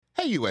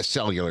Hey, U.S.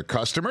 Cellular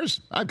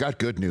customers, I've got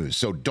good news,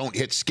 so don't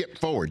hit skip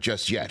forward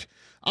just yet.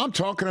 I'm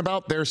talking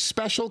about their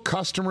special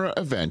customer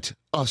event,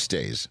 US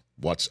Days.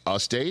 What's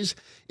US Days?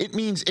 It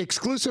means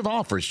exclusive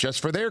offers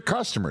just for their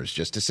customers,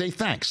 just to say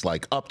thanks,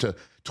 like up to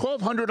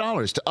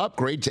 $1,200 to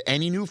upgrade to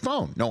any new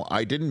phone. No,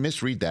 I didn't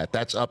misread that.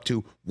 That's up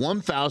to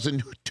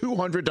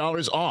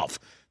 $1,200 off.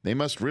 They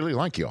must really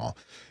like you all.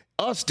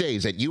 US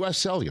Days at U.S.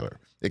 Cellular.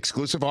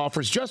 Exclusive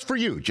offers just for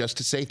you, just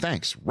to say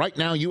thanks. Right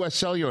now, U.S.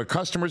 Cellular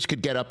customers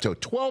could get up to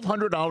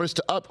 $1,200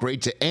 to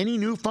upgrade to any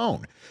new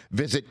phone.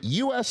 Visit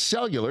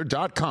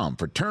uscellular.com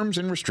for terms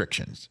and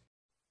restrictions.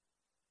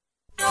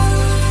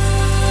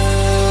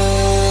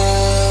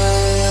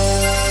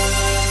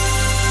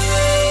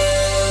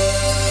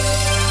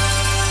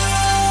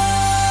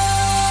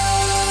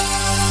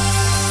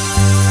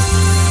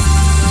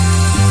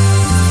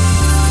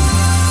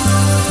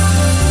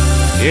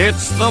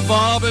 It's the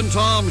Bob and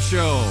Tom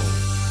Show.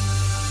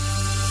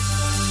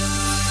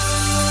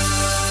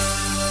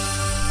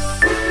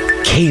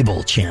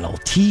 Cable channel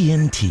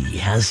TNT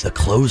has the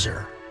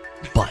closer,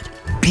 but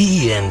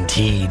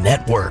BNT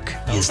Network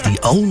is the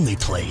only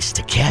place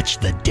to catch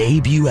the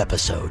debut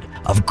episode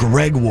of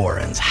Greg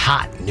Warren's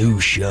hot new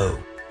show,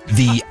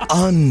 The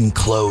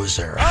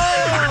Uncloser.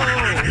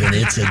 And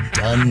it's a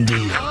done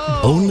deal.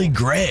 Only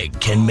Greg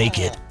can make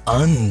it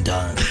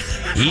undone.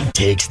 He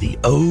takes the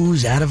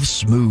O's out of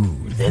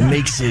smooth and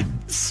makes it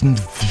smooth.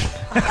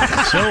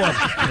 So,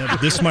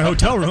 this is my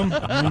hotel room.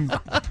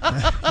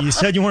 You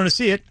said you wanted to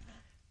see it.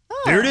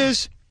 There it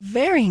is.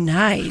 Very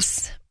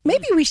nice.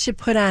 Maybe we should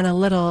put on a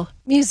little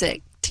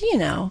music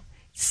to,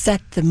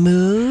 set the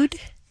mood.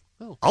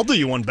 I'll do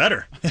you one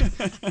better.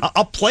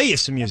 I'll play you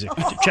some music.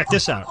 Check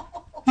this out.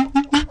 What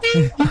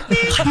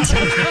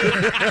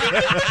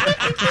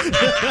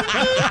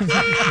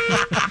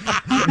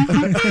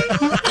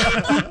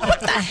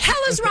the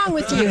hell is wrong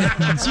with you?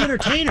 It's the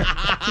Entertainer.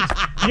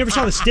 You never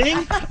saw The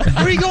Sting?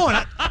 Where are you going?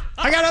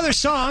 I got other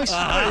songs.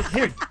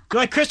 Here, do you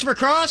like Christopher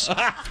Cross?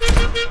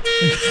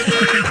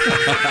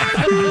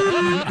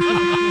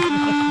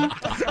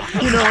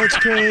 It's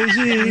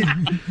crazy.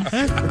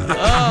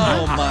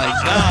 Oh, my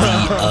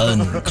God.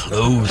 The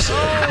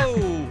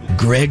Uncloser.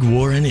 Greg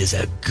Warren is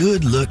a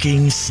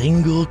good-looking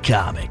single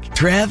comic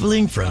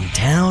traveling from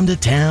town to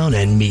town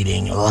and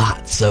meeting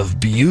lots of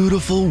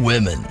beautiful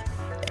women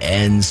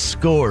and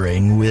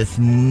scoring with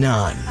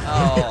none.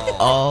 Oh.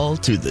 All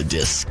to the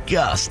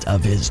disgust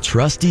of his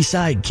trusty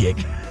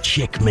sidekick,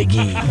 Chick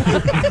McGee.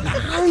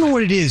 I don't know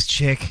what it is,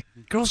 Chick.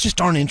 Girls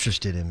just aren't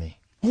interested in me.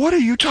 What are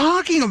you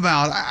talking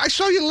about? I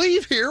saw you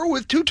leave here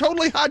with two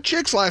totally hot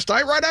chicks last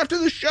night right after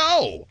the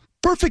show.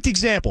 Perfect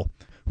example.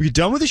 We get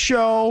done with the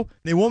show.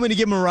 They want me to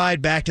give them a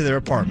ride back to their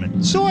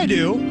apartment. So I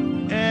do.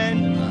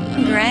 And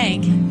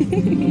Greg,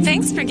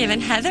 thanks for giving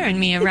Heather and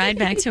me a ride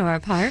back to our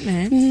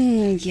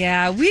apartment.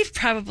 Yeah, we've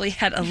probably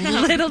had a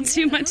little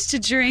too much to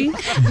drink.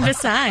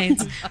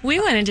 Besides, we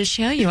wanted to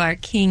show you our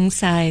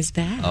king-size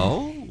bed.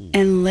 Oh.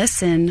 And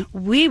listen,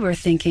 we were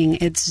thinking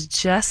it's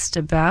just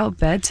about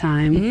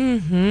bedtime.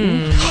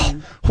 Mm-hmm.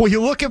 well,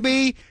 you look at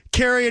me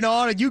carrying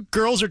on, and you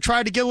girls are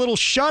trying to get a little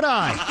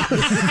shut-eye.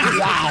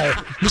 Wow.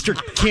 Mr.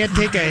 Can't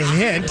Take a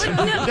Hint.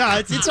 No,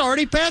 it's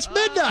already past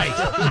midnight.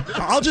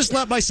 I'll just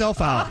let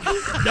myself out.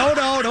 No,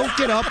 don't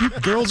get up. You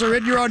girls are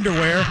in your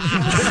underwear.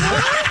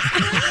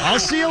 I'll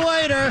see you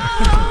later.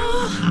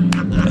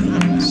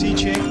 See,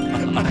 Chick,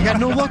 I got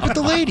no luck with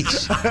the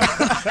ladies.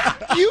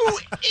 You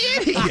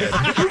idiot!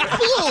 You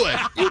blew it!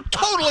 You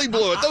totally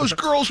blew it! Those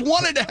girls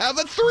wanted to have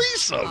a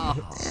threesome!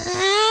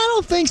 I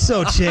don't think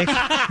so, Chick.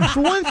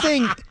 For one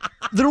thing,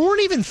 there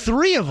weren't even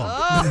three of them.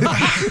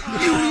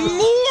 You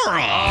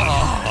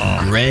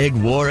moron! Greg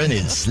Warren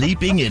is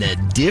sleeping in a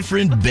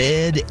different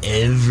bed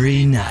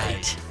every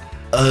night.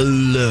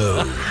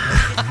 Alone.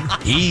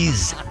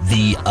 He's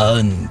the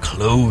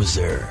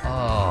Uncloser.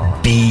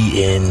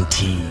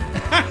 BNT.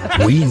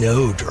 We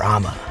know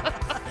drama.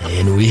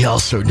 And we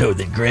also know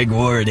that Greg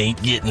Warren ain't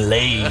getting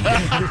laid.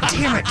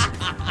 Damn it.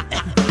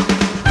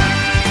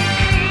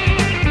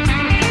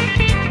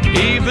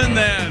 Even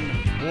then,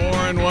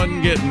 Warren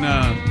wasn't getting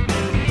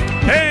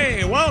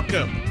Hey,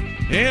 welcome.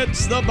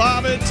 It's the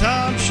Bob and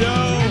Tom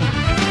Show.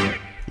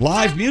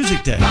 Live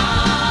Music Day.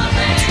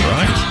 That's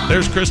right.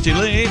 There's Christy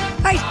Lee.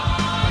 Hi.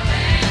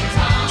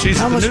 She's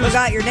I at the almost news.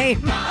 forgot your name.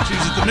 She's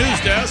at the news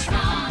desk.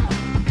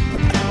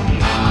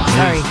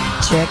 Sorry,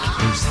 Chick.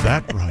 Is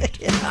that right?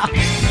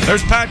 Yeah.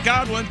 There's Pat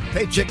Godwin.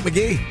 Hey, Chick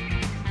McGee.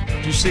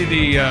 Did you see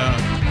the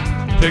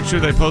picture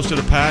they posted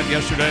of Pat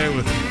yesterday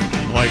with,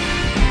 like,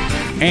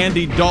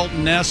 Andy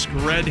Dalton-esque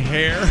red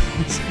hair?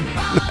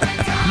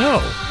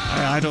 No.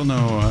 I don't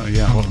know,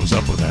 what was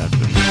up with that.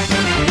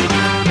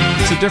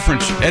 It's a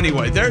different...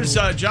 Anyway, there's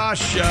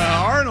Josh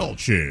Arnold.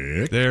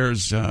 Chick.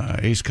 There's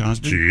Ace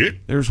Cosby.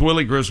 Chick. There's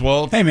Willie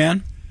Griswold. Hey,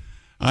 man.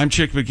 I'm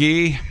Chick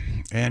McGee.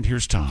 And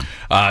here's Tom.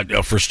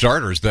 For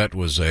starters, that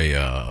was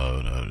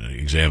an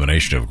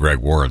examination of Greg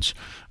Warren's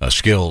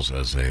skills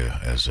as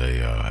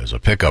a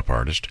pickup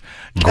artist.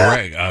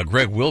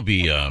 Greg will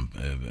be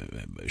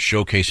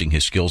showcasing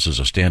his skills as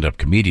a stand-up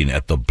comedian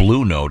at the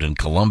Blue Note in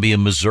Columbia,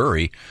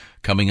 Missouri,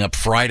 coming up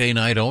Friday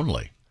night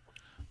only.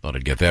 Thought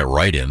I'd get that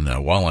right in.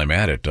 While I'm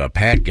at it,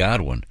 Pat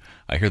Godwin,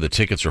 I hear the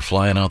tickets are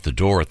flying out the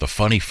door at the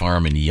Funny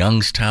Farm in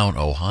Youngstown,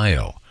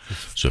 Ohio.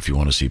 So if you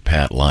want to see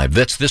Pat live,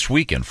 that's this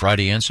weekend,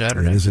 Friday and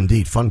Saturday. It is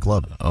indeed. Fun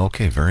club.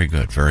 Okay, very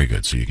good, very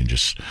good. So you can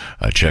just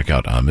check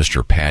out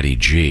Mr. Patty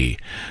G.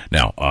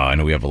 Now, I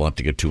know we have a lot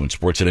to get to in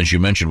sports, and as you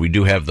mentioned, we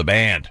do have the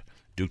band,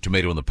 Duke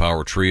Tomato and the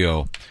Power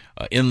Trio,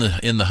 in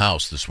the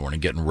house this morning,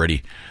 getting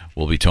ready.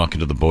 We'll be talking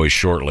to the boys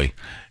shortly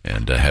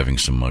and having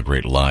some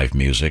great live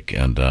music.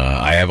 And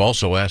I have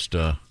also asked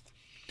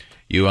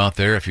you out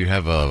there if you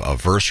have a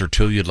verse or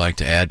two you'd like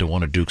to add to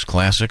one of Duke's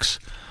classics.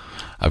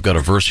 I've got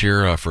a verse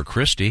here for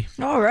Christy.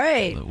 All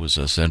right. It was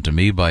sent to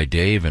me by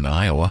Dave in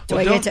Iowa. Do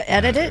I get to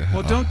edit it?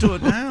 Well, don't do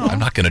it now. I'm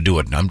not going to do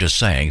it. I'm just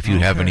saying, if you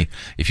have any,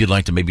 if you'd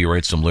like to maybe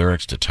write some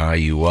lyrics to Tie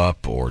You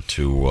Up, or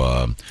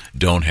to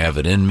Don't Have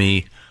It In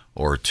Me,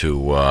 or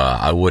to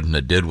I Wouldn't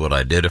Have Did What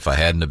I Did If I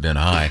Hadn't Have Been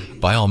High,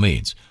 by all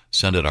means,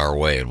 send it our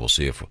way, and we'll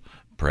see if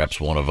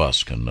perhaps one of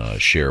us can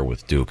share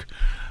with Duke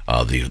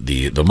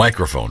the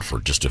microphone for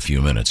just a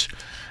few minutes.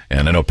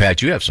 And I know,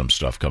 Pat, you have some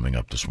stuff coming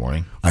up this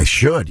morning. I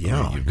should,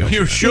 yeah.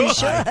 You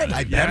should.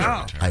 I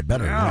better. I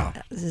better, yeah.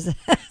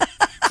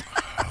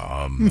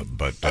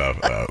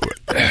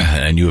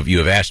 And you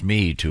have asked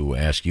me to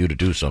ask you to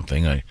do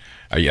something.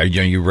 Are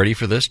you ready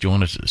for this? Do you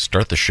want to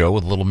start the show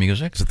with a little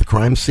music? Is it the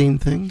crime scene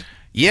thing?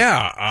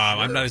 Yeah,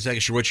 I'm not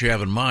exactly sure what you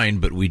have in mind,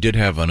 but we did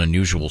have an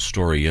unusual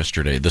story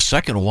yesterday. The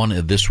second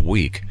one this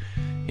week,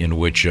 in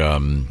which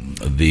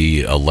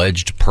the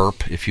alleged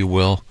perp, if you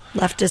will,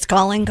 left his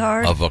calling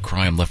card of a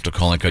crime, left a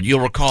calling card. You'll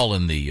recall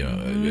in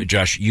the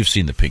Josh, you've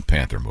seen the Pink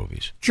Panther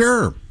movies.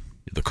 Sure.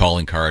 The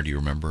calling card. Do you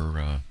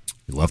remember?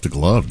 He left a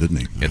glove, didn't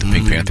he? Yeah, the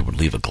Pink Panther would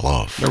leave a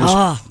glove.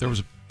 There was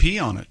a P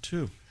on it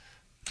too.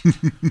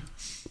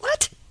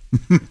 What?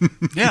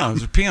 Yeah, there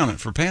was a P on it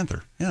for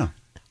Panther. Yeah.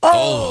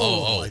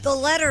 Oh, the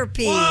letter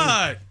P.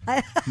 What?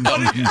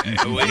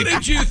 What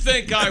did you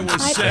think I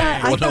was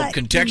saying? Well, no,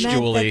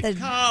 contextually. They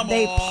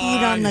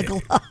peed on the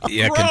glove.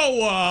 Yeah,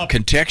 Grow up.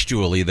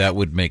 Contextually, that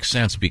would make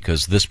sense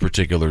because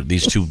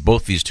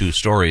both these two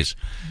stories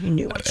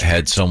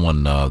had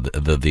someone,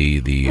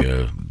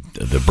 the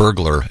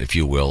burglar, if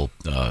you will,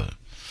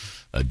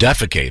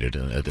 defecated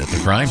at the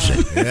crime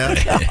scene. Yeah.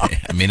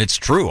 I mean, it's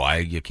true.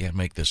 You can't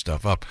make this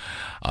stuff up.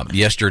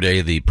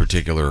 Yesterday, the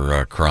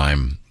particular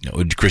crime.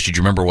 Chris, did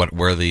you remember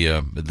where the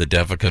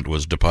defecant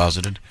was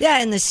deposited? Yeah,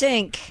 in the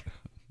sink.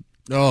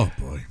 Oh,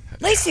 boy.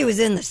 At least he was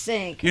in the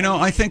sink. You know,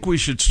 I think we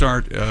should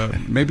start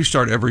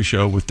every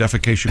show with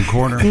Defecation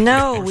Corner.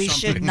 No, we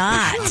should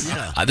not.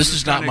 This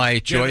is not my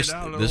choice.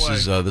 This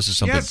is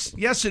something.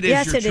 Yes, it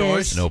is your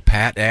choice. No,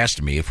 Pat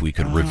asked me if we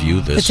could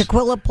review this. The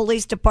Tukwila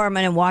Police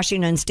Department in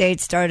Washington State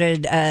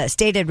stated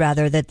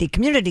that the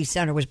community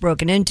center was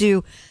broken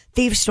into.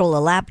 Thieves stole a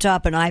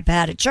laptop, an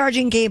iPad, a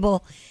charging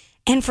cable,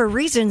 and for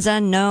reasons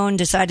unknown,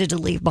 decided to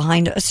leave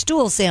behind a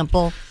stool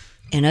sample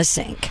in a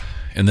sink.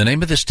 And the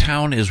name of this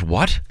town is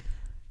what?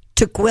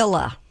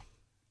 Tukwila.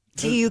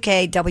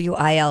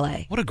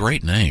 Tukwila. What a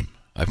great name.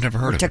 I've never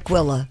heard of it.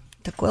 Tukwila.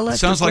 It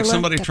sounds like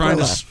somebody trying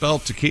to spell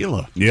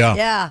tequila. Yeah.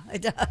 Yeah,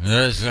 it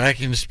does. I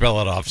can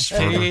spell it off.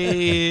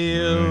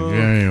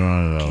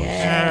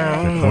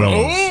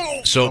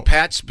 So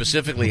Pat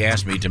specifically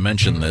asked me to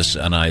mention this,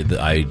 and I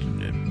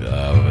and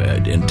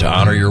to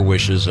honor your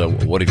wishes,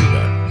 what have you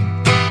got?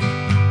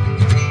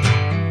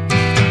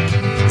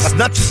 It's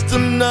not just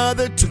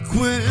another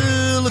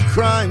Tukwila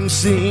crime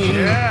scene.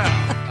 Yeah.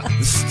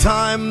 This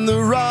time the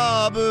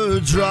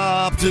robber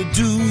dropped a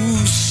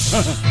deuce.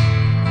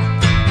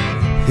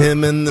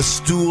 Him and the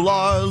stool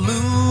are loose.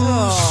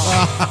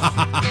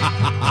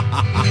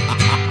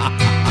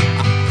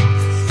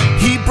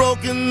 He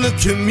broke in the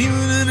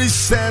community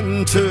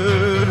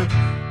center,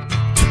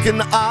 took an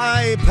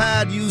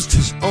iPad, used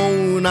his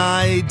own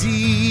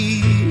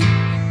ID.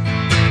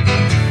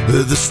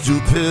 The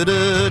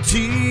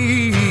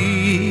stupidity.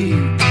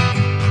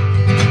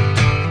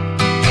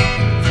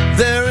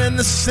 They're in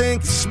the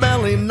sink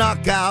smelling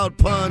knockout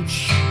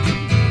punch.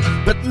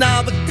 But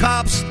now the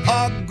cops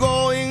are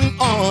going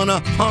on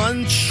a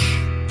hunch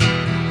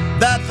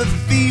that the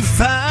thief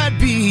had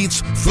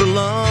beets for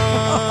lunch.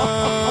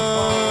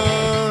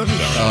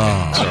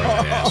 Sorry to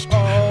ask.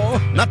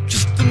 Not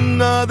just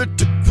another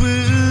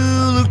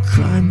Tukwila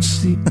crime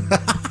scene.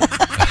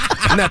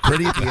 Isn't that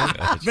pretty at the end?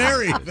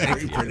 Very,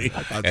 very pretty.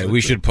 And we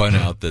should point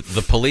out that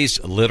the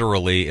police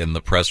literally in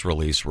the press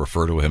release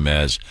refer to him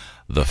as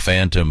the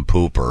Phantom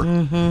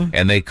Pooper.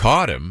 And they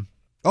caught him.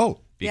 Oh.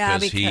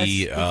 Because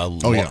he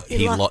stole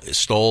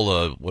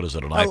an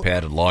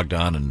iPad and logged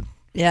on and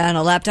Yeah, and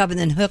a laptop, and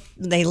then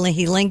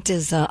he linked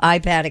his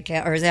iPad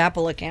account or his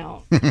Apple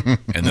account.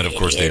 And then, of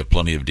course, they have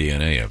plenty of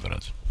DNA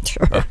evidence.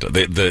 Sure.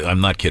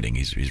 I'm not kidding.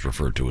 He's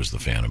referred to as the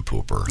Phantom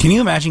Pooper. Can you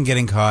imagine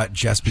getting caught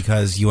just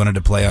because you wanted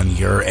to play on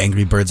your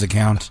Angry Birds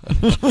account?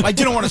 I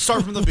didn't want to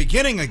start from the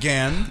beginning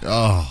again.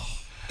 Oh.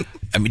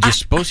 I mean, do you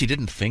suppose he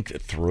didn't think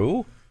it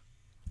through?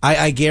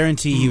 I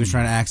guarantee he was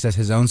trying to access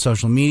his own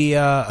social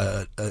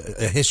media,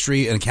 a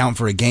history, an account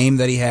for a game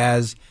that he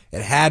has.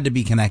 It had to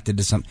be connected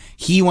to some.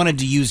 He wanted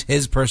to use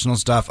his personal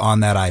stuff on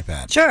that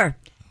iPad. Sure.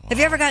 Have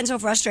you ever gotten so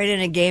frustrated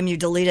in a game you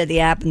deleted the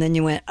app and then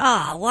you went,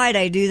 why'd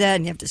I do that?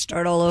 And you have to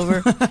start all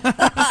over?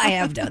 I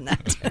have done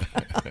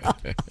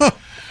that.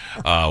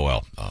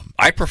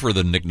 I prefer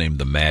the nickname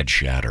the Mad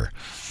Shatter.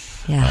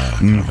 Yeah.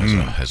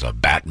 Has a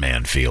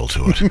Batman feel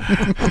to it.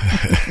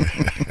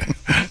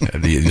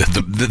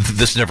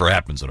 This never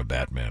happens in a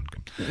Batman.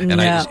 And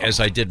No. as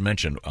I did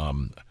mention,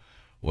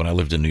 when I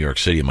lived in New York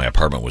City, my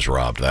apartment was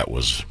robbed. That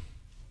was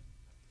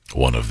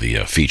one of the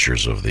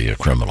features of the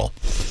criminal.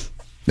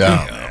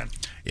 Yeah.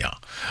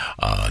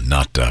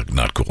 Not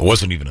cool. It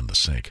wasn't even in the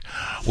sink.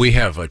 We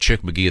have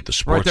Chick McGee at the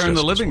sports Right there in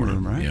the desk living this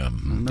room, morning. right? Yeah,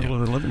 In the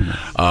middle of the living room.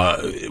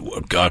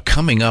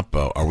 Coming up,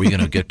 are we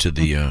going to get to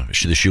the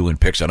shoe-in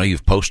picks? I know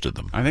you've posted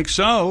them. I think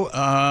so.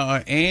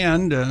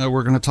 And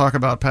we're going to talk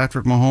about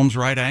Patrick Mahomes'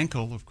 right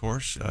ankle, of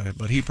course.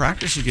 But he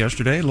practiced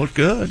yesterday. Looked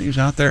good. He's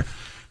out there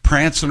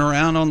prancing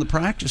around on the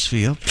practice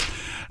field.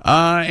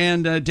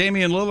 And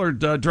Damian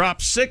Lillard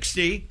dropped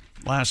 60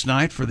 last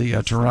night for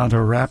the Toronto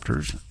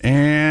Raptors.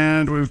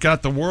 And we've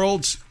got the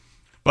world's...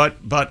 But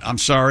I'm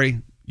sorry.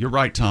 You're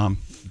right, Tom.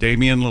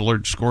 Damian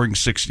Lillard scoring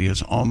 60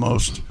 is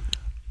almost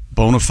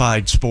bona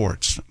fide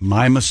sports.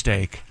 My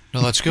mistake.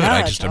 No, that's good.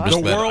 I'm just the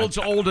glad world's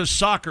oldest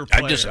soccer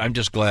player. I'm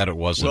just glad it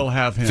wasn't We'll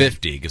have him.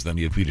 50, because then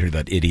you'd hear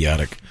that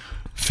idiotic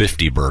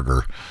 50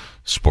 burger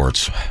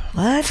sports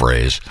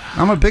phrase.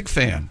 I'm a big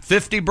fan.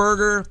 50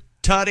 burger,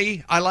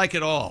 tutty, I like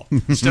it all.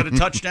 Instead of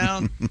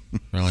touchdown.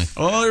 Really?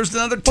 Oh, there's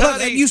another Well,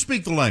 tutty. you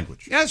speak the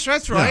language. Yes,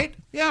 that's right.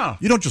 Yeah.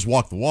 You don't just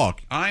walk the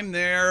walk. I'm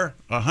there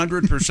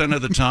 100%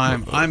 of the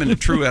time. I'm in a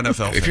true NFL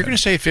fan. If you're going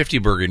to say 50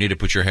 burger, you need to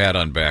put your hat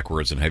on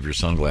backwards and have your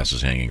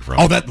sunglasses hanging from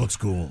Oh, it. that looks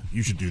cool.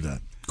 You should do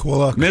that. Cool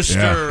look.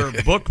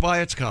 Mr. Book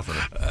by its cover.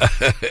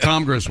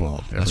 Tom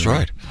Griswold. That's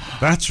right.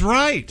 That's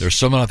right. There's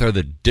someone out there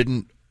that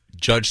didn't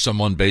judge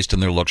someone based on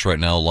their looks right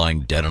now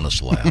lying dead in a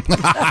slab.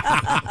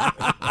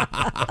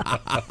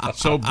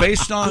 So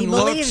based on He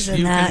looks, believes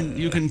in that.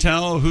 you can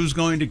tell who's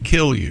going to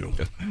kill you.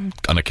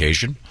 On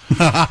occasion.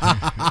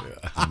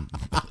 I'm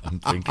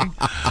thinking.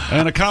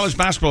 And a college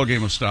basketball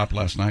game was stopped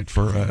last night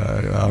for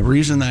a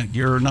reason that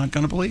you're not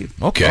going to believe.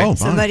 Okay.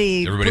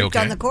 Somebody Everybody pooped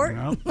okay? on the court?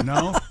 No,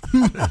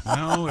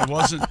 it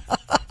wasn't.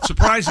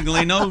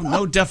 Surprisingly, no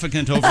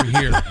defecant over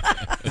here.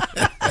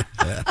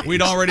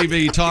 We'd already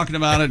be talking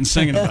about it and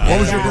singing about it. What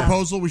was your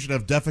proposal? We should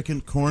have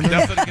defecant corner.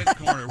 Defecant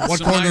corner. What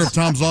Some corner nice- of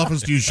Tom's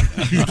office do you use?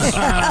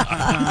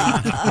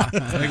 I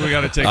think we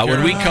got to take care When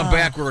of we that. come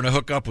back, we're going to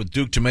hook up with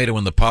Duke Tomato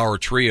and the Power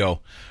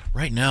Trio.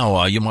 Right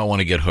now, you might want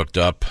to get hooked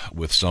up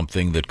with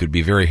something that could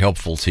be very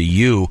helpful to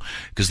you,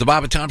 because the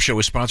Bob and Tom Show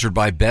is sponsored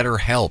by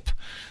BetterHelp.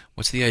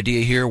 What's the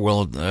idea here?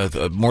 Well,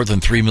 more than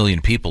 3 million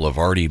people have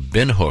already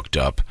been hooked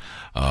up.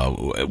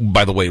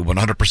 By the way,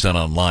 100%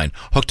 online.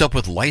 Hooked up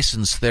with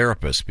licensed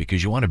therapists,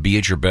 because you want to be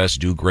at your best,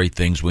 do great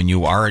things when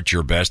you are at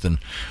your best, and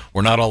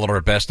we're not all at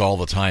our best all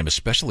the time,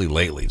 especially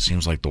lately. It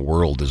seems like the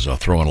world is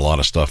throwing a lot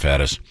of stuff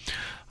at us.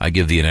 I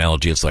give the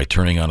analogy, it's like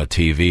turning on a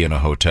TV in a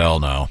hotel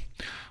now.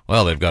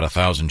 Well, they've got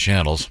 1,000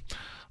 channels.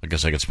 I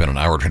guess I could spend an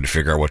hour trying to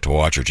figure out what to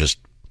watch or just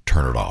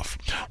turn it off.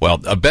 Well,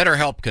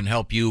 BetterHelp can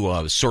help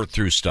you sort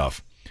through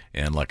stuff.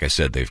 And like I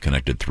said, they've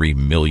connected 3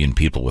 million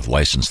people with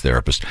licensed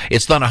therapists.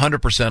 It's done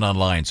 100%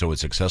 online, so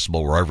it's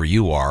accessible wherever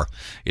you are.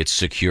 It's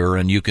secure,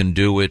 and you can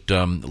do it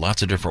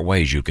lots of different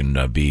ways. You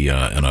can be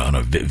on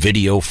a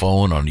video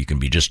phone, or you can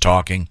be just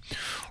talking,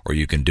 or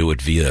you can do it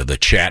via the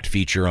chat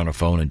feature on a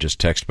phone and just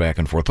text back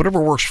and forth.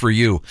 Whatever works for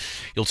you.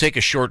 You'll take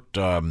a short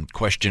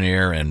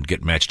questionnaire and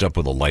get matched up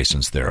with a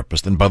licensed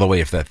therapist. And by the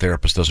way, if that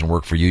therapist doesn't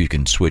work for you, you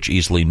can switch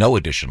easily, no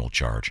additional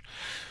charge.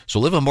 So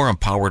live a more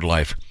empowered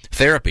life.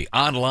 Therapy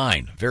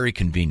online, very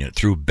convenient,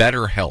 through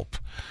BetterHelp.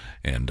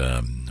 And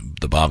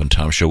the Bob and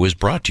Tom Show is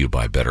brought to you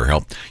by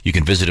BetterHelp. You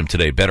can visit them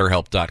today,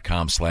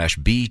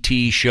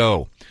 betterhelp.com/BT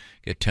Show.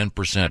 Get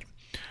 10%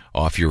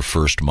 off your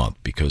first month,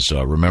 because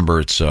remember,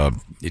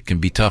 it can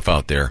be tough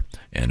out there,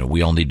 and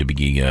we all need to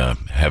be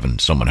having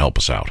someone help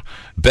us out.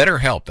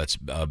 BetterHelp, that's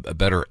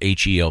better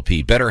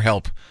H-E-L-P,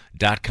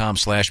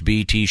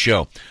 betterhelp.com/BT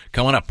Show.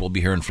 Coming up, we'll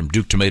be hearing from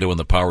Duke Tomato and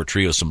the Power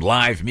Trio, some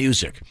live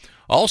music.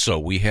 Also,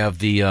 we have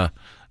the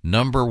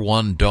number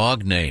one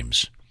dog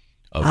names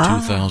of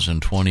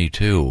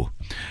 2022,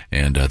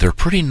 and they're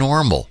pretty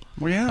normal.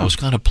 Well, yeah. I was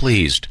kind of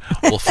pleased.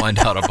 We'll find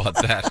out about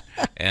that.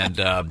 And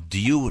do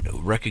you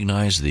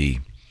recognize the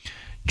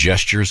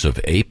gestures of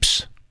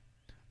apes?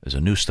 There's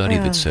a new study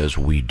that says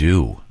we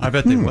do. I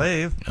bet they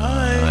wave.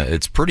 Hi.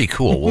 It's pretty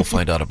cool. We'll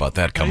find out about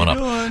that coming How up.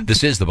 you doing?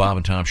 This is the Bob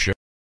and Tom Show.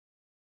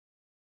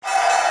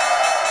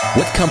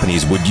 What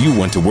companies would you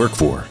want to work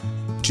for?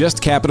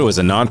 Just Capital is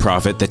a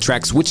nonprofit that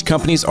tracks which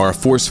companies are a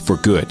force for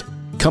good.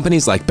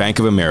 Companies like Bank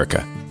of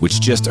America, which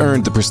just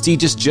earned the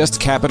prestigious Just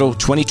Capital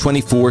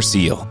 2024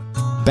 seal.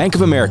 Bank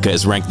of America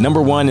is ranked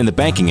 #1 in the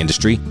banking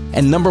industry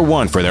and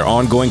 #1 for their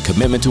ongoing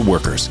commitment to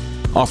workers,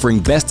 offering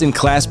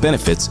best-in-class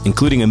benefits,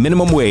 including a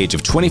minimum wage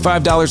of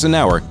 $25 an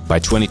hour by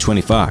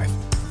 2025.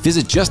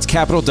 Visit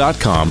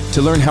justcapital.com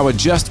to learn how a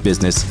just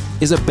business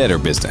is a better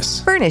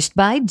business. Furnished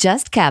by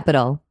Just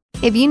Capital.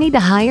 If you need to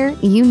hire,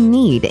 you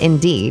need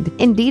Indeed.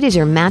 Indeed is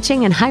your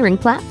matching and hiring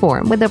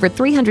platform with over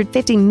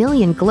 350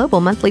 million global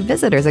monthly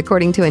visitors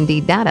according to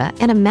Indeed data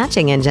and a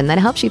matching engine that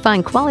helps you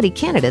find quality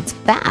candidates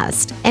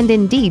fast. And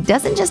Indeed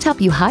doesn't just help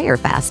you hire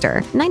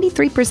faster.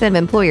 93% of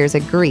employers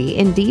agree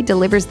Indeed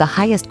delivers the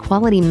highest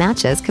quality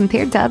matches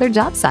compared to other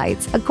job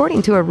sites,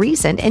 according to a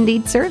recent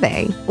Indeed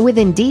survey. With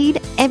Indeed,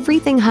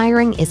 everything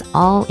hiring is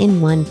all in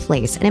one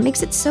place, and it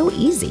makes it so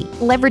easy.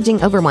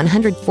 Leveraging over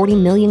 140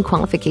 million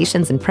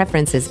qualifications and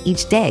preferences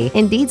each day,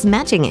 Indeed's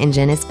matching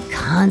engine is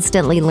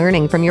constantly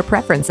learning from your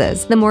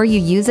preferences. The more you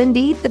use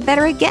Indeed, the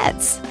better it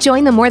gets.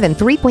 Join the more than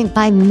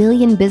 3.5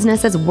 million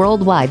businesses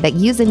worldwide that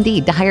use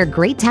Indeed to hire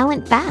great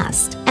talent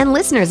fast. And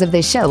listeners of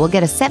this show will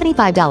get a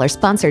 $75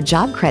 sponsored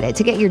job credit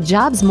to get your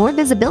jobs more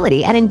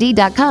visibility at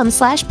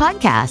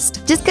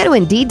Indeed.com/podcast. Just go to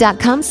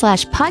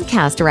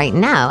Indeed.com/podcast right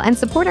now and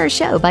support our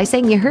show by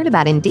saying you heard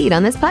about Indeed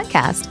on this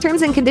podcast.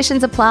 Terms and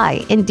conditions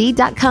apply.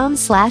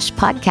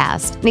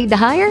 Indeed.com/podcast. Need to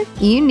hire?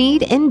 You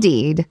need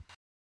Indeed.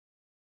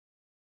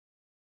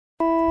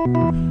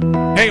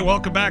 Hey,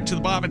 welcome back to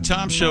the Bob and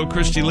Tom Show.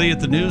 Christy Lee at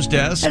the news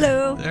desk.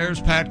 Hello.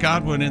 There's Pat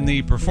Godwin in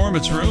the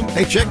performance room.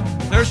 Hey, Chick.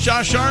 There's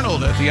Josh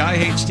Arnold at the I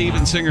Hate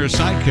Steven Singer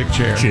sidekick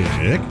chair.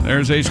 Chick.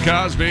 There's Ace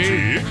Cosby.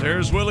 Chick.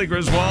 There's Willie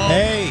Griswold.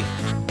 Hey.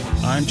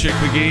 I'm Chick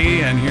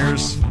McGee, and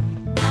here's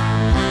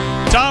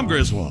Tom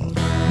Griswold.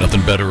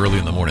 Nothing better early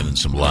in the morning than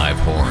some live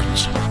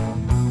horns.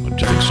 Don't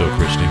you think so,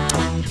 Christy?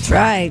 That's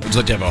right. Would you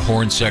like to have a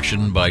horn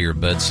section by your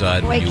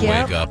bedside when you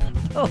wake up?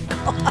 Oh,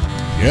 God.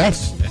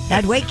 Yes.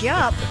 That'd wake you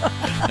up.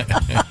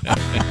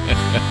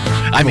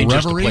 I mean,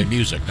 just to play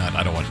music. I'm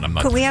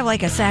not. Could we have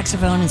like a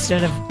saxophone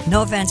instead of,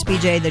 no offense,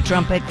 BJ, the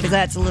trumpet, because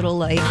that's a little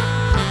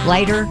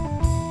lighter.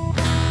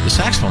 The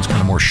saxophone's kind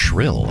of more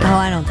shrill. Oh,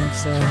 I don't think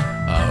so.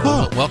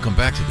 Welcome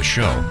back to the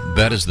show.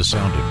 That is the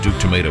sound of Duke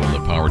Tomato and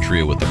the Power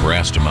Trio with the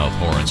brass-to-mouth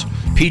horns.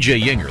 P.J.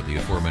 Yinger, the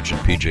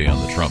aforementioned P.J.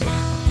 on the trumpet.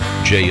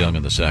 Jay Young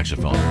on the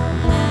saxophone.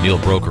 Neil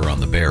Broker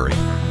on the bari.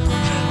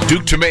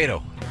 Duke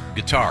Tomato,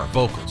 guitar,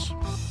 vocals.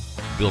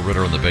 Bill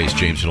Ritter on the bass,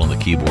 James Hill on the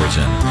keyboards,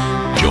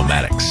 and Joe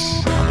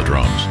Maddox on the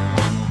drums.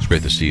 It's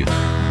great to see you,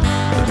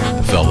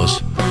 the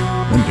fellas.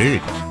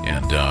 Indeed.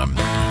 And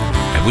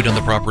have we done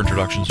the proper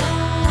introductions?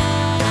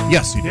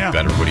 Yes, you did.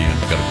 Got everybody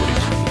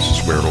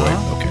squared away?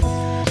 Okay.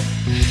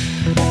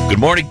 Good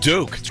morning,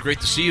 Duke. It's great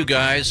to see you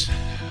guys.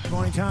 Good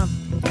morning, Tom.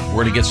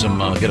 We're going to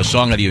get a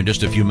song out of you in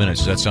just a few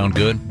minutes. Does that sound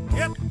good?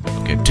 Yep.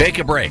 Okay, take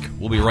a break.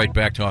 We'll be right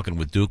back talking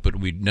with Duke, but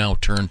we now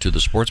turn to the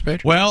sports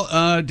page. Well,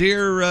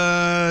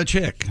 dear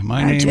Chick,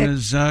 my name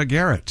is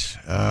Garrett.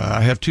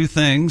 I have two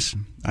things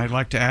I'd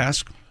like to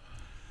ask.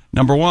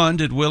 Number one,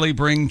 did Willie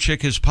bring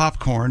Chick his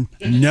popcorn?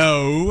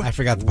 No. I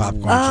forgot the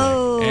popcorn.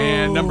 Oh.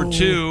 And number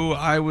two,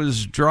 I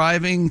was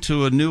driving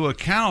to a new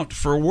account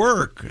for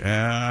work.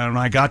 And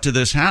when I got to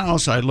this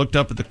house, I looked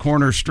up at the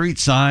corner street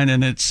sign,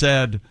 and it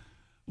said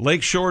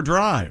Lakeshore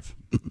Drive.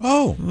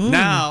 Oh.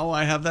 Now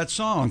I have that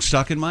song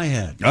stuck in my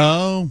head.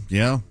 Oh,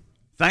 yeah.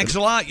 Thanks a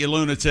lot, you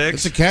lunatics.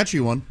 It's a catchy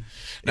one.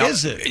 Now,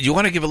 is it? You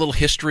want to give a little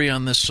history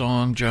on this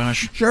song,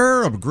 Josh?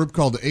 Sure. A group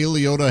called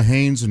Eliota,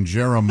 Haynes, and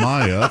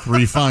Jeremiah,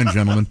 three fine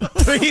gentlemen,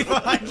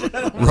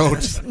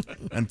 wrote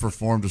and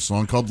performed a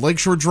song called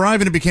Lakeshore Drive,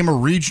 and it became a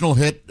regional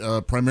hit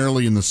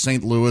primarily in the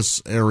St.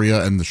 Louis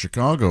area and the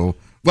Chicago,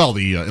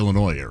 the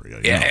Illinois area.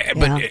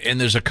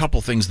 And there's a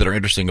couple things that are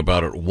interesting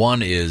about it.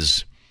 One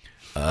is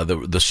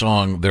the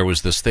song, there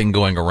was this thing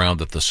going around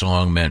that the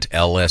song meant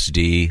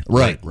LSD,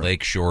 right.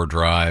 Lakeshore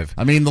Drive.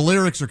 I mean, the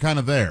lyrics are kind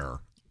of there.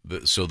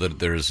 So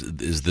that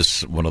is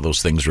this one of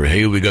those things where,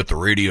 hey, we got the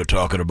radio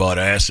talking about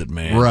acid,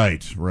 man.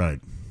 Right.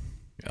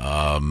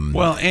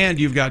 Well, and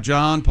you've got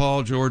John,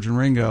 Paul, George, and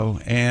Ringo,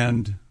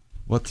 and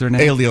what's their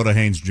name? Eliota,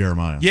 Haynes,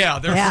 Jeremiah. Yeah,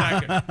 they're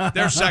second.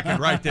 They're second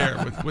right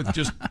there with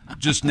just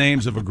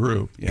names of a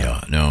group.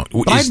 Yeah, no.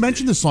 But I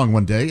mentioned this song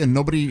one day, and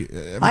everybody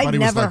I'd was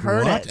never like,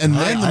 heard what? it. And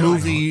then the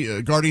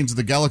movie Guardians of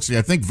the Galaxy,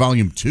 I think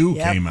Volume 2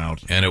 came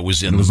out. And it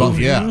was in the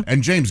movie. Yeah,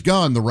 and James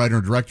Gunn, the writer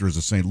and director, is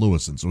a St.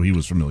 Louisan, so he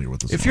was familiar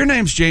with this. If your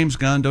name's James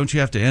Gunn, don't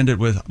you have to end it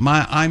with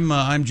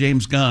I'm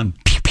James Gunn?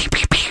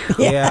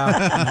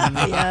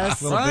 Yeah.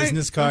 Yes. Little Right?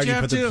 business card, you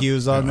Don't put you the have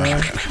cues on there. I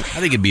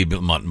think it'd be a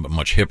bit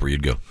much hipper.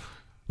 You'd go,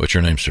 what's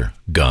your name, sir?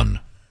 Gunn.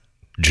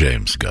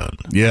 James Gunn.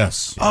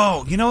 Yes.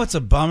 Oh, you know what's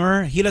a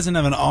bummer? He doesn't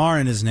have an R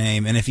in his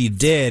name, and if he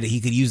did, he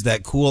could use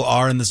that cool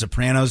R in the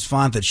Sopranos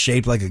font that's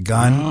shaped like a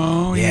gun.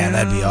 Oh, yeah,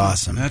 that'd be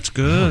awesome. That's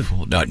good.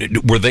 Now,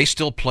 were they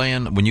still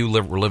playing, when you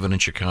were living in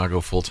Chicago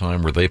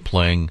full-time, were they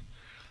playing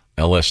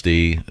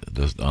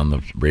LSD on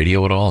the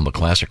radio at all on the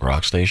classic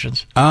rock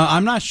stations?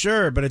 I'm not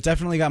sure, but it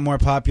definitely got more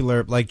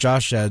popular, like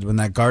Josh said, when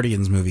that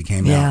Guardians movie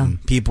came out.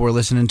 And people were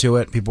listening to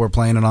it. People were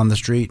playing it on the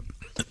street.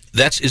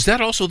 Is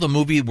that also the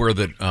movie where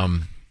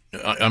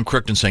I'm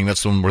correct in saying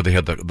that's the one where they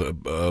had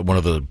the one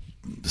of the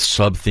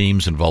sub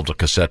themes involved a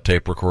cassette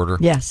tape recorder?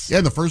 Yes.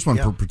 Yeah, the first one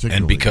particularly.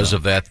 And because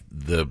of that,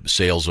 the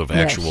sales of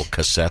actual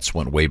cassettes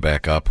went way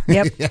back up.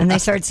 Yep. And they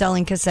started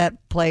selling cassette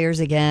players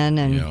again.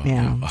 And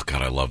Oh,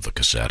 God, I love the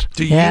cassette.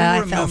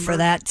 I fell for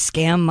that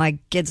scam. My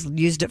kids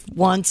used it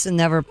once and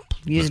never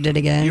used it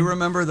again. You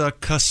remember the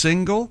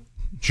Ka-single?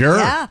 Sure.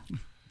 Yeah.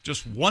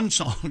 Just one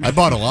song. I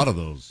bought a lot of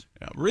those.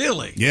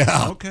 Really?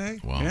 Yeah. Okay.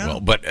 Well,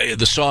 but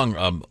the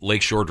song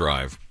Lakeshore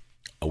Drive,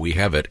 we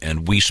have it,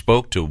 and we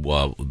spoke to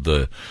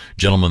the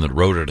gentleman that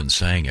wrote it and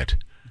sang it,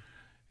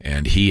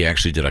 and he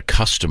actually did a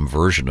custom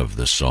version of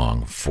this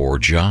song for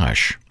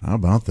Josh. How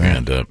about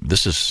that? And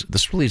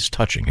this really is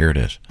touching. Here it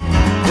is.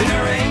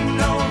 There ain't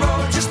no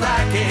road just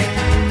like it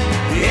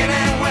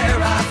anywhere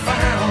I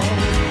found.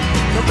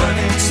 The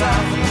running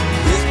south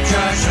with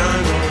Josh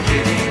Arnold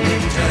getting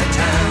into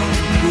town.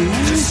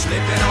 Just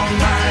slipping on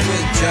by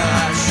with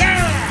Josh.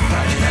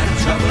 Riding that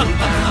trouble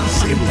bound.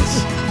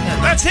 Seamless.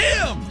 That's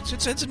him.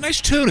 It's a nice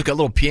tune. It's got a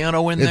little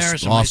piano in there.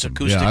 It's some awesome.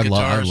 nice acoustic I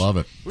guitars. love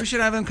it. We should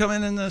have him come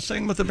in and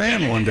sing with the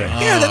band one day.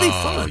 Yeah, that'd be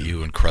fun. Oh,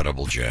 you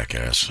incredible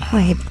jackass.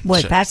 Well,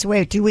 he passed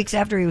away 2 weeks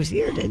after he was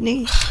here, didn't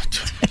he?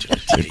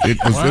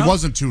 It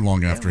wasn't too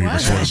long after he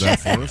recorded that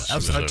for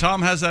us.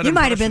 Tom has that. You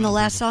might have been the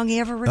last song he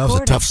ever recorded. That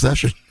was a tough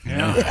session.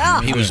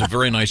 Yeah. He was a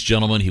very nice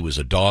gentleman. He was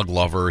a dog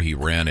lover. He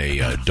ran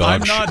a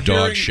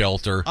dog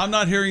shelter. I'm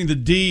not hearing the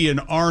D in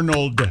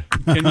Arnold.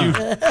 Can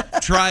you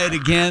try it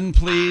again,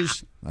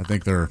 please? I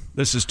think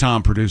This is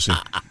Tom producing.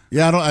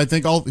 Yeah, I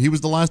think he was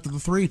the last of the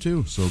three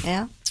too. So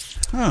yeah.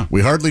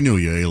 We hardly knew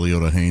you,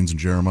 Eliota Haynes and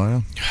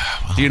Jeremiah.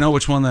 Do you know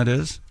which one that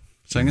is?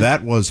 Singing?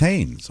 That was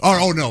Haynes.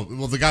 Oh no!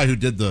 Well, the guy who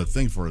did the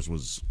thing for us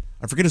was,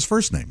 I forget his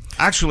first name.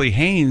 Actually,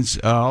 Haynes,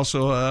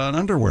 also an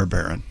underwear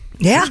baron.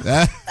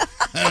 Yeah.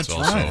 That's also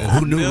right.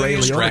 Who knew Ray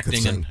Liotta could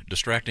sing?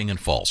 Distracting and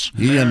false.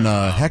 He and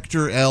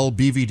Hector L.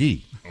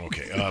 BVD.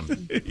 Okay.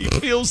 He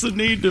feels the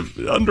need to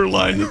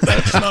underline that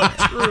that's not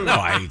true.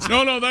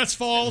 No, that's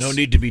false. No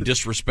need to be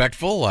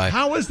disrespectful.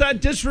 How is that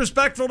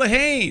disrespectful to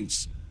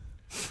Haynes?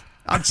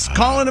 I'm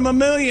calling him a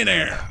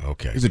millionaire.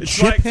 Okay. Is it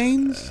Chip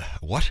Haynes?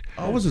 What?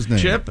 What was his name?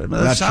 Chip?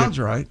 That sounds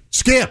right.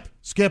 Skip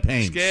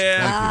Haynes. Skip.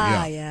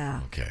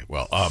 Yeah. Okay.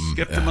 Well,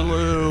 Skip to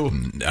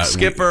Malou.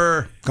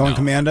 Skipper. Going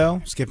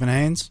Commando, Skip and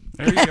Haynes.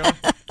 There you go.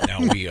 Now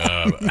we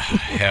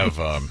have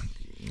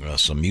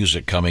some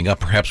music coming up.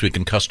 Perhaps we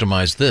can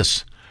customize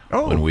this.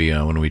 When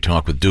we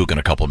talk with Duke in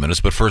a couple of minutes.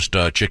 But first,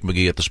 Chick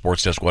McGee at the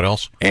Sports Desk. What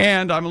else?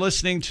 And I'm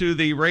listening to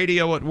the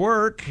radio at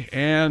work,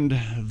 and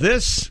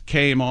this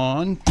came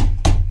on.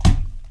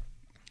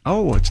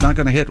 Oh, it's not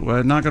going to hit.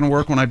 Not going to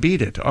work when I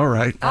beat it. All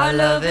right. Our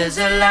love is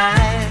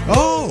alive.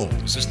 Oh,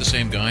 is this the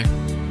same guy?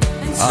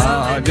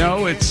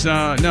 No, it's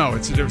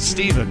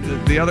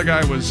Steven. The other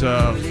guy was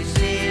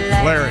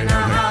Larry.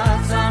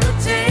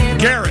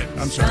 Garrett.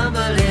 I'm sorry.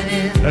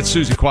 That's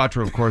Susie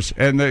Quattro, of course.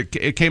 And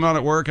it came on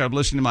at work. I was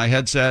listening to my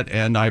headset,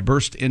 and I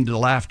burst into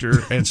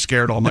laughter and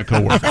scared all my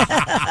coworkers.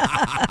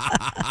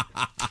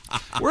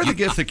 We're the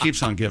gift that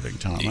keeps on giving,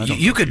 Tom.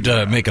 You could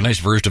make a nice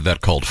version of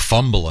that called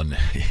fumbling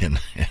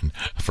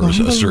for a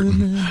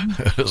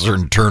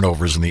certain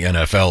turnovers in the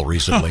NFL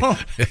recently.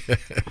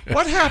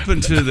 What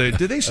happened to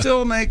did they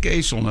still make,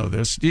 Ace will know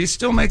this, do you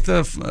still make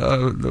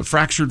the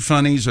fractured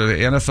funnies or the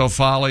NFL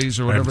follies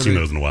or whatever? I haven't seen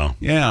those in a while.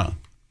 Yeah.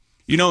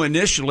 You know,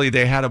 initially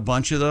they had a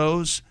bunch of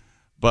those,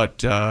 but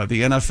the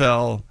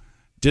NFL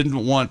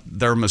didn't want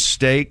their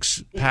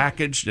mistakes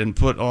packaged and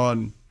put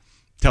on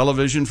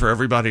television for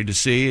everybody to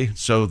see,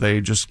 so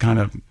they just kind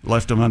of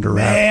left them under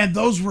wraps. Man,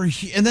 those were...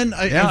 And then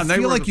I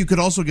feel like you could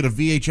also get a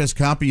VHS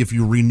copy if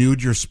you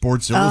renewed your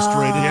Sports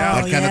Illustrated,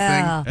 that kind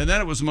of thing. And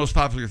then it was the most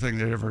popular thing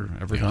they'd ever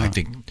done. I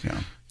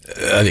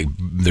think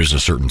there's a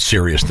certain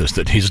seriousness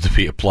that needs to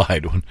be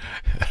applied when...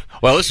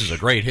 Well, this is a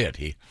great hit.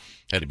 He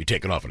had to be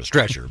taken off in a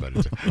stretcher, but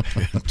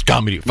it's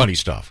comedy, funny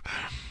stuff.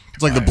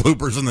 It's like the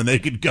bloopers in The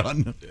Naked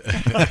Gun,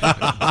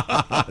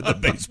 the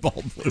baseball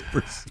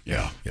bloopers.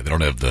 Yeah. They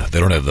don't have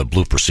the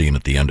blooper scene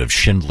at the end of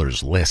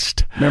Schindler's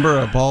List. Remember,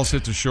 a ball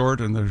hits a short,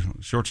 and the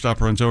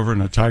shortstop runs over,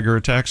 and a tiger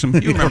attacks him.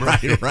 You remember,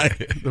 right?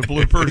 The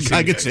bloopers. The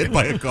guy gets hit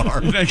by a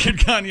car.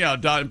 Naked Gun, yeah,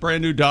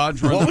 brand new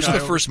Dodge. What was the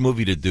first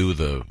movie to do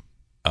the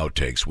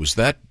outtakes? Was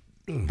that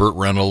Burt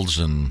Reynolds?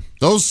 And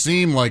those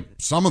seem like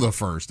some of the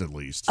first, at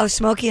least. Oh,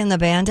 Smokey and the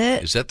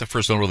Bandit. Is that the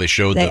first one where they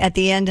showed at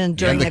the end and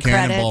during the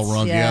Cannonball credits?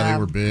 Run? Yeah, they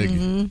were big.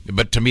 Mm-hmm.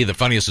 But to me, the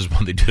funniest is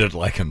when they did it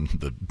like in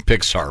the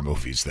Pixar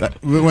movies.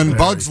 When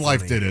Bugs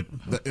Life did it,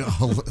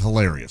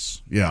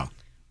 hilarious. Yeah.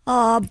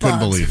 Oh, Couldn't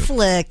believe Bugs it.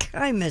 Flick.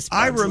 I miss Bugs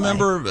I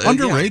remember Life.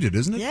 Underrated,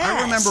 isn't it? Yes.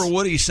 I remember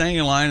Woody saying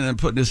a line and then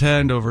putting his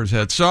hand over his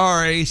head.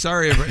 Sorry.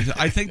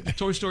 I think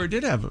Toy Story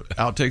did have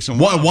outtakes.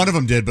 One of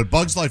them did, but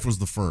Bugs Life was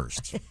the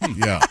first.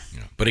 Yeah.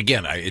 But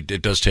again,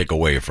 it does take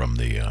away from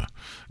the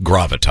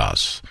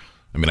gravitas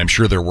I mean, I'm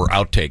sure there were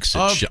outtakes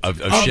Of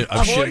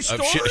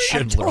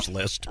Schindler's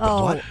List.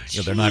 But Oh,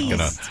 they're not going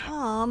to.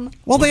 Tom.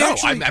 Well, they no,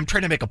 actually. I'm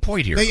trying to make a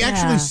point here. They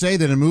actually say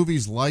that in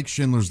movies like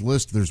Schindler's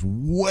List, there's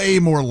way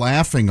more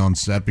laughing on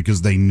set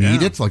because they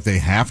need it, like they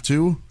have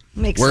to.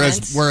 Makes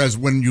sense. Whereas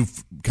when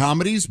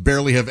comedies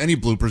barely have any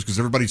bloopers because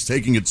everybody's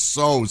taking it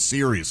so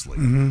seriously.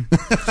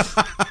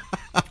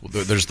 Well,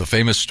 there's the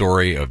famous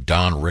story of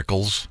Don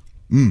Rickles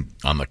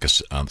on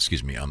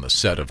the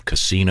set of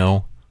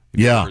Casino. Have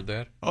you heard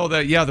that? Oh,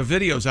 the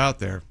video's out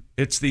there.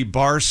 It's the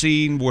bar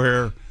scene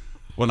where,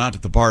 well, not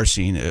at the bar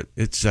scene.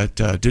 It's at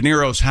De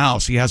Niro's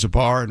house. He has a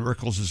bar, and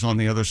Rickles is on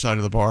the other side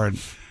of the bar, and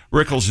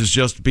Rickles is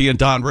just being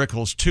Don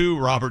Rickles to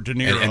Robert De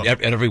Niro.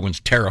 And everyone's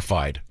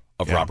terrified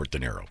of Robert De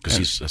Niro because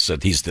he's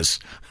this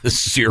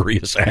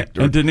serious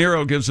actor. And De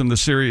Niro gives him the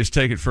serious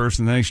take at first,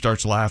 and then he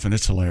starts laughing.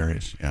 It's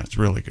hilarious. Yeah, it's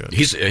really good.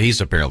 He's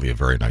apparently a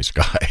very nice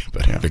guy,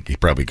 but I think he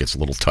probably gets a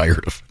little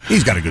tired of.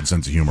 He's got a good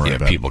sense of humor. Yeah,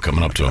 people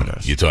coming up to him.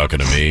 You talking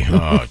to me?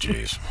 Oh,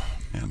 jeez.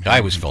 I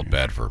always felt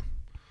bad for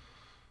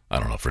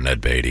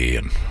Ned Beatty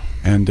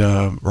and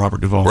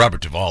Robert Duvall.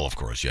 Robert Duvall, of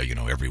course. Yeah,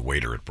 every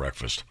waiter at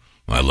breakfast.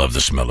 I love the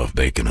smell of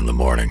bacon in the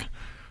morning.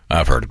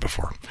 I've heard it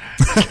before.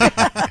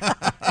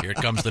 Here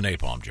comes the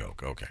napalm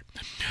joke. Okay.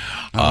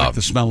 I like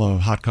the smell of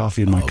hot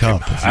coffee in my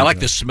cup. I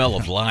like the smell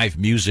of live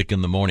music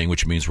in the morning,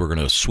 which means we're going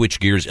to switch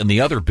gears. In the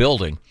other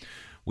building,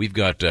 we've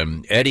got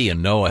Eddie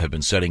and Noah have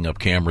been setting up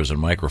cameras and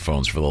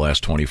microphones for the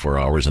last 24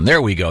 hours. And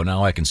there we go.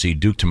 Now I can see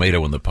Duke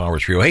Tomato and the Power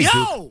Trio. Hey,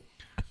 Yo!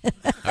 Duke.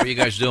 How are you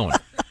guys doing?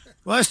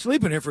 Well, I was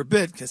sleeping here for a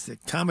bit because the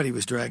comedy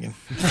was dragging.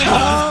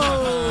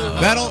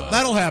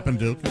 That'll happen,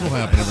 Duke. It'll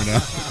happen every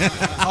now.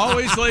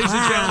 Always, ladies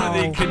and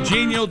gentlemen, the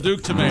congenial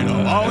Duke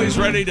Tomato. Always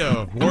ready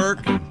to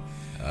work.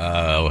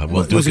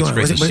 Well, Duke, it's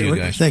great to see you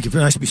guys. Thank you.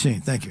 Very nice to be seen.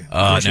 Thank you.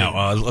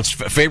 Let's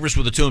favors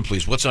with the tune,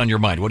 please. What's on your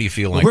mind? What do you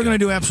feel like? We're going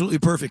to do absolutely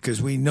perfect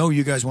because we know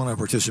you guys want to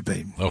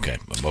participate. Okay.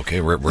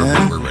 We're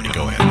ready.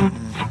 Go ahead.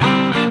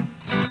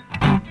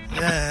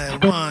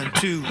 1,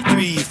 2,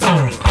 3,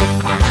 4.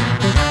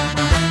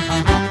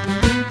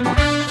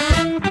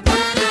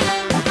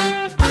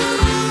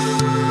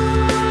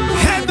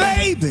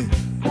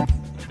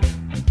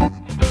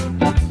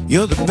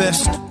 You're the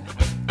best.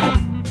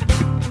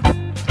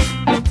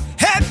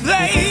 Hey,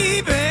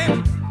 baby.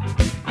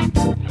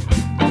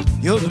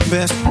 You're the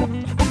best.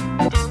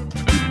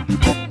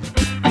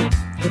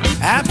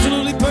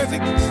 Absolutely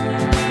perfect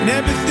in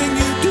everything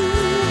you do.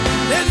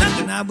 There's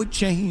nothing I would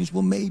change.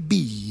 Well,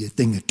 maybe a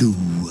thing or two.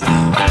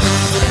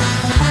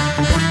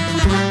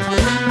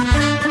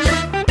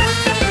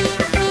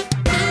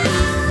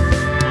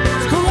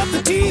 Screw up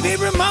the TV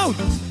remote.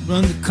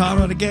 Run the car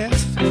out of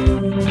gas.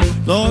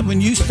 Lord, when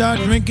you start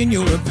drinking,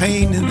 you're a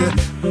pain in the...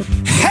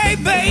 Hey,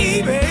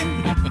 baby!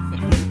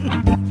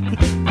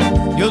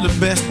 You're the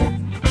best.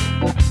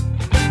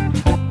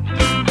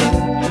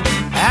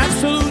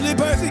 Absolutely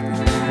perfect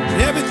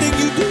in everything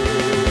you do.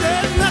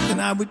 There's nothing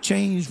I would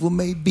change. Well,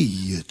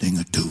 maybe a thing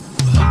or two.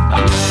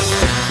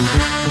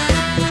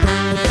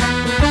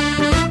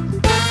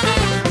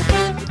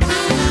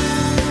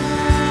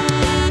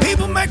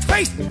 People make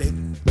faces, baby,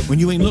 when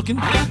you ain't looking.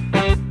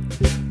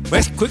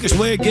 Best, quickest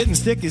way of getting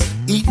sick is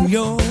eating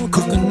your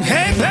cooking.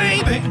 Hey,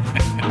 baby,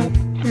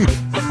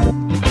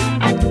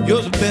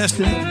 you're the best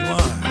that you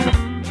are.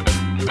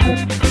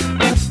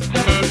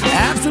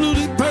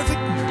 Absolutely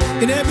perfect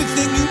in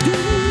everything you do.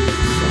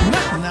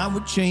 Nothing I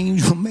would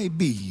change, or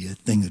maybe a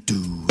thing or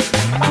two.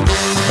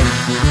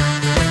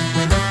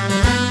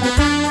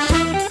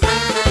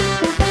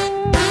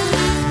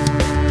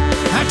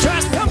 I try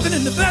something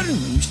in the bedroom,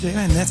 you say,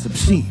 man, that's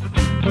obscene.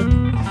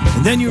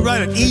 And then you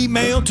write an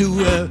email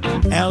to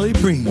Allie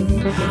Breen.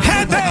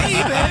 Hey,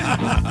 baby,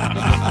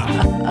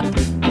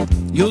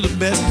 you're the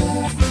best.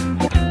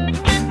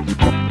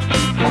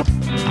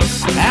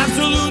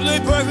 Absolutely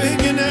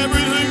perfect in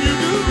everything you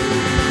do.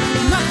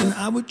 Nothing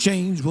I would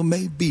change. Well,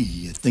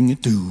 maybe a thing or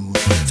two.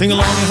 Sing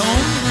along at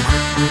home.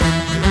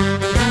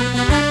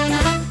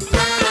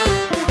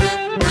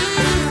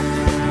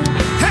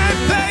 Hey,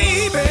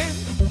 baby,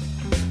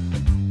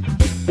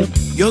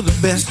 you're the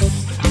best.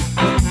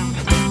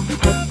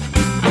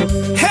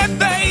 Hey,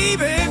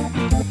 baby,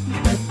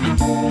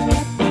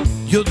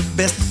 you're the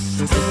best.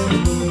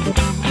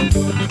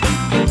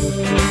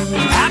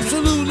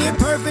 Absolutely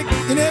perfect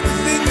in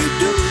everything you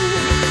do.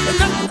 And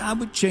nothing I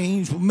would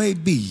change. Well,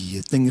 maybe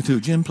a thing or two.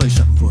 Jim, play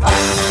something for us.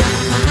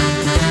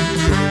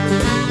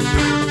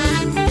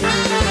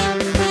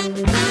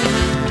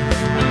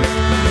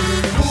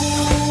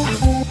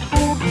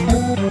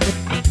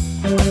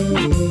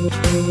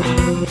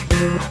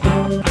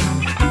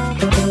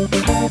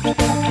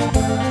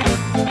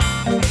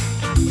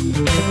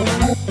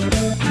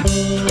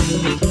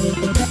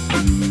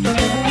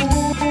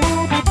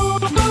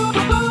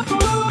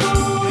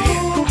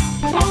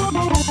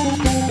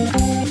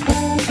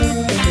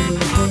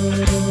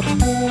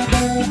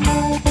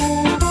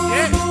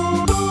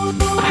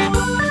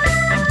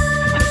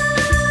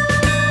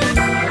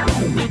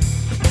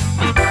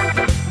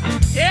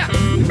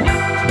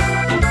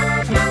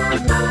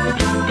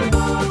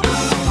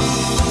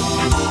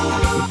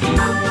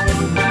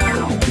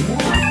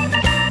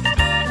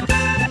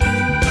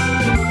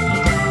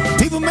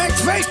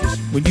 faces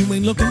when you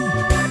ain't looking.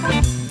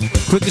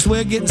 Quickest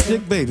way of getting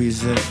sick, baby,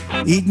 is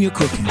eating your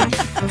cooking.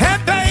 Hey,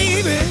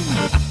 baby,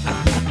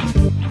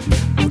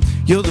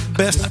 you're the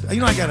best.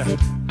 You know,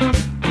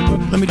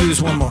 let me do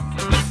this one more.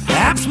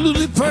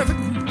 Absolutely perfect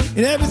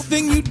in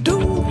everything you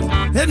do.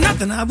 There's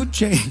nothing I would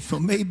change, or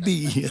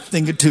maybe a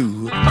thing or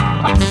two.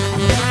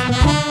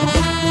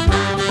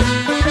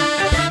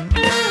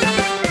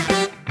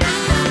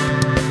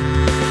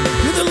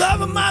 You're the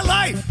love of my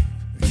life.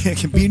 There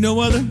can be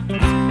no other.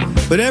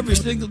 But every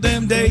single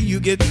damn day you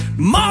get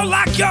more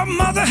like your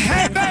mother.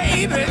 Hey,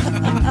 baby.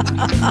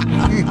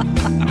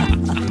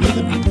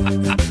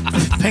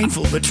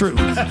 Painful but true.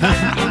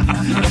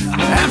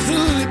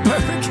 Absolutely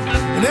perfect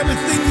in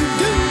everything you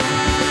do.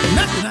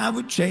 Nothing I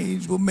would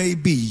change. Well,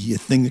 maybe a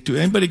thing or two.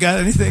 Anybody got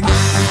anything? We're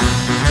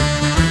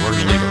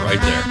gonna leave it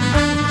right there.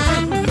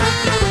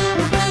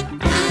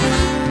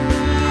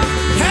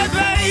 Hey,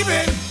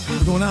 baby.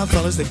 We're going out,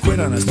 fellas. They quit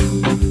on us.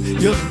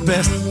 You're the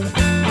best.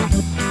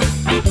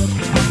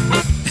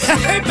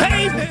 Hey,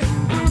 baby,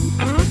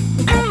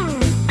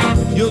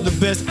 you're the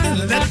best.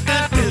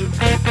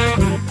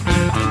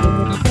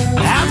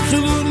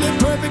 Absolutely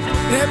perfect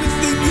in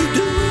everything you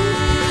do.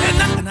 And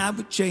nothing I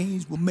would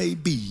change. Well,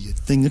 maybe a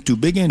thing or two.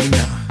 Big ending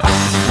now.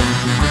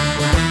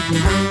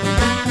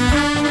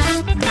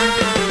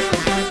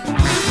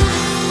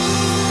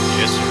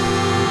 Yes,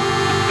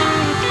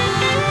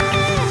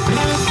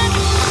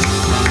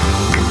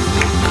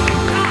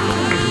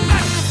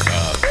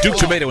 sir. Duke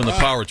Tomato and the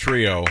Power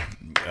Trio.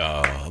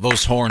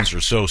 Those horns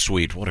are so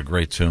sweet. What a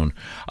great tune.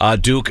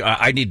 Duke,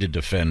 I need to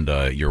defend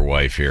your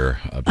wife here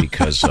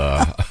because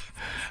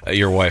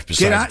your wife,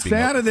 Stay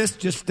out of this.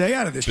 Just stay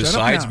out of this.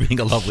 Besides being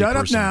a lovely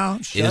person,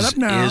 Shut up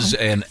now. Is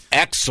an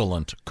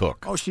excellent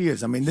cook. Oh, she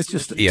is. I mean, it's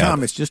just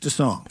Tom. It's just a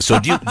song. So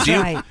do you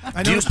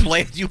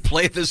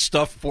play this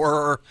stuff for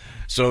her?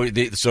 So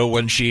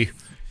when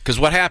because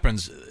what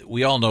happens?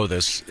 We all know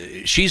this.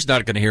 She's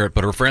not going to hear it,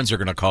 but her friends are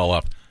going to call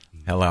up.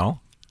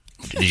 Hello,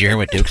 did you hear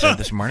what Duke said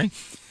this morning?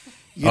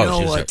 You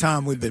know what,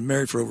 Tom? We've been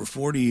married for over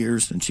 40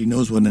 years, and she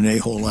knows what an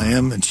a-hole I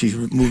am, and she's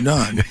moved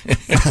on.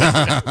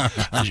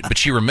 But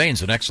she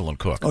remains an excellent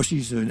cook. Oh,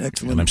 she's an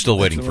excellent. And I'm still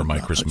waiting for my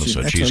Christmas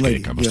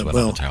cheesecake. I must have been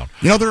out of town.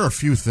 You know, there are a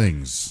few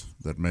things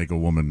that make a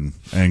woman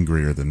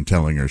angrier than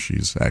telling her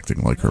she's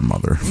acting like her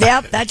mother.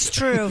 Yep, that's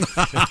true.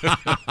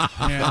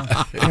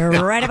 Yeah. You're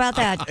right about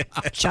that,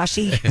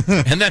 Joshy.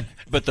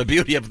 But the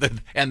beauty of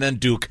and then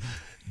Duke.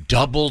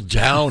 Double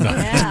down on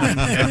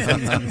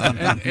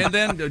it. And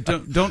then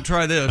don't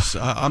try this.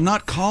 I'm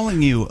not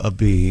calling you a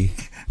bee.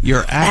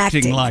 You're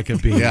acting like a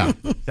bee. Yeah.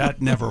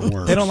 That never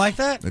works. They don't like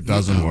that? It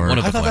doesn't work.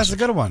 I thought that's a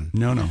good one.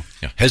 No.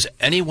 Yeah. Has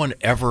anyone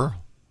ever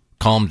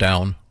calmed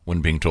down when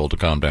being told to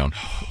calm down?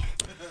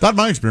 Not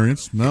my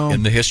experience, no.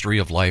 In the history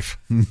of life.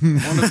 One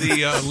of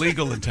the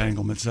legal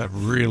entanglements that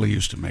really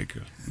used to make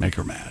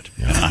her mad.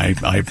 Yeah.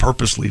 And I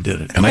purposely did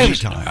it many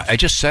times. I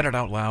just said it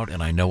out loud,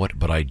 and I know it,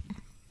 but I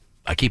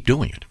keep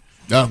doing it.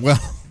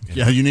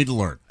 Yeah, you need to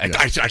learn. I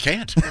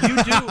can't.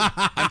 You do.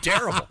 I'm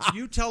terrible.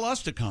 You tell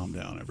us to calm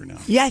down every now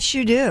and then. Yes,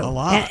 you do. A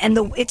lot. And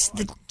it's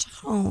the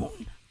tone.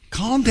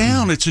 Calm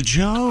down. It's a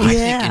joke. I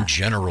think in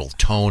general,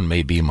 tone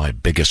may be my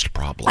biggest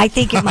problem. I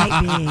think it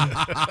might be.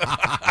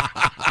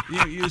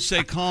 You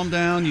say calm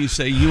down. You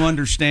say you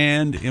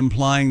understand,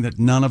 implying that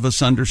none of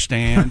us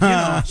understand.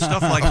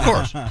 Stuff like that. Of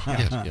course.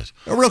 Yes.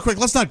 Real quick,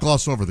 let's not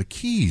gloss over the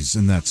keys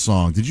in that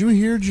song. Did you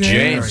hear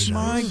James?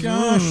 My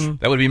gosh.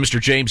 That would be Mr.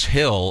 James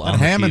Hill. And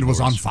Hammond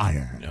was on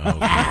fire.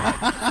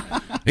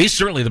 He's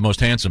certainly the most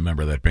handsome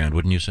member of that band,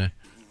 wouldn't you say?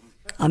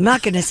 I'm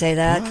not going to say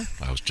that.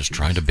 I was just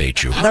trying to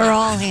bait you. They're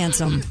all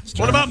handsome.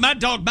 What about Mad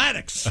Dog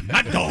Maddox?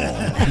 Mad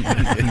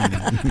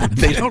Dog.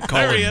 They don't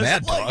call him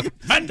Mad Dog.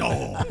 Mad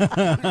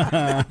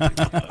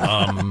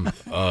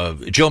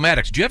Dog. Joe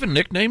Maddox. Do you have a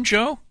nickname,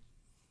 Joe?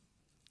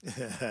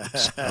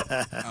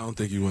 I don't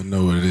think you want to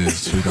know what it is,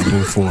 so we gotta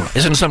move forward.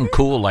 Isn't something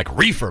cool like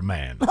Reefer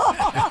Man?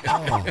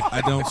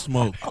 I don't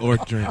smoke or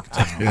drink.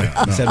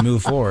 You said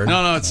move forward.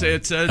 No,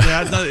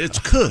 it's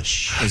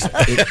Kush.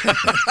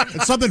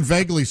 It's something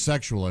vaguely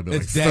sexual, I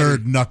believe. It's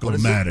Third Knuckle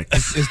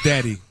Maddox. It's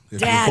Daddy.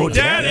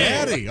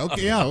 Daddy.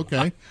 Okay, yeah,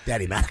 okay.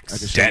 Daddy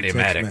Maddox. Daddy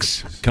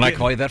Maddox. Can I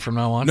call you that from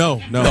now on?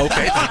 No.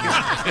 Okay,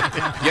 thank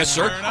you. Yes,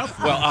 sir.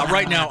 Well,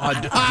 right now,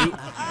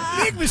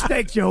 big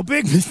mistake, Joe.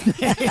 Big mistake.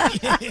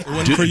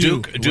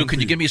 Duke, can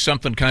you give me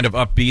something kind of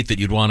upbeat that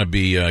you'd want to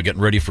be getting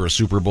ready for a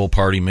Super Bowl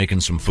party, making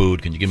some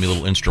food? Can you give me a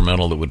little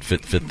instrumental that would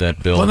fit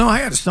that bill? Well, no, I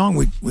had a song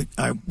we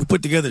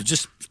put together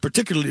just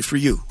particularly for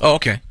you. Oh,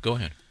 okay. Go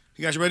ahead.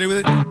 You guys ready with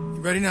it? You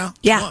ready now?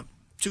 Yeah. 1,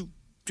 2,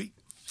 3,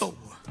 4.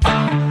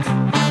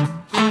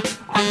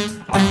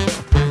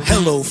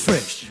 Hello,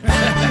 Fresh.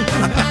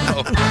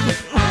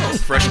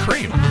 Fresh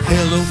cream.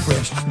 Hello,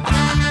 Fresh.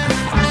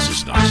 This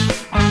is nice.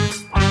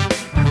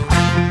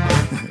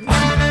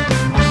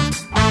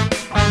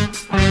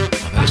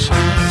 That is so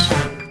nice.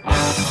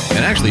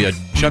 And actually,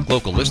 check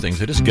local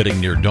listings. It is getting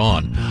near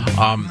dawn.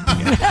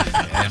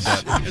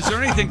 Is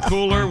there anything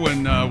cooler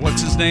when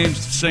what's his name's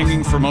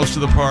singing for most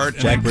of the part,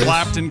 and then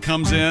Clapton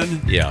comes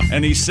in, yeah,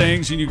 and he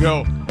sings, and you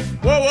go,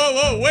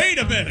 Whoa, wait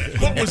a minute.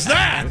 What was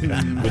that?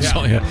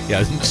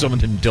 Someone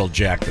didn't tell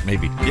Jack that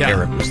maybe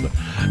Eric was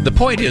the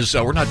point is,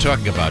 we're not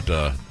talking about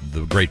the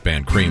great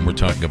band Cream. We're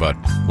talking about,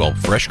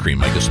 fresh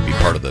cream, I guess, would be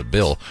part of the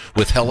bill,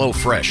 with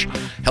HelloFresh.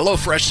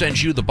 HelloFresh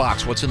sends you the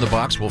box. What's in the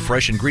box? Well,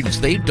 fresh ingredients.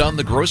 They've done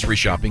the grocery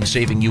shopping,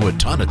 saving you a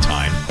ton of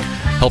time,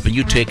 helping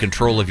you take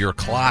control of your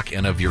clock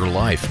and of your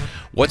life.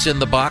 What's in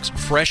the box?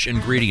 Fresh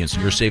ingredients.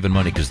 You're saving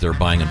money because they're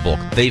buying in bulk.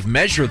 They've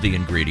measured the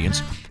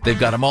ingredients. They've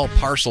got them all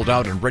parceled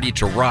out and ready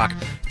to rock.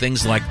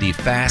 Things like the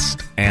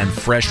fast and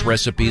fresh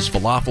recipes,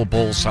 falafel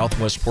bowls,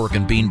 Southwest pork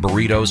and bean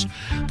burritos.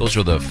 Those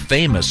are the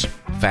famous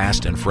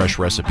fast and fresh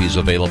recipes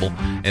available.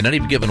 In any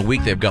given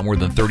week, they've got more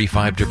than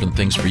 35 different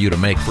things for you to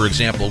make. For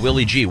example,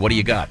 Willie G, what do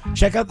you got?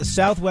 Check out the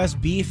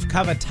Southwest Beef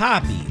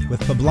Cavatappi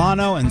with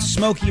poblano and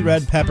smoky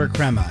red pepper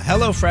crema.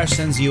 HelloFresh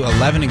sends you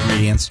 11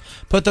 ingredients.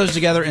 Put those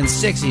together in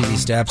 6 easy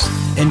steps.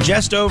 In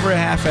just over a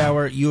half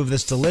hour, you have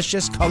this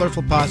delicious,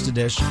 colorful pasta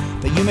dish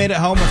that you made at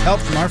home with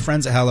help from our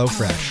friends at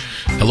HelloFresh.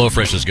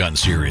 HelloFresh has gotten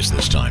serious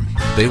this time.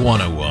 They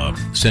want to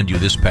send you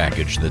this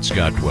package that's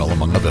got,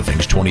 among other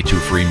things, 22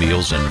 free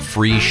meals and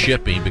free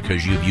shipping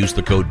because you've used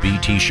the code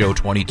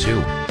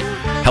BTShow22.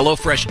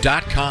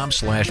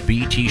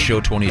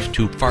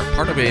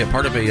 HelloFresh.com/BTShow22,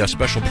 part of a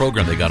special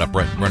program they got up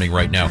running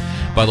right now.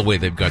 By the way,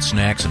 they've got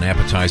snacks and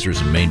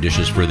appetizers and main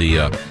dishes for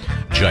the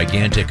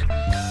gigantic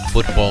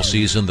football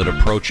season that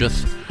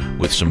approacheth,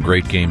 with some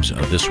great games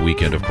this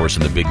weekend, of course,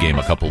 and the big game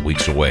a couple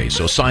weeks away.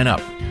 So sign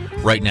up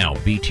right now.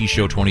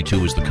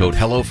 BTShow22 is the code.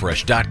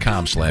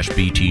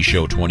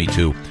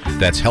 HelloFresh.com/BTShow22.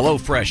 That's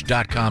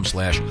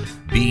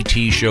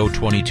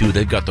HelloFresh.com/BTShow22.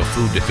 They've got the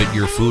food to fit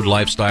your food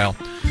lifestyle.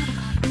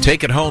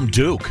 Take it home,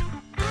 Duke.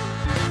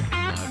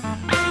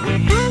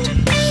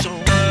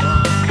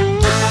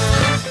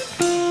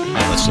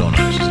 That's so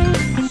nice.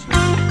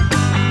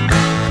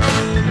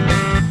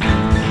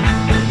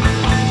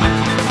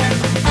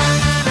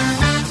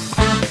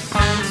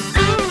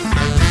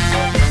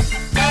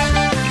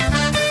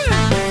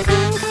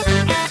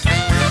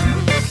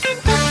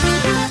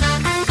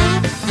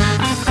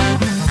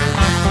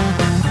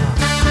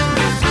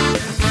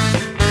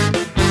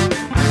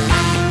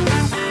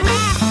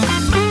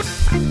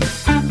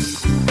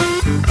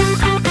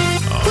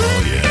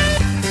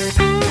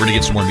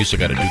 Get some more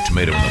music out of Duke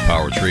Tomato and the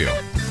Power Trio.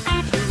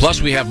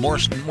 Plus, we have more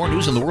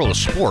news in the world of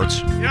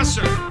sports. Yes,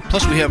 sir.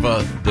 Plus, we have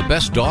the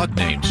best dog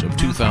names of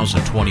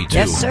 2022.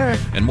 Yes, sir.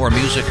 And more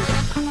music,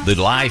 the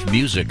live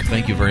music.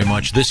 Thank you very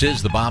much. This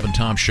is the Bob and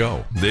Tom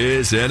Show.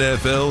 This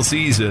NFL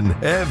season,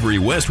 every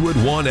Westwood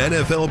One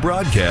NFL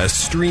broadcast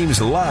streams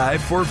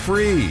live for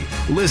free.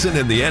 Listen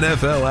in the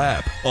NFL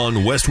app, on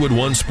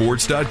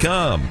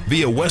WestwoodOneSports.com,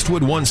 via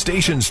Westwood One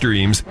station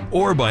streams,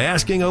 or by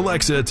asking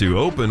Alexa to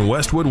open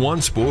Westwood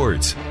One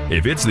Sports.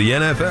 If it's the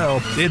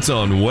NFL, it's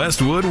on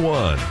Westwood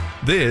One.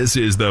 This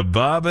is the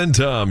Bob and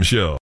Tom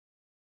Show.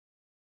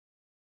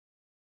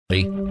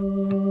 Hey,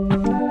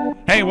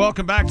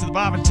 welcome back to the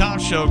Bob and Tom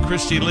Show.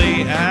 Christy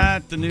Lee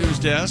at the news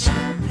desk.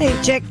 Hey,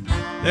 Chick.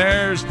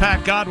 There's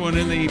Pat Godwin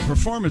in the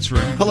performance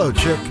room. Hello,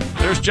 Chick.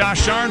 There's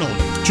Josh Arnold.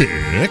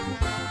 Chick.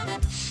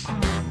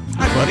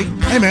 Hi, buddy.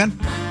 Hey, man.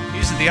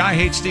 He's at the I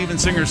Hate Steven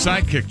Singer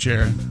sidekick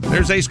chair.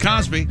 There's Ace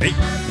Cosby. Hey.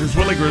 There's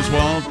Willie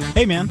Griswold.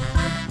 Hey, man.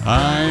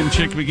 I'm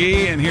Chick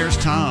McGee, and here's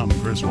Tom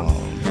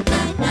Griswold.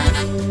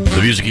 The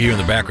music you hear in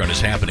the background is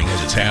happening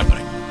as it's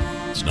happening.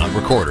 It's not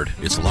recorded.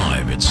 It's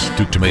live. It's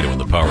Duke Tomato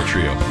and the Power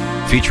Trio,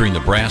 featuring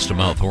the brass to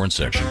mouth horn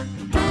section.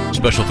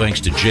 Special thanks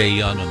to Jay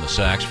Young on the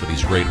sax for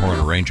these great horn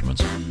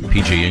arrangements.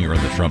 P.J. Inger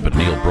on the trumpet,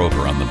 Neil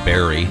Broker on the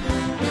bari.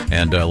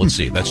 And let's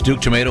see, that's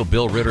Duke Tomato,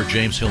 Bill Ritter,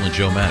 James Hill, and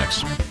Joe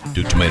Maddox.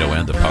 Duke Tomato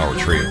and the Power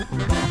Trio.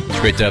 It's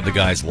great to have the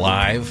guys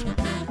live,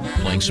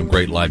 playing some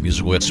great live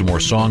music. We'll have some more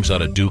songs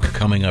out of Duke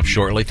coming up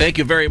shortly. Thank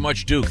you very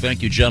much, Duke.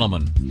 Thank you,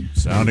 gentlemen.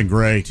 Sounding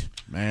great.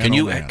 Man,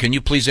 can you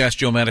please ask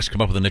Joe Maddox to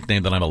come up with a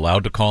nickname that I'm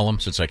allowed to call him,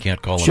 since I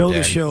can't call him Show Daddy?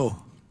 the show.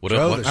 What?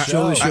 I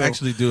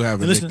actually do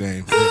have a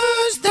nickname.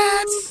 Who's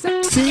that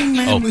sexy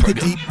man with a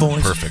deep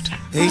voice? Perfect.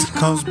 Ace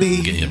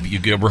Cosby.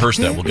 You rehearse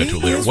that. We'll get to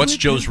it later. What's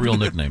Joe's real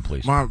nickname,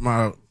 please?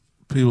 My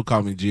people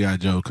call me G.I.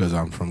 Joe because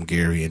I'm from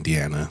Gary,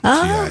 Indiana.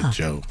 G.I.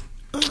 Joe.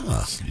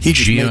 He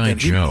just G.I. made that.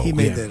 Joe. He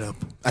made that up.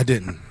 I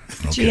didn't.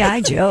 Okay.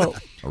 G.I. Joe.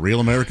 A real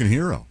American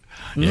hero.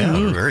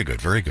 Yeah, very good,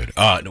 very good.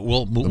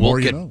 We'll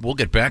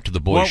get back to the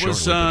boys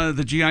shortly. What was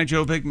the G.I.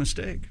 Joe big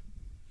mistake?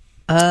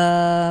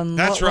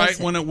 That's right,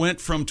 when it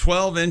went from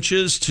 12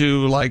 inches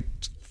to like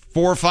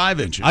 4 or 5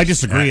 inches. I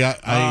disagree.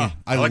 I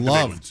like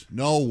loved.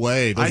 No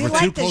way. Those You were too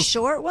like the close.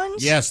 short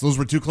ones? Yes, those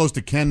were too close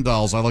to Ken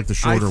dolls. I like the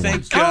shorter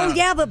ones. Oh,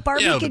 yeah, but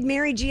Barbie could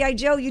marry G.I.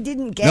 Joe. You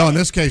didn't get No, it. in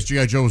this case,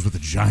 G.I. Joe was with a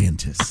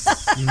giantess.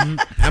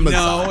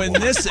 No,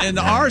 in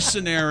our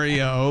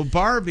scenario,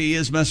 Barbie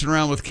is messing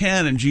around with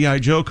Ken, and G.I.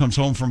 Joe comes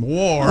home from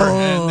war,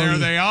 and there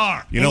they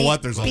are. You know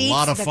what? There's a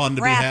lot of fun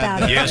to be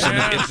had there. Yes, and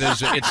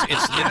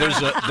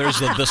there's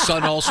the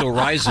sun also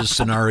rises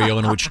scenario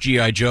in which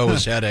G.I. Joe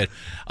has had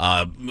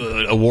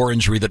a war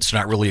injury that's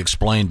not really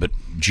explained, but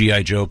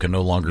G.I. Joe can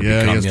no longer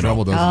become, he has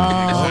trouble, doesn't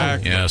he?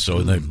 Exactly. Yeah,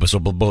 so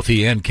both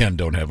he and Ken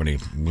don't have any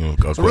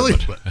equipment. So really,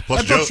 that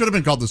book should have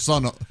been called The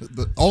Sun,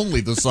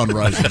 Only the Sun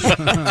Rises.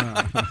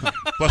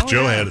 Plus,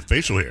 Joe had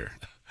facial hair.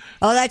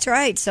 Oh, that's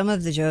right. Some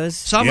of the Joes.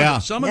 Some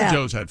of the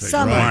Joes had facial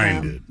Some hair.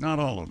 of them. Not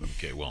all of them.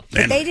 Okay, well.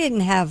 But they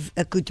didn't have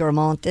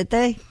accoutrement, did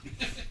they?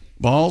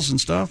 Balls and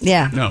stuff?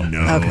 Yeah. No.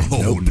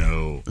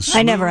 No.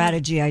 I never had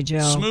a G.I. Joe.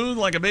 Smooth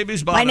like a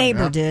baby's bottom. My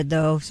neighbor did,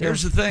 though. So.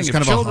 Here's the thing. It's if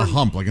kind children, of a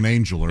hump, like an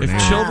angel or an If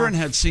angel. children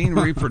had seen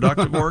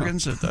reproductive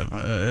organs,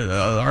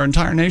 our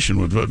entire nation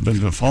would have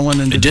been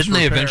fallen into Didn't they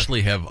disrepair.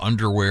 eventually have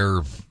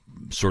underwear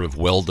sort of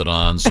welded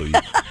on so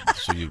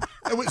you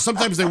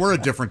Sometimes they were a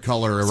different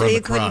color around So you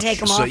the couldn't crotch. take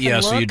them off and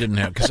so you look? didn't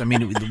have, because I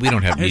mean we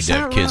don't have need Is to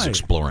have that kids right?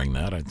 exploring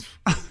that.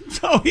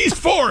 So he's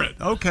for it.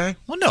 Okay.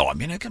 Well, no, I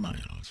mean, come on.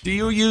 Do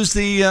you use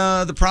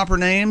the proper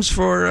names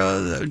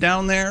for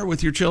down there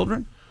with your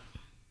children?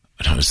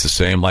 It's the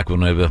same like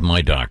when I with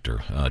my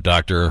doctor.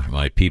 Doctor,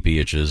 my pee-pee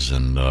itches,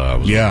 and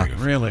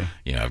Really?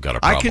 Yeah, I've got a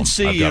I problem. can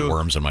see I've you- got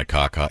worms in my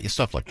caca.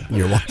 Stuff like that.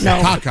 No.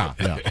 Caca.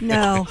 Yeah.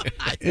 No.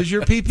 Is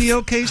your pee-pee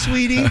okay,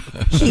 sweetie?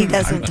 He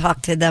doesn't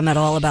talk to them at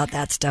all about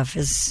that stuff.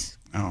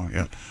 Oh,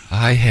 yeah.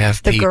 I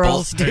have The people.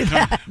 girls do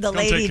that. The come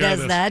lady take care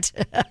does of that.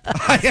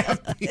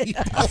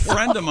 A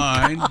friend of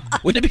mine.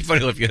 Wouldn't it be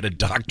funny if you had a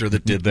doctor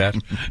that did that?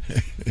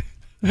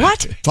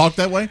 What? Talk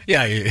that way?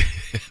 Yeah.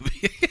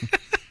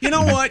 You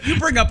know what? You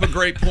bring up a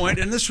great point,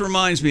 and this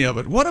reminds me of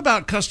it. What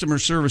about customer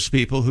service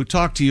people who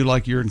talk to you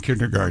like you're in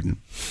kindergarten?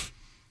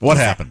 What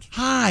happened?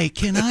 Hi,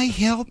 can I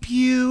help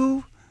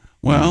you?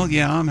 Well,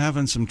 yeah, I'm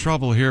having some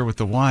trouble here with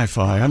the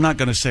Wi-Fi. I'm not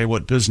going to say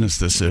what business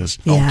this is.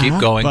 Yeah. Keep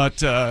going.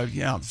 But,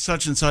 yeah,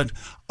 such and such.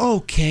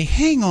 Okay,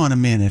 hang on a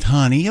minute,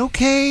 honey,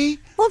 okay?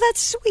 Well,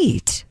 that's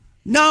sweet.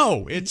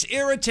 No, it's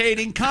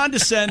irritating,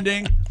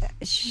 condescending.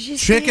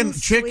 Chick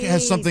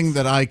has something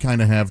that I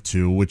kind of have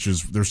too, which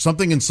is there's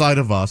something inside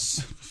of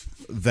us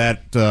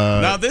that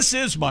Now, this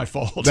is my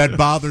fault. that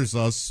bothers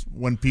us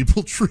when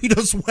people treat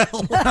us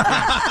well.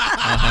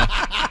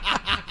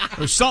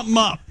 There's something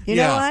up. You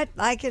know what?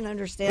 I can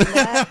understand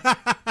that.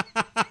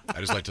 I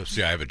just like to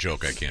see I have a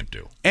joke I can't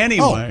do.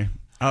 Anyway,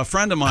 a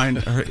friend of mine,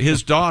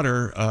 his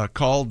daughter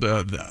called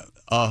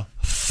a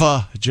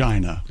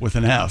vagina with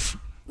an F.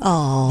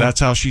 Oh.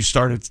 That's how she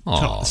started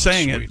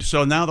saying sweet. it.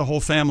 So now the whole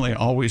family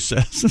always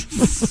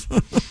says.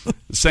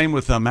 Same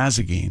with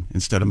Mazagine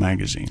instead of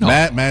magazine.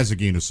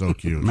 Mazagine is so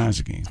cute.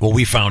 Mazagine. Well,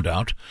 we found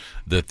out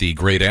that the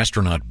great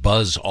astronaut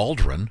Buzz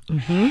Aldrin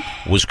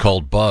was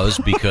called Buzz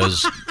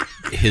because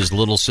his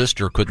little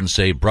sister couldn't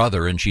say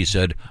brother, and she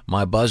said,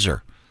 "My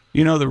buzzer."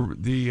 You know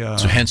the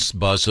So hence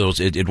Buzz. So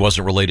it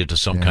wasn't related to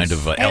some kind of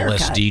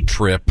LSD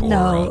trip or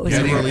No, it was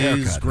Getty a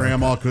Lee's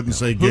grandma couldn't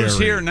say Gary. who's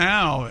here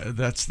now?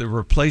 That's the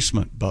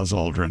replacement Buzz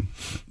Aldrin.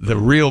 The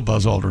real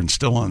Buzz Aldrin's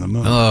still on the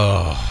moon.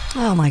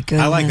 Oh, my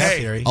goodness. I like that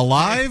theory.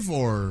 Alive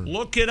or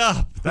Look it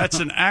up.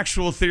 That's an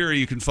actual theory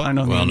you can find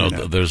on Well, the no,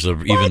 internet. there's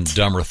an even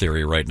dumber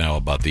theory right now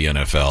about the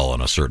NFL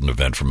and a certain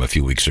event from a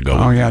few weeks ago.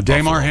 Oh, in yeah. Buffalo.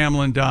 Damar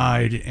Hamlin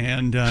died,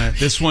 and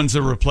this one's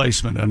a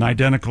replacement, an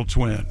identical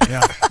twin.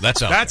 Yeah.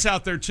 That's out That's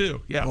out there, too.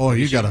 Yeah. oh,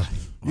 you gotta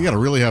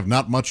really have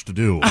not much to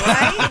do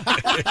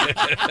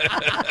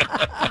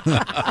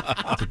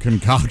to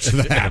concoct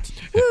that.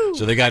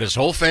 So they got his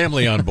whole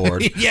family on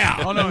board.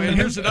 Yeah. Oh, no, and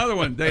here's another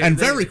one. And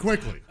very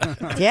quickly.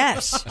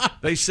 Yes.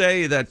 They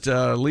say that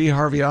Lee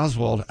Harvey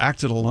Oswald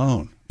acted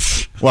alone.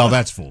 Well,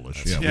 that's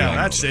foolish. Yeah, we all know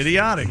that's that.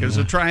 idiotic. It's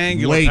a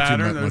triangular Way too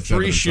pattern. There are much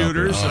three evidence out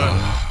there.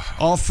 shooters,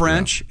 all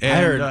French. I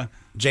And heard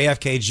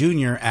JFK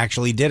Jr.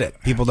 actually did it.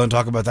 People don't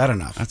talk about that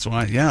enough. that's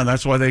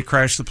why they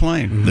crashed the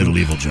plane. Little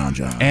evil John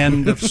John.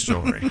 End of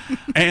story.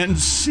 And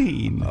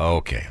scene.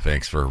 Okay,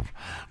 thanks for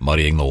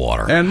muddying the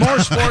water. And more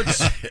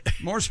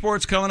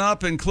sports coming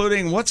up,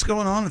 including what's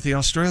going on at the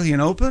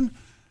Australian Open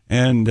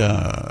and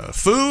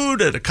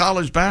food at a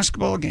college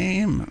basketball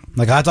game.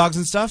 Like hot dogs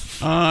and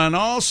stuff? And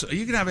also,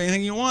 you can have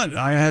anything you want.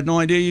 I had no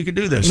idea you could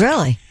do this.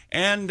 Really?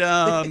 And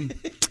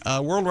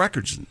world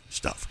records and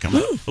stuff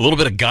coming up. A little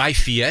bit of Guy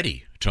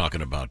Fieri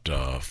talking about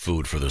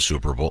food for the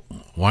Super Bowl.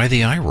 Why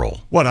the eye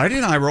roll? What? I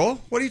didn't eye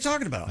roll. What are you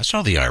talking about? I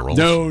saw the eye rolls.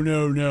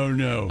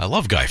 No. I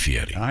love Guy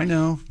Fieri. I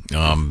know.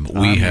 I'm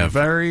have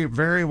very,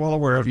 very well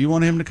aware of. You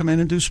want him to come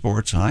in and do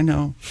sports. I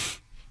know.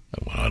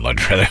 Well, I'd like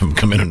to have him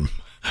come in and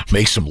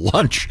make some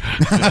lunch,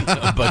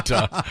 but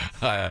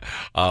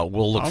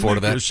we'll look forward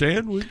to that. A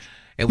sandwich.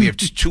 And we have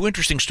two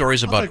interesting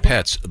stories about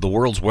pets, the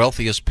world's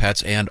wealthiest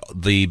pets and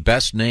the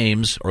best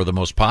names, or the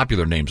most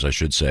popular names, I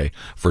should say,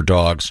 for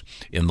dogs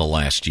in the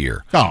last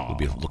year. Oh. We'll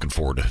be looking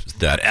forward to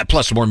that.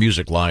 Plus some more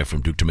music live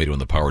from Duke Tomato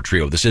and the Power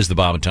Trio. This is the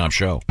Bob and Tom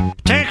Show.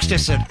 Text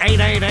us at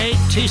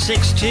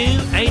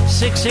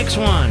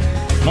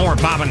 888-262-8661. More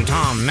Bob and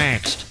Tom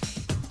next.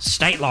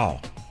 State law.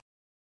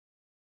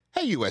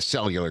 Hey, U.S.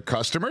 Cellular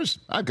customers,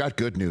 I've got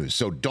good news,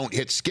 so don't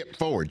hit skip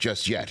forward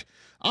just yet.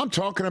 I'm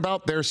talking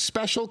about their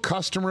special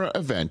customer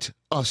event,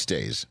 US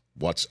Days.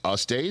 What's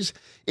US Days?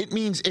 It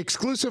means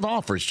exclusive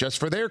offers just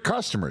for their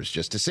customers,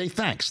 just to say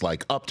thanks,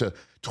 like up to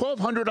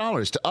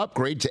 $1,200 to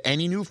upgrade to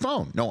any new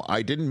phone. No,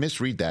 I didn't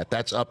misread that.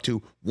 That's up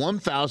to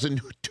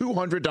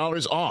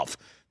 $1,200 off.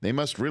 They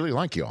must really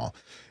like y'all.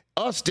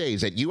 US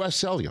Days at U.S.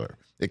 Cellular.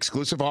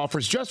 Exclusive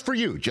offers just for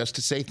you, just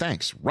to say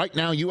thanks. Right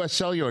now, U.S.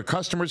 Cellular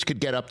customers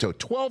could get up to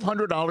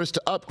 $1,200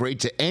 to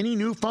upgrade to any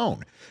new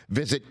phone.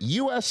 Visit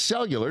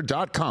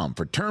uscellular.com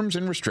for terms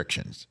and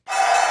restrictions.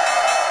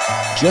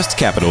 Just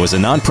Capital is a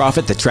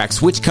nonprofit that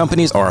tracks which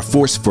companies are a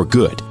force for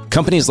good.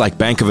 Companies like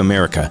Bank of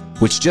America,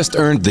 which just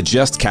earned the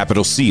Just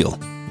Capital seal.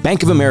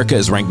 Bank of America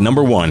is ranked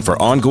 #1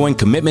 for ongoing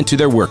commitment to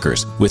their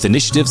workers with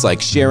initiatives like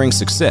Sharing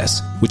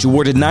Success, which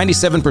awarded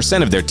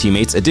 97% of their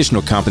teammates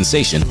additional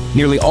compensation,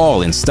 nearly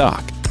all in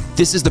stock.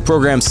 This is the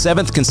program's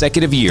 7th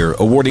consecutive year,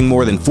 awarding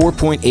more than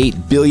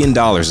 $4.8 billion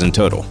in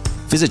total.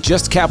 Visit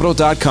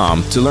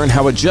justcapital.com to learn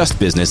how a just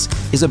business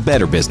is a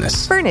better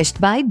business. Furnished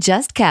by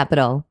Just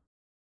Capital.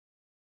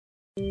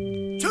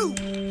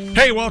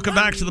 Hey, welcome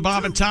back to the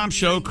Bob and Tom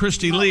Show.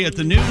 Christy Lee at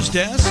the news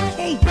desk.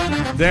 Hey.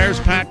 There's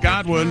Pat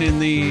Godwin in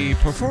the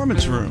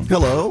performance room.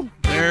 Hello.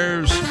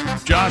 There's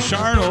Josh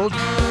Arnold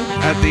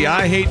at the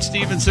I Hate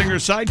Steven Singer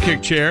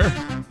sidekick chair.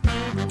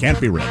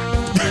 Can't be read.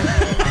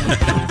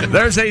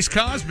 There's Ace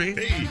Cosby.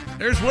 Hey.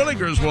 There's Willie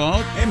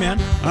Griswold. Hey, man.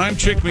 I'm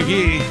Chick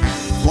McGee.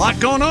 A lot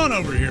going on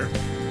over here.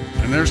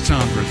 And there's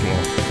Tom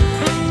Griswold.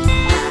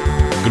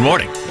 Good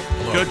morning.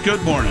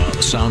 Good morning.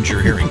 The sounds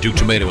you're hearing, Duke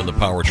Tomato and the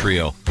Power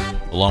Trio,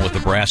 along with the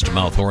Brass to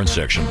Mouth Horn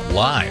section,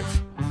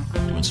 live.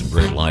 Doing some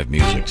great live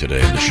music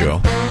today in the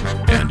show.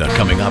 And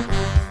coming up,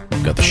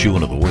 we've got the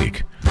shoe-in of the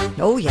week.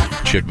 Oh, yeah.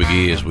 Chick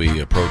McGee, as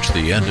we approach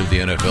the end of the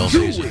NFL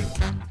season.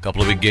 A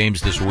couple of big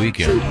games this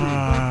weekend.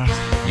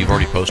 You've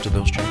already posted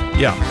those, Chick?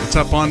 Yeah, it's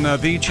up on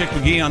the Chick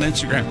McGee on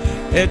Instagram.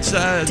 It's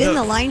Didn't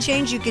the line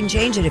change? You can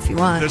change it if you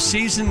want. The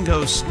season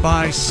goes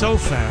by so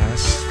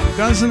fast,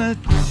 doesn't it?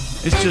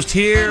 It's just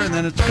here and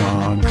then it's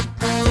gone.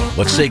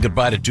 Let's say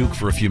goodbye to Duke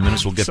for a few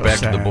minutes. We'll get back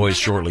to the boys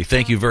shortly.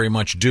 Thank you very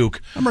much, Duke.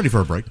 I'm ready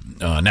for a break.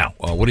 Now,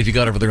 what have you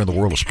got over there in the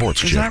world of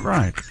sports, Is Chick? that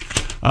right?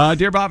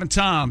 Dear Bob and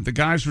Tom, the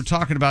guys were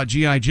talking about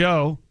G.I.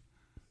 Joe.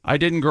 I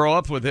didn't grow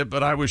up with it,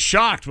 but I was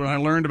shocked when I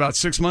learned about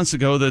 6 months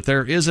ago that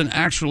there isn't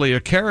actually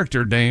a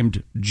character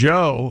named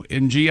Joe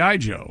in G.I.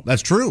 Joe.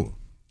 That's true.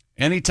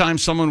 Anytime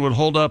someone would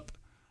hold up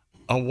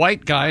a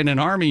white guy in an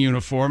army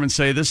uniform and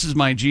say, "This is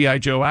my G.I.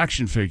 Joe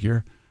action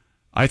figure,"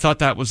 I thought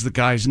that was the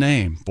guy's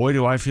name. Boy,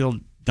 do I feel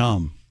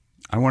dumb.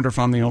 I wonder if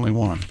I'm the only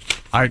one.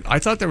 I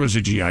thought there was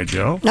a G.I.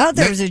 Joe. No,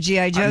 there was a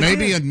G.I. Joe.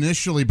 Maybe too.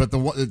 initially, but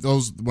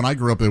those when I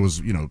grew up, it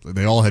was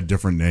they all had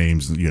different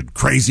names. You had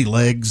Crazy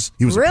Legs.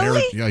 He was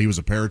really? he was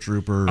a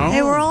paratrooper. Oh.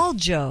 They were all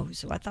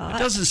Joes. I thought it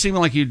doesn't seem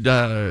like you'd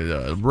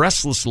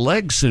restless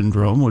leg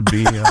syndrome would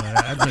be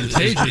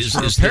advantageous for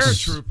a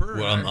paratrooper.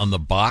 Well, on the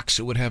box,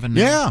 it would have a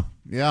name.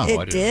 Yeah.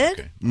 It did.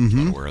 Okay.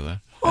 I'm not aware of that.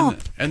 Oh.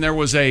 And there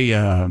was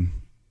a.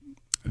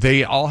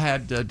 They all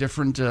had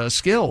different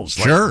skills.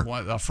 Like sure.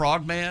 A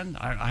frogman.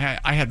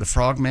 I had the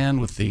frogman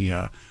with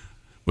the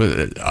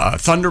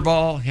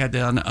Thunderball. He had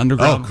the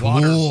underground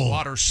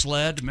water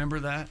sled. Remember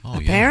that? Oh,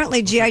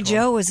 apparently, G.I.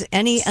 Joe was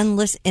any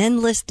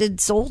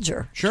enlisted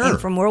soldier. Sure. Came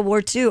from World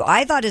War II.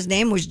 I thought his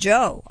name was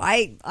Joe.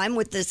 I'm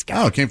with this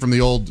guy. Oh, it came from the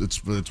old. It's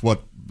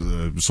what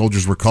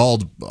soldiers were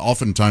called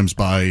oftentimes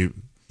by.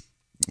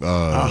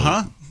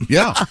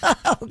 Yeah.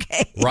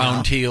 Okay.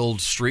 Round-heeled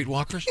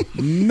streetwalkers?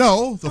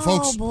 No, the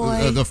folks,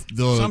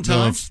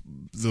 sometimes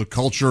the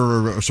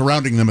culture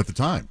surrounding them at the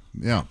time.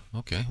 Yeah.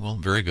 Okay. Well,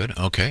 very good.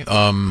 Okay.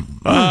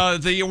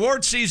 The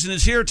award season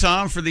is here,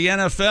 Tom, for the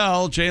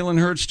NFL. Jalen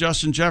Hurts,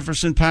 Justin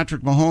Jefferson,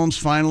 Patrick Mahomes,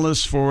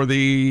 finalists for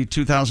the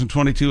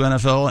 2022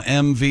 NFL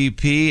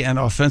MVP and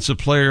Offensive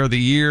Player of the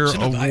Year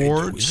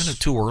awards. Isn't it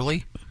too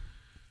early?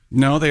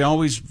 No, they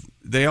always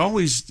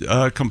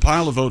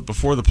compile a vote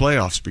before the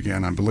playoffs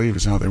begin, I believe,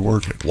 is how they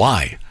work it.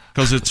 Why?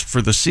 Because it's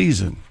for the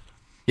season.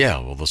 Yeah,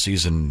 well, the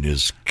season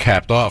is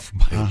capped off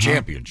by a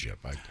championship.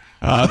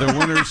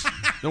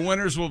 The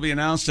winners will be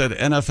announced at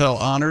NFL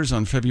Honors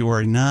on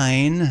February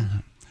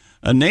 9.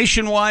 A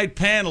nationwide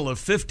panel of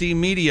 50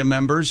 media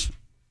members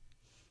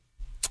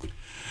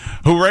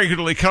who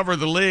regularly cover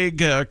the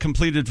league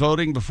completed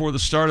voting before the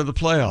start of the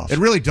playoffs. It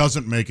really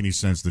doesn't make any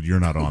sense that you're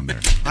not on there.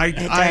 It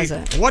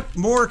doesn't. What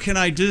more can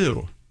I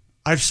do?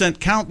 I've sent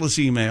countless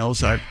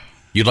emails.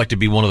 You'd like to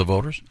be one of the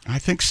voters? I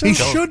think so. He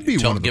should be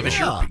one of the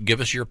voters. Give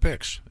us your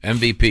picks.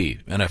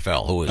 MVP,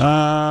 NFL, who is it?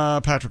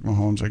 Patrick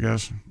Mahomes, I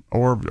guess.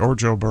 Or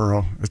Joe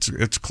Burrow.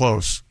 It's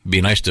close.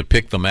 Be nice to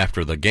pick them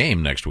after the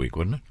game next week,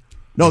 wouldn't it?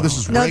 No, this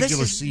is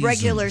regular season.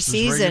 Regular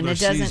season. It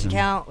doesn't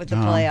count with the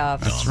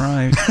playoffs. That's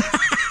right.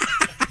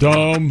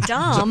 Dumb.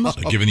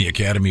 Giving the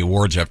Academy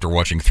Awards after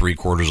watching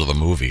 3/4 of the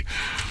movie.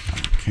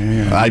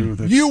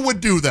 You would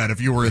do that if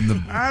you were in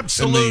the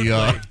absolutely.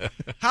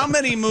 How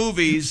many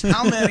movies?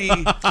 How many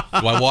do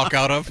I walk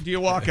out of? Do you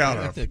walk out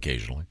of?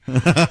 Occasionally.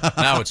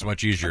 Now it's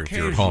much easier if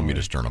you're at home. You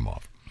just turn them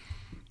off.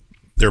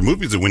 There are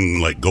movies that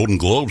win like Golden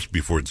Globes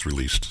before it's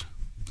released.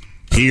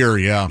 Here,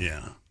 yeah.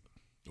 Yeah.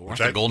 Aren't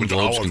the Golden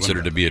Globes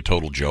considered to be a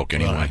total joke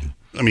anyway?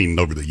 I mean,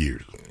 over the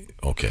years.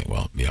 Okay,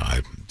 well, yeah,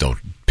 I don't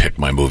pick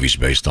my movies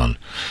based on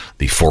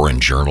the foreign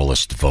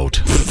journalist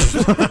vote.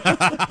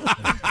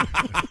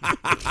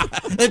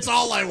 It's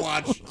all I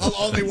watch. I'll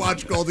only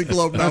watch Golden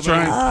Globe. That's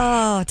right.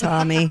 Oh,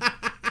 Tommy.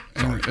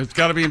 It's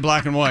got to be in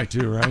black and white,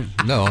 too, right?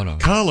 No.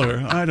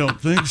 Color? I don't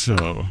think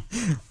so.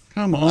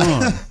 Come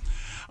on.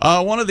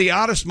 One of the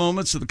oddest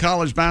moments of the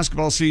college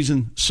basketball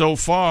season so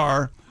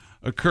far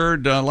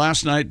occurred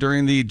last night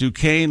during the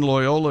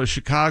Duquesne-Loyola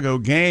Chicago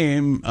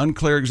game.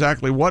 Unclear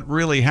exactly what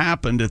really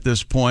happened at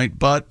this point,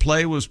 but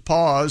play was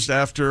paused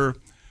after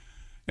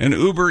an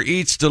Uber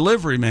Eats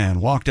delivery man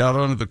walked out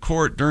onto the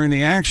court during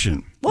the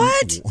action.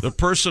 What? The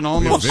person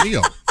almost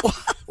video.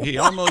 He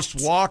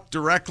almost walked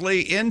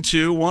directly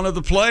into one of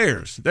the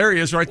players. There he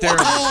is, right there.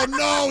 Oh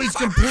no, he's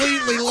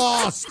completely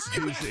lost.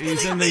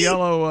 He's in the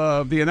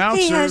yellow. The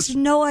announcers. He has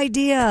no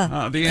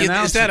idea.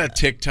 Is that a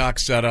TikTok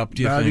setup?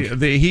 Do you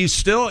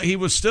think? He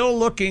was still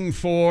looking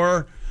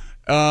for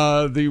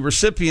the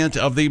recipient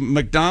of the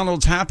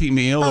McDonald's Happy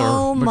Meal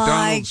Oh or my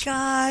McDonald's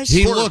gosh.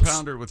 He quarter looks-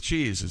 pounder with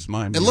cheese is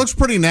my. It looks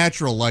pretty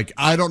natural. Like,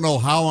 I don't know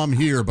how I'm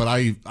here, but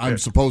I'm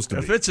supposed to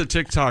be. If it's a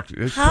TikTok,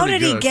 it's How pretty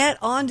did he good. get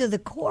onto the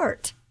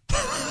court?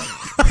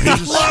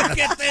 Look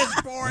at this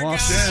poor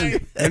Walked guy.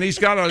 in, and he's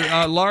got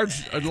a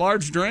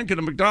large drink in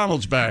a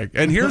McDonald's bag.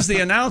 And here's the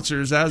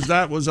announcers as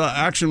that was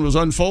action was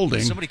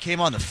unfolding. Somebody came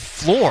on the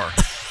floor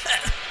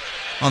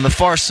on the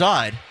far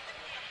side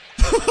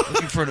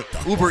looking for an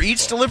Uber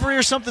Eats delivery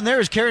or something. There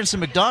is carrying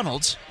some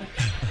McDonald's.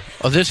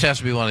 Oh, this has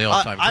to be one of the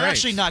all-time I'm greats.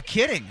 actually not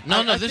kidding.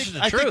 No, I this think, is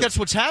the I truth. think that's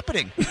what's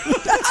happening.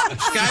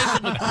 This guy's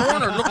in the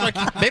corner. Looked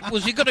like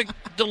was he going to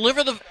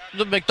deliver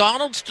the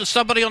McDonald's to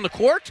somebody on the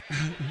court?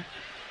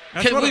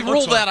 That's Can what we it rule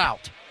looks like. that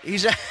out?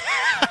 He's.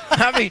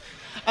 I mean,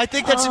 I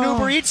think that's an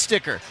Uber Eats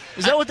sticker.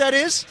 Is that what that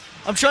is?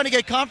 I'm trying to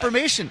get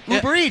confirmation.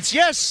 Uber Eats,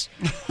 yes.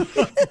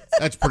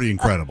 That's pretty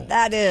incredible.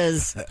 That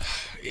is.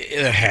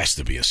 It has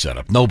to be a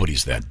setup.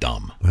 Nobody's that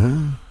dumb.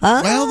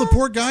 Well, the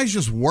poor guy's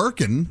just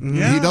working.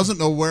 Yeah. He doesn't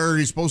know where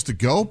he's supposed to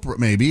go.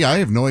 Maybe I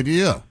have no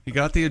idea. He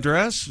got the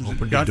address,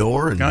 the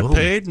door and got boom.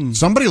 paid, and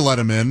Somebody let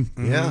him in.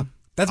 Yeah.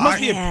 That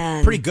must be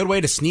a pretty good way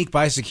to sneak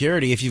by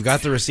security if you've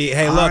got the receipt.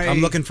 Hey, look,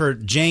 I'm looking for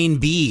Jane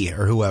B.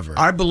 or whoever.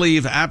 I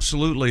believe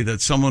absolutely that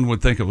someone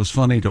would think it was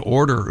funny to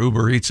order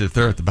Uber Eats if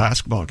they're at the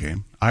basketball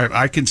game.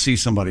 I can see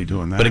somebody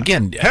doing that. But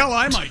again, hell,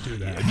 I might do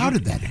that. How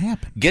did that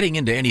happen? Getting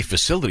into any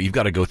facility, you've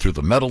got to go through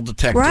the metal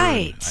detector,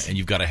 Right. and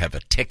you've got to have a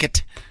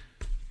ticket.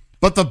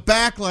 But the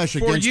backlash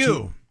For against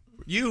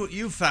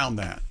you found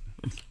that,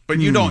 but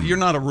you don't. You're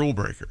not a rule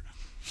breaker.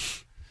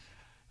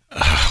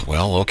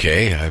 Well,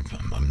 okay,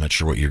 I'm not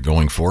sure what you're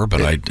going for,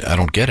 but I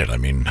don't get it. I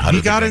mean, how He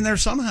did got the guy- in there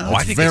somehow. Oh,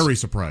 I think very it's-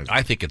 surprising.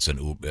 I think it's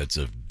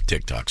a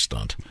TikTok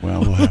stunt.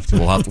 Well, we'll have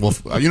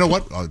to. you know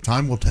what?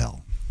 Time will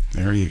tell.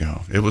 There you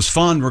go. It was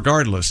fun,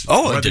 regardless.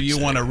 Oh, whether did you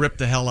say want to rip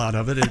the hell out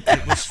of it,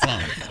 it was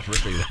fun.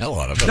 Ripping the hell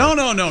out of it. No,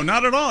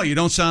 not at all. You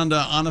don't sound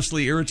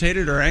honestly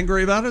irritated or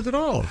angry about it at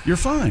all. You're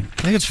fine.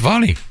 I think it's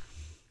funny.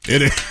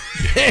 It is.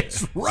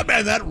 It's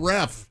man, that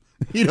ref.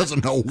 He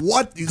doesn't know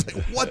what. He's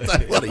like, what the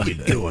hell are you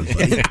doing,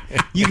 buddy?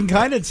 You can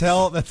kind of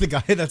tell that the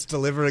guy that's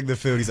delivering the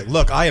food, he's like,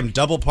 look, I am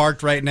double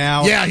parked right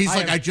now. Yeah, he's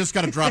like, I just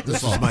got to drop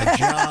this off. My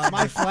job.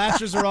 My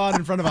flashers are on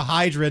in front of a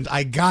hydrant.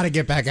 I got to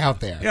get back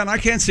out there. Yeah, and I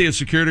can't see a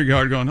security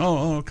guard going,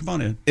 oh, come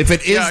on in. If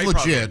it is Yeah, he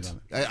probably legit,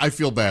 I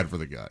feel bad for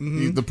the guy.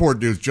 The poor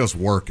dude's just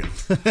working.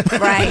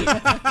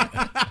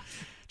 Right.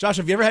 Josh,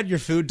 have you ever had your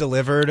food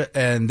delivered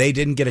and they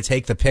didn't get to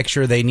take the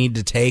picture they need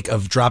to take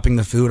of dropping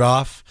the food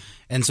off?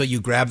 And so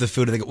you grab the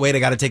food and they go, wait, I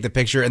got to take the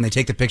picture. And they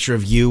take the picture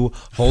of you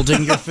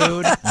holding your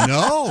food.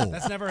 No.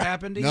 That's never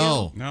happened to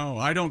you? No,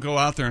 I don't go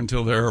out there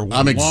until they're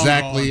I'm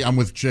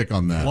with Chick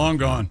on that. Long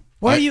gone.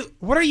 What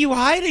are you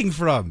hiding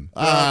from?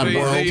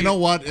 You know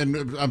what?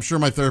 And I'm sure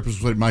my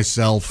therapist would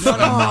myself.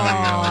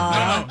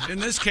 No, in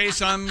this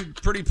case, I'm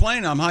pretty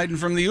plain. I'm hiding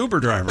from the Uber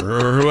driver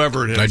or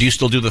whoever it is. Now, do you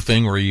still do the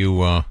thing where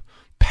you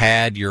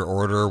pad your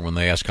order when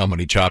they ask how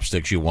many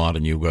chopsticks you want,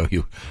 and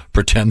you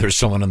pretend there's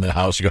someone in the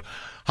house? You go,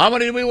 how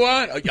many do we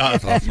want?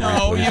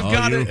 No,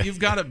 you've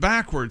got it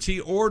backwards. He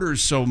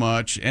orders so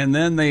much, and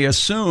then they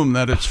assume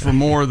that it's for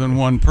more than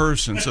one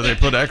person, so they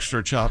put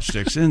extra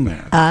chopsticks in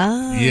there.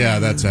 Yeah,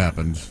 that's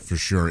happened for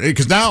sure.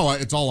 Because now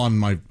it's all on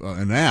my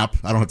an app.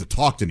 I don't have to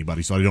talk to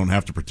anybody, so I don't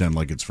have to pretend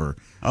like it's for.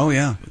 Oh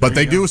yeah, but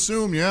they do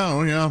assume.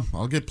 Yeah,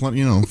 I'll get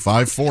plenty.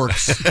 5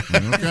 forks.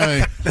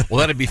 Okay. Well,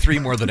 that'd be 3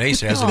 more than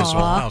Ace has in his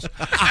whole house.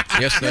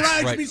 Yes, that's I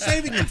should right. be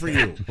saving them for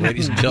you,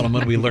 ladies and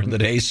gentlemen. We learned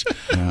that Ace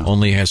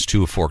only has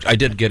 2 forks. I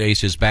did get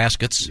Ace his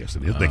baskets. Yes,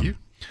 it is. Thank you.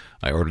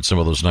 I ordered some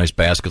of those nice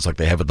baskets like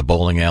they have at the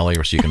bowling alley,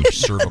 or so you can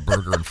serve a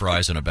burger and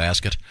fries in a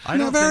basket.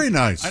 Very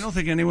nice. I don't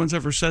think anyone's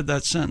ever said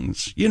that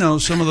sentence. You know,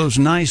 some of those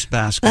nice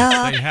baskets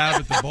they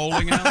have at the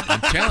bowling alley.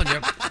 I'm telling you,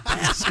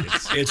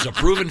 it's a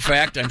proven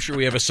fact. I'm sure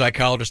we have a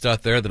psychologist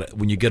out there that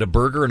when you get a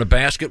burger in a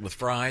basket with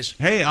fries.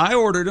 Hey, I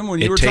ordered them when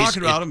you were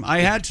talking about them. I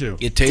had to.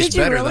 It tastes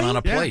better really? than on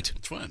a Yeah. plate.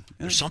 It's fun.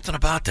 There's something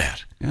about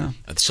that. Yeah.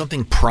 It's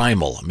something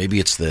primal. Maybe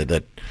it's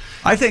that.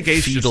 I think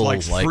Ace just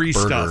likes fetal-like free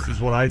burger. stuff, is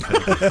what I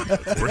think.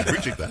 We're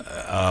preaching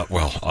that.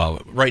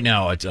 Right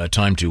now, it's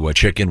time to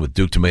check in with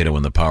Duke Tomato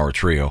and the Power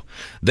Trio.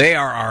 They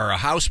are our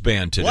house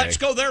band today. Let's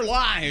go there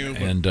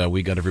live. And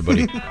we got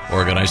everybody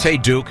organized. Hey,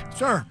 Duke.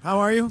 Sir, how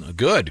are you?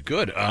 Good.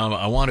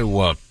 I want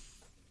to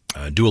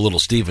do a little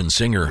Steven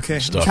Singer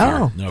stuff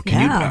Oh, here. Now,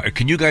 yeah.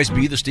 can you guys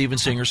be the Steven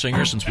Singer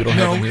since we don't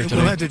have him here today?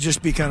 We'll have to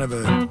just be kind of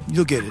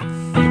you'll get it.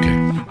 Okay.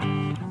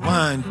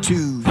 1,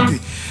 2, 3.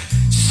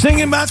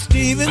 Singing about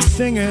Steven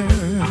Singer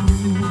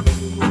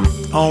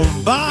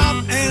on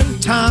Bob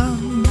and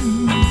Tom.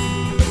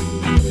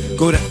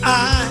 Go to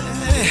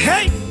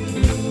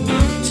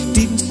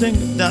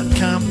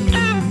IHateStevenSinger.com.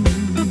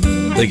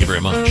 Thank you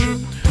very much.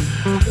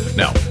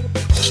 Now,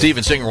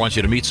 Steven Singer wants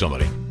you to meet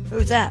somebody.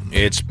 Who's that?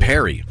 It's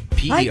Perry.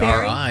 Hi,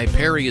 P-E-R-I.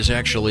 Perry is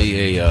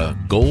actually a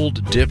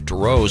gold-dipped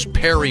rose.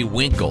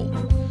 Periwinkle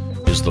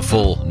is the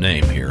full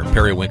name here.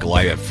 Periwinkle,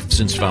 I have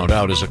since found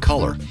out, is a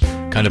color.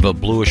 Kind of a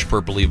bluish,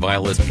 purpley,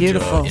 violet,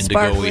 Beautiful,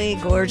 indigo-y. sparkly,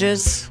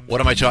 gorgeous.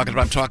 What am I talking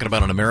about? I'm talking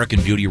about an American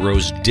Beauty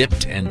rose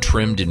dipped and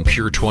trimmed in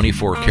pure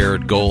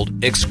 24-karat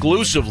gold,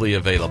 exclusively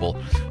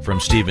available from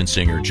Steven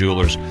Singer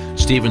Jewelers.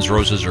 Steven's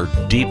roses are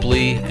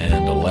deeply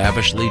and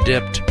lavishly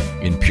dipped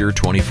in pure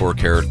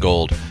 24-karat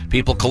gold.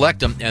 People collect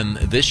them, and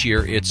this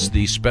year it's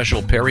the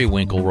special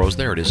Periwinkle rose.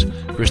 There it is.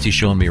 Christy's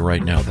showing me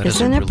right now. That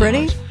Isn't is it really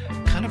pretty? nice.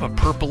 Kind of a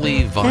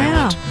purpley violet.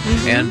 Yeah.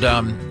 Mm-hmm.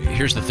 And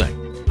here's the thing.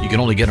 You can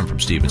only get them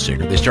from Steven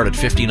Singer. They start at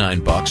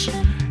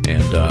 $59,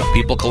 and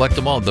people collect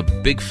them all. The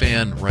big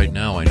fan right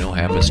now, I know,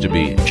 happens to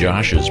be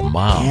Josh's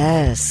mom.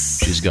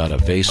 Yes. She's got a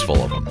vase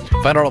full of them.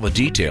 Find out all the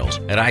details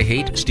at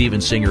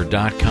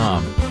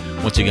IHateStevenSinger.com.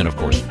 Once again, of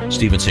course,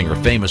 Steven Singer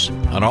famous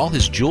on all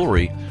his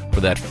jewelry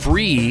for that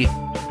free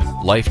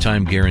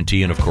lifetime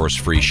guarantee and, of course,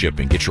 free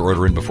shipping. Get your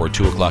order in before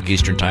 2 o'clock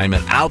Eastern Time,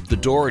 and out the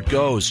door it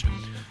goes.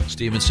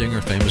 Steven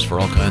Singer, famous for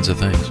all kinds of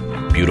things.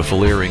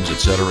 Beautiful earrings,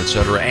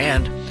 etc.,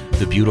 and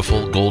the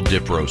beautiful gold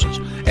dip roses.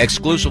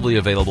 Exclusively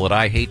available at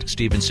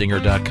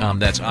IHateStevenSinger.com.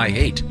 That's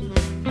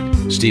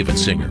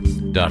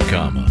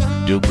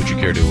IHateStevenSinger.com. Duke, would you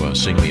care to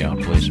sing me out,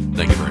 please?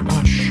 Thank you very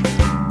much.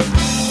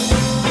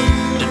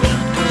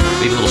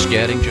 Maybe a little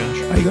scatting, Josh?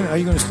 Are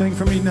you going to sing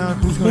for me now?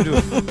 Who's going to do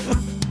it?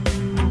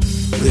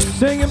 We're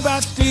singing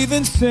about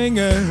Steven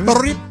Singer.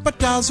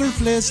 Rip-a-dazzle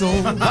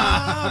flizzle.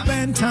 Bob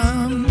and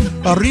Tom.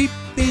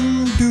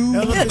 Reaping do.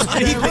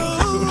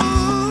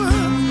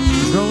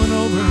 Rolling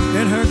over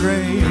in her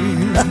grave.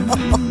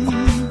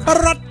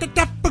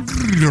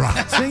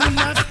 Singing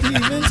about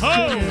Steven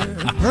Singer.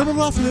 Purple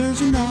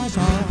rufflers and eyes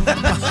on.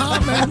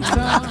 Bob and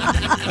Tom.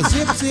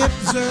 Zip, zip,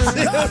 zip.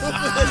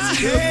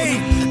 Hey,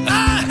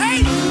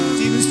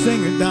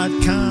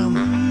 StevenSinger.com.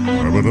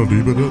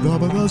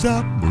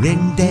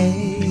 Ring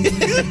day.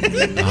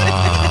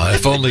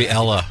 If only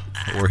Ella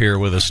were here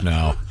with us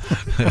now,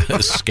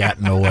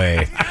 scatting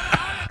away.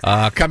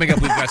 Coming up,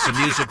 we've got some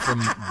music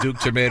from Duke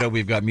Tomato.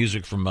 We've got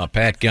music from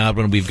Pat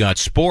Godwin. We've got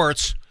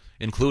sports,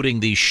 including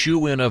the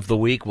shoe-in of the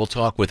week. We'll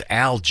talk with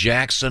Al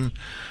Jackson,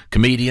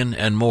 comedian,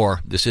 and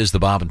more. This is the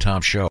Bob and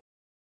Tom Show.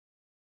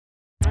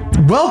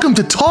 Welcome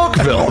to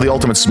Talkville, the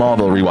ultimate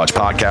Smallville rewatch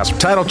podcast.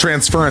 Title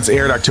Transference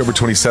aired October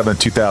 27,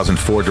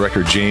 2004.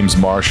 Director James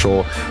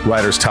Marshall,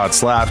 writers Todd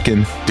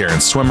Slavkin, Darren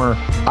Swimmer.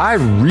 I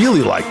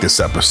really like this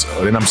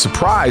episode, and I'm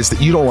surprised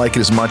that you don't like it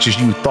as much as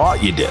you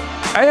thought you did.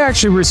 I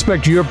actually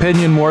respect your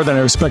opinion more than I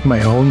respect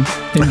my own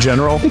in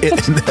general.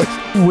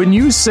 When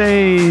you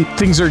say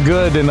things are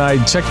good and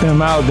I check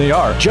them out, they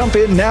are. Jump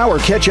in now or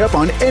catch up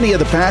on any of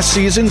the past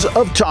seasons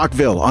of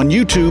Talkville on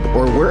YouTube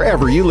or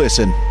wherever you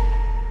listen.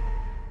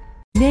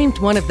 Named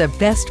one of the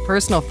best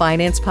personal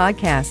finance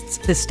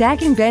podcasts, The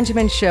Stacking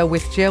Benjamin Show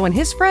with Joe and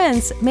his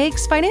friends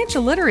makes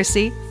financial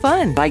literacy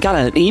fun. I got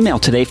an email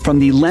today from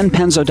the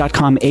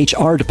lenpenzo.com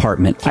HR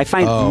department. I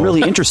find it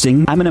really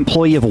interesting. I'm an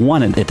employee of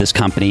one at this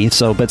company,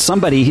 but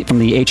somebody from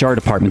the HR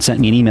department sent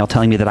me an email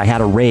telling me that I had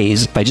a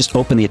raise. If I just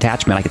opened the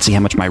attachment, I could see how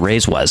much my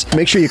raise was.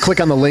 Make sure you click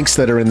on the links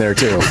that are in there,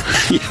 too.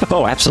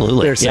 Oh,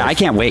 absolutely. Yeah, I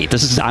can't wait.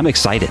 I'm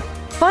excited.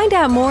 Find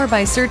out more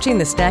by searching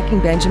the Stacking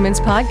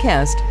Benjamins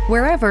podcast,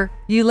 wherever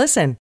you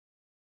listen.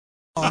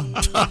 Welcome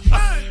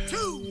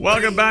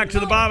back to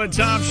the Bob and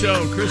Tom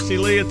Show. Christy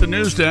Lee at the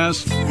news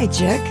desk. Hi,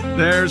 Chick.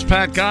 There's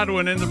Pat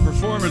Godwin in the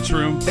performance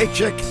room. Hey,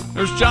 Chick.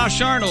 There's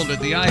Josh Arnold at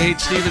the I Hate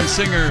Steven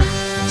Singer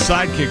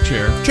sidekick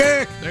chair.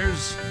 Chick.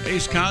 There's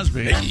Ace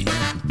Cosby. Hey.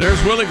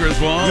 There's Willie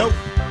Griswold. Nope.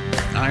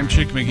 I'm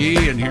Chick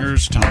McGee, and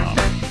here's Tom.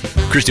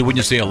 Christy, wouldn't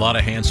you see a lot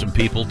of handsome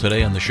people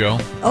today on the show?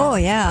 Oh,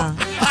 yeah.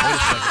 Wait a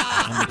second.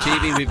 On the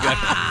TV,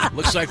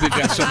 looks like we've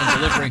got someone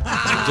delivering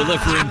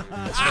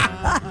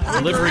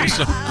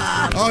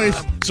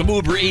Some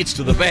Uber Eats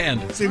to the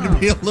band. Seemed to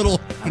be a little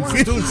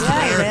confused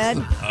there.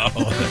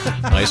 Oh,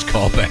 nice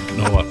callback,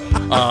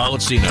 Noah.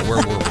 Let's see now. Where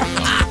were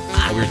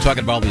we? We were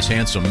talking about all these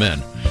handsome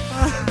men.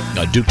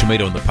 Duke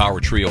Tomato and the Power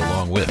Trio,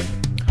 along with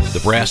the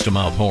brass to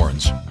mouth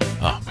horns.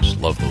 Just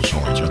love those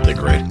horns. Aren't they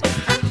great?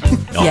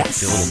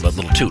 Yes. A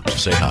little toot to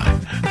say hi.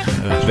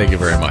 Thank you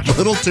very much. A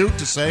little toot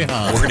to say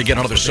hi. We're going to get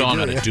another song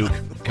on it, Duke,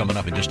 coming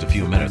up in just a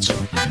few minutes.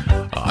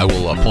 I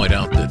will point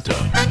out that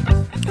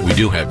we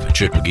do have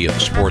Chick McGee at the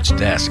sports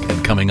desk,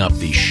 and coming up,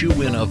 the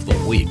shoe-in of the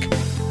week.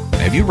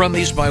 Have you run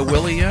these by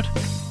Willie yet?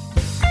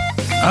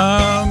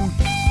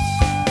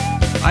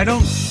 I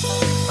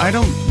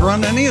don't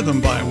run any of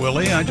them by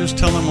Willie. I just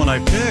tell him when I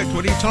picked.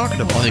 What are you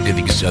talking about? I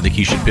think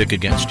he should pick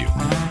against you.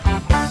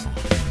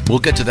 We'll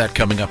get to that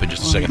coming up in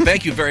just a second.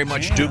 Thank you very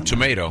much, Duke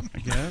Tomato. I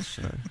guess.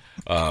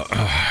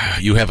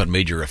 You haven't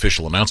made your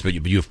official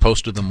announcement, but you've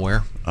posted them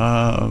where?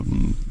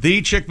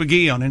 The Chick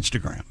McGee on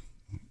Instagram.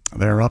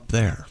 They're up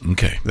there.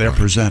 Okay. They're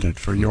presented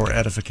for your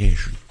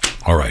edification.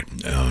 All right.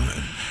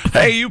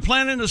 Hey, you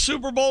planning a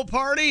Super Bowl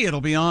party?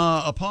 It'll be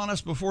upon us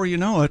before you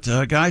know it.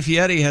 Guy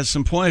Fieri has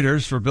some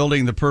pointers for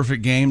building the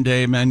perfect game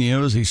day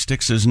menu as he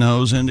sticks his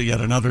nose into yet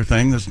another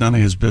thing that's none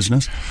of his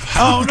business.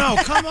 Oh, no,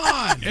 come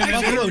on.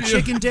 Buffalo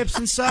chicken dips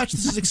and such.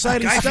 This is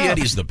exciting Guy stuff.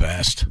 Fieri's the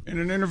best. In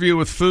an interview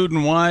with Food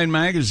and Wine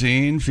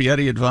magazine,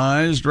 Fieri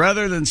advised,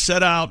 rather than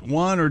set out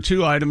 1 or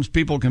 2 items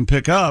people can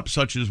pick up,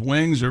 such as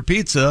wings or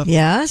pizza,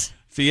 Yes.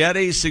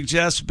 Fieri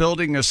suggests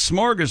building a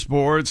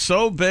smorgasbord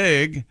so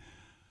big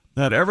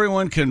that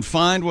everyone can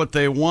find what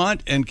they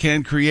want and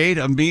can create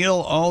a meal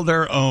all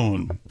their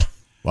own.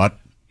 What?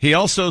 He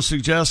also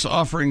suggests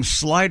offering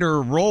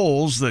slider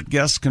rolls that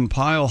guests can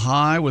pile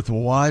high with a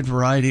wide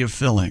variety of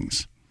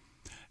fillings.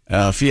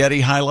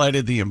 Fieri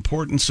highlighted the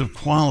importance of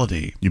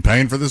quality. You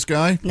paying for this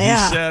guy?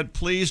 Yeah. He said,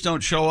 please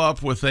don't show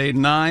up with a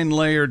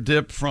 9-layer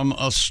dip from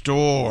a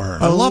store.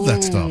 I love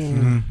that stuff.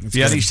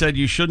 Fieri said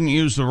you shouldn't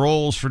use the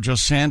rolls for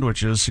just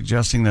sandwiches,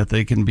 suggesting that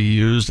they can be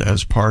used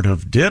as part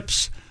of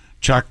dips,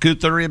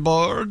 charcuterie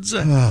boards,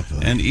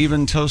 and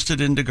even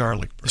toasted into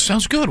garlic bread.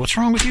 Sounds good. What's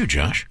wrong with you,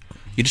 Josh?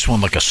 You just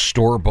want like a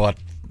store-bought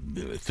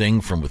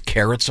thing with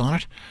carrots on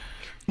it?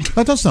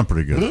 That does sound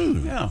pretty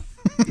good. Yeah.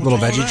 A little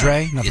veggie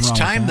tray. Nothing It's wrong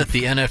time with that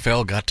the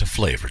NFL got to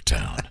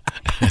Flavortown.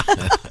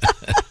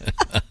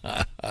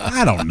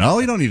 I don't know.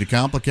 You don't need to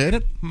complicate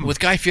it. With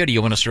Guy Fieri,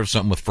 you want to serve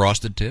something with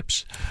frosted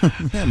tips?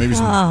 Yeah, maybe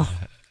some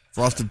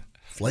frosted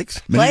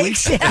flakes. Mini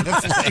Flakes? wheats? Yeah.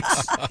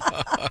 Flakes.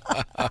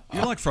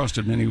 You like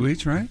frosted mini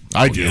wheats, right?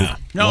 I do. yeah.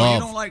 No, Love. you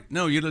don't like.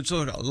 No, you just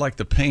like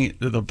the plain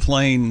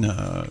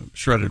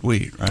shredded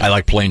wheat, right? I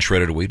like plain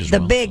shredded wheat as The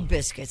well. big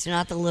biscuits,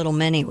 not the little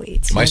mini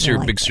wheats. My I don't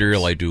like big those.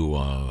 cereal, I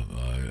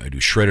do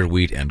shredded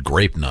wheat and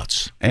grape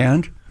nuts.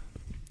 And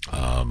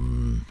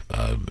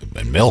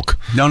And milk.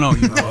 No.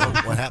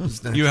 What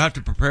happens then? You have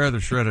to prepare the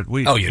shredded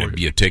wheat. Oh, before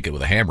you take it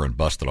with a hammer and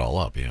bust it all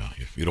up. Yeah,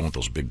 you don't want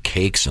those big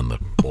cakes in the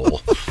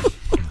bowl.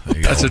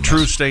 That's a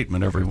true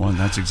statement, everyone.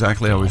 That's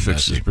exactly how we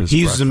fix this. He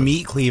uses a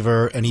meat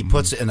cleaver and he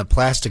puts it in a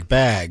plastic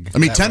bag. A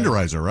meat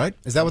tenderizer, right?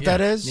 Is that what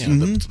that is? Yeah,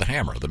 the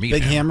hammer, the meat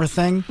big hammer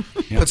thing.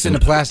 Puts it in a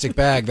plastic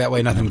bag. That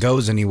way, nothing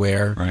goes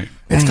anywhere. Right.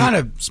 It's kind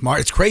of smart.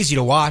 It's crazy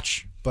to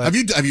watch. But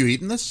have you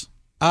eaten this?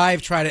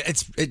 I've tried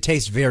it. It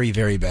tastes very,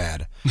 very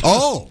bad.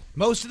 Oh,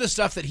 most of the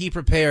stuff that he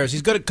prepares,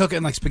 he's good at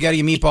cooking like spaghetti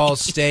and meatballs,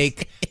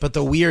 steak. But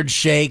the weird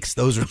shakes,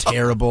 those are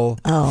terrible.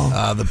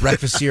 The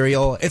breakfast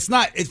cereal, it's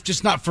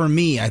just not for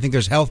me. I think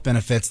there's health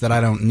benefits that I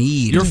don't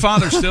need. Your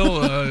father still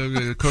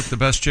cooked the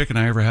best chicken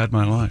I ever had in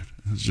my life.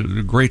 It's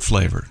a great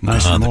flavor.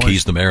 Nice and the moist.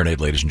 keys to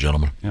marinade, ladies and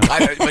gentlemen.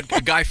 Yeah.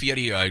 But Guy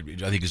Fieri, I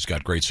think he's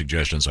got great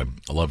suggestions. I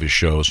love his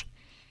shows.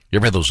 You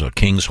ever had those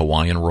King's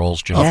Hawaiian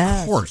rolls, John?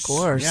 Yes, of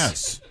course.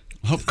 Yes.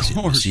 Of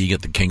course. So you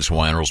get the King's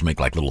Hawaiian rolls, make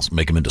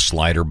them into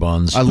slider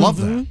buns. I love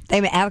that. They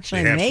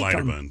actually have make slider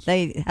them. buns.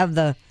 They have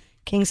the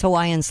King's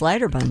Hawaiian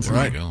slider buns.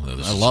 There you go.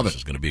 I love it. This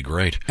is going to be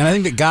great. And I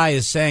think the guy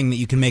is saying that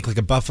you can make like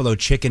a buffalo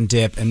chicken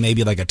dip and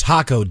maybe like a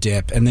taco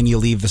dip, and then you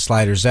leave the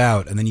sliders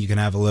out, and then you can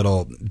have a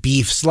little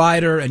beef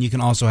slider, and you can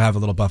also have a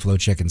little buffalo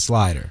chicken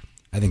slider.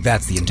 I think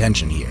that's the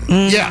intention here.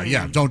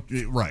 Yeah.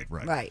 Right.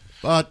 Right.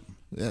 But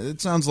it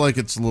sounds like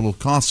it's a little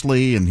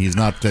costly, and he's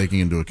not taking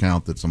into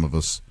account that some of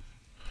us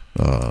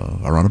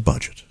are on a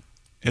budget.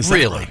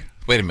 Really?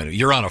 Wait a minute.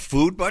 You're on a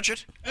food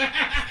budget?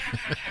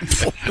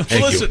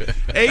 Listen,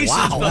 Ace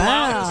is the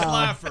loudest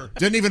laugher.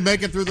 Didn't even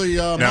make it through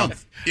the Now,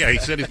 month. yeah, he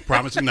said he's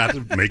promising not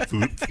to make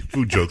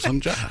food jokes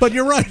on Josh. But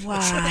you're right.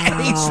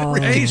 Wow.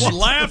 Ace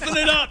laughing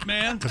it up,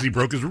 man. Because he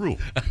broke his rule.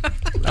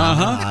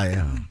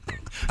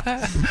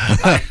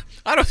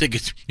 I don't think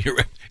if you're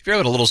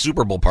having a little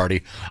Super Bowl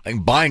party, I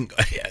think buying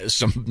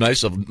some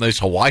nice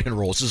Hawaiian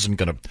rolls isn't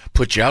going to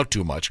put you out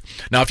too much.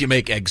 Now, if you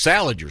make egg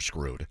salad, you're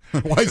screwed.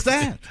 Why is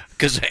that?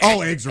 Because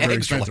eggs are very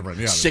expensive. Like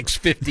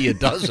 $6.50 a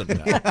dozen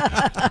now.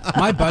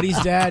 My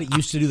buddy's dad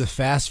used to do the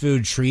fast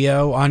food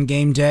trio on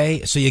game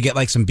day. So you get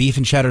like some beef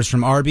and cheddars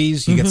from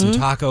Arby's, you get some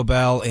Taco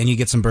Bell, and you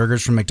get some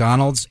burgers from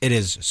McDonald's. It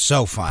is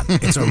so fun.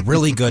 It's a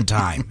really good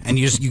time. And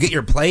you get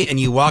your plate and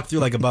you walk through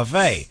like a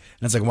buffet.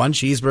 And it's like one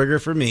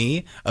cheeseburger for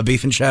me, a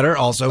beef and cheddar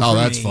also for me. Oh,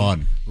 that's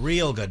fun.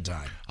 Real good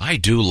time. I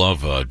do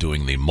love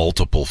doing the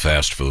multiple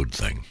fast food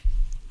thing.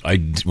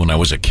 When I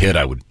was a kid,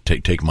 I would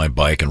take my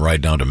bike and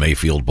ride down to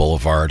Mayfield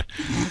Boulevard,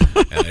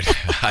 and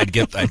I'd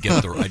get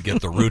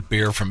the root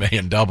beer from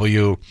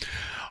A&W.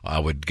 I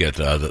would get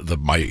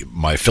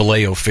my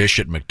Filet-O-Fish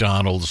at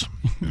McDonald's.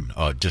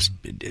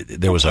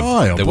 There was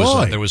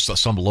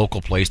some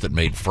local place that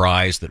made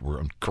fries that were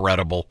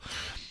incredible.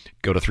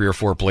 Go to 3 or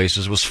 4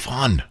 places. It was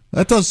fun.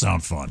 That does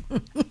sound fun.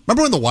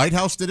 Remember when the White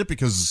House did it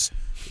because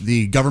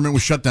the government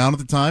was shut down at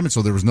the time, and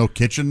so there was no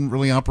kitchen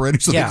really operating?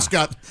 So they just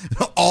got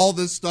all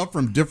this stuff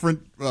from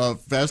different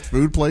fast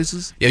food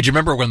places? Yeah, do you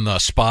remember when the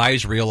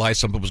spies realized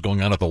something was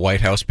going on at the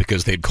White House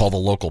because they'd call the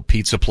local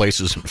pizza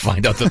places and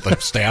find out that the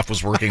staff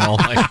was working all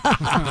night?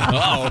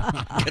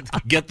 Uh-oh.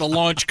 Get the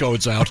launch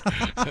codes out.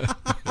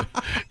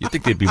 You'd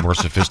think they'd be more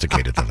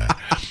sophisticated than that.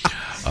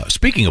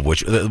 Speaking of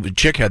which,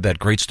 Chick had that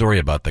great story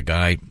about the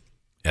guy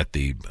at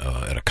a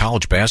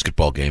college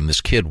basketball game.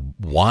 This kid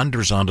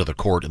wanders onto the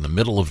court in the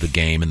middle of the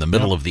game, in the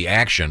middle of the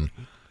action.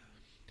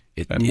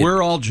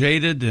 We're all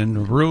jaded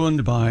and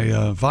ruined by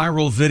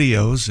viral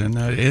videos, and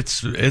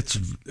it's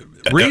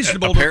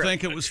reasonable to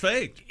think it was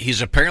faked.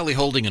 He's apparently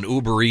holding an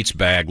Uber Eats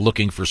bag,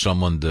 looking for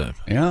someone to.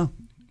 Yeah.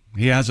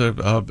 He has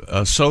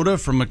a soda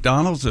from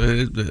McDonald's,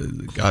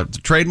 got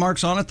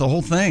trademarks on it, the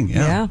whole thing.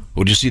 Yeah.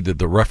 Well, did you see that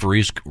the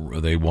referees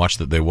they watched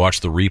the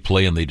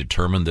replay and they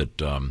determined that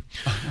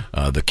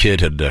the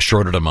kid had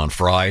shorted him on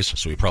fries,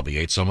 so he probably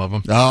ate some of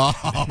them. I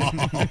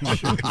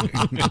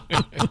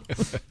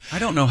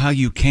don't know how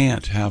you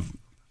can't have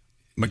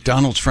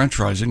McDonald's French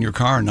fries in your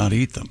car and not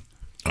eat them.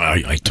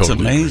 I totally It's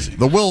amazing.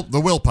 agree.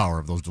 The willpower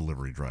of those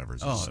delivery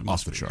drivers is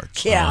off the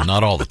charts. Yeah.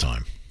 Not all the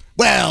time.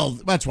 Well,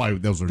 that's why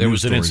those are There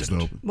news was an stories,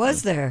 incident. though.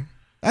 Was there?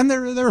 And they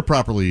were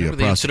properly Remember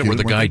the incident where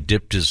the guy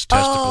dipped his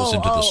testicles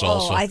into the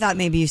salsa? I thought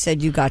maybe you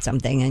said you got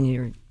something and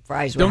your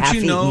fries were half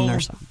eaten or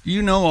something.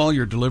 You know all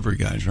your delivery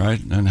guys, right?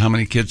 And how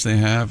many kids they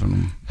have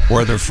and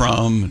where they're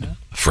from.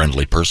 A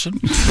friendly person?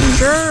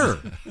 Sure.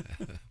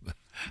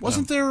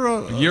 Wasn't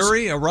there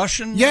Yuri, a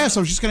Russian? Yes,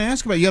 I was just going to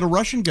ask about. You had a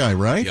Russian guy,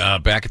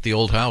 right? Back at the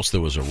old house,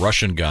 there was a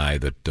Russian guy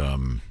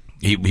that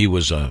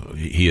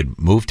he had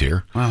moved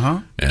here.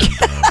 Uh-huh. And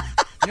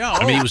yeah,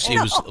 I mean, he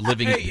was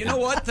living. Hey, you know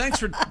what? Thanks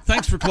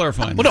for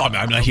clarifying. Well, no,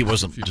 I mean, he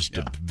wasn't just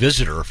a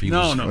visitor. He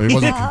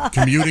wasn't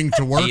commuting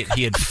to work.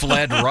 He had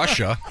fled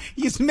Russia.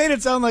 You made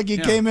it sound like he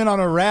came in on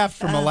a raft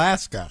from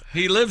Alaska.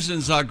 He lives in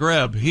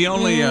Zagreb. He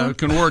only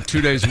can work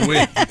 2 days a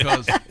week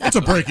because it's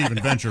a break-even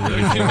venture. Really.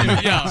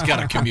 Yeah, he's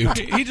got a commute.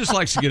 He just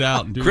likes to get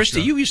out and do. Christy,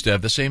 stuff. you used to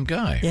have the same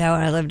guy. Yeah,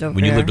 when I lived over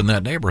when there. you lived in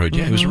that neighborhood.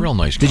 Yeah, he was a real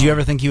nice guy. Did you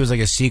ever think he was like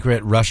a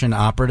secret Russian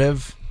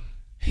operative?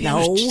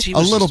 No. He a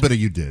little bit of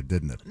you did,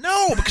 didn't it?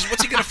 No, because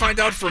what's he going to find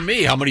out from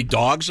me? How many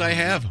dogs I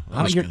have?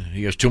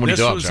 He has too many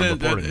dogs. I'm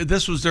reporting.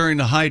 This was during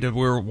the height of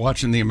we were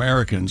watching The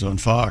Americans on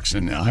Fox,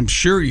 and I'm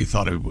sure you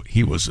thought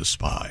he was a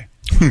spy.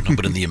 No,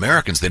 but in The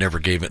Americans, they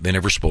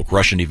never spoke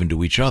Russian even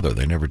to each other.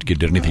 They never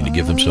did anything to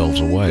give themselves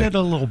away. Did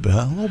a little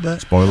bit.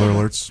 Spoiler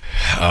alerts.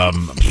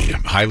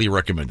 Highly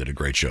recommended. A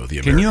great show. The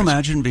Americans. Can you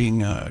imagine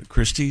being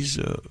Christie's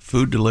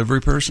food delivery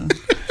person?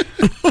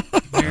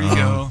 There you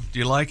go. Do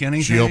you like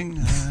anything?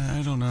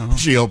 I don't know.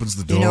 She opens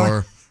the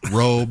door,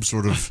 robe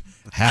sort of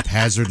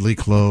haphazardly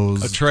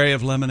closed. A tray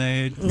of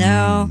lemonade.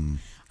 No,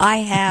 I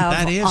have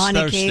That is on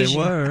Thursday occasion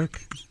work.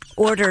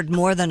 ordered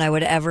more than I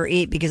would ever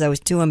eat because I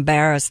was too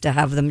embarrassed to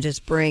have them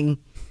just bring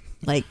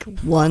like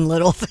one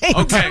little thing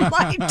Okay. to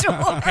my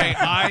door. Okay,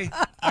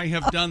 I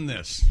have done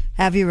this.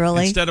 Have you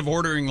really? Instead of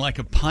ordering like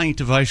a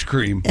pint of ice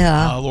cream,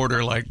 Yeah. I'll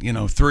order like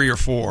 3 or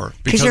 4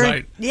 because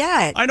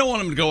yeah. I don't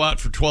want them to go out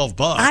for $12.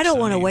 I don't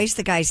want to waste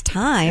the guy's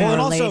time, Well, or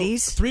and also,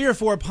 ladies. 3 or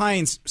 4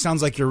 pints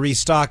sounds like you're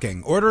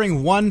restocking.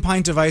 Ordering 1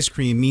 pint of ice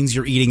cream means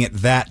you're eating it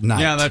that night.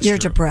 Yeah, that's You're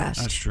true.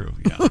 depressed. That's true.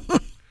 Yeah,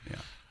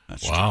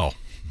 that's wow.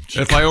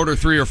 True. If I order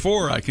 3 or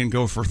 4, I can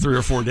go for 3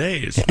 or 4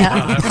 days.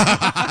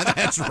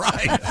 That's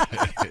right.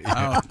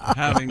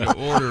 Having to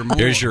order more.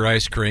 Here's your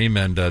ice cream,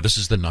 and this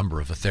is the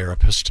number of a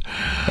therapist.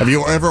 Have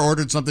you ever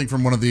ordered something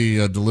from one of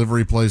the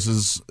delivery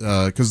places?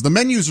 Because the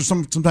menus are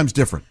sometimes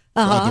different.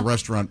 At the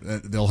restaurant,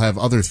 they'll have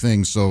other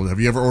things. So have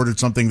you ever ordered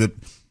something that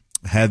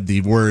had the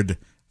word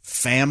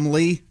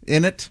family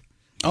in it?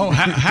 Oh,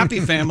 happy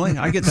family.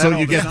 I get that. So all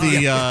you the get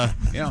time.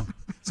 yeah.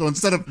 So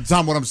instead of,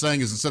 Tom, what I'm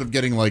saying is instead of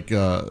getting like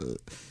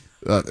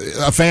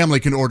a family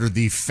can order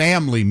the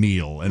family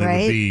meal, and it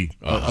would be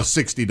a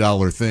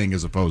 $60 thing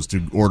as opposed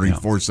to ordering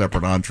 4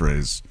 separate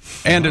entrees.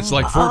 And it's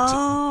like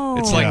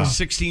It's like Yeah.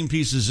 16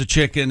 pieces of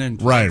chicken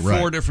and Right.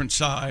 4 different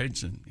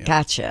sides. And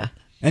Gotcha.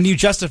 And you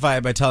justify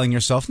it by telling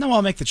yourself, "No,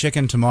 I'll make the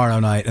chicken tomorrow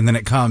night," and then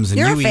it comes and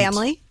You're you a eat.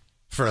 family.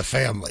 For a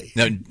family.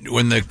 Now,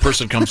 when the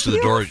person comes to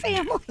the door,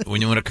 family.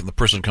 when the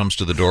person comes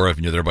to the door, if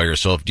you're there by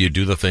yourself, do you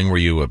do the thing where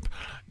you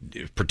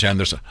pretend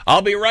there's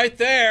I'll be right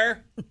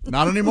there?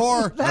 Not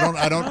anymore.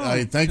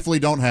 I thankfully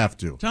don't have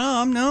to.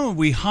 Tom, no,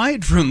 we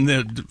hide from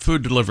the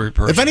food delivery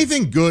person. If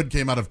anything good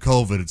came out of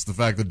COVID, it's the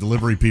fact that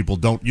delivery people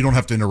you don't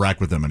have to interact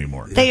with them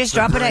anymore. They just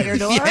drop it at your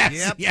door? Yes,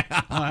 Yep. yeah.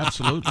 Oh,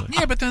 absolutely.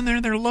 Yeah, but then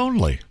they're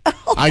lonely.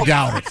 I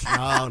doubt it.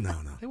 No.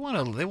 They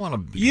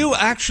want to. You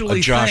actually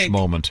a Josh think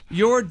moment.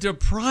 You're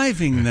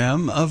depriving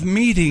them of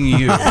meeting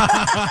you. That's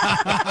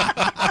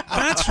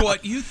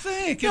what you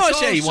think. No, I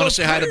say you want to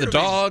say hi to the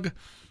dog.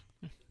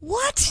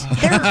 What?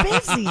 They're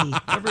busy.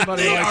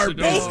 Everybody They likes are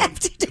the dog.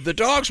 The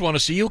dogs want to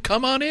see you.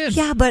 Come on in.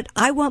 Yeah, but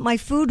I want my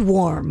food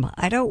warm.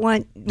 I don't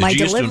want my you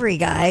used to- delivery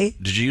guy.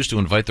 Did you used to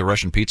invite the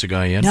Russian pizza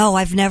guy in? No,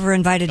 I've never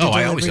invited a I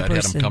delivery always had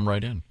person. him come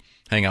right in,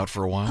 hang out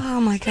for a while.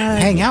 Oh my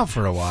god! Hang out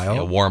for a while.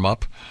 Yeah, warm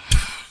up.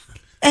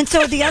 And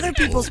so the other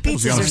people's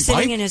Was he pizzas on are a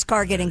sitting bike? in his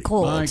car getting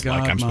cold. Like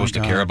I'm supposed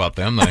to care about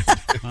them. My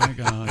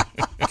God.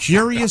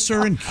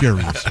 Curiouser and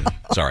curiouser.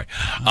 Sorry.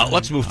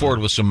 Let's move forward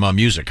with some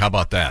music. How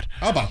about that?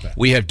 How about that?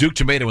 We have Duke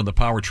Tomato and the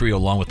Power Trio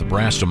along with the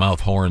Brass to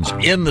Mouth Horns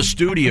in the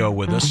studio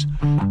with us.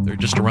 They're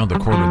just around the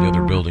corner of the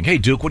other building. Hey,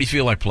 Duke, what do you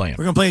feel like playing?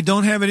 We're going to play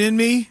Don't Have It In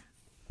Me.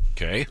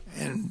 Okay.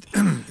 And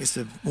it's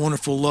a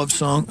wonderful love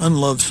song,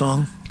 unloved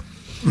song.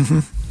 Mm-hmm.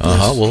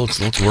 Uh-huh. Well,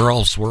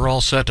 we're all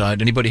set.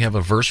 Anybody have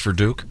a verse for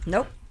Duke?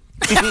 Nope.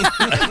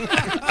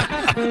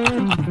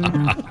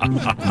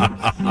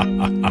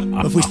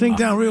 If we sing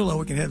down real low,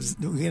 we can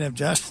have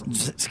Josh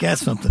scat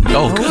something.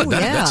 Oh, good.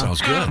 That sounds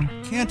good.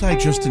 Can't I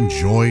just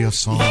enjoy a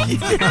song? 1,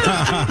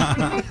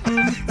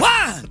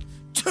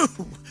 2,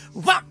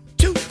 1,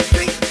 2,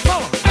 3,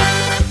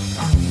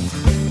 4.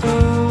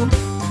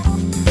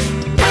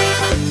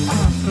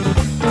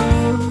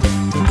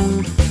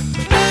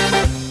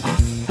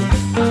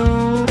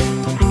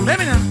 Let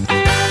me know.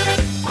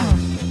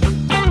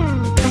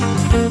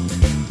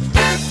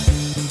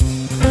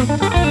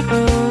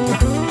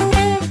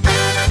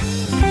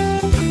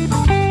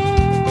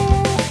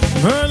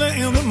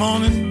 Early in the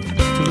morning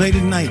to late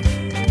at night,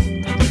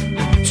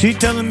 she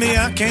telling me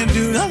I can't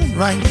do nothing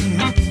right.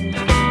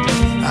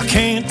 I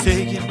can't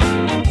take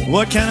it.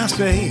 What can I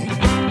say?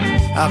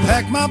 I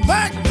pack my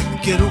bag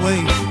and get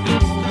away.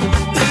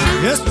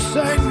 Yes, for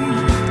certain.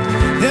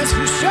 Yes,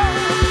 for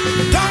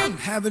sure. Don't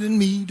have it in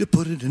me to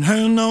put it in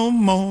her no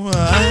more.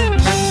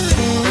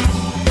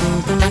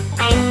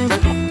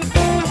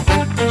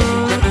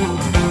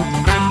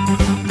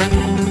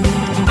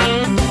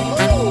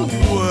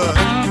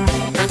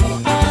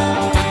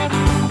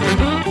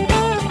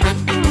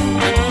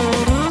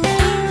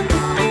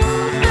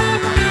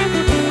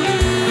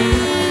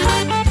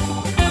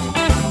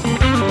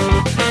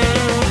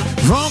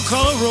 Wrong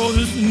color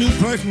roses, new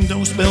perfume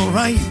don't smell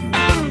right.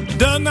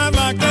 Does not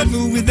like that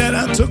movie that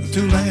I took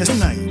to last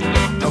night.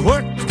 I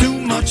work too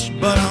much,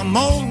 but I'm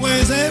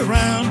always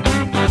around.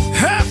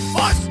 Her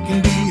voice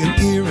can be an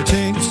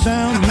irritating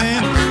sound,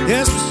 man.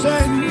 Yes, for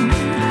certain.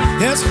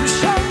 Yes, for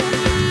sure.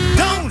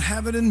 Don't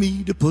have it in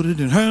me to put it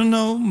in her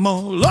no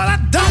more. Lord, I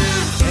don't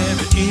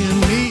have it in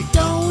me.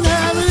 Don't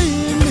have it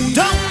in me.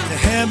 Don't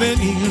have it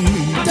in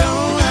me.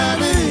 Don't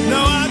have it in me.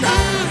 No, I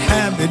don't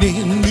have it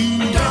in me.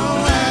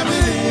 Don't have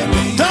it in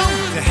me.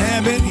 Don't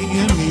have it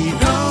in me.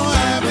 Don't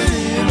have it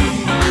in me.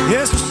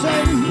 Yes, for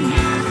certain.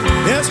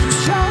 Yes, for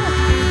sure.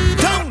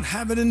 Don't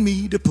have it in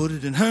me to put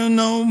it in her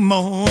no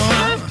more.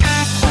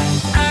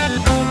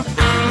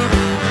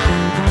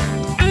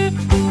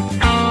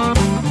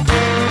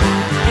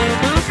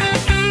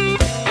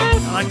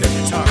 I like that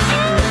guitar.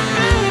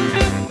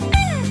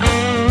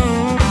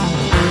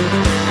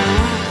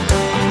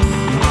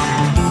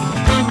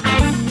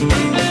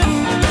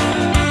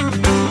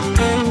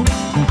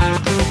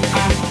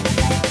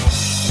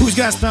 Who's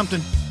got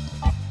something?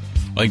 I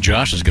think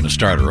Josh is going to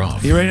start her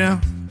off. You ready now?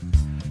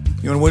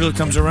 You want to wait till it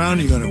comes around?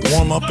 Are you going to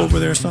warm up over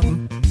there or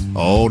something?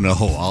 Oh no,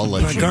 I'll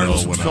let you gargle know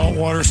some when salt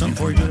water or something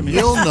before you do it.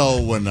 You'll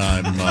know when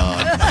I'm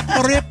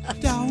rip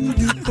down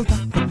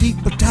deep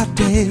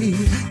day.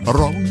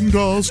 Around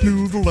a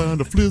snoodle and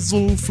a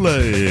flizzle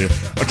flay.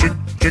 A chick,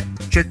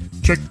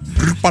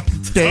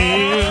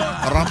 day.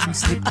 A rum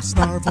slip,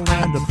 snarvel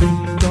and a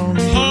bing dong.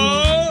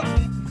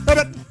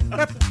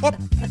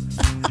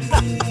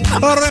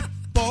 A rip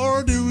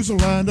or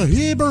doozle and a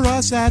heber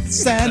us at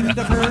sand.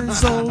 A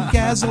frizzle,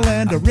 gazzle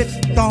and a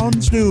ripped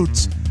on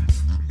snoots.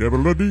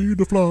 Devil-a-dee,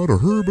 the flood, or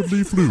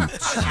herbidly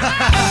flutes.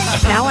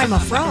 Now I'm a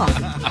frog.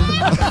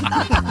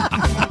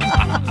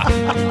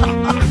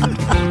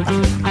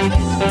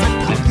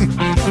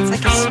 It's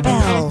like a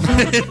spell.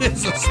 It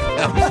is a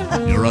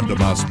spell. You're under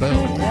my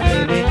spell.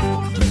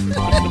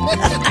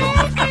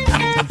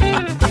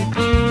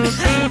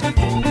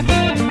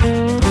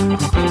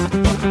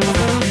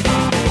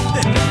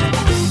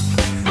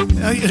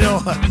 You know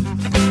what?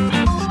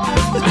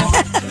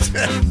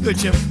 Good,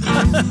 Jim.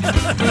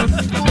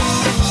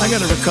 I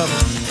got to recover.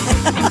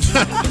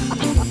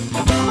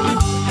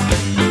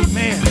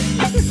 Man.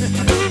 I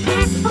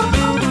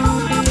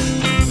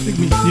think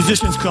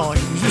musicians calling.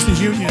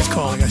 Musicians Union is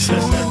calling, I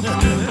said.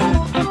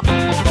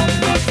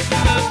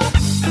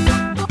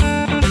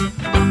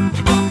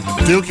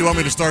 Duke, you want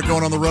me to start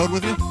going on the road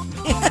with you?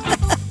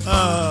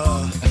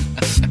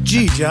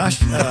 Gee,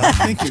 Josh, I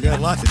think you got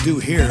a lot to do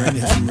here and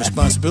you have some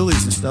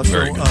responsibilities and stuff.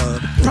 Very so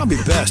probably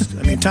best.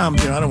 I mean, Tom,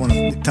 I don't want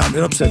to Tom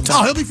get upset.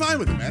 Tom. Oh, he'll be fine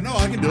with it, man. No,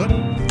 I can do it.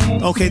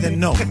 Okay, then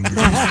no. Give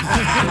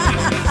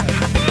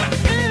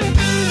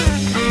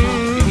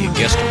me a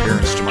guest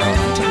appearance tomorrow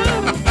night.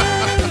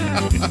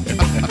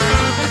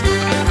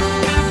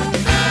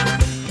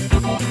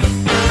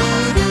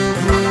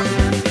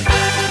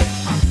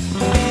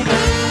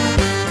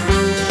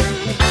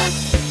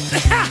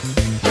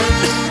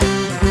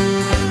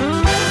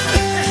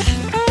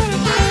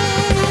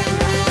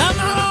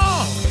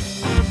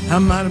 I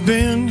might have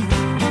been,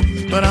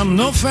 but I'm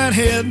no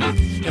fathead,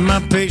 and my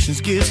patience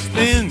gets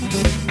thin.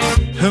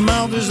 Her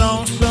mouth is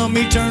on some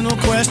eternal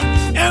quest,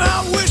 and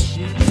I wish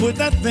she'd put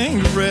that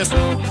thing to rest.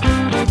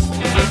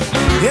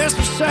 Yes,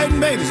 for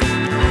certain, babies,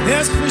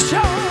 yes, for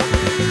sure.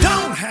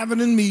 Don't have it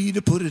in me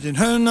to put it in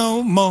her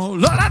no more.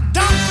 Lord, I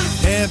don't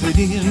have it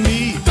in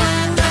me.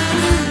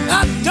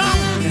 I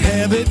don't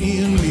have it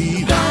in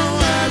me.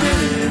 Don't have it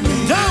in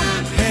me.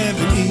 Don't have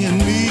it in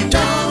me.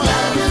 Don't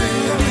have it in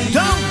me.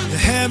 Don't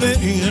have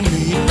it in me.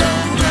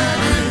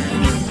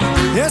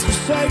 Yes, for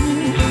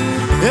certain.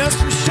 Yes,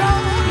 for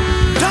sure.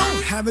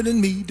 Don't have it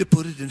in me to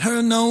put it in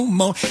her no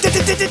more. Don't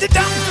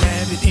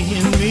have it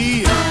in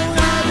me.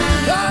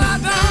 I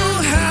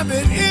don't have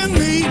it in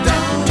me.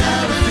 Don't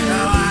have it in me. No,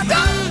 I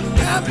don't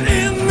have it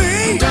in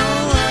me. Don't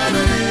have it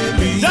in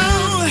me.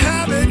 Don't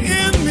have it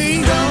in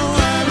me. Don't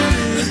have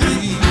it in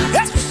me.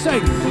 That's for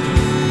certain.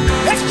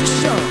 That's for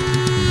sure.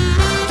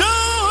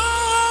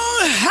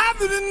 Don't have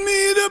it in me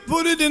to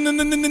put it in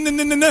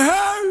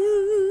her.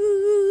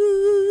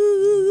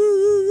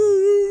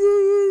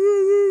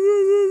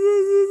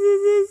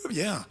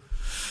 Yeah.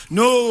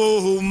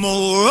 No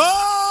more.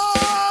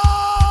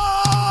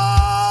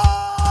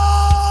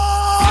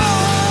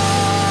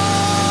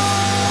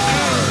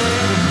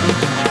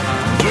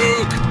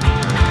 Duke.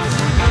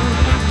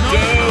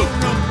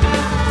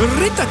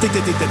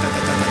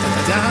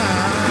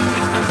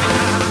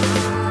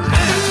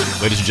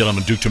 Ladies and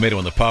gentlemen, Duke Tomato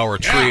and the Power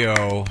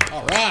Trio.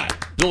 All right.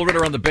 Bill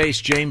Ritter on the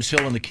bass, James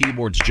Hill on the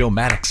keyboards, Joe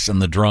Maddox on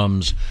the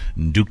drums,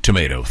 and Duke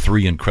Tomato,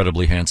 three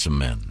incredibly handsome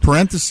men.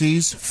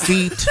 Parentheses,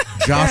 feet,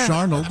 Josh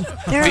Arnold.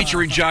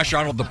 Featuring Josh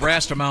Arnold, the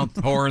brass mouth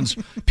horns,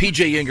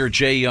 PJ Inger,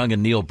 Jay Young,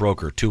 and Neil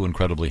Broker, two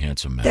incredibly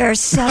handsome men. There are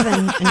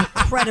 7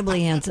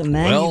 incredibly handsome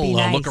men. Well, You'd be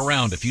nice. look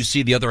around. If you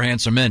see the other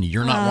handsome men,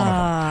 you're not one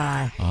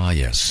of them.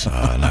 Yes.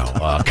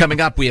 No.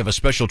 Coming up, we have a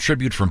special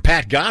tribute from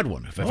Pat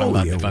Godwin, if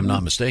I'm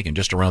not mistaken,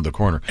 just around the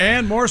corner.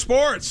 And more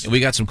sports. We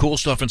got some cool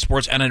stuff in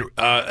sports and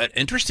an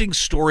interesting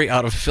story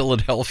out of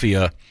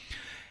Philadelphia.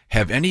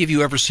 Have any of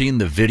you ever seen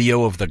the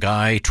video of the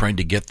guy trying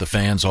to get the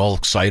fans all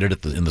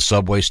excited in the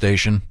subway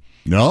station?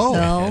 No.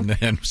 And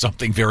then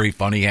something very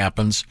funny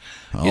happens.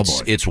 Boy.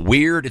 It's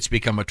weird. It's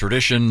become a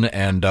tradition,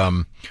 and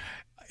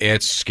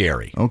it's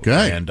scary.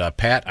 Okay. And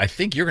Pat, I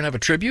think you're going to have a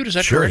tribute. Is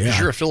that Sure, correct? yeah. Because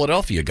you're a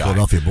Philadelphia guy.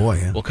 Philadelphia boy,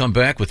 yeah. We'll come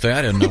back with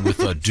that and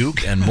with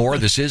Duke and more.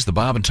 This is the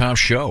Bob and Tom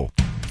Show.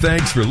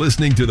 Thanks for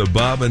listening to the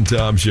Bob and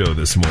Tom Show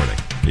this morning.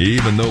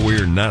 Even though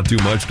we're not too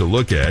much to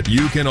look at,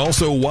 you can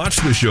also watch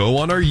the show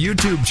on our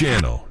YouTube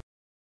channel.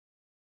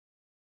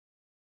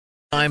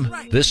 Time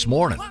this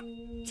morning.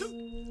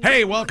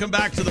 Hey, welcome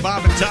back to the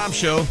Bob and Tom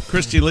Show.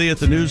 Christy Lee at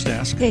the news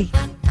desk. Hey.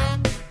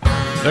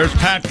 There's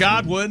Pat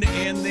Godwin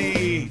in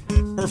the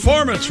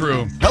performance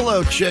room.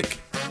 Hello, chick.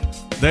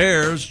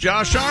 There's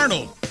Josh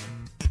Arnold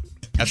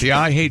at the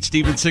I Hate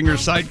Steven Singer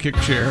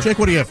sidekick chair. Jake,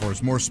 what do you have for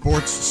us? More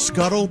sports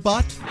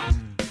scuttlebutt?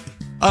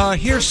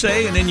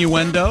 Hearsay and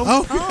innuendo.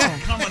 Oh.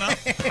 Coming up.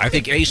 I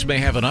think Ace may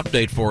have an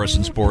update for us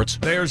in sports.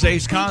 There's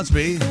Ace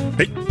Cosby,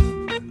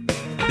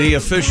 the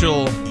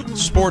official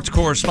sports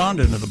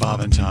correspondent of the Bob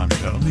and Tom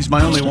Show. He's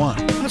my only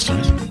one. That's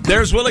nice.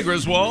 There's Willie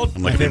Griswold.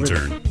 I'm like an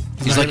intern.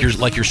 He's like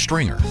your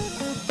stringer.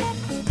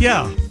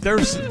 Yeah,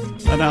 there's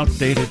an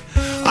outdated.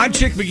 I'm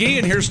Chick McGee,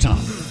 and here's Tom.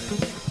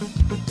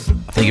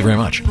 Thank you very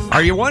much.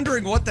 Are you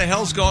wondering what the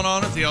hell's going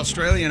on at the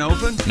Australian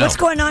Open? No. What's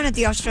going on at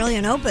the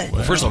Australian Open?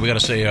 Well, first of all, we got to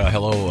say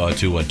hello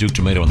to Duke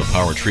Tomato and the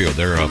Power Trio.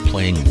 They're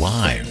playing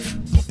live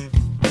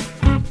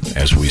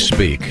as we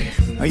speak.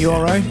 Are you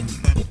all right?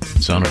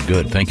 Sounded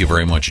good. Thank you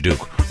very much,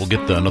 Duke. We'll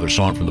get another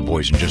song from the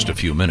boys in just a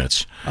few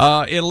minutes.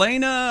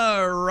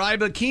 Elena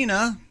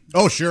Rybakina.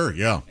 Oh, sure,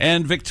 yeah.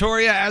 And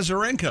Victoria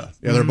Azarenka.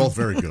 Yeah, they're both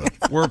very good.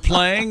 We're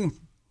playing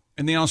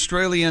in the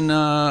Australian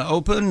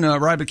Open.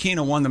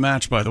 Rybakina won the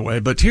match, by the way.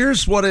 But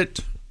here's what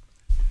it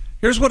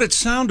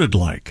sounded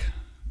like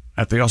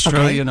at the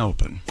Australian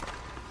Open.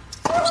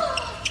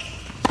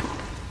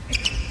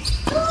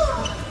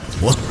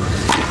 What?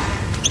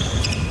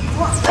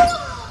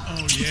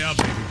 Oh yeah,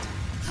 baby.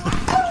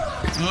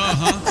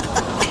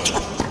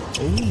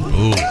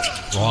 Ooh,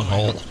 wrong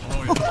hole.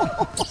 Oh,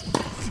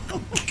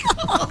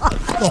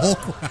 yeah. The whole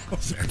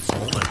crowd.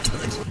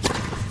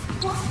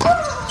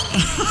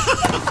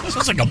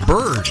 Sounds like a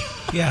bird.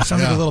 Yeah,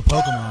 sounds like a little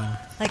Pokemon.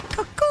 Like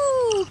cuckoo.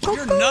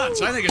 You're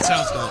nuts. I think it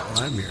sounds.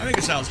 I think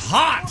it sounds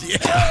hot.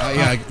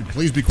 Yeah,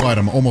 please be quiet.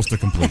 I'm almost to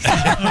completion.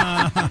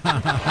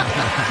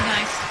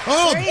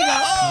 Oh,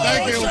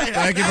 There you go.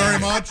 thank you very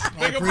much. I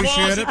Big appreciate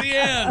applause it. at the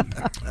end.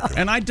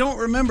 And I don't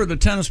remember the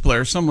tennis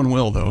player. Someone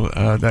will though.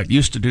 That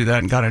used to do that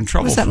and got in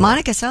trouble. Was that for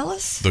Monica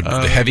Seles?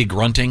 The heavy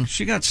grunting.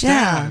 She got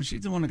stabbed. Yeah.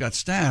 She's the one that got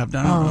stabbed.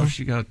 I don't know if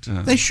she got.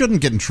 They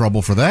shouldn't get in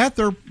trouble for that.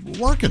 They're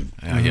working.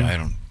 Yeah, I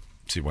don't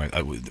see why.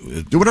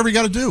 Do whatever you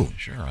got to do.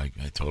 Sure, I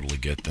totally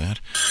get that.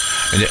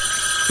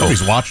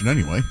 He's watching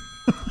anyway.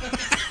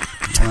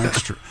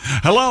 That's true.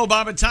 Hello,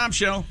 Bob and Tom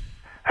Show.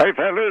 Hey,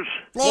 fellas.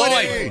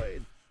 Floyd.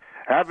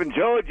 I've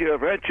enjoyed your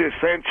Rancho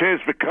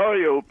Sanchez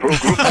Vicario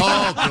program.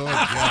 Oh, good.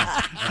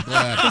 Yeah. I'm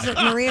glad. Is it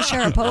Maria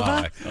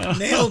Sharapova?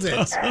 Nailed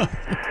it.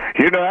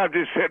 You know, I'm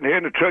just sitting here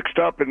in the truck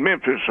stop in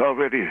Memphis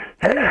already.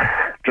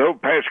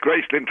 Drove past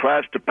Graceland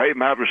twice to pay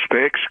my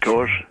respects, of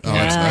course. Oh,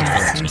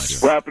 that's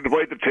nice. Wiping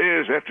away the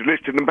tears after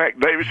listening to Mac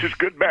Davis's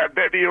Goodbye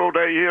Daddy Old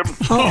AM.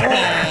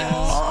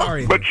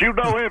 Sorry. But you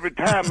know, every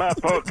time I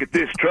park at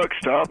this truck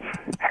stop,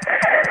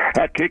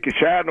 I kick a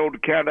shine on the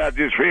count. I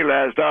just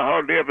realized I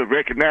hardly ever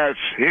recognize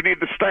any of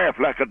the staff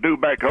like I do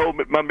back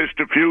home at my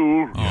Mr.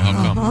 Fuel. Oh,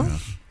 how come?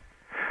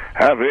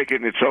 I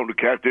reckon it's on the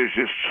count. There's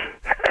just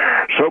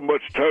so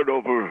much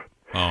turnover.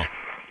 Oh.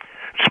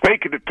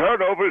 Speaking of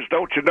turnovers,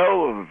 don't you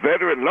know a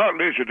veteran lot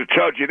lizard to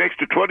charge you an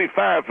extra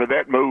 $25 for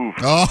that move?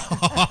 Oh.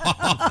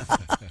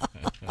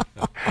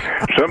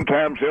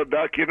 Sometimes they'll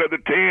dock you another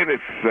 10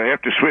 if they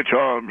have to switch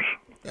arms.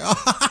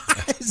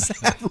 Is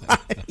that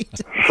right?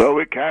 So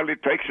it kindly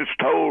takes its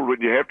toll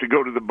when you have to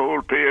go to the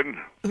bullpen.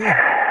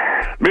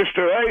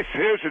 Mr. Ace,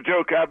 here's a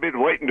joke I've been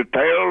waiting to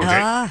tell.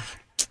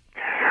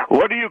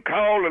 What do you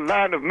call a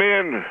line of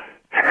men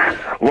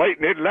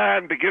waiting in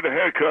line to get a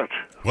haircut?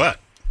 What?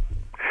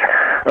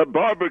 A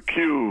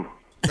barbecue.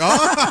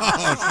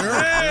 Oh, sure.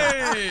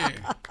 Hey.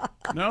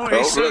 No, he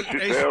Don't said. rush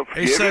yourself.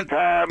 He said. Every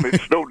time,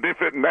 it's no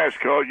different in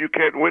NASCAR. You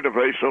can't win a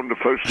race on the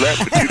first lap,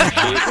 but you can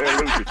sure as hell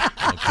lose it.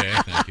 Okay,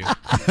 thank you.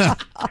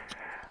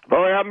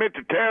 Boy, I meant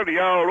to tell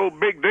y'all, old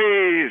Big D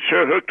is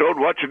sure hooked on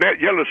watching that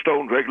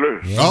Yellowstone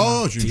regular. Yeah,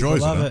 oh, she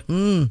enjoys it.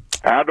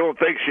 I don't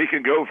think she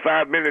can go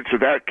 5 minutes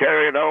without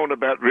carrying on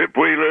about Rip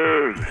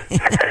Wheeler,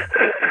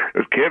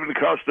 Kevin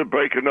Costner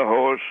breaking the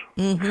horse.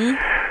 Mm-hmm.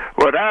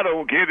 What I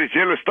don't get is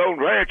Yellowstone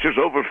Ranch is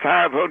over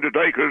 500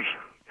 acres.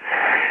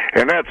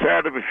 And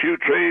outside of a few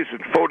trees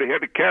and 40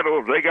 head of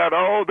cattle, they got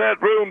all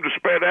that room to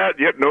spread out,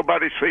 yet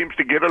nobody seems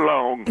to get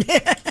along.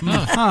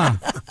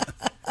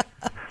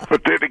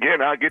 But then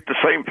again, I get the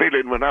same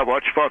feeling when I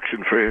watch Fox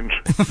and Friends.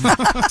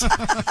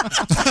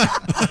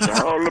 It's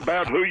all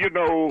about who you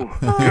know.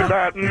 You're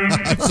not.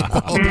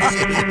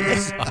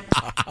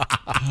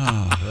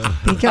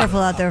 Be careful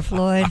out there,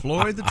 Floyd.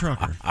 Floyd the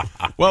trucker.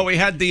 Well, we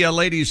had the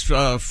ladies'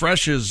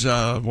 Fresh's,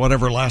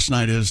 whatever last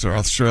night is, or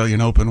Australian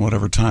Open,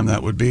 whatever time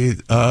that would be,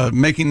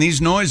 making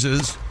these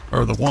noises,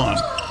 or the one.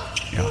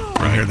 Yeah,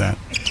 I hear that.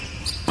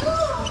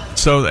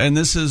 So, and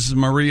this is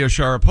Maria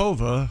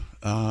Sharapova.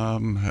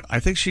 I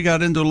think she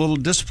got into a little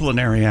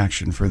disciplinary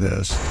action for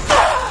this.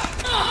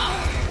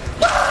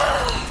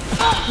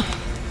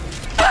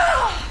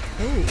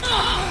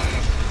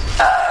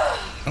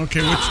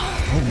 Okay,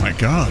 oh my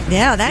God.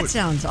 Yeah, that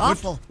sounds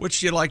awful. Which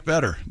do you like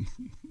better?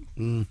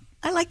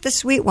 I like the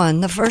sweet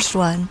one, the first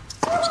one.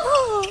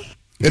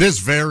 It is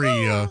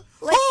very,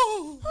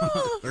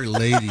 very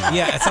lady.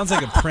 Yeah, it sounds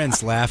like a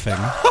prince laughing.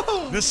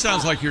 This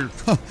sounds like you're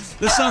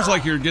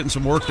getting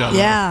some work done.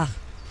 Yeah,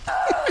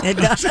 it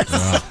does. Sorry.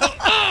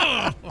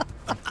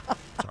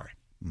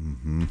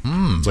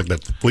 Mm-hmm. It's like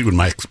that Fleetwood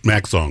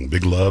Mac song,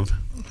 Big Love.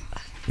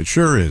 It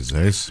sure is,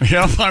 Ace.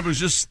 Yeah, I was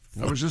just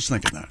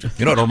thinking that.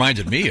 You know what it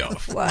reminded me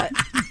of? What?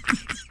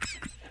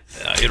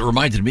 It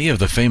reminded me of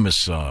the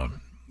famous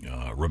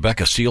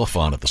Rebecca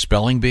Sealfont at the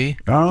Spelling Bee.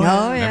 Oh,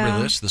 yeah.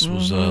 Remember this? This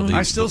was.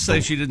 I still say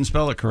she didn't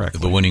spell it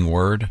correctly. The winning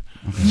word.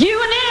 Okay.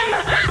 You and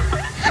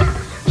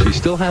him. She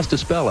still has to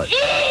spell it.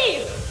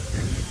 E.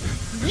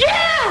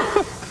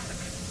 Yeah.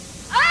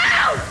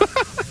 O.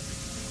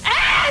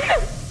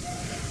 N.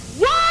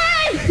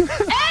 Y.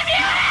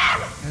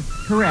 M.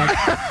 Correct.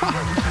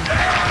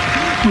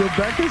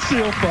 Rebecca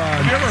Sealfont.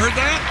 Have you ever heard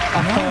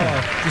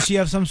that? Does she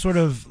have some sort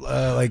of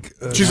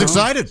she's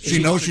excited.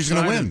 She knows she's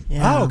going to win.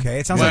 Yeah. Oh, okay.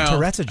 It sounds like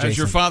Tourette's adjacent. As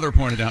your father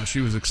pointed out, she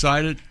was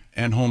excited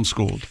and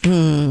homeschooled.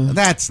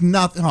 That's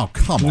nothing. Oh,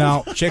 come on.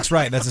 No, Chick's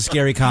right. That's a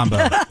scary combo.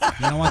 You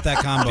don't want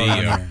that combo in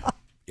here.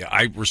 Yeah,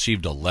 I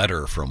received a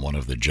letter from one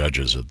of the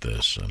judges at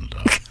this, and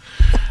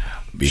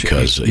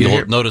because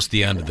you'll notice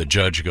the end, the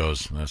judge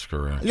goes, "That's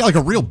correct." You're like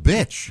a real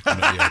bitch.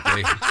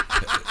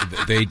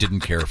 They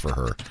didn't care for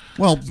her.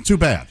 Well, too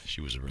bad.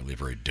 She was really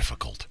very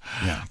difficult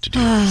to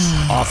deal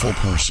with. Awful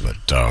person.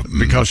 But,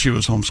 because she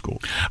was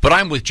homeschooled. But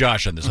I'm with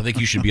Josh on this. I think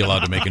you should be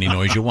allowed to make any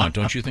noise you want.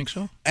 Don't you think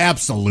so?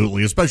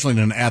 Absolutely, especially in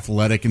an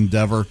athletic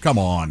endeavor. Come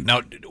on.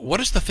 Now, what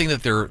is the thing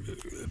that they're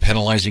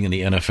penalizing in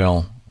the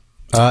NFL?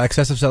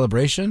 Excessive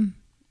celebration?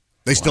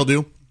 They still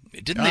do?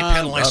 Didn't they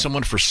penalize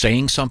someone for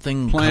saying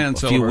something a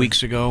few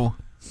weeks ago?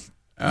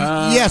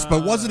 Yes,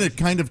 but wasn't it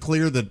kind of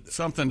clear that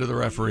something to the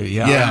referee?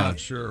 Yeah, I'm not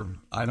sure.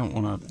 I don't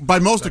want to. By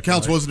most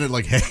accounts, wasn't it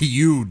like, "Hey,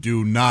 you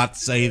do not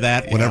say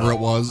that," whatever it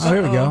was? Oh,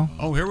 here we go.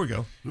 Oh, here we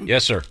go.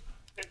 Yes, sir.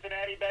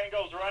 Cincinnati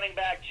Bengals running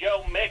back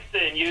Joe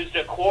Mixon used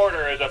a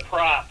quarter as a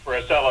prop for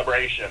a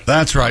celebration.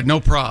 That's right. No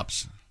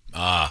props.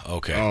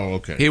 Okay. Oh,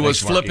 okay. He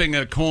was flipping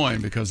a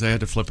coin because they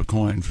had to flip a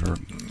coin for.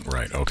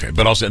 Right. Okay.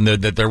 But also, and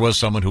that there was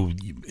someone who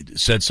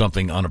said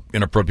something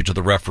inappropriate to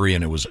the referee,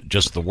 and it was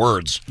just the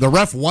words. The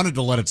ref wanted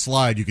to let it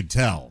slide. You could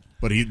tell.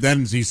 But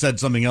he said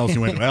something else. He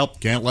went, "Well,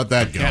 can't let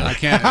that go." I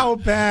can't. How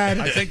bad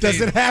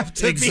does it have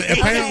to be?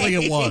 Apparently,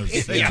 it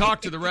was. They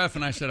talked to the ref,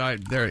 and I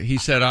said, He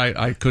said,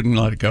 I couldn't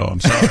let it go. I'm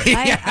sorry.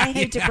 I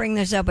hate to bring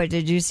this up, but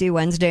did you see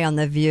Wednesday on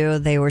The View?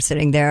 They were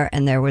sitting there,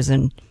 and there was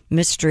a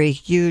mystery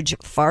huge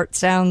fart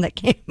sound that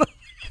came up.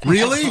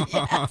 Really?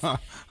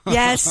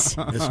 Yes.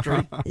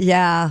 Mystery?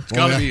 Yeah. It's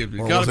got to be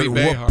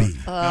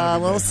Behar.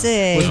 We'll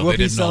see. No, they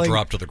didn't all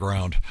drop to the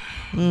ground.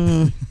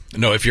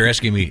 No, if you're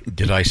asking me,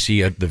 did I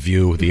see The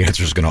View? The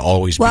answer is going to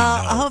always be no.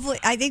 Hopefully,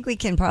 I think we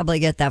can probably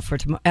get that for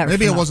tomorrow.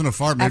 Maybe it wasn't a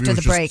fart. Maybe after it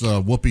was the break.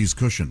 just Whoopi's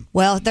cushion.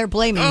 Well, they're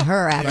blaming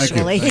her,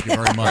 actually. Thank you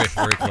very much.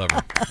 Very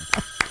clever.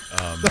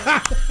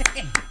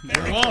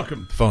 You're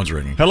welcome. The phone's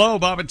ringing. Hello,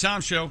 Bob and Tom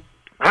Show.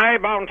 Hey,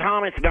 Bob and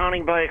Tom, it's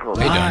Donnie Baker.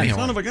 Hey, Donnie.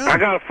 Son of a gun. I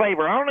got a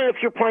favor. I don't know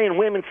if you're playing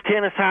women's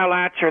tennis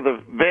highlights or the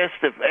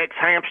best of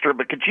ex-hamster,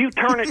 but could you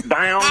turn it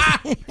down?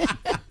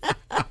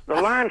 The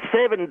line's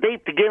 7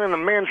 deep to get in the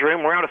men's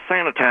room. We're out of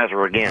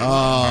sanitizer again.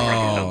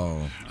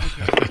 Oh.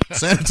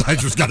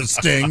 Sanitizer's got a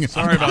sting.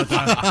 Sorry about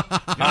that.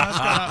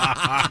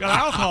 Yeah, it's got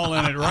alcohol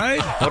in it,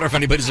 right? I wonder if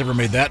anybody's ever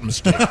made that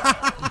mistake.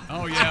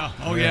 Oh, yeah.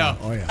 Oh, yeah.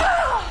 Oh, yeah.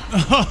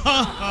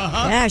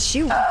 Yeah,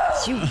 shoot.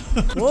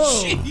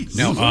 Whoa.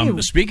 Now,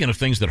 speaking of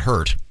things that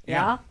hurt,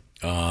 Yeah.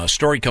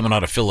 Story coming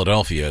out of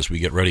Philadelphia as we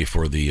get ready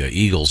for the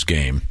Eagles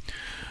game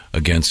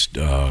against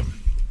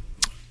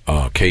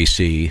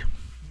KC.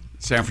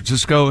 San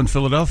Francisco and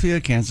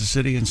Philadelphia, Kansas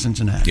City and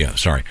Cincinnati. Yeah,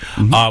 sorry.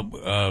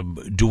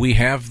 Do we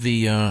have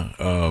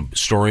the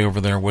story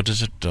over there? What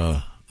is it?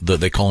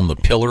 They call him the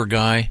pillar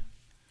guy?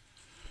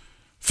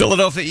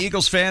 Philadelphia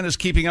Eagles fan is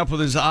keeping up with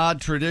his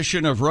odd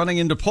tradition of running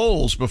into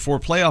poles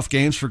before playoff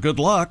games for good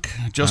luck.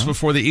 Just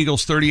before the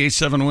Eagles'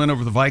 38-7 win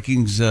over the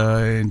Vikings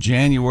in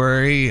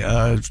January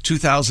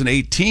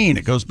 2018,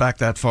 it goes back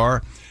that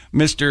far,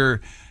 Mr.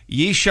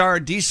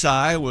 Yishar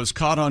Desai was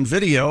caught on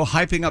video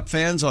hyping up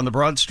fans on the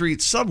Broad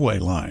Street subway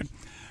line.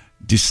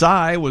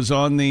 Desai was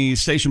on the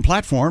station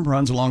platform,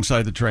 runs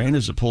alongside the train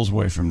as it pulls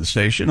away from the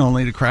station,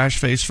 only to crash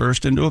face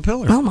first into a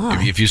pillar. Oh,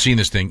 my. If you've seen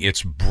this thing,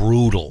 it's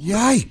brutal.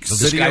 Yikes.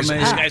 This guy's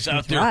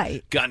out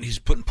there, he's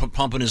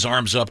pumping his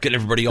arms up, getting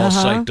everybody all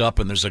psyched up,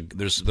 and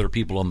there are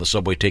people on the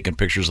subway taking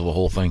pictures of the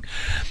whole thing,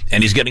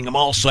 and he's getting them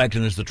all psyched,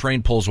 and as the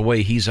train pulls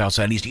away, he's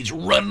outside, he's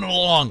running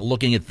along,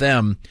 looking at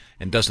them,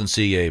 and doesn't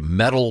see a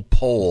metal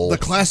pole. The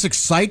classic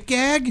sight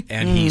gag?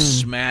 And he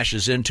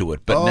smashes into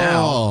it. But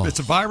now it's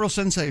a viral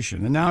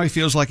sensation, and now he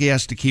feels like he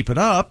has to keep it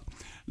up.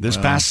 This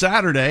past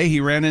Saturday, he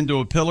ran into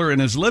a pillar in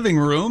his living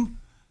room,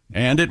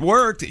 and it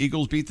worked. The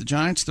Eagles beat the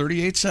Giants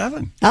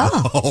 38-7.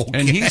 Oh.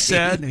 And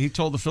he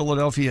told the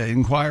Philadelphia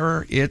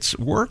Inquirer, it's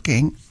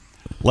working.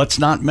 Let's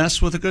not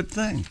mess with a good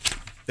thing.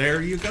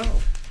 There you go.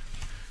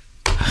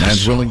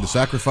 Man's willing to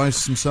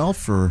sacrifice himself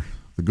for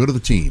the good of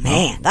the team.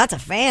 Man, that's a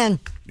fan.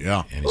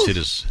 Yeah. And he's hit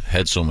his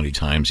head so many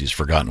times, he's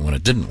forgotten when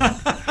it didn't work.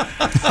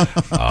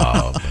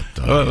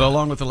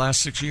 Along with the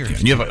last 6 years.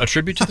 And you have a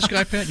tribute to this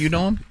guy, Pat? You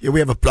know him? Yeah,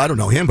 I don't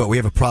know him, but we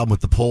have a problem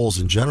with the polls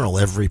in general.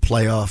 Every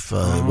playoff,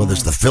 whether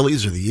it's the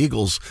Phillies or the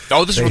Eagles.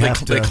 Oh, this is where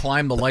they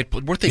climb the light.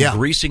 Weren't they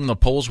greasing the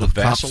poles with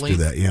Vaseline? Do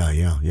that.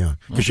 Yeah.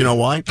 Because you know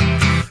why?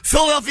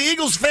 Philadelphia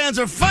Eagles fans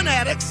are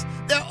fanatics.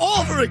 They're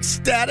over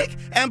ecstatic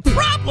and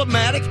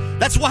problematic.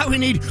 That's why we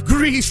need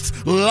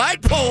greased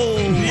light poles.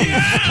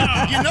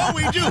 Yeah! You know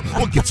we do.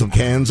 We'll get some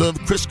cans of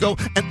Crisco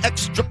and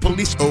extra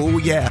police. Oh,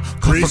 yeah.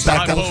 Grease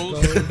light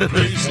poles.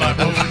 Grease light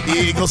poles. The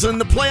Eagles in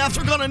the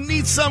playoffs are going to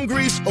need some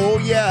grease. Oh,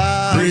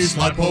 yeah. Grease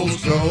light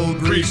poles, go.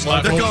 Grease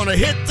light poles. They're going to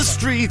hit the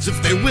streets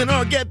if they win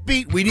or get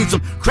beat. We need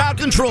some crowd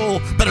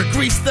control. Better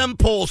grease them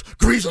poles.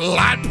 Grease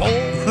light poles.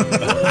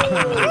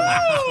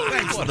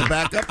 Thanks for the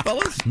backup,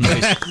 fellas.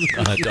 Nice.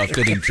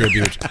 Fitting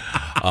tribute.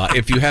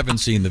 If you haven't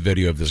seen the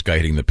video of this guy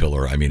hitting the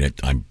pillar, I mean,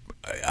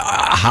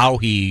 how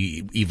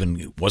he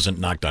even wasn't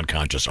knocked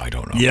unconscious, I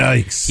don't know.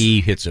 Yikes. He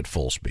hits it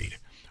full speed,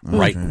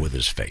 right with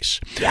his face.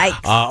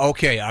 Yikes.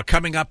 Okay,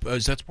 coming up,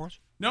 is that sports?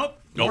 Nope.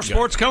 More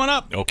sports coming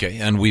up. Okay,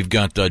 and we've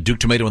got Duke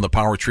Tomato and the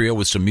Power Trio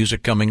with some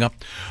music coming up.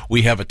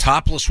 We have a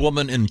topless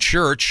woman in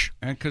church.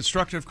 And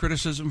constructive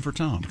criticism for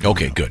Tom.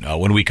 Okay, good.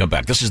 When we come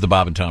back, this is the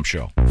Bob and Tom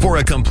Show. For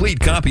a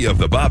complete copy of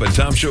the Bob and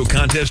Tom Show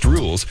contest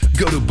rules,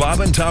 go to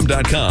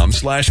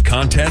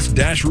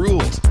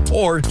bobandtom.com/contest-rules.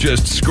 Or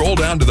just scroll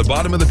down to the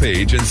bottom of the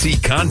page and see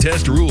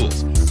contest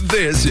rules.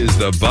 This is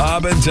the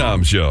Bob and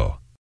Tom Show.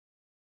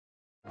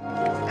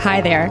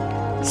 Hi there.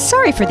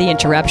 Sorry for the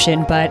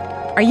interruption, but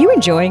are you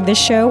enjoying this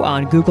show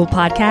on Google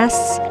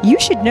Podcasts? You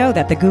should know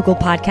that the Google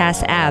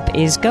Podcasts app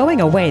is going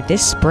away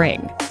this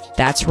spring.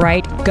 That's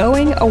right,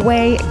 going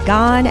away,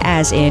 gone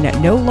as in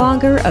no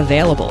longer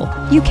available.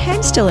 You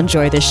can still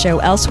enjoy this show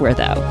elsewhere,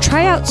 though.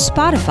 Try out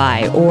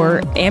Spotify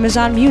or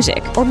Amazon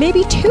Music, or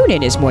maybe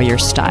TuneIn is more your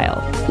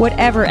style.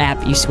 Whatever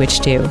app you switch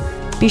to,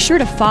 be sure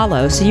to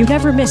follow so you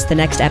never miss the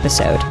next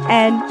episode.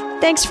 And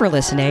thanks for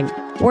listening,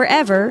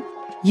 wherever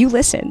you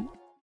listen.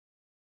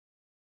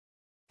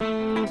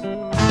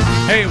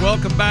 Hey,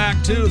 welcome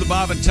back to the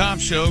Bob and Tom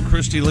Show.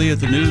 Christy Lee at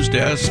the news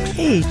desk.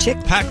 Hey,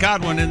 Chick. Pat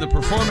Godwin in the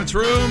performance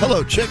room.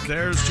 Hello, Chick.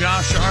 There's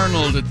Josh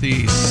Arnold at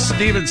the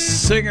Steven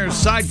Singer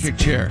sidekick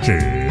chair.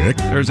 Chick.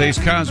 There's Ace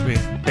Cosby.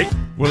 Hey.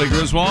 Willie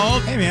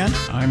Griswold. Hey, man.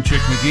 I'm Chick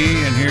McGee,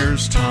 and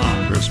here's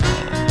Tom Griswold.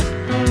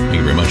 Thank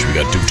you very much. We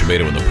got Duke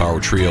Tomato and the Power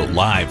Trio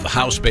live. The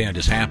house band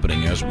is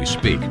happening as we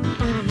speak.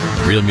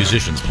 Real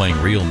musicians playing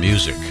real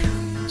music.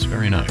 It's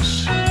very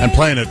nice. And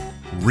playing it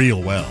real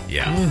well.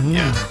 Yeah,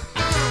 yeah.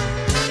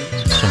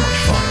 So much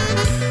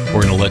fun.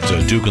 We're going to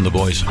let Duke and the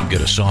boys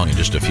get a song in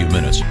just a few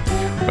minutes.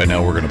 Right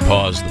now, we're going to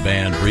pause the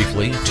band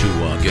briefly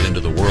to get into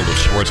the world of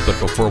sports. But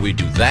before we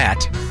do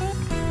that,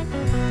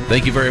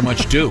 thank you very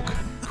much, Duke.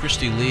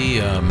 Christy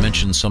Lee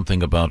mentioned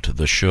something about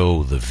the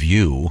show The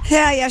View.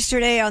 Yeah,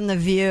 yesterday on The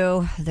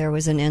View, there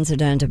was an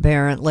incident,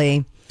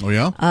 apparently. Oh,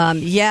 yeah?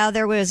 Yeah,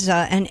 there was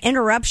an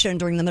interruption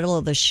during the middle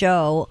of the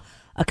show,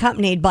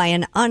 accompanied by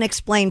an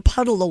unexplained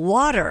puddle of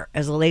water,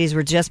 as the ladies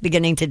were just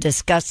beginning to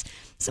discuss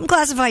some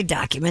classified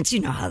documents. You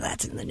know how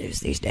that's in the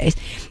news these days.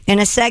 In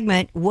a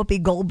segment,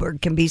 Whoopi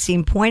Goldberg can be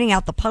seen pointing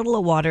out the puddle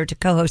of water to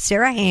co-host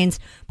Sarah Haynes,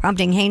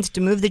 prompting Haynes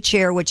to move the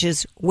chair, which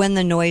is when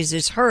the noise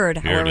is heard.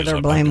 Here However, it is.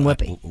 they're blaming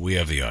Whoopi. We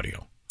have the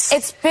audio.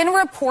 It's been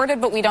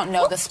reported, but we don't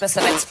know the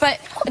specifics.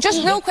 But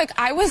just real quick,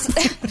 I was...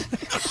 we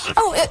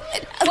had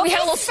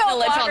a little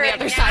spillage on the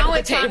other side of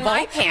the table. On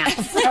my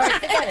pants. All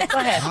right, go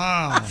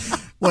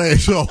ahead. Wait,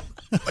 so...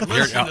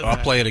 Here, I'll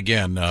play it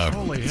again.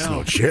 Holy hell.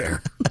 No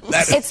chair.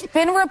 It's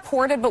been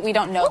reported, but we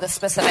don't know the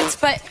specifics.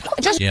 But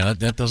just... Yeah,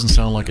 that doesn't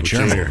sound like a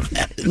chair.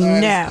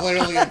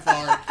 No.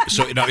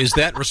 So now, is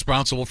that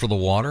responsible for the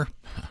water?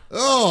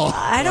 Oh,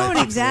 I don't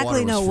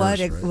exactly know what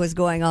was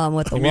going on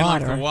with the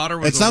water. Like the water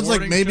was it sounds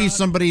like maybe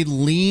somebody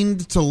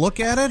leaned to look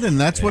at it, and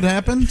that's what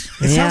happened.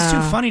 It sounds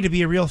too funny to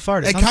be a real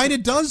fart. It kind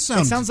of does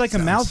sound. It sounds like a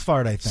mouth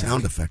fart, I think.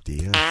 Sound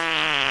effecty, yeah.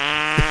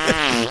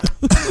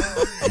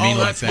 Oh,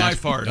 that's my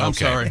fart. I'm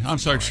sorry. I'm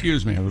sorry.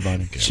 Excuse me,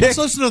 everybody. Let's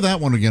listen to that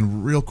one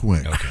again real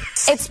quick. Okay.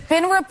 It's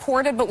been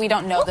reported, but we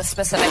don't know the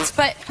specifics.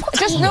 But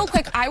just real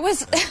quick, I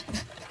was...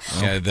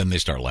 Yeah, then they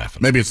start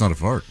laughing. Maybe it's not a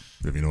fart,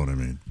 if you know what I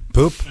mean.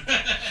 Poop.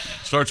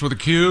 Starts with a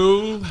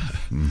Q.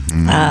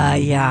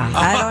 Yeah.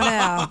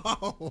 I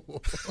don't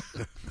know.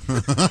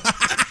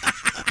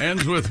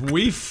 Ends with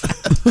weef.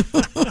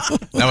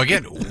 Now,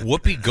 again,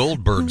 Whoopi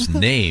Goldberg's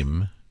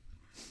name...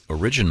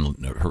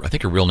 I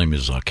think her real name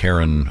is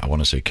Karen. I want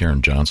to say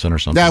Karen Johnson or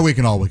something. Yeah, we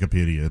can all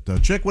Wikipedia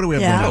it. Chick, what do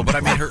we have? No, but I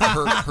mean,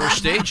 her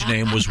stage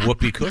name was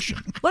Whoopi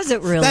Cushion. Was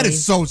it really? That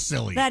is so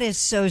silly. That is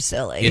so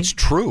silly. It's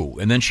true.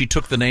 And then she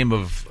took the name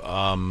of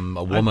a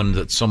woman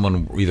that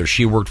someone either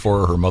she worked for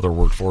or her mother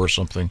worked for or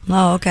something.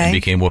 Oh, okay. And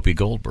became Whoopi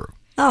Goldberg.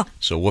 Oh.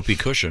 So Whoopi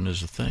Cushion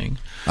is a thing.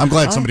 I'm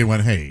glad somebody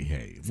went,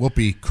 hey,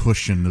 Whoopi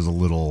Cushion is a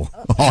little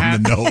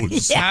on the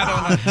nose. Hat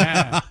on a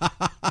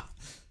hat.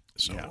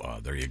 So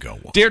there you go.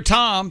 Dear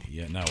Tom.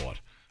 Yeah, now what?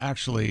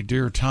 Actually,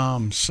 Dear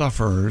Tom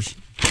suffers.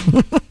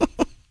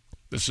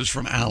 This is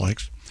from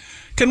Alex.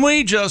 Can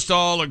we just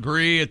all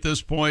agree at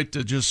this point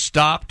to just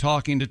stop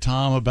talking to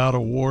Tom about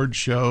award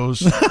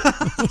shows?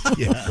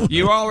 Yeah.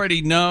 You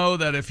already know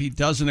that if he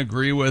doesn't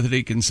agree with it,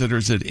 he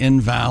considers it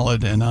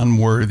invalid and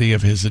unworthy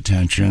of his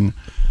attention.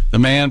 The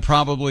man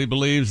probably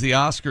believes the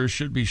Oscars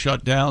should be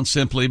shut down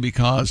simply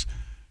because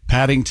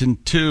Paddington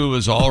 2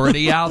 is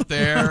already out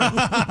there.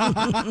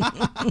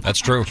 That's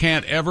true.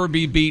 Can't ever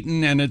be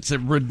beaten, and it's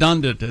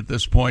redundant at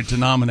this point to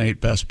nominate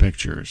Best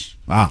Pictures.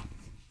 Wow.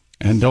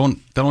 And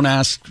don't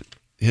ask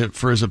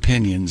for his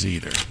opinions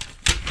either.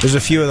 There's a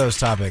few of those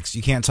topics.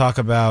 You can't talk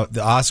about the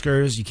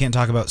Oscars. You can't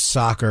talk about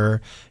soccer.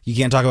 You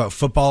can't talk about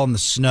football in the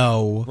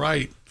snow.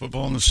 Right.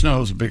 Football in the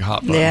snow is a big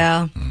hot button.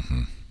 Yeah.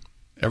 Mm-hmm.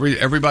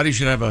 Everybody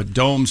should have a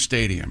dome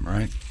stadium,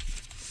 right?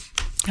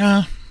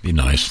 Yeah. Be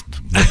nice.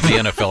 The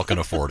NFL can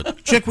afford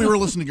it. Chick, we were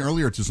listening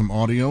earlier to some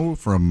audio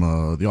from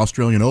the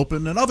Australian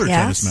Open and other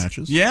tennis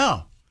matches.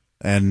 Yeah.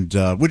 And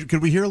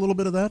could we hear a little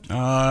bit of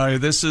that?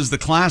 This is the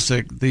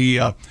classic.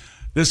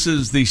 This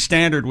is the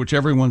standard which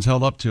everyone's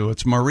held up to.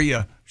 It's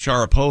Maria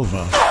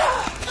Sharapova.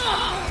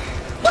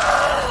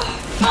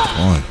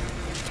 Boy.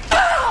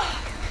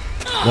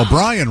 Well,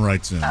 Brian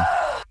writes in,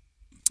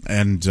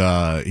 and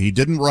he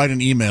didn't write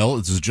an email.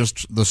 This is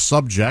just the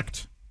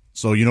subject.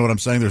 So you know what I'm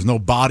saying? There's no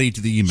body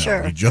to the email.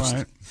 Sure. He just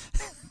Right.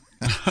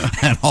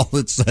 and all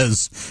it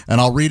says,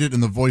 and I'll read it in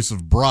the voice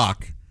of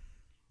Brock,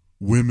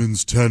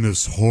 women's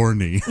tennis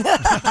horny.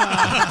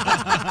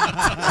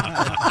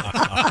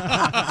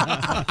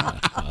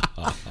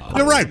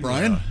 You're right,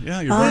 Brian.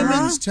 Yeah, you're right.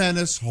 Women's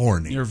tennis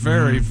horny. You're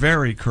very,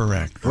 very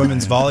correct.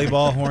 Women's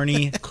volleyball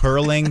horny,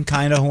 curling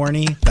kind of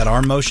horny. That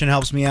arm motion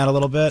helps me out a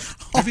little bit.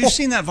 Have you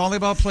seen that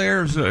volleyball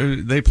player?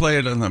 They play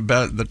it on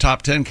the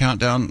top 10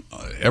 countdown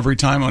every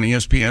time on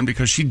ESPN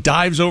because she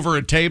dives over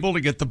a table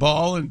to get the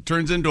ball and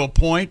turns into a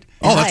point.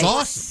 Oh, that's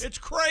awesome. It's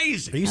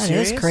crazy. Are you That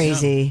serious? is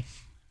crazy.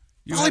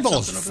 You have Volleyball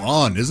is something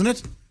fun, isn't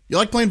it? You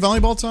like playing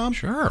volleyball, Tom?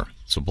 Sure.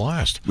 It's a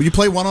blast. Will you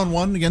play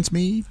one-on-one against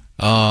me?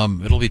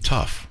 It'll be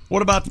tough.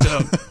 What about...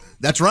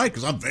 That's right,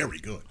 because I'm very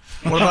good.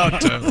 What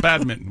about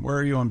badminton? Where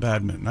are you on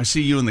badminton? I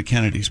see you and the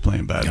Kennedys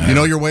playing badminton. You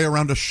know your way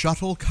around a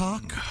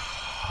shuttlecock?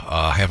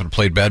 I haven't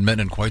played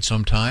badminton in quite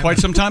some time. Quite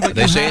some time, but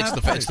they you say have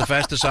it's the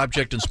fastest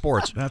object in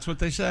sports. That's what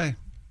they say.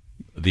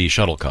 The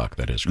shuttlecock,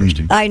 that is,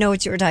 Christy. I know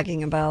what you were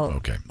talking about.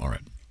 Okay, all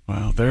right.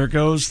 Well, there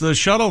goes the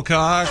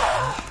shuttlecock.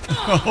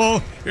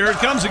 Oh, here it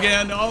comes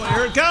again. Oh,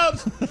 here it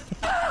comes.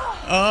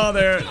 Oh,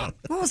 there.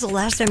 When was the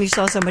last time you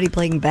saw somebody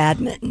playing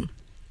badminton?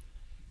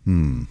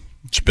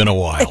 It's been a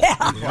while.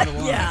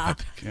 Yeah.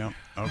 Yeah.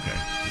 Okay.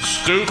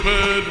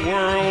 Stupid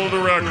world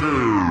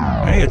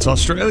record. Hey, it's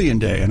Australian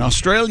Day. An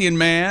Australian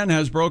man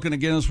has broken a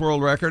Guinness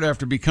World Record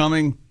after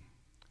becoming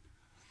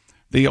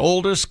the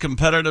oldest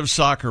competitive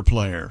soccer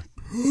player.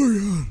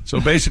 So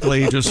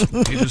basically, he just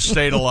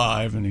stayed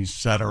alive and he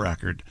set a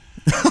record.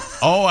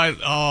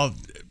 I'll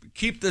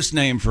keep this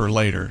name for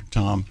later,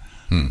 Tom.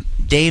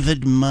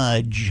 David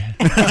Mudge.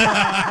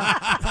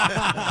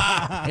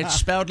 It's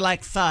spelled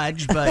like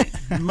fudge, but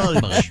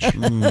Mudge.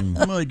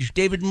 Mudge.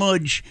 David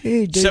Mudge.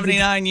 Hey, David.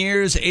 79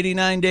 years,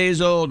 89 days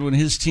old when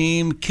his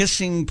team,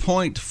 Kissing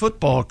Point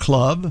Football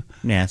Club,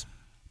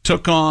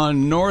 took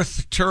on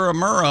North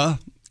Turramurra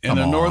in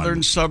the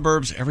northern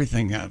suburbs.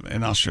 Everything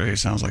in Australia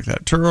sounds like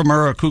that.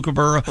 Turramurra,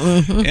 Kookaburra,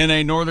 in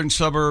a Northern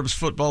Suburbs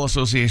Football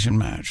Association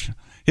match.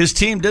 His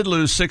team did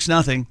lose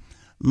 6-0.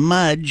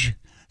 Mudge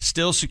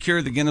still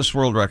secured the Guinness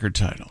World Record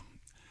title.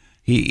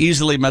 He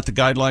easily met the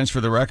guidelines for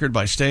the record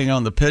by staying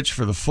on the pitch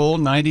for the full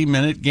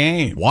 90-minute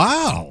game.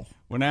 Wow.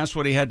 When asked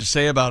what he had to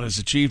say about his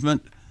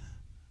achievement,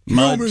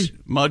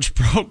 Mudge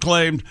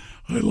proclaimed,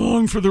 "I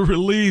long for the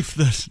relief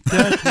that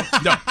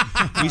no."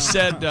 He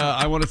said,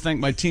 "I want to thank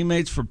my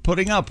teammates for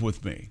putting up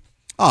with me."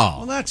 Oh.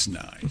 Well, that's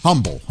nice.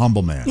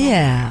 Humble man.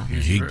 Yeah.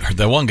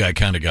 That one guy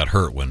kind of got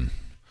hurt when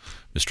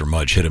Mr.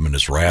 Mudge hit him in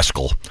his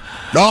rascal.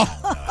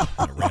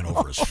 Ran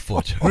over his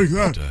foot.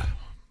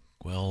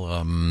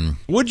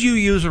 Would you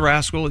use a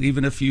rascal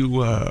even if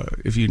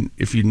you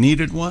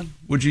needed one?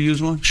 Would you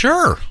use one?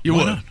 Sure. You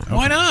would.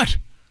 Why not?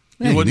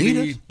 You wouldn't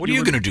be, what are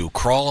you going to do?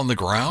 Crawl on the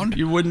ground?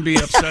 You wouldn't be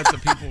upset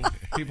that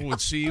people would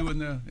see you in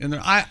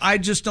the. I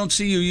just don't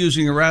see you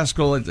using a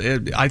rascal.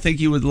 I think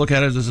you would look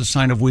at it as a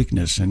sign of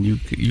weakness, and you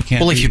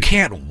can't. Well, if you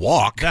can't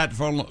walk, that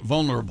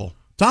vulnerable.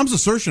 Tom's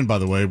assertion, by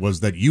the way,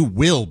 was that you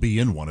will be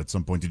in one at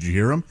some point. Did you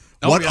hear him?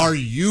 What are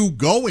you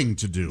going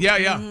to do? Yeah,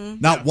 yeah.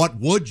 Not what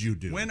would you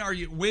do?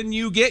 When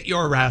you get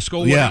your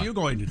rascal, what are you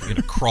going to do? You're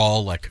going to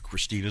crawl like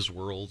Christina's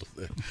World.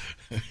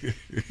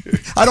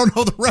 I don't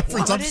know the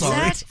reference. What I'm is sorry.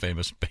 that?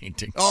 Famous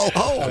painting.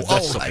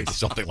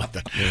 Something like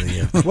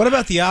that. What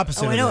about the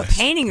opposite? I know what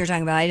painting you're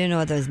talking about. I didn't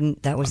know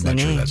that was the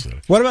name.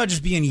 What about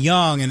just being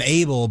young and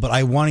able, but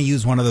I want to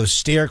use one of those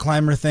stair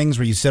climber things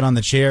where you sit on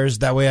the chairs?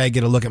 That way I get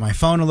to look at my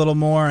phone a little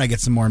more and I get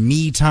some more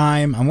me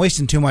time. I'm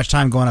wasting too much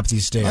time going up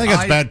these stairs. I think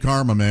that's bad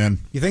karma, man.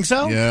 You think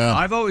so? Yeah.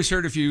 I've always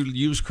heard if you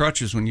use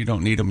crutches when you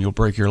don't need them, you'll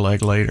break your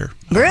leg later.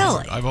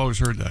 Really? I've always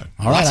heard that.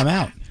 All right, I'm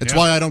out. It's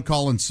why I don't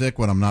call in sick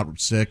when I'm not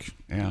sick.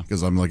 Yeah.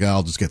 Because I'm like,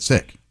 I'll just get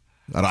sick.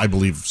 I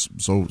believe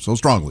so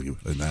strongly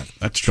in that.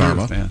 That's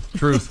Karma. truth, man.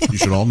 Truth. You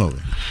should all know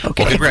that.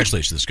 Well,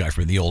 congratulations to this guy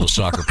for being the oldest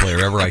soccer player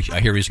ever. I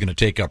hear he's going to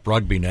take up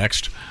rugby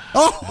next.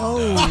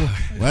 Well,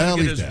 Get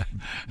he's his dead.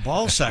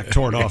 ball sack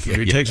torn off if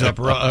he takes up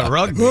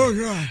rugby. Oh,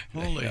 God.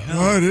 Holy hell.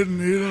 I didn't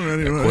need him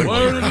anyway.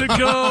 Where did it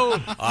go?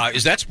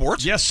 Is that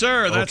sports? Yes,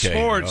 sir. That's okay.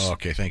 sports. Oh,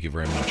 okay, thank you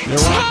very much. You're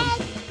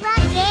welcome.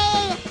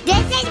 Rocky,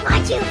 this is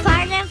what you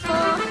farted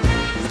for.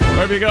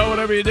 Wherever you go,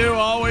 whatever you do,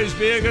 always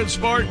be a good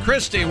sport.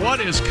 Christy, what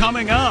is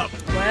coming up?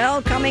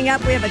 Well, coming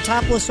up, we have a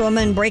topless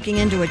woman breaking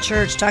into a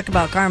church. Talk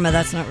about karma.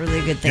 That's not really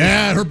a good thing.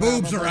 Yeah, her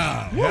boobs are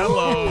out.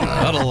 Hello.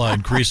 That'll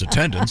increase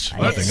attendance.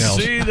 Nothing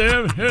else. See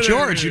them hitting.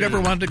 George, you never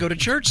wanted to go to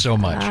church so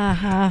much.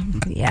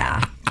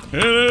 Yeah.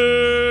 It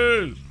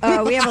is.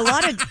 We had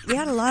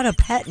a lot of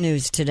pet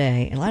news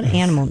today, a lot of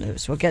animal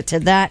news. We'll get to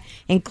that,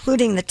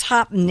 including the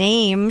top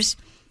names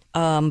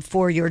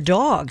for your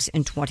dogs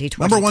in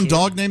 2022. Number one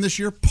dog name this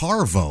year?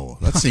 Parvo.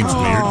 That seems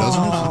weird,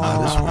 doesn't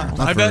it?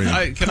 I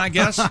bet. Can I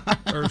guess?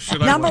 Or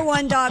should I? Number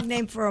one dog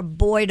name for a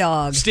boy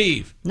dog.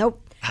 Steve.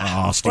 Nope.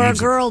 Oh, For a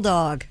girl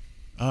dog.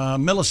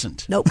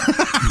 Millicent. Nope.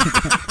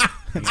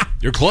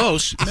 You're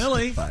close.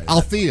 Millie.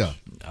 Althea.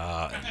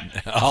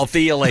 I'll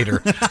see you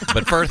later.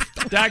 But first,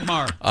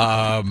 Dagmar.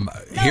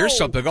 Here's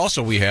something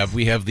also we have.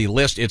 We have the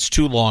list. It's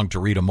too long to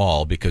read them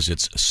all because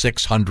it's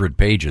 600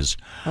 pages.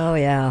 Oh,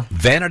 yeah.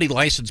 Vanity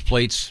license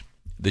plates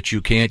that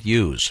you can't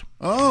use.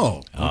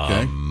 Oh,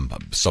 okay.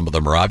 Some of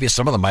them are obvious.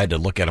 Some of them I had to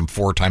look at them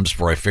 4 times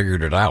before I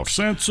figured it out.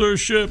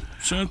 Censorship.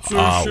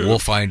 We'll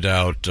find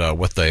out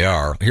what they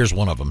are. Here's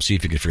one of them. See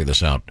if you can figure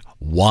this out.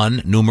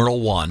 1,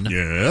 numeral 1.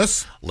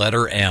 Yes.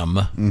 Letter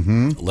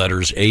M.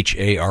 Letters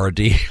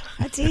H-A-R-D.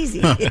 That's easy.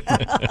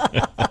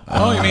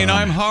 Oh, you mean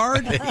I'm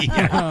hard?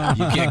 Yeah,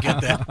 you can't get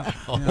that.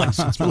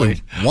 License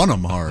plate. Want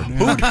them hard.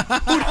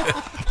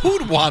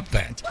 Who'd want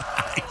that?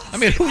 I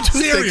mean,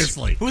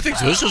 seriously? Who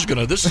thinks this is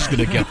gonna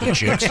get the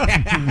chicks?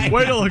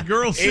 Wait till a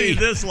girl see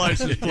this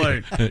license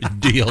plate.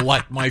 Do you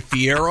like my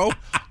Fiero?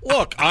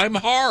 Look, I'm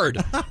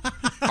hard.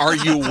 Are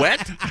you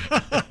wet?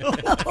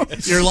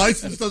 Your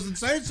license doesn't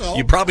say so.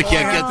 You probably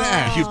can't get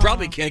that. You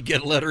probably can't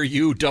get letter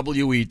U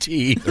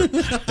W-E-T.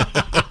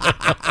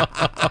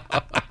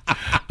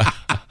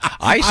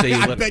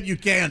 I bet you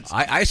can't.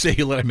 I say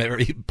you let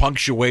them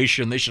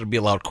punctuation. They should be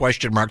allowed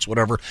question marks,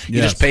 whatever. You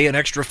Yes. just pay an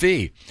extra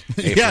fee.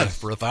 Hey, Yes.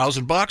 for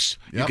 $1,000,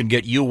 you Yep. can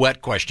get you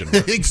wet question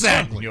marks.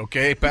 Exactly. You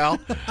okay, pal?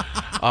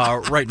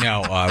 Right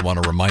now, I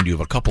want to remind you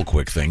of a couple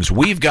quick things.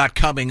 We've got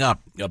coming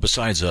up,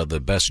 besides the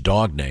best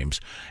dog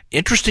names,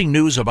 interesting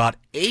news about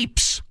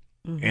apes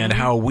and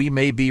how we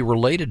may be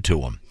related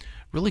to them.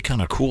 Really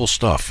kind of cool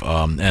stuff.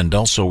 And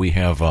also we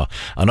have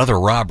another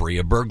robbery,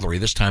 a burglary.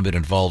 This time it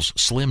involves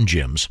Slim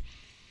Jims.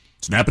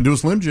 Snap into a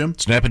Slim Jim.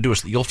 Snap into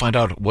us. You'll find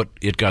out what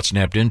it got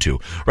snapped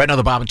into. Right now,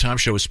 the Bob and Tom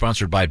Show is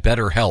sponsored by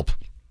BetterHelp.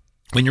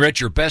 When you're at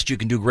your best, you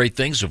can do great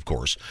things, of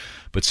course.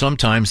 But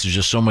sometimes there's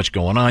just so much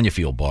going on. You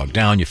feel bogged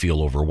down. You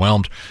feel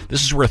overwhelmed.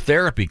 This is where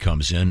therapy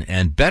comes in.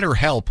 And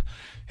BetterHelp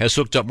has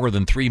hooked up more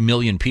than 3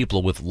 million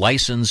people with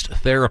licensed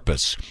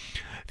therapists.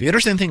 The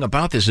interesting thing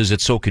about this is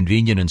it's so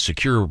convenient and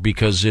secure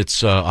because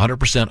it's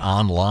 100%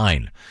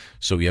 online.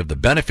 So you have the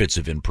benefits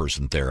of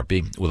in-person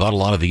therapy without a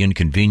lot of the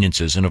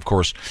inconveniences. And, of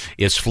course,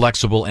 it's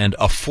flexible and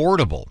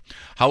affordable.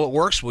 How it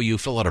works? Well, you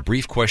fill out a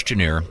brief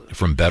questionnaire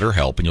from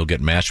BetterHelp, and you'll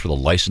get matched with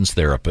a licensed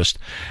therapist.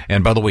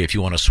 And, by the way, if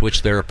you want to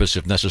switch therapists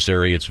if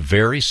necessary, it's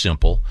very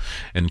simple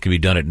and can be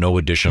done at no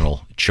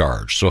additional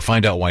charge. So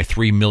find out why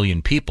 3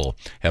 million people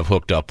have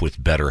hooked up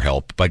with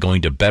BetterHelp by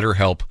going to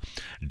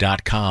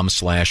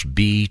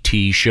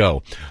BetterHelp.com/BT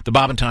Show. The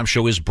Bob and Tom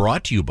Show is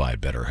brought to you by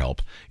BetterHelp.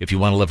 If you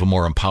want to live a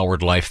more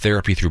empowered life,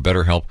 therapy through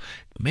BetterHelp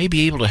may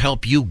be able to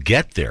help you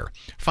get there.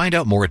 Find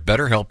out more at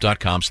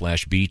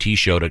BetterHelp.com/BT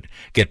Show to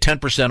get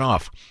 10%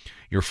 off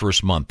your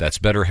first month. That's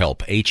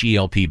BetterHelp,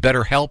 H-E-L-P,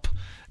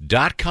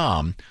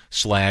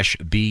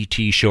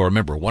 BetterHelp.com/BT Show.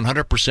 Remember,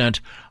 100%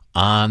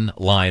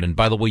 online. And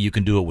by the way, you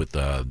can do it with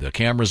the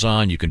cameras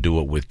on. You can do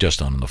it with just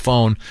on the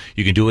phone.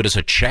 You can do it as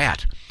a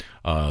chat.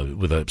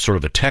 With a sort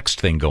of a text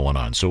thing going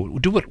on. So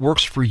do what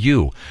works for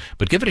you.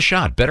 But give it a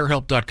shot.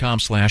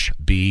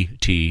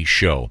 BetterHelp.com/BT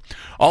Show.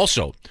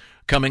 Also,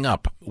 coming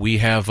up, we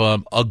have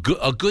a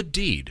good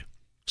deed.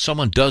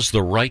 Someone does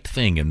the right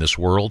thing in this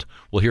world.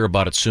 We'll hear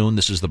about it soon.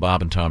 This is the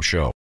Bob and Tom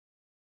Show.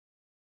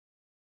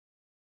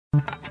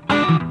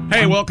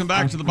 Hey, welcome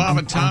back to the Bob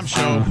and Tom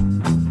Show.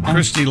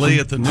 Christy Lee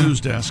at the news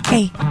desk.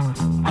 Hey.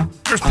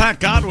 There's Pat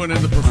Godwin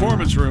in the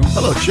performance room.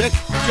 Hello, Chick.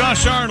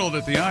 Josh Arnold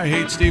at the I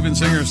Hate Steven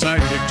Singer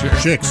sidekick chair.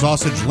 Chick,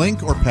 sausage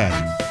Link or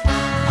Patty?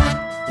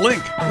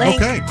 Link.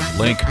 Okay.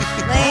 Link.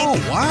 Oh,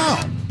 wow.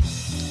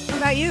 What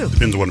about you?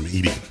 Depends on what I'm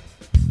eating.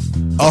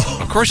 Oh,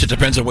 of course it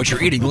depends on what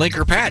you're eating, Link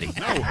or Patty.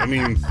 No, I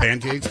mean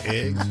pancakes,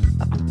 eggs.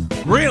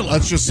 Really?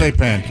 Let's just say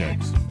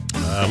pancakes.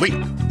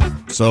 Link.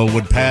 So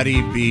would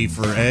Patty be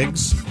for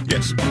eggs?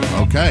 Yes.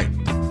 Okay.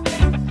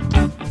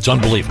 It's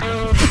unbelievable.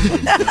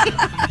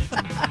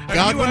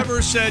 Have you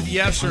ever said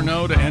yes or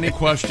no to any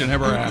question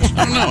ever asked?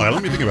 I don't know.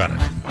 Let me think about it.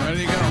 There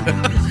you go.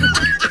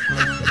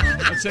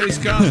 That's Ace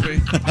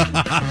Cosby.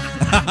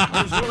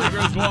 Here's Willie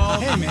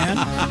Griswold. Hey, man.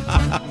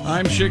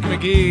 I'm Chick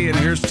McGee, and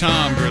here's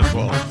Tom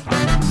Griswold.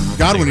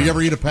 Godwin, you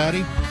ever eat a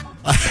patty?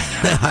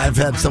 I've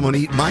had someone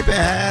eat my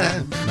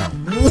pad. No.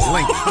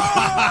 Link.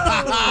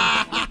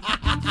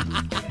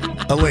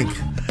 A link.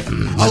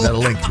 I've had a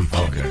link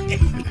before. Okay.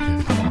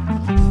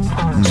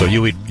 So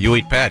you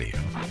eat Patty.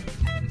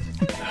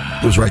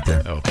 It was right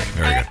there. Okay,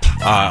 very good.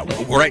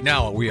 Right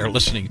now, we are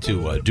listening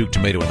to Duke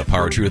Tomato and the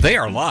Power Trio. They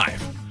are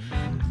live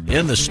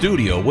in the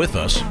studio with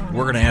us.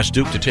 We're going to ask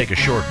Duke to take a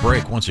short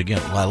break once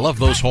again. I love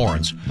those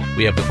horns.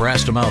 We have the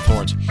brass to mouth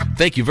horns.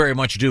 Thank you very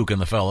much, Duke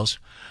and the fellas.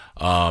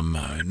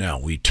 Now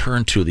we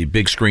turn to the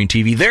big screen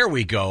TV. There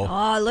we go.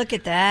 Oh, look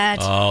at that.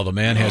 Oh, the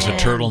man has a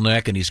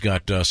turtleneck, and he's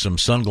got some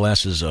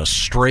sunglasses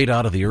straight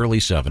out of the early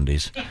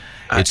 70s.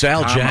 It's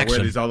Al Tom, Jackson. I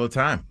wear these all the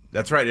time.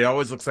 That's right. It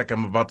always looks like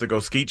I'm about to go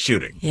skeet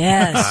shooting.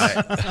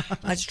 Yes.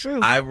 That's true.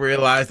 I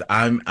realized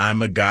I'm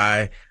a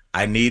guy.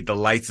 I need the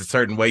lights a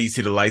certain way. You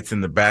see the lights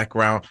in the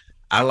background.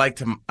 I like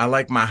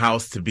my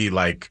house to be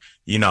like,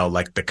 you know,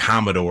 like the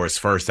Commodore's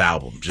first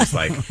album. Just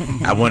like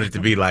I want it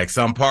to be like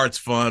some parts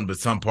fun, but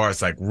some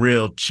parts like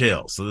real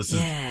chill. So this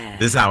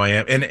is how I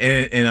am.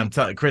 And I'm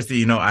telling Christy,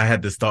 you know, I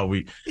had this thought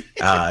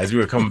as we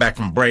were coming back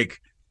from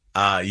break,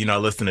 you know,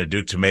 listening to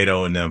Duke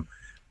Tomato and them.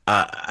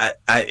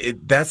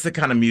 That's the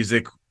kind of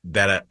music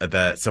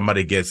that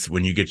somebody gets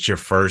when you get your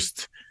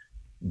first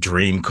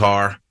dream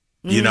car.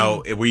 You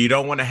know, where you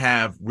don't want to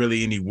have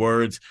really any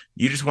words.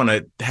 You just want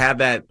to have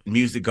that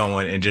music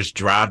going and just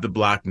drive the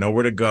block, know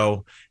where to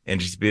go,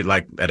 and just be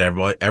like, let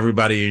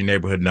everybody in your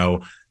neighborhood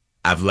know,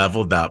 I've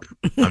leveled up.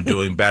 I'm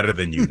doing better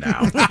than you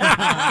now.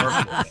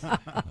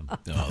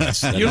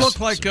 You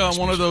look like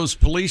one of those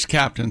police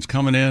captains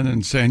coming in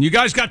and saying, you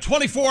guys got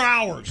 24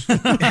 hours. I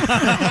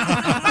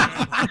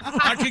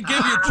could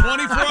give you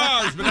 24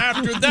 hours, but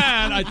after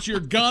that, it's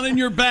your gun and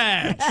your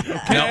badge.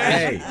 Okay? No,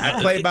 hey,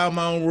 I play by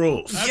my own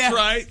rules. That's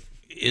right.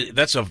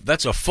 That's a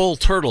full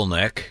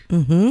turtleneck.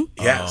 Mm-hmm.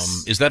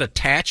 Yes. Is that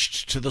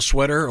attached to the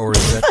sweater, or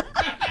is that?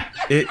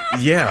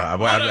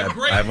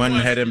 I went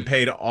ahead and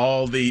paid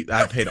all the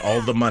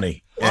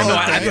money.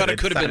 I thought it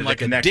could have been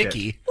like a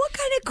dickie. What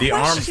kind of The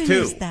arms, question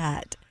too. is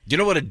that? Do you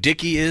know what a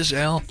dickie is,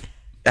 Al?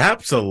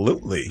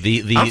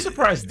 Absolutely. I'm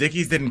surprised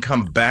Dickies didn't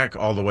come back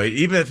all the way,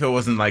 even if it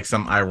wasn't like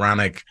some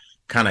ironic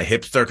kind of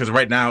hipster. Because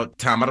right now,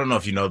 Tom, I don't know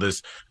if you know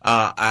this.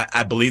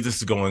 I believe this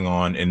is going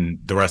on in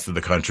the rest of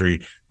the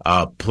country.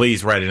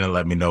 Please write in and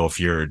let me know if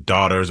your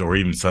daughters or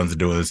even sons are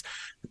doing this.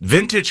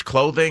 Vintage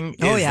clothing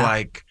is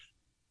like.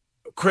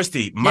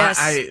 Christy,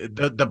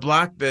 the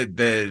block,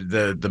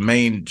 the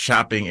main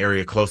shopping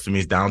area close to me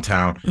is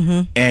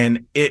downtown,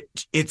 and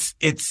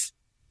it's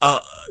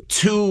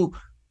 2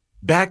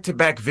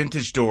 back-to-back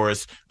vintage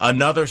stores,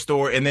 another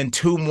store, and then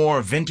 2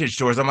 more vintage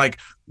stores. I'm like,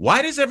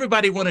 why does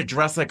everybody want to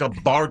dress like a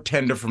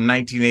bartender from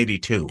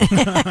 1982?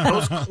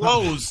 Those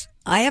clothes.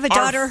 I have a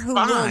daughter who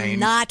will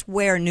not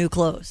wear new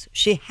clothes.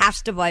 She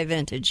has to buy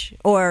vintage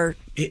or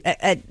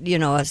at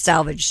a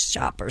salvage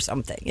shop or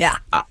something. Yeah.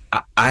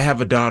 I have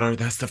a daughter.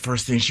 That's the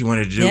first thing she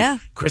wanted to do. Yeah.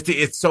 Christy,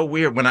 it's so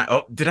weird.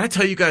 Did I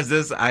tell you guys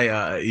this?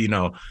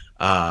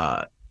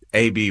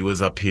 AB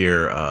was up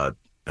here,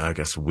 I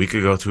guess a week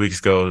ago, 2 weeks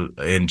ago,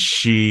 and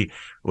she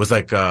was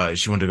like,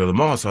 she wanted to go to the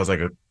mall. So I was like,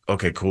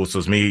 okay, cool. So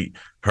it's me,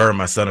 her, and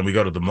my son, and we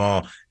go to the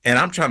mall. And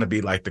I'm trying to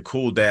be like the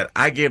cool dad.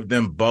 I give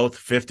them both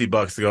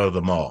 $50 to go to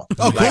the mall.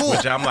 Oh, cool.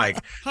 Which I'm like,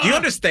 do you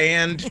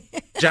understand,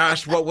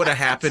 Josh, what would have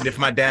happened if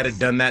my dad had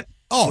done that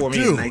for me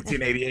in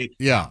 1988?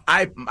 Yeah.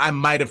 I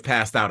might have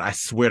passed out. I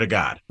swear to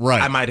God.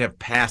 Right. I might have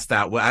passed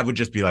out. Well, I would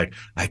just be like,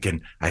 I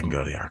can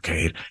go to the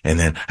arcade, and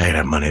then I can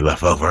have money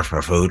left over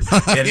for food.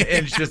 And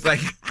it's just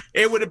like,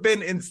 it would have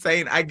been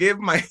insane. I give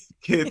my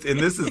kids, and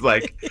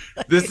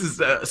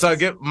so I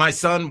give, my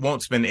son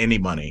won't spend any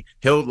money.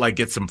 He'll like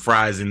get some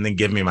fries and then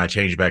give me my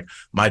change back.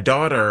 My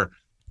daughter,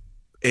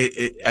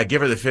 I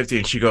give her the 50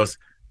 and she goes,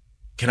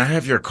 can I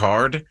have your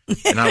card?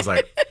 And I was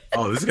like,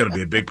 oh, this is going to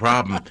be a big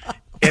problem.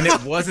 And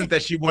it wasn't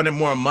that she wanted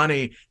more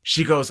money.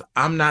 She goes,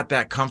 I'm not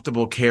that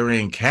comfortable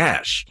carrying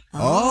cash.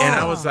 Oh. And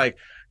I was like,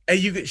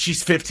 hey,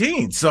 she's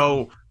 15.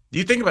 So do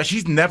you think about it?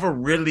 She's never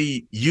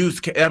really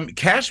used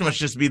cash. Must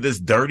just be this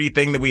dirty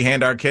thing that we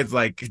hand our kids,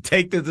 like,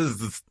 take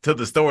this to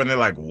the store. And they're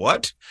like,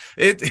 what?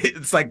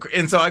 It's like,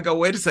 and so I go,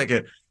 wait a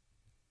second.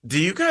 Do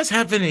you guys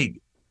have any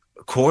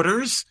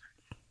quarters?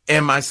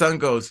 And my son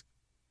goes,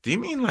 do you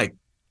mean like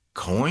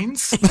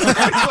coins? like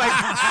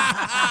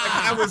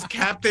I was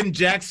Captain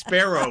Jack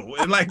Sparrow,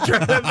 and like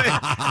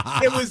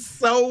it was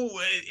so.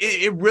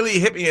 It really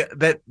hit me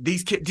that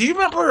these kids. Do you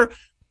remember,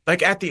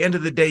 like at the end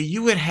of the day,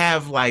 you would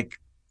have like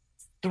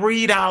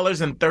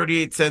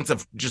 $3.38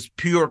 of just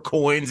pure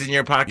coins in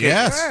your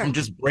pocket, from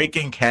just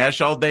breaking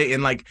cash all day,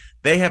 and like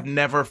they have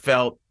never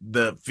felt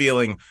the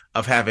feeling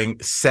of having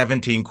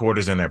 17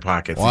 quarters in their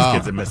pockets. Wow. These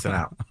kids are missing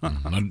out.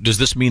 Does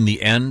this mean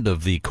the end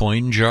of the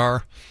coin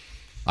jar?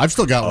 I've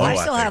still got one. I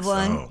still have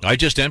one. I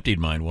just emptied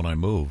mine when I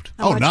moved.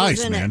 How much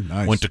was in it?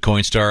 Nice. Went to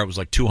Coinstar. It was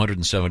like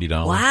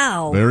 $270.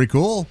 Wow. Very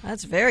cool.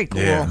 That's very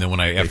cool. Yeah. And then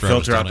after I was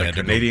filter done, out the I had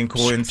Canadian to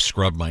go coins.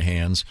 Scrub my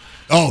hands.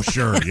 Oh,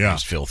 sure. It Yeah.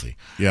 was filthy.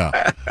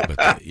 Yeah.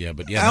 But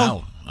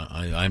now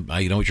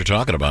I know what you're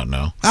talking about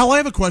now. Al, I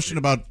have a question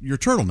about your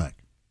turtleneck.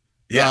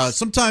 Yes.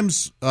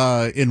 Sometimes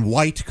in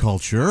white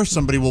culture,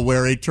 somebody will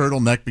wear a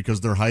turtleneck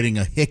because they're hiding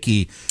a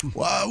hickey.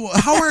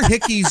 How are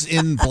hickeys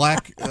in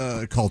black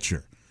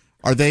culture?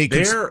 Are they?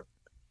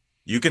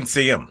 You can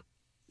see them.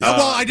 Well,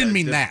 I didn't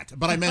mean that,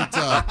 but I meant.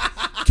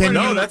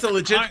 That's a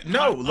legit.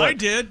 Look. I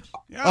did.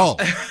 Yeah. Oh.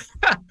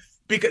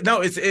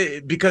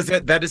 Because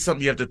that is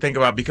something you have to think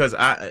about, because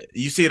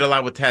you see it a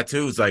lot with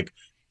tattoos, like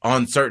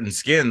on certain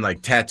skin,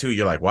 like tattoo,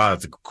 you're like, wow,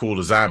 that's a cool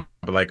design,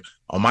 but like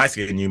on my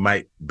skin, you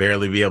might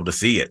barely be able to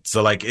see it.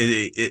 So like,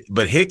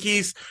 but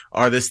hickeys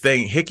are this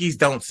thing. Hickeys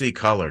don't see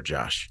color,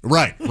 Josh.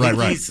 Right.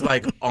 Hickeys,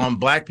 like on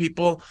black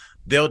people,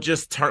 they'll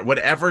just turn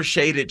whatever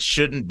shade it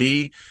shouldn't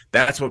be.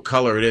 That's what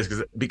color it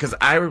is. Because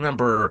I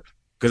remember,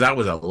 because I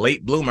was a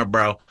late bloomer,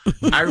 bro.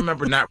 I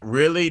remember not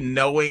really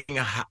knowing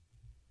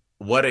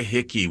what a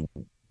hickey,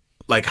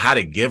 like how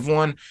to give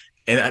one.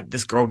 And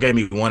this girl gave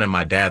me one in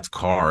my dad's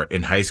car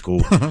in high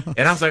school. And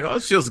I was like, oh,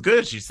 it feels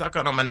good. She sucked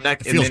on my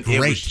neck. It feels and then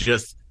great. It was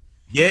just,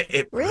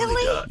 it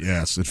really does.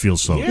 Yes, it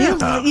feels so Yeah.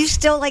 good. You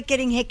still like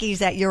getting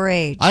hickeys at your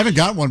age? I haven't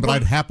got one, but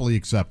I'd happily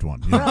accept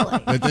one.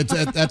 Really?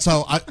 That's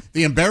how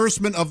the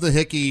embarrassment of the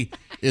hickey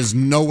is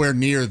nowhere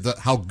near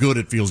how good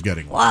it feels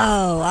getting one.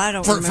 Whoa, I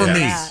don't remember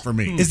that. For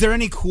me. Is there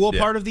any cool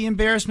part of the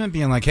embarrassment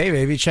being like, hey,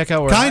 baby, check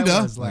out where I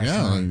was last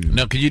time?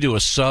 Now, could you do a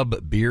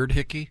sub-beard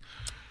hickey?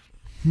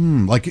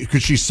 Like,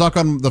 could she suck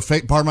on the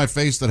part of my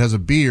face that has a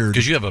beard?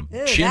 Because you have a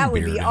chin that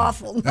would beard. be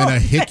awful. And a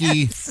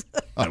hickey.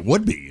 It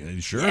would be,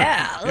 sure.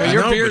 Yeah.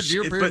 Your No, beard, but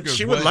your she- beard but goes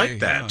she would way- like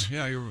that.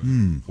 Yeah, you're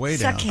way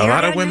Suck down. hair A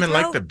lot down of women your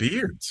like throat? the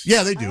beards.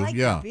 Yeah, they I do. like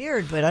yeah. your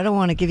beard, but I don't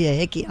want to give you a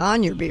hickey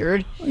on your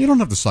beard. You don't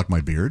have to suck my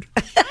beard.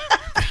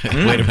 Wait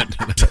a minute.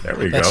 There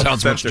we That go.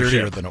 sounds much Censorship.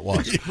 dirtier than it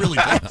was. It really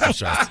does. I'm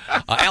sorry.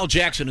 Al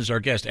Jackson is our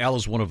guest. Al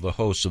is one of the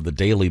hosts of the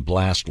Daily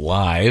Blast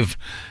Live,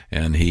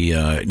 and he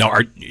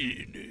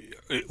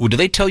do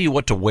they tell you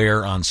what to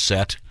wear on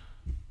set?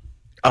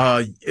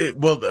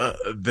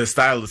 The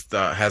stylist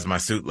has my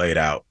suit laid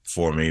out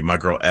for me. My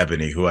girl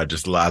Ebony, who I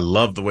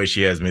love the way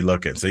she has me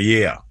looking. So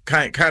yeah,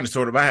 kind of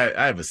sort of. I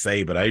have a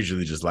say, but I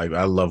usually just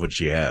I love what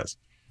she has.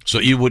 So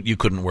you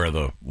couldn't wear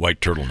the white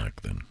turtleneck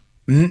then?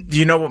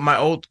 You know what? My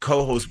old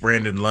co-host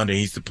Brandon London,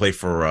 he used to play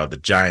for the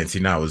Giants.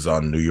 He now was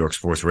on New York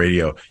Sports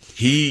Radio.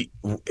 He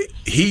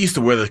used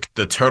to wear the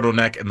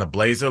turtleneck and the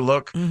blazer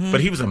look,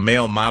 but he was a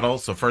male model.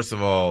 So first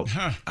of all,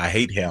 I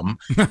hate him,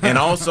 and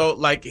also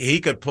like he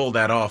could pull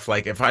that off.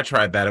 Like if I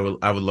tried that,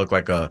 I would look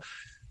like a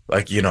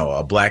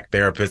black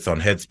therapist on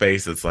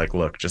Headspace. It's like,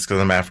 look, just because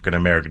I'm African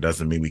American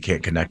doesn't mean we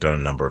can't connect on a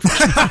number of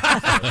issues.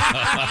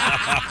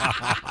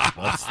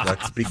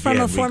 Let's begin. From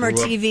a We former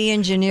grew up- TV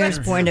engineer's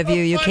point of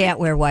view, you can't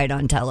wear white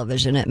on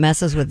television. It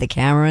messes with the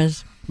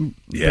cameras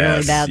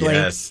really badly.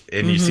 Yes,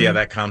 and you see how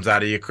that comes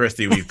out of you,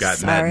 Christy. We've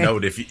gotten that Sorry.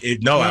 note.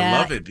 I Yeah.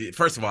 love it.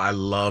 First of all, I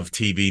love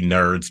TV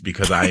nerds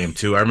because I am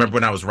too. I remember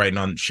when I was writing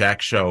on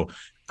Shaq's show,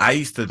 I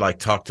used to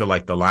talk to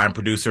the line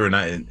producer,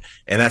 and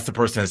that's the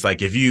person that's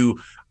like, if you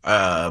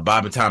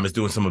Bob and Tom is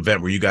doing some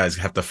event where you guys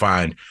have to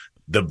find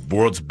the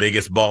world's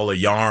biggest ball of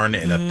yarn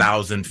and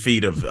 1,000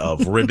 feet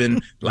of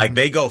ribbon. Like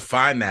they go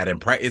find that,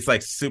 and it's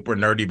like super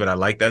nerdy, but I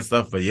like that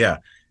stuff. But yeah,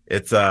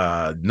 it's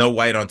no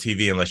white on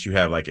TV unless you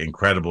have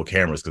incredible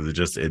cameras,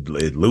 because it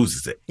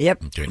loses it.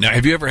 Yep. Okay. Now,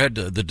 have you ever had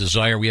the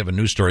desire? We have a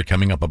news story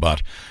coming up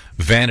about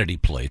vanity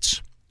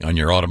plates on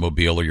your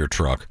automobile or your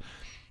truck.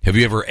 Have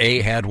you ever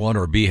A, had one,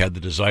 or B, had the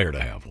desire to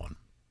have one?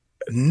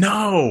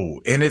 No,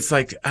 and it's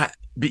like,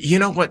 but you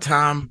know what,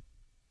 Tom?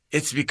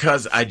 It's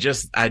because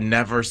I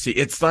never see.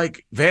 It's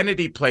like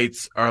vanity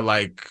plates are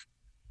like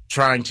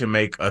trying to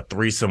make a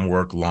threesome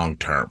work long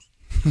term.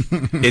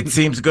 It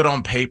seems good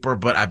on paper,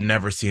 but I've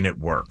never seen it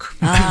work.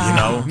 You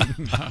know,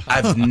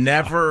 I've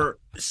never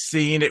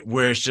seen it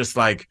where it's just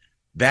like,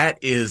 that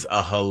is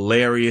a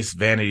hilarious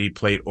vanity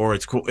plate, or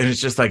it's cool. And it's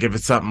just like, if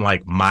it's something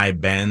like my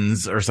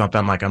Benz or something,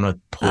 I'm like, I'm going to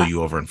pull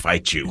you over and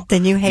fight you.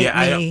 Then you hate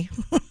Yeah, me.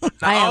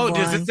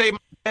 does it say my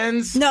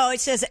Benz? No, it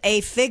says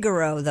a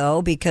Figaro,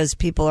 though, because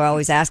people are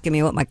always asking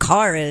me what my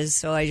car is,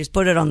 so I just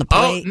put it on the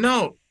plate.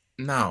 Oh,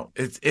 no.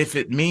 It's if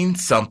it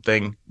means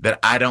something that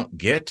I don't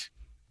get,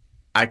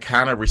 I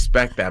kind of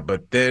respect that.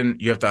 But then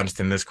you have to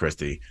understand this,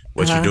 Christy,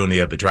 what you're doing to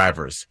the other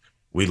drivers.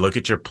 We look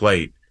at your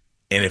plate,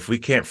 and if we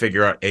can't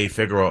figure out a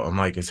Figaro, I'm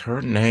like, is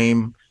her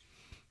name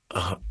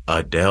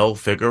Adele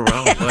Figaro?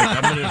 Like,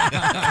 I'm gonna,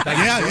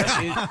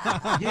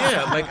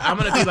 I'm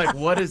gonna be like,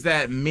 what does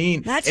that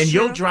mean? That's and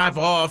true. you'll drive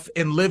off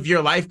and live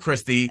your life,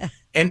 Christy.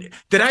 And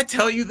did I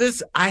tell you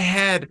this?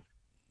 I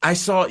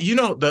saw,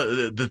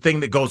 the thing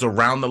that goes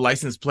around the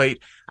license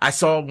plate. I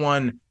saw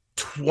one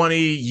 20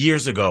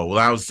 years ago when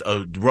I was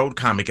a road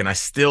comic, and I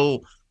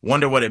still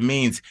wonder what it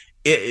means.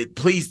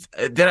 Please,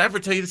 did I ever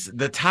tell you this?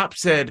 The top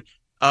said,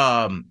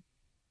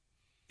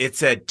 it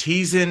said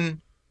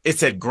teasing. It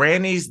said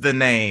Granny's the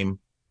name,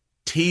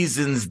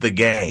 teasing's the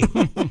game.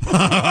 And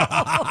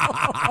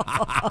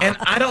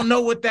I don't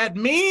know what that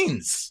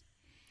means.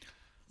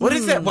 What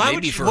is that? Why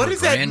what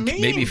does that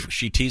mean? Maybe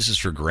she teases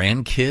for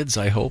grandkids,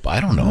 I hope. I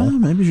don't know.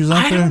 Maybe she's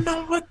out I there don't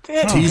know what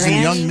that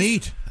teasing young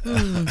meat.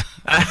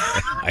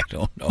 I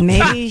don't know.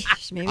 Maybe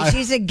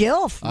she's a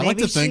gilf. I like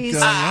to think, she's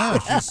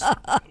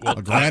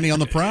a granny on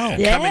the prowl.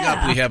 Yeah. Coming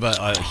up, we have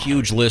a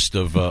huge list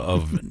of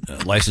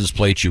license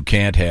plates you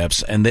can't have,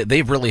 and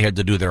they've really had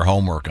to do their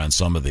homework on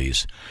some of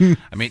these. I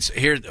mean,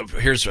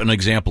 here's an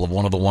example of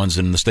one of the ones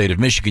in the state of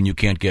Michigan. You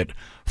can't get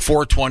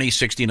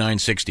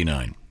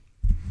 420-6969.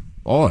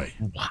 Boy.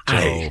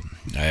 So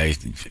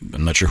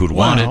I'm not sure who'd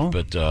want it,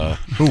 but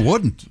who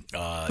wouldn't?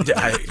 God,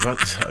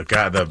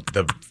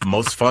 the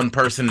most fun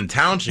person in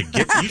town should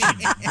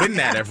win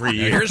that every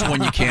year. Here's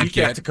one you can't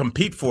get. Have to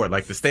compete for it,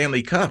 like the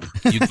Stanley Cup.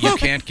 You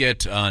can't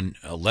get on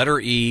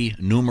letter E,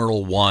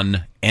 numeral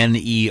 1,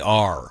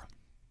 NER.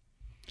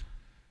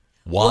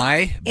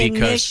 Why? In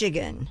Because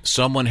Michigan.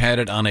 someone had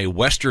it on a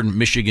Western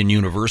Michigan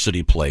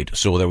University plate,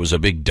 so there was a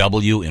big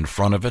W in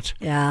front of it.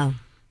 Yeah.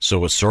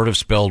 So it's sort of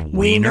spelled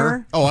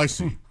Wiener. Oh, I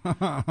see.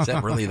 Is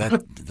that really that?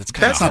 That's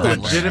kind That's of a hard.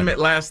 legitimate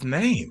last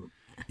name.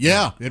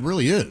 Yeah, it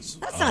really is.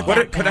 That's not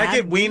Could I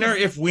get Wiener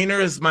if Wiener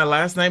is my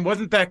last name?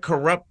 Wasn't that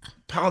corrupt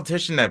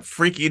politician, that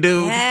freaky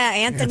dude? Yeah,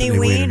 Anthony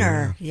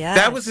Weiner. Yeah.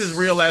 That was his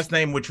real last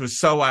name, which was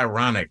so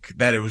ironic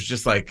that it was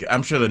just like,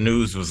 I'm sure the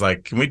news was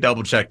like, can we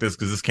double check this?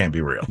 Because this can't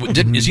be real.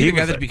 Is he the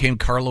guy that became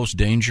Carlos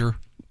Danger?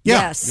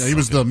 Yes. Yeah, he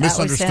was the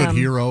misunderstood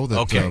hero that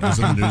was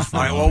in the news for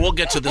All right, well, we'll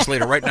get to this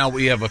later. Right now,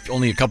 we have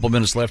only a couple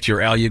minutes left here.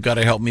 Al, you've got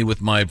to help me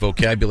with my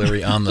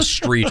vocabulary on the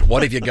street.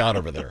 What have you got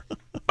over there?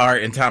 All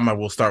right, in time, I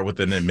will start with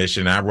an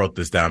admission. I wrote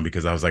this down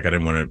because I was like, I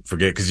didn't want to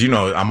forget, because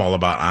I'm all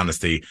about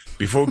honesty.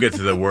 Before we get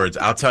to the words,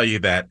 I'll tell you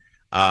that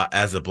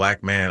as a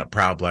black man, a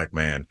proud black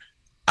man,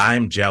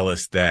 I'm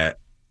jealous that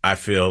I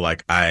feel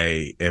like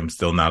I am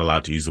still not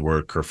allowed to use the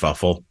word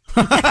kerfuffle.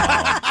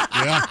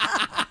 Yeah.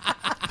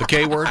 The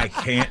K word? I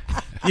can't.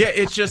 Yeah,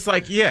 it's just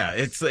like,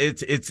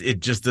 it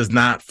just does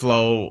not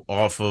flow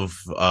off of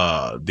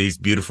these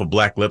beautiful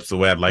black lips the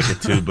way I'd like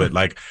it to. But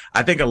like,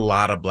 I think a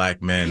lot of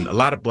black men, a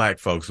lot of black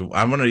folks,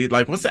 I'm gonna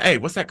like, what's that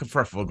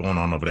kerfuffle going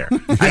on over there?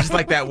 I just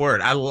like that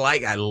word. I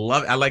like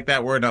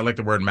that word. And I like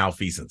the word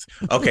malfeasance.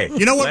 Okay,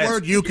 you know what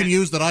word you can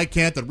use that I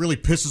can't, that really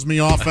pisses me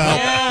off,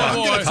 Al?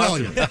 I'm gonna tell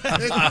you.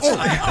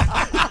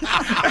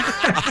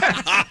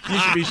 You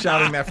should be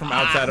shouting that from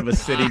outside of a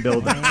city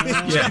building.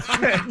 Yeah.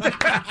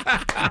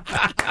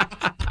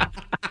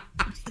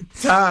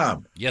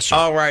 Tom. Yes, sir.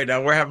 All right,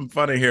 now we're having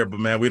fun in here, but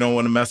man, we don't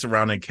want to mess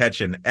around and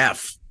catch an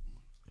F.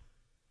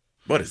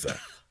 What is that?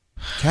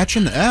 Catch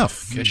an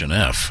F. Catch an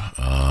F.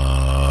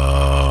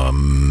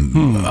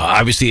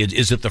 Obviously,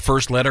 is it the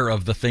first letter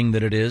of the thing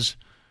that it is?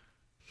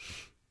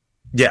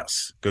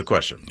 Yes. Good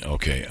question.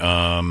 Okay.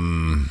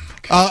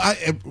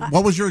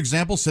 What was your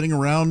example? Sitting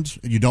around,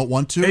 you don't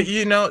want to?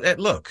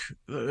 Look,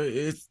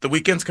 it's the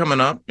weekend's coming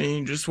up, and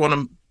you just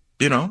want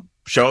to,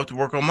 show up to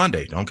work on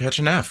Monday. Don't catch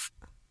an F.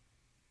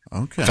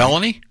 Okay.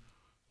 Felony?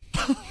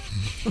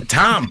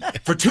 Tom,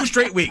 for 2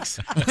 straight weeks,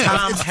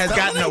 Tom has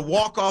gotten a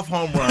walk-off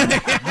home run.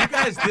 You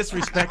guys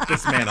disrespect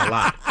this man a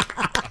lot.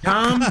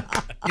 Tom,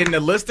 and the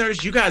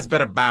listeners, you guys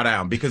better bow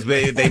down, because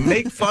they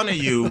make fun of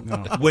you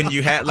when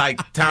you had,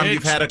 Tom,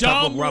 you've had a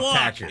couple rough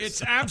patches.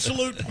 It's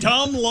absolute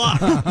dumb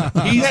luck.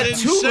 He had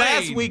insane. 2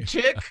 last week,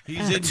 Chick.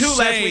 He's 2 insane.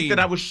 last week that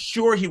I was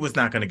sure he was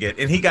not going to get,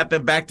 and he got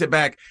them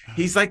back-to-back.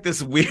 He's like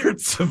this weird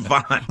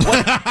savant.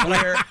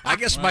 I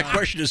guess my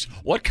question is,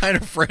 what kind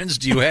of friends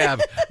do you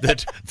have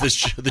that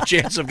the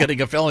chance of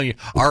getting a felony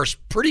are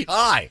pretty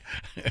high?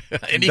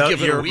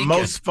 Your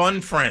most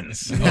fun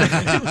friends.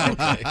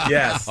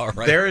 Yes. All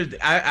right.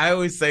 I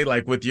always say,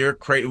 with your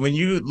when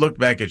you look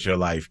back at your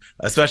life,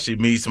 especially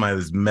me, somebody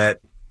that's met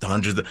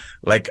hundreds of,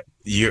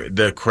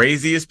 the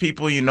craziest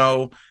people,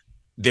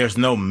 there's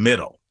no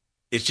middle.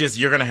 It's just,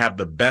 you're going to have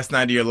the best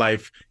night of your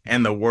life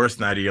and the worst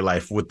night of your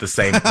life with the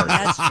same person.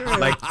 That's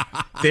true.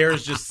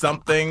 There's just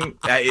something,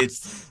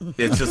 it's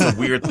just a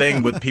weird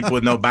thing with people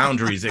with no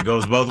boundaries. It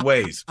goes both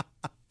ways.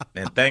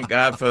 And thank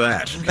God for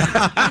that.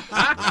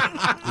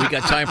 We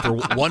got time for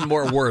one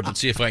more word. Let's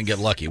see if I can get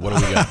lucky. What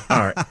do we got?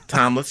 All right,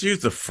 Tom, let's use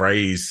the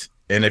phrase.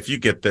 And if you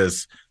get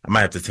this, I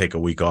might have to take a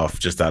week off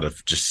just out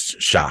of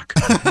shock.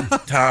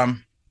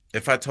 Tom,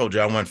 if I told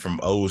you I went from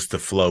O's to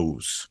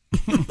flows,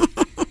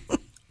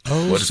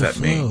 what does that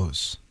mean?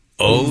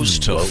 O's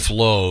to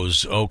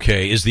flows.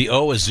 Okay. Is the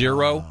O a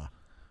 0?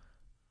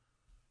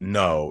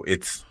 No,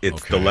 it's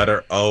the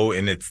letter O,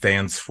 and it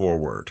stands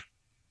forward.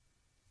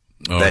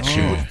 Oh. That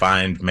you would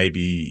find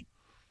maybe.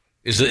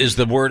 Is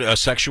the word a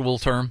sexual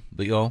term,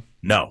 the O?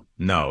 No,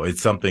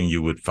 it's something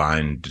you would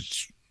find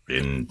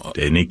in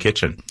any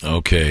kitchen.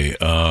 Okay.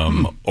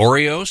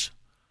 Oreos?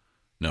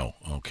 No.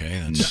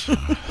 Okay, that's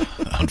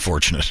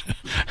unfortunate.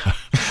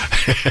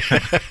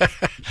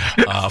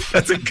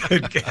 That's a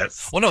good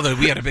guess. Well, no,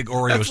 we had a big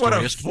Oreo That's story.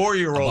 what a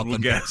 4-year-old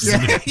would guess.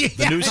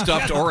 The new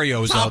stuffed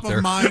Oreos out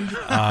there.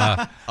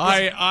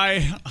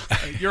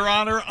 Your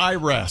Honor, I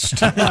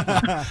rest.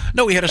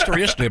 No, we had a story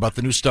yesterday about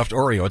the new stuffed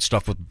Oreo. It's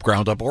stuffed with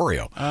ground up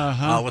Oreo.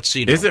 Let's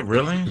see. Is it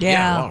really?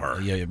 Yeah.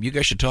 Yeah. You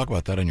guys should talk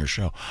about that on your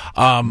show.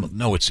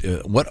 No, it's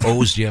what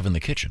O's do you have in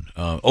the kitchen?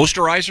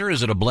 Osterizer?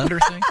 Is it a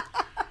blender thing?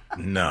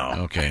 No.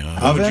 Okay.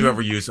 How would you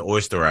ever use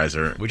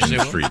Oysterizer Would you in say the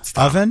what? streets?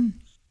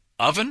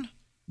 Oven?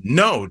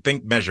 No,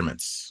 think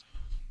measurements.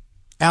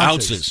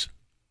 Ounces.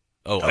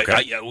 Oh,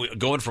 Okay.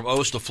 Going from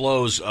O's to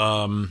flows.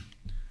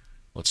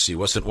 Let's see.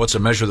 What's a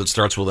measure that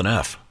starts with an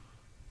F?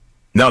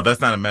 No, that's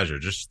not a measure.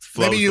 Just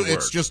flow. Maybe is the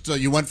it's word. just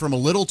you went from a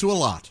little to a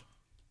lot.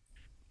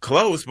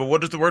 Close, but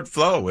what does the word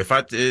flow? If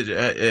I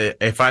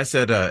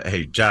said,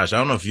 hey, Josh, I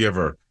don't know if you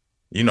ever,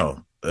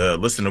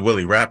 listen to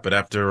Willie rap, but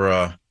after,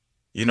 a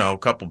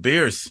couple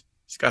beers,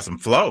 he's got some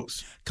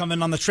flows.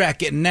 Coming on the track,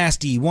 getting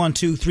nasty. 1,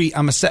 2, 3.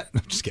 I'm a set.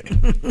 No, just kidding.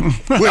 I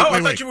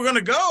thought you were going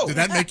to go. Did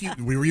that make you?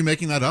 Were you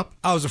making that up?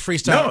 I was a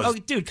freestyle. No. Oh,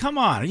 dude, come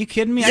on. Are you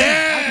kidding me? Yeah!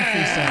 I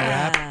can freestyle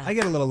rap. I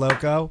get a little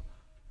loco.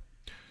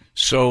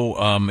 So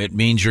it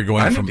means you're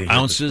going from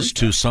ounces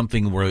to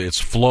something where it's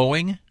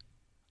flowing,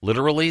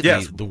 literally?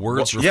 Yes. The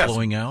words are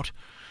flowing out?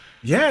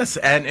 Yes,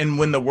 and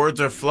when the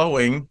words are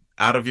flowing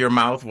out of your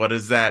mouth, what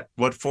is that?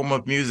 What form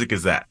of music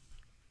is that?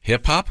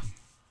 Hip-hop?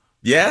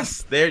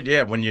 Yes, there.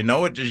 Yeah, when you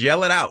know it, just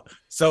yell it out.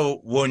 So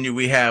when you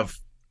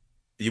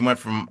went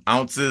from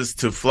ounces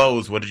to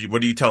flows. What are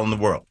you telling the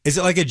world? Is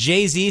it like a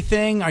Jay-Z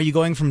thing? Are you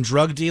going from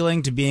drug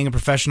dealing to being a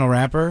professional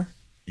rapper?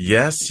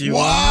 Yes, you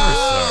are,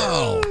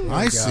 sir.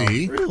 I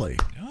see. Really?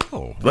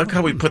 Oh, look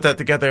how we put that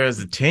together as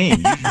a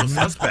team. Usual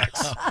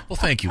suspects. Well,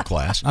 thank you,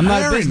 class. I'm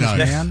not a Very business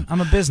nice. man.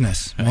 I'm a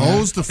business.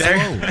 Mo's the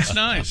flow. That's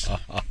nice.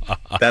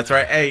 That's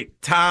right. Hey,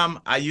 Tom,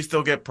 you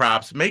still get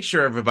props. Make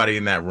sure everybody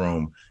in that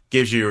room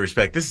gives you your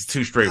respect. This is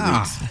 2 straight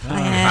weeks.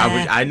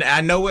 I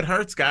know it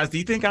hurts, guys. Do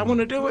you think I want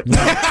to do it?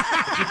 No.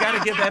 You got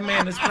to give that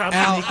man his props.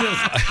 Al,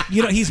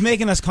 he's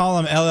making us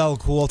call him LL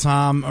Cool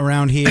Tom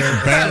around here.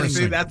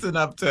 See, that's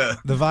enough to...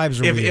 The vibes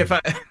are weird.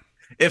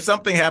 If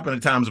something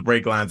happened to Tom's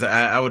break lines,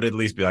 I would at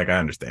least be like, I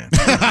understand.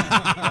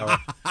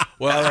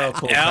 Well,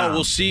 cool, Al, Tom.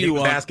 we'll see He you.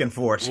 was asking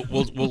for it.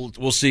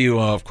 We'll see you,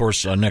 of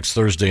course, next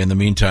Thursday. In the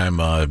meantime,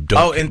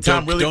 don't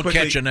quickly,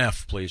 catch an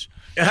F, please.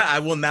 I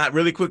will not.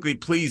 Really quickly,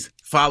 please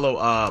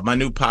follow my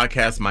new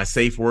podcast, My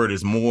Safe Word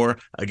is More.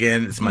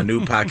 Again, it's my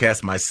new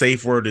podcast, My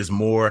Safe Word is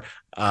More.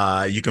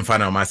 You can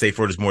find it on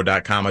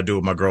mysafewordismore.com. I do it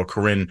with my girl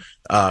Corinne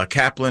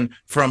Kaplan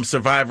from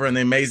Survivor and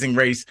The Amazing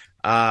Race.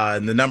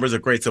 And the numbers are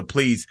great, so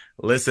please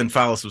listen,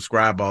 follow,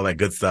 subscribe, all that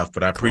good stuff.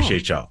 But I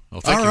appreciate y'all. Well,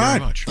 thank you very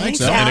much.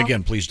 Thanks, and Al.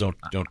 again, please don't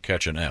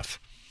catch an F.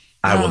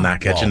 I will not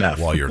catch an F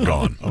while you're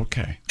gone.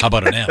 Okay. How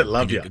about an M?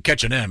 Love you.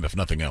 Catch an M if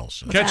nothing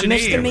else. Catch an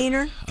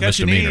misdemeanor? Catch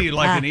an E misdemeanor.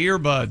 like an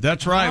earbud.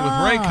 That's right. With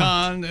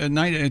Raycon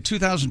in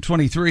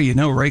 2023, you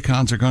know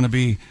Raycons are going to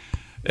be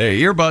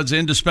earbuds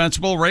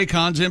indispensable.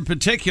 Raycons in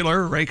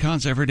particular.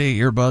 Raycons everyday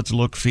earbuds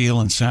look,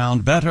 feel, and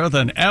sound better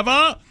than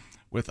ever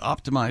with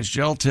optimized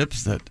gel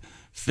tips that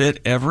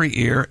fit every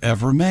ear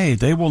ever made.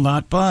 They will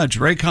not budge.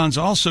 Raycons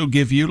also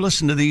give you,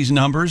 listen to these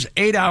numbers,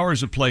 8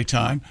 hours of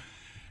playtime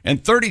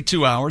and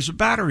 32 hours of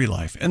battery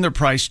life. And they're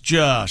priced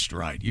just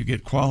right. You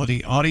get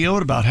quality audio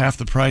at about half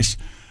the price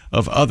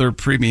of other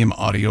premium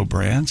audio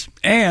brands.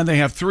 And they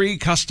have 3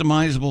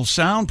 customizable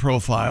sound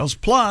profiles,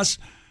 plus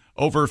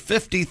over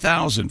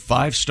 50,000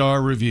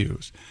 5-star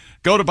reviews.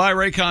 Go to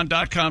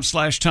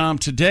buyraycon.com/Tom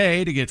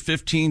today to get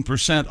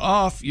 15%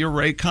 off your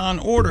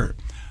Raycon order.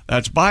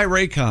 That's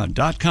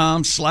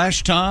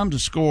buyraycon.com/Tom to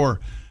score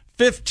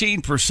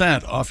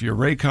 15% off your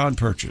Raycon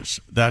purchase.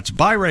 That's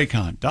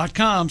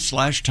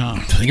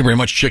buyraycon.com/Tom. Thank you very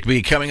much, Chick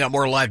B. Coming up,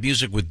 more live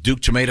music with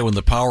Duke Tomato and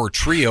the Power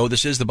Trio.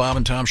 This is the Bob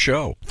and Tom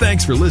Show.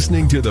 Thanks for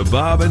listening to the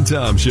Bob and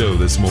Tom Show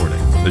this morning.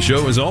 The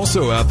show is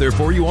also out there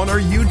for you on our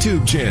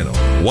YouTube channel.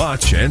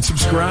 Watch and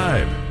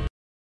subscribe.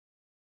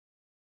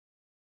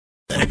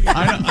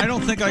 I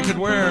don't think I could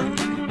wear...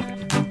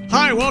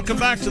 Hi, welcome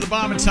back to the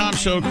Bob and Tom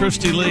Show.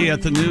 Christy Lee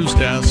at the news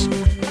desk.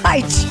 Hi,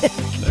 Chick.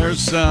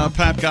 There's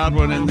Pat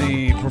Godwin in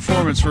the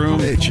performance room.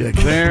 Hey, Chick.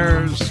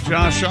 There's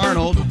Josh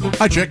Arnold.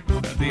 Hi, Chick.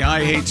 The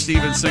I Hate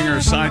Steven Singer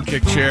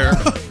sidekick chair.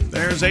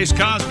 There's Ace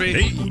Cosby.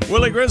 Hey.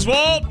 Willie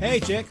Griswold. Hey,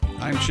 Chick.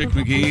 I'm Chick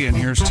McGee, and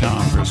here's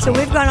Tom Griswold. So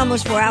we've gone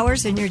almost 4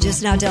 hours, and you're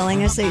just now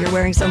telling us that you're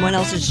wearing someone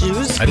else's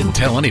shoes? I didn't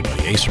tell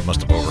anybody. Acer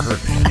must have overheard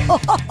me.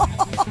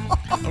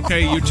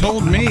 Okay, you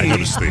told me. I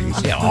noticed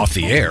things. Yeah, off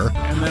the air.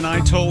 And then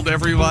I told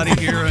everybody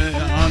here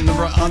on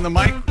the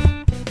microphone.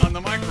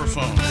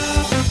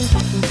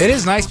 It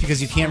is nice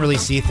because you can't really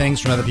see things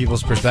from other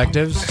people's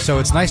perspectives, so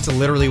it's nice to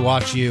literally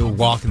watch you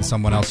walk in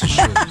someone else's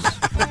shoes.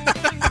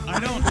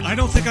 I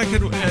don't think I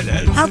could.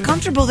 How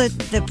comfortable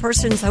the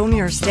person's home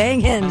you're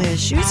staying in, the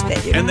shoes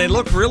fit you. And they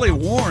look really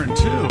worn,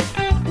 too.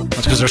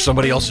 That's because they're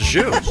somebody else's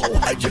shoes.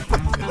 Why'd you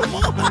put them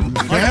on?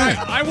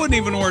 I wouldn't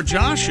even wear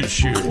Josh's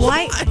shoes.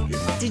 Why?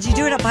 Did you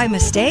do it by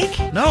mistake?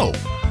 No.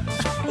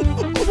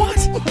 What?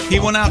 He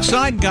went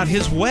outside and got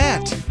his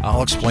wet.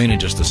 I'll explain in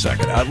just a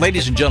second.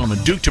 Ladies and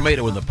gentlemen, Duke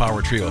Tomato and the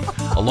Power Trio,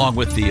 along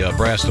with the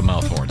brass to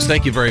mouth horns.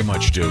 Thank you very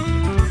much, Duke.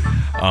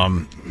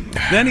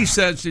 Then he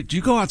says, did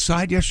you go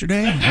outside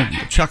yesterday?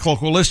 Check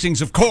local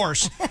listings, of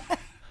course.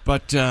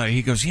 But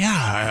he goes,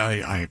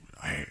 yeah,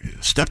 I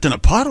stepped in a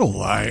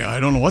puddle. I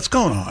don't know what's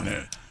going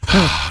on.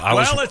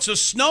 It's a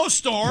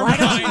snowstorm. Why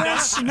don't you wear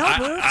snow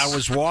boots? I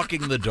was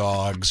walking the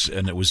dogs,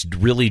 and it was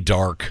really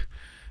dark,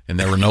 and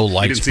there were no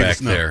lights back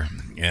there.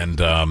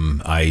 And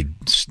I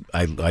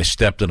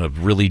stepped in a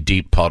really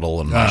deep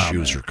puddle, and my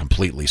shoes are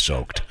completely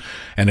soaked.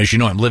 And as you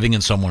know, I'm living in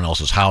someone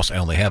else's house. I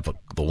only have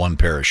the one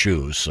pair of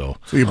shoes. So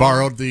you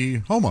borrowed the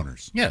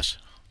homeowners? Yes.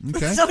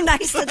 Okay. So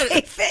nice that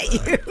they fit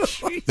you.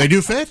 They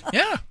do fit?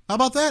 Yeah. How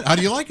about that? How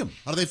do you like them?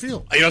 How do they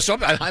feel? You know,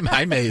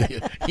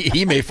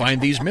 he may find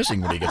these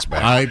missing when he gets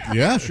back.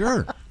 Yeah,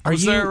 sure.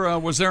 Was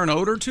there an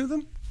odor to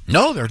them?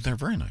 No, they're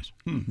very nice.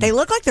 They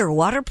look like they're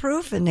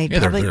waterproof, and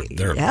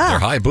they're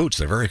high boots.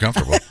 They're very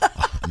comfortable.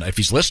 If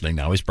he's listening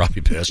now, he's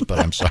probably pissed. But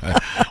I'm sorry.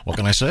 What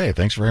can I say?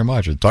 Thanks very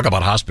much. Talk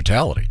about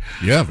hospitality.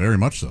 Yeah, very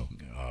much so.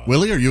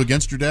 Willie, are you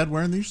against your dad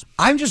wearing these?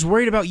 I'm just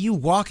worried about you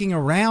walking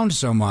around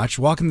so much,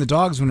 walking the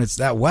dogs when it's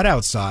that wet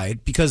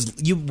outside, because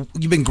you've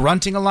been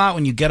grunting a lot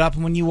when you get up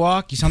and when you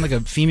walk. You sound like a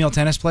female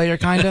tennis player,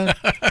 kind of.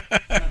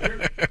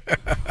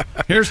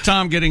 Here's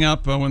Tom getting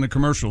up when the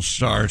commercial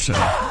starts.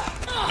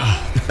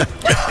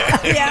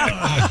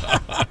 Yeah.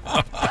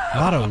 A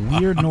lot of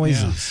weird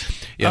noises.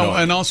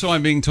 Yeah. And also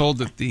I'm being told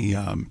that the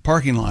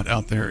parking lot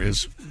out there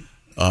is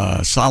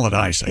solid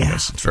ice, I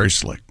guess. It's very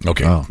slick.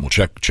 Okay, we'll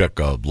check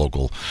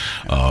local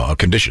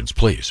conditions,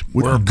 please.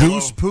 We're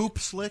goose poop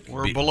slick?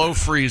 We're below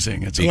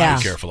freezing. Be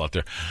careful out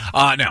there.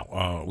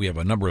 Now, we have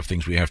a number of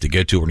things we have to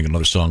get to. We're going to get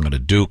another song on a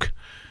Duke.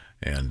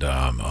 And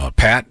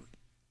Pat,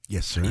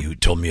 yes, sir. You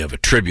told me of a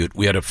tribute.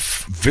 We had a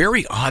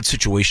very odd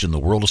situation in the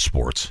world of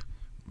sports.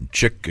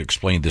 Chick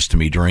explained this to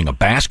me during a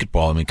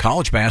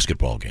college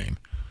basketball game.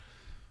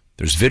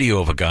 There's video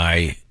of a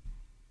guy,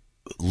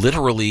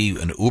 literally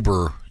an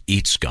Uber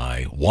Eats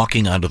guy,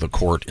 walking onto the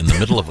court in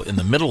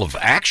the middle of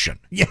action.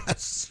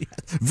 Yes,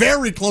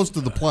 very close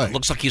to the play.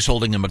 Looks like he's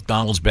holding a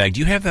McDonald's bag. Do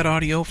you have that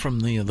audio from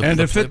the? And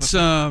if it's,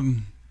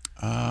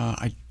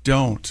 I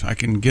don't. I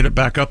can get it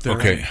back up there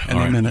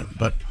any minute.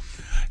 But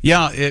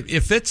yeah,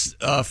 if it's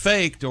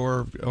faked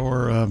or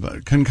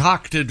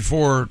concocted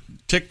for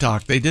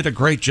TikTok, they did a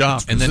great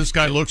job. And this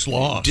guy looks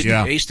lost.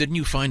 Ace, didn't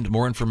you find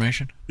more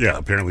information? Yeah,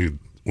 apparently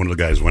one of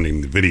the guys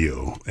running the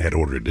video had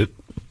ordered it,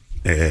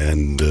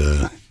 and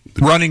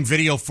running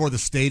video for the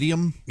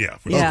stadium. Yeah.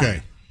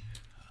 Okay.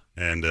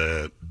 And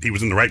he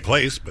was in the right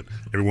place, but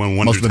everyone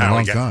wonders how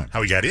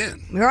he got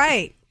in.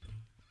 Right.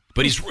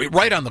 But he's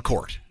right on the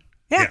court.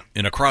 Yeah.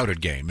 In a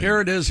crowded game.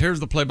 Here it is. Here's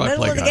the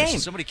play-by-play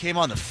guys. Somebody came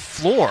on the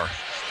floor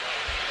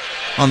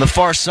on the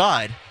far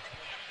side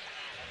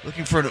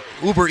looking for an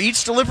Uber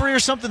Eats delivery or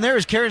something. There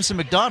is carrying some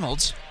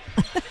McDonald's.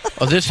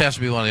 Oh, this has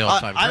to be one of the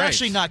all-time greats. I'm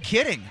actually not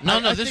kidding.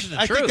 No, this is the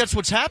truth. I think that's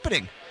what's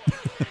happening.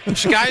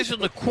 This guy's in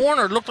the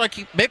corner. Looked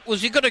like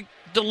was he going to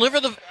deliver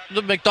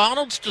the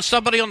McDonald's to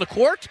somebody on the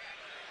court?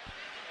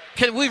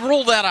 Can we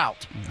rule that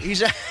out?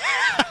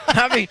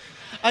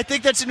 I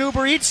think that's an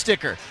Uber Eats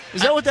sticker.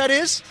 Is that what that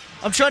is?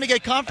 I'm trying to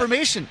get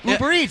confirmation.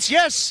 Uber Eats,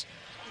 yes.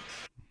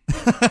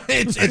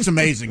 It's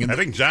amazing. I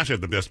think Josh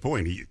had the best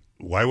point.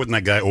 Why wouldn't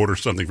that guy order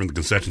something from the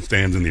concession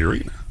stands in the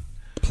arena?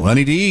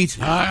 Plenty to eat.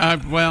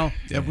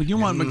 When you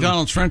want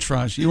McDonald's French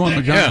fries, you want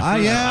McDonald's.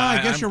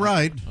 I guess you're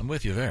right. I'm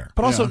with you there.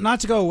 But also, not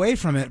to go away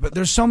from it, but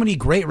there's so many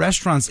great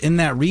restaurants in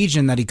that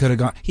region that he could have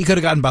gone. He could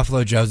have gotten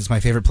Buffalo Joe's. It's my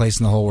favorite place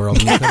in the whole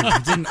world. He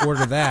didn't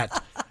order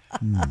that.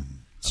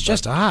 It's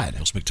just odd.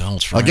 Those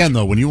McDonald's fries. Again,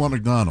 though, when you want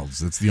McDonald's,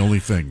 that's the only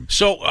thing.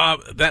 So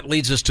that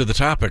leads us to the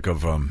topic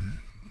of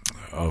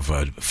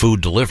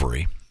food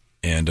delivery.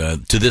 And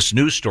to this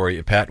news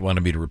story, Pat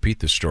wanted me to repeat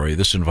this story.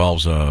 This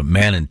involves a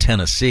man in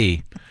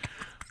Tennessee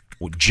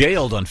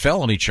jailed on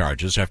felony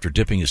charges after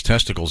dipping his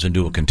testicles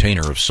into a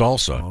container of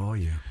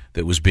salsa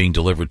that was being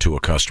delivered to a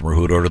customer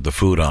who had ordered the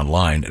food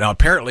online. Now,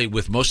 apparently,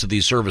 with most of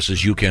these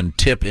services, you can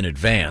tip in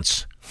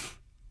advance,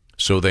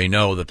 so they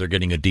know that they're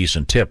getting a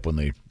decent tip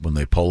when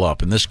they pull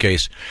up. In this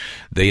case,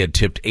 they had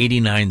tipped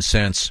 89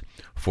 cents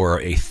for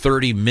a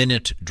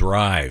 30-minute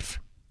drive,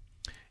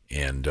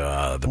 and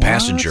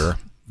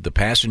the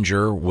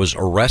passenger was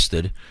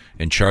arrested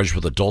and charged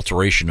with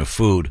adulteration of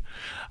food.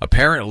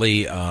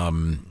 Apparently,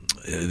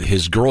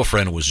 his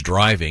girlfriend was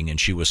driving,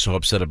 and she was so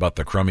upset about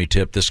the crummy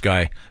tip. This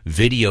guy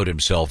videoed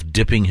himself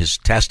dipping his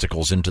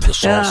testicles into the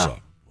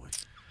salsa.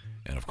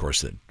 And, of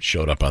course, that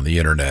showed up on the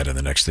Internet, and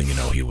the next thing you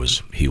know, he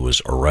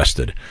was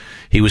arrested.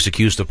 He was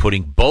accused of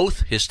putting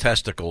both his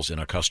testicles in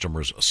a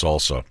customer's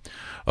salsa,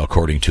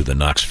 according to the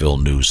Knoxville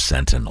News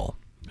Sentinel.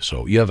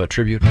 So you have a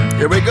tribute?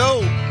 Here we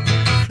go.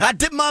 I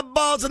dip my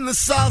balls in the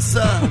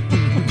salsa.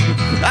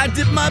 I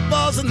dip my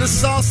balls in the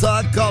salsa.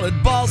 I call it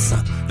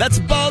balsa. That's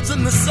balls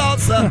in the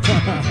salsa.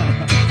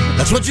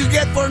 That's what you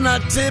get for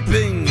not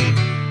tipping.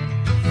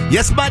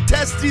 Yes, my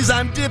testes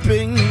I'm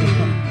dipping.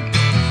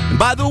 And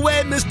by the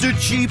way, Mr.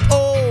 Cheap,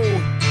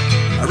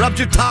 I rubbed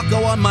your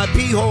taco on my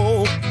pee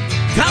hole.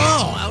 Come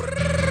on.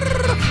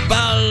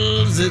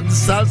 Balls in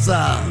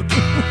salsa.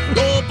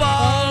 Oh,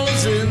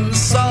 balls in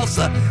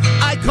salsa.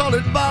 I call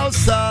it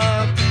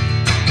balsa.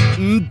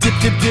 Dip,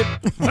 dip, dip.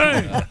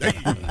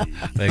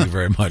 Thank you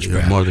very much, You're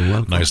Pat. more than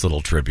welcome. Nice little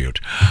tribute.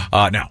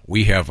 Now,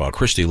 we have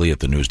Christy Lee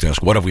at the news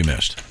desk. What have we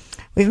missed?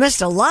 We've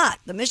missed a lot.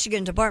 The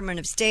Michigan Department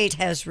of State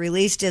has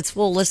released its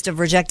full list of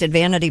rejected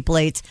vanity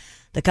plates.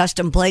 The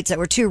custom plates that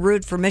were too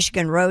rude for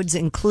Michigan roads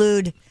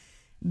include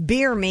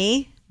Beer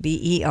Me,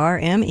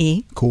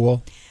 B-E-R-M-E.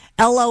 Cool.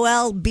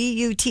 LOL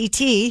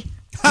B-U-T-T.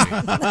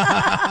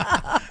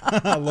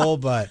 Lol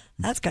butt.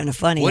 That's kind of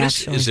funny, What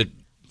actually. is it?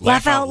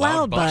 Laugh out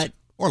loud butt.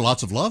 Or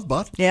lots of love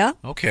butt. Yeah.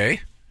 Okay.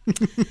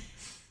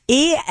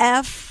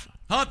 E-F.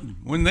 Hutton.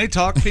 When they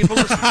talk, people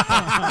listen.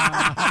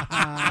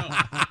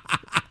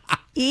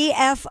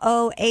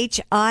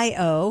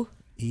 E-F-O-H-I-O.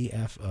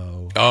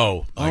 E-F-O.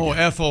 Oh,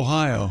 F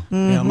Ohio.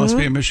 Yeah, must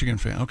be a Michigan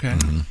fan. Okay.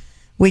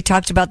 We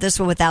talked about this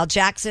one with Al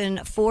Jackson,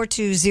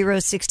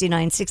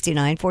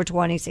 420-6969,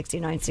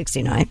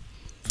 420-6969.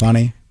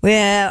 Funny.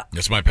 Yeah.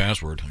 That's my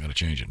password. I got to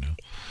change it now.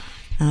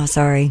 Oh,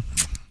 sorry.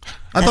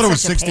 I thought it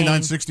was That's such a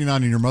pain.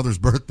 6969 on your mother's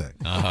birthday.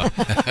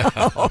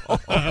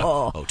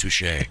 Oh,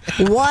 touche.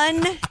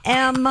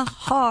 1M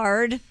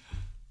hard.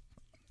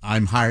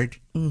 I'm hard.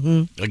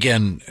 Mm-hmm.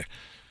 Again,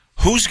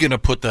 who's going to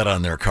put that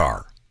on their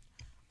car?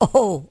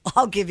 Oh,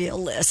 I'll give you a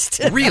list.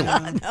 Really?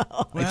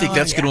 No. I think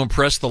that's going to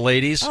impress the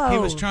ladies. He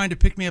was trying to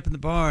pick me up in the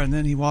bar, and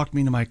then he walked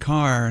me to my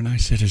car, and I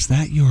said, "Is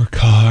that your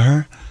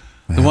car?"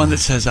 The one that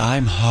says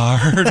 "I'm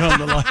hard" on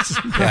the license.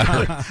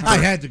 I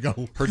had to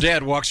go. Her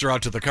dad walks her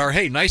out to the car.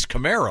 Hey, nice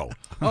Camaro.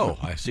 Oh,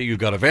 I see you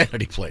got a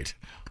vanity plate.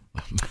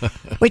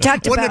 We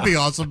talked Wouldn't about. it be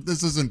awesome?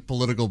 This isn't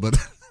political, but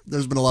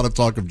there's been a lot of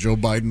talk of Joe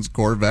Biden's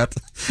Corvette.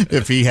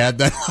 If he had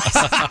that,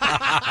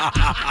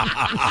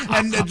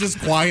 and then just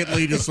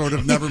quietly, just sort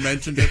of never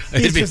mentioned it.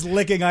 He's just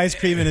licking ice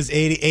cream in his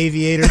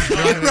aviator,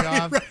 driving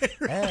off.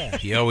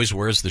 He always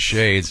wears the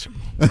shades.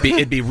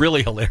 It'd be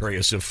really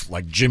hilarious if,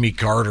 like, Jimmy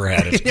Carter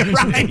had it,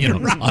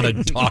 on a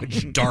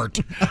Dodge Dart.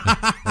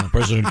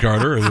 President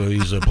Carter,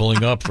 he's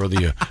pulling up for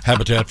the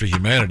Habitat for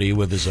Humanity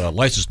with his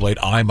license plate,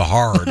 "I'm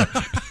hard."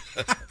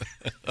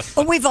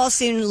 Well, we've all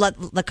seen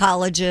the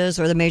colleges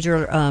or the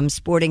major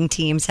sporting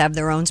teams have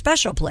their own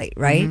special plate,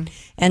 right? Mm-hmm.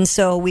 And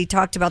so we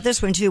talked about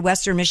this one too.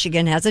 Western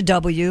Michigan has a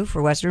W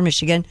for Western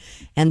Michigan,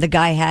 and the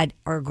guy had,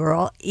 or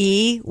girl,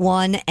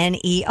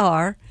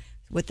 E1NER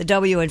with the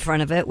W in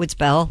front of it would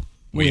spell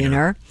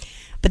Wiener.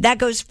 But that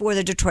goes for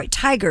the Detroit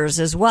Tigers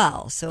as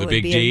well. So the it'd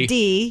big be D. a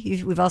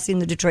D. We've all seen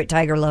the Detroit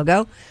Tiger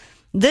logo.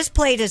 This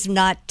plate is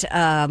not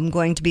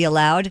going to be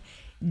allowed.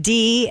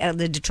 D,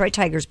 the Detroit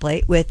Tigers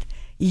plate with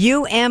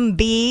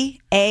UMB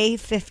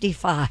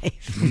A55.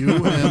 UMB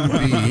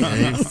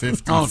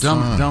A55. Oh,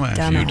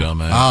 dumbass. You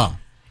dumbass. Ah.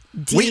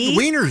 D.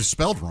 Wiener is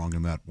spelled wrong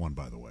in that one,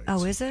 by the way.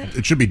 Oh, is it?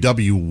 It should be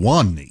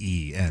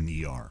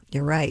W1ENER.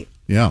 You're right.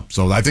 Yeah,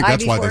 so I think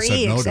that's why they before said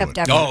E, no to except it.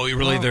 after- Oh,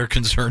 really? They're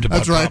concerned about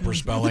That's right. proper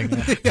spelling.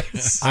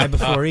 Yes. I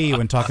before E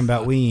when talking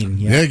about ween.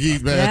 Yeah, that's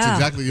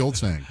exactly the old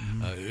saying.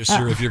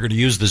 Sir, if you're going to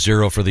use the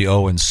 0 for the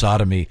O in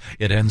sodomy,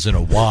 it ends in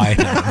a Y.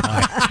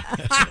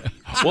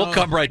 We'll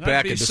come right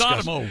back and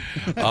discuss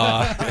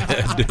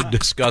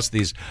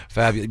these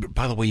fabulous.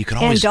 By the way, you can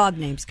always and dog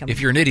names come.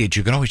 If you're an idiot,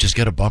 you can always just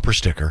get a bumper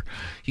sticker.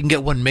 You can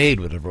get one made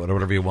with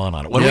whatever you want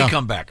on it. When we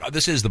come back,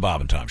 this is the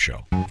Bob and Tom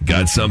Show.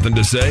 Got something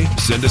to say?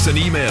 Send us an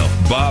email,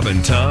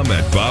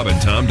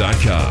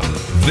 bobandtom@bobandtom.com.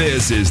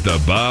 This is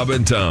the Bob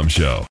and Tom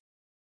Show.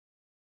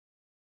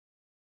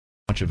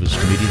 Bunch of his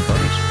comedian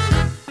buddies.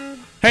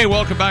 Hey,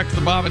 welcome back to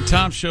the Bob and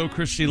Tom Show.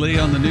 Christy Lee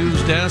on the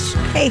news desk.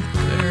 Hey.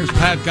 There's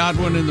Pat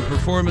Godwin in the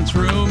performance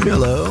room.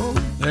 Hello.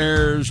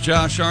 There's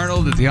Josh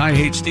Arnold at the I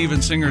Hate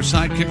Steven Singer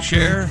sidekick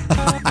chair.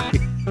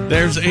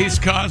 There's Ace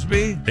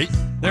Cosby. Hey.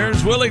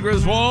 There's Willie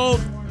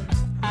Griswold.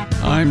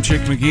 I'm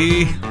Chick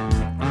McGee.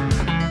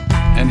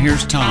 And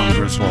here's Tom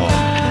Griswold.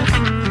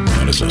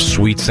 That is a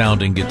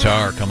sweet-sounding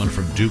guitar coming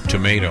from Duke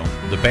Tomato.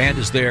 The band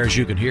is there, as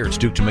you can hear. It's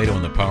Duke Tomato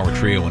and the Power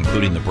Trio,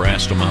 including the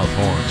brass to mouth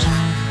horns.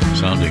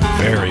 Sounding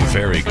very,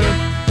 very good.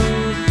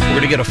 We're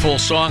going to get a full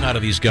song out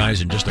of these guys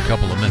in just a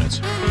couple of minutes.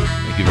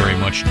 Thank you very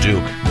much,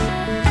 Duke.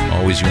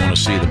 Always you want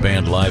to see the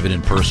band live and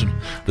in person.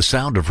 The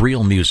sound of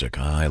real music.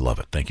 I love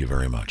it. Thank you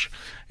very much.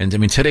 And, I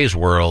mean, today's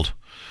world,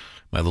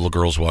 my little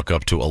girls walk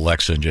up to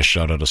Alexa and just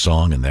shout out a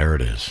song, and there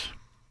it is.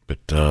 But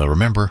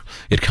remember,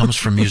 it comes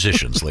from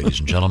musicians, ladies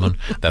and gentlemen.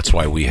 That's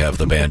why we have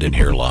the band in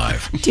here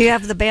live. Do you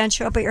have the band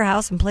show up at your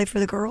house and play for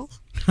the girls?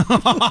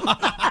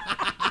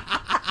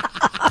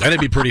 That'd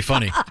be pretty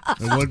funny.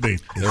 It would be.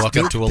 They walk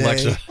up to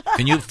Alexa.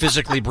 Can you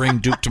physically bring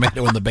Duke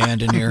Tomato and the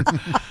band in here?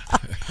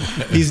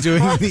 He's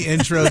doing the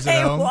intros They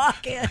at home.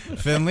 walk in.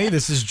 Finley,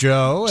 this is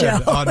Joe.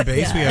 And Joe, on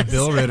bass, we have yes.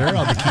 Bill Ritter.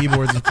 On the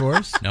keyboards, of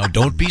course. Now,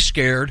 don't be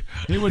scared.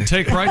 He would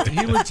take right to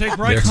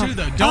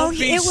that. Don't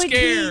be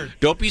scared.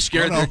 Don't be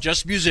scared. No. They're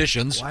just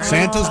musicians. Wow.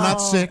 Santa's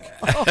not sick.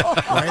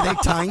 Why are they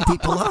tying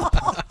people up?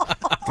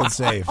 Good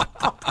save.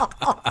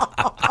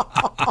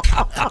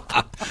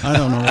 I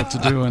don't know what to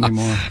do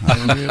anymore.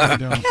 I really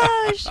don't.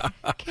 Gosh,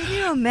 can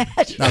you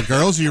imagine? Now,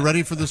 girls, are you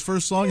ready for this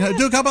first song?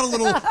 Duke, how about a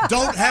little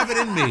Don't Have It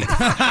In Me?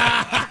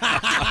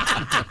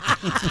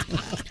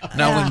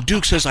 Now, when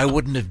Duke says I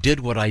wouldn't have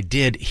did what I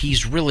did,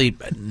 he's really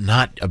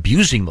not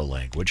abusing the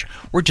language.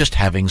 We're just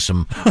having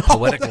some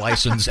poetic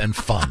license and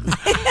fun.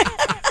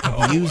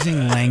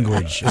 Abusing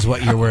language is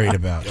what you're worried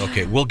about.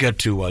 Okay, we'll get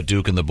to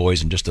Duke and the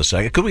boys in just a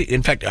second. Could we,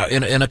 in fact,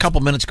 in a couple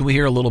minutes, can we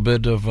hear a little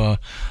bit of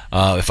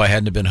If I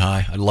Hadn't Have Been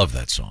High? I love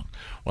that song.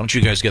 Why don't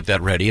you guys get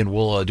that ready, and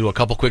we'll do a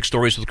couple quick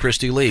stories with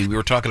Christy Lee. We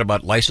were talking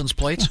about license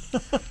plates.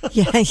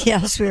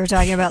 Yes, we were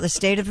talking about the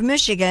state of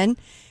Michigan,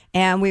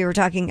 and we were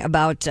talking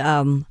about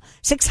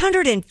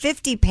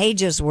 650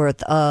 pages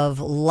worth of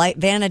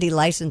vanity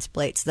license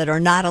plates that are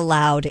not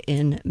allowed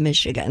in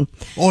Michigan.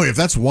 Oh, if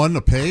that's one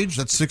a page,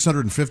 that's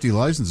 650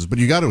 licenses. But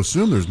you got to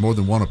assume there's more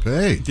than one a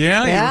page.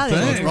 Yeah, you would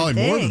So think. it's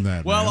probably more than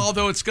that. Well, man.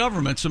 although it's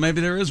government, so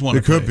maybe there is one.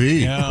 It could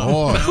be. Yeah.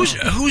 Oh.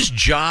 Whose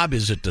job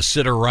is it to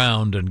sit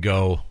around and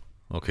go,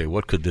 okay,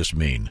 what could this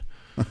mean?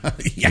 I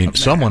mean,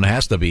 someone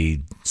has to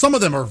be. Some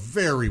of them are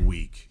very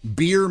weak.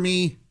 Beer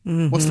me.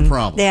 What's the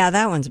problem? Yeah,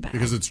 that one's bad.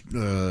 Because it's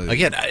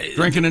Again,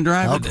 Drinking and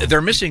driving.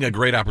 they're missing a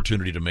great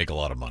opportunity to make a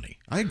lot of money.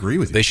 I agree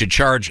with you. They should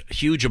charge a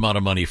huge amount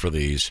of money for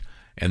these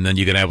and then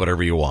you can have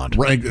whatever you want.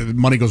 Right,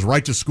 money goes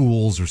right to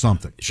schools or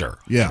something. Sure.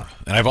 Yeah.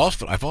 And I've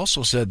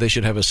also said they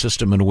should have a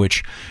system in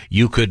which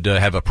you could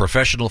have a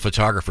professional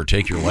photographer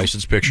take your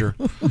license picture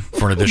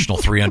for an additional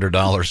 $300.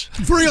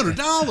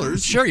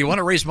 $300? Sure. You want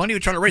to raise money? You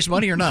trying to raise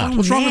money or not?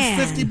 What's wrong with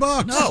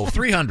 $50? No,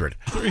 $300.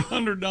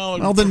 $300.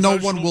 Well, then no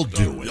one will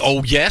do it.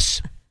 Oh,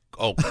 yes.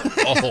 Oh.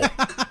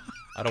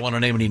 I don't want to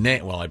name any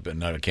name. Well, I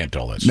can't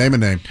tell this. Name a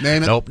name.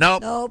 Name it.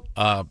 Nope.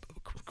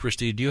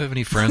 Christy, do you have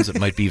any friends that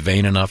might be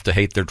vain enough to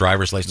hate their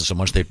driver's license so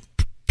much they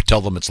tell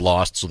them it's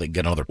lost so they can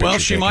get another picture Well,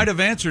 she taken? might have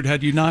answered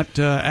had you not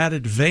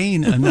added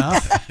vain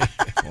enough.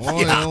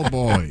 Oh,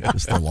 boy.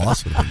 Just the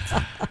loss would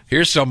have been.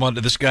 Here's someone.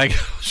 This guy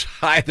goes,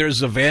 "Hi,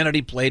 there's a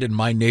vanity plate in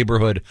my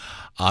neighborhood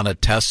on a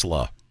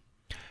Tesla.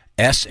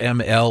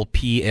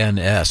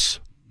 SMLPNS.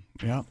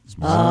 Yeah.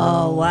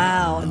 Oh,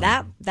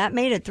 wow. That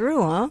made it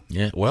through, huh?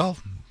 Yeah, well,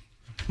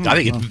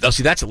 I think that's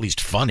at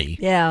least funny.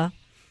 Yeah.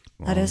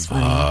 That is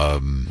funny.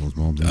 And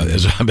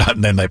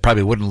then they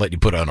probably wouldn't let you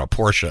put on a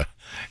Porsche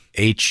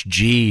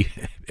HG.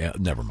 Yeah,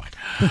 never mind.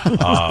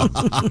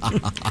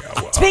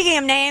 Speaking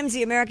of names,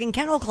 the American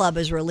Kennel Club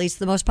has released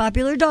the most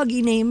popular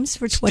doggy names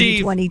for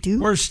 2022.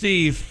 Where's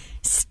Steve?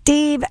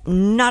 Steve,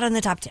 not in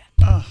the top 10.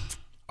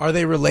 Are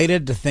they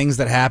related to things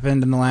that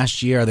happened in the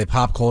last year? Are they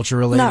pop culture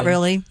related? Not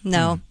really,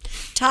 no.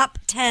 Top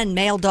 10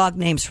 male dog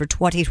names for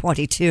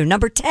 2022.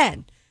 Number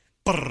 10,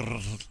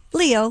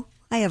 Leo.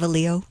 I have a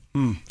Leo.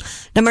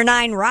 Number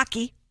 9,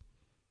 Rocky.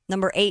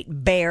 Number 8,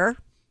 Bear.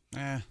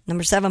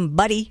 Number 7,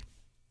 Buddy.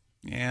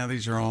 Yeah,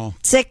 these are all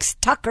 6,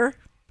 Tucker.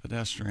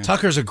 pedestrian.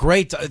 Tucker's a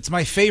great. It's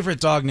my favorite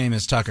dog name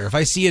is Tucker. If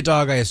I see a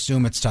dog, I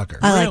assume it's Tucker.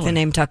 I like the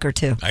name Tucker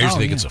too. I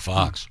usually think it's a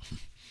fox.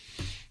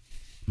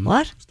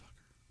 What?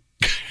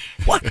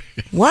 What?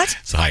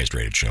 It's the highest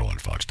rated show on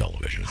Fox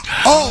Television.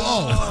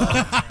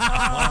 I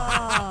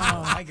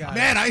got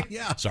Man,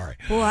 Sorry.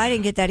 Well, I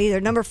didn't get that either.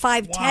 Number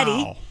 5,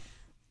 Teddy.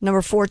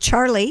 Number 4,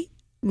 Charlie.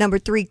 Number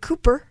 3,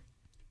 Cooper.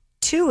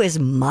 2 is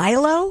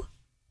Milo.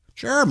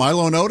 Sure,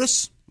 Milo and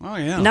Otis. Oh,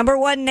 yeah. Number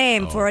 1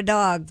 name for a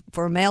dog,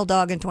 for a male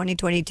dog in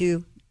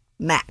 2022,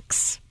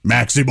 Max.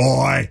 Maxie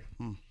boy.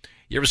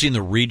 You ever seen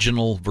the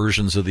regional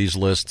versions of these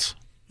lists?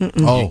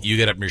 Oh. You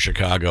get up near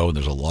Chicago, and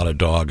there's a lot of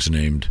dogs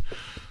named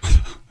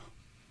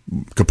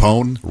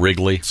Capone,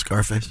 Wrigley,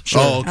 Scarface.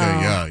 Sure. Oh, okay,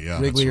 yeah.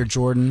 Wrigley or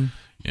Jordan.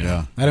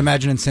 Yeah. I'd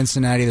imagine in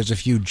Cincinnati there's a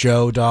few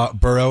Joe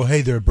Burrow.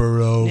 Hey there,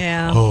 Burrow.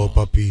 Yeah. Oh,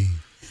 puppy.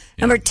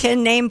 Number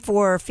 10 name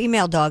for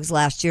female dogs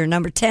last year.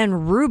 Number 10,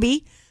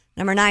 Ruby.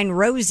 Number 9,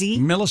 Rosie.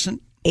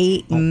 Millicent.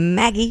 8,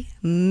 Maggie.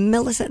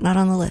 Millicent, not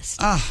on the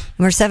list.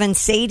 Number 7,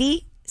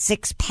 Sadie.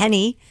 6,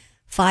 Penny.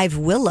 5,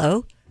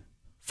 Willow.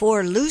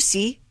 4,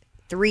 Lucy.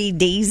 3,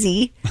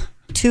 Daisy.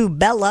 2,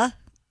 Bella.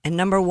 And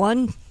number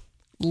 1,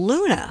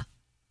 Luna.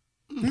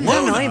 I don't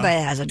know anybody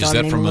that has a dog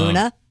named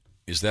Luna.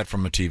 Is that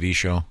from a TV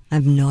show? I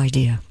have no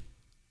idea.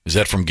 Is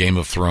that from Game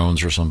of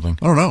Thrones or something?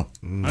 I don't know.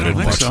 I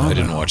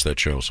didn't watch that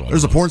show. So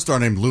there's a porn star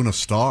named Luna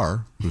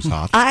Star who's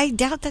hot. I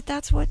doubt that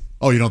that's what.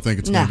 Oh, you don't think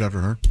it's named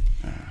after her?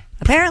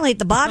 Apparently, at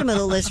the bottom of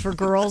the list for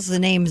girls, the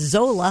name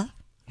Zola.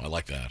 I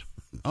like that.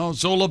 Oh,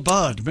 Zola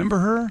Budd. Remember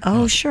her?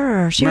 Oh,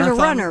 sure. She was a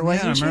runner,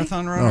 wasn't she?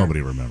 Marathon runner.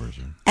 Nobody remembers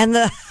her. And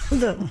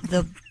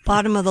the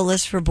bottom of the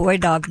list for boy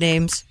dog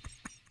names,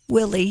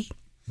 Willie.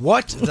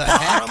 What the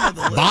heck?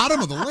 Bottom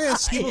of the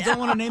list. People don't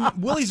want to name it.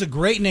 Willie's a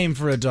great name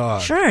for a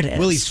dog. Sure it is.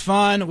 Willie's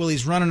fun.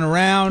 Willie's running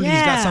around. He's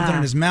got Yeah. something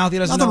in his mouth. He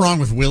doesn't Nothing know. wrong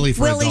with Willie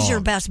for a Willie's dog. your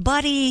best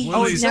buddy.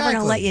 Willie's- He's never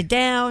going to let you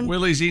down.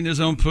 Willie's eating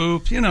his own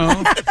poop, you know.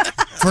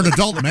 For an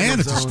adult man,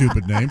 it's a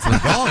stupid name. For a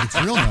dog,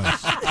 it's real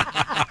nice.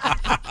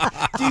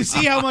 Do you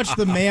see how much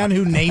the man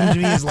who named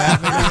me is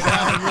laughing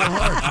real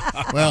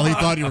hard? Well, he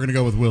thought you were going to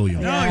go with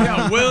William. No,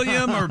 yeah,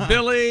 William or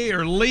Billy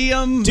or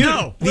Liam. Dude,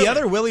 No. the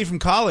other Willie from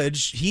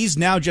college, he's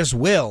now just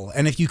Will.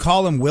 And if you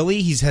call him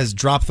Willie, he has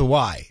dropped the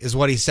Y, is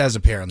what he says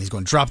apparently. He's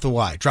going, drop the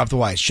Y, drop the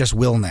Y. It's just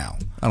Will now.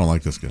 I don't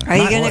like this guy. Are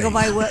you going to go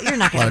by Will? You're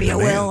not going to be a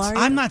Will, are you?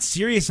 I'm not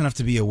serious enough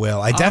to be a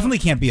Will. I definitely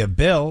can't be a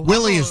Bill.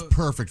 Willie is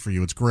perfect for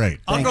you. It's great.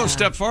 I'll go a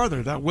step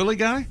farther. That Willie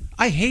guy,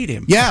 I hate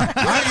him. Yeah.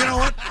 Well, you know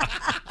what?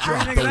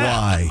 Drop the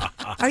Y.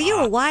 Are you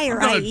a Y or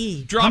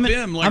IE? Drop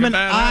him like I'm a an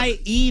bad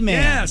IE man.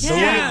 Yes, The way-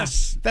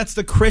 yes. That's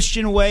the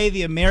Christian way,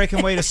 the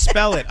American way to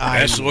spell it.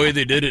 That's the IE. way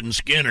they did it in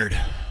Skinnerd.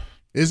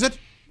 Is it?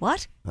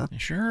 What?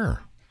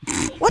 Sure.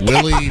 What the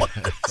Willie.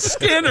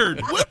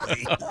 Skinnerd.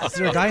 Is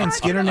there a guy in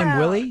Skinner named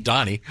Willie?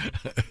 Donnie.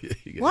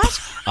 What?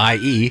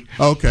 I.E.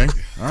 Okay.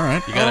 All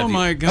right. You gotta Oh, be-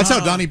 my God. That's how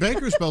Donnie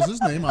Baker spells his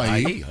name.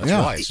 I.E. That's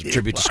why. It's a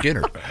tribute to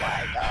Skinner.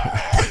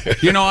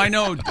 You know, I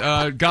know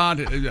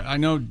God. I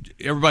know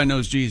everybody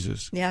knows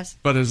Jesus. Yes.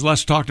 But his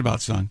less talked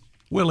about son,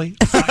 Willie.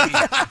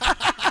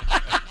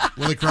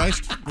 Willie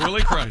Christ?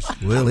 Willie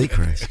Christ. Willie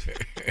Christ.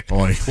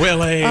 Boy.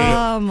 Willie.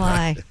 Oh,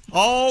 my.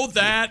 Oh,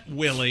 that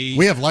Willie.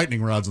 We have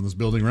lightning rods in this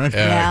building, right?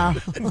 Yeah.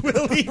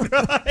 Willie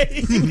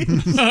Christ.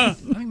 I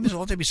think there's a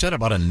lot to be said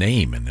about a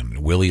name, and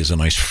Willie is a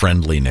nice,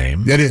 friendly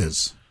name. It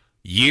is.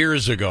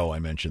 Years ago, I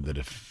mentioned that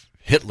if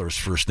Hitler's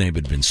first name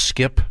had been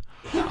Skip,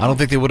 I don't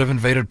think they would have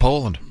invaded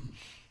Poland.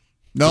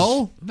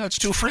 No? That's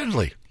too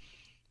friendly.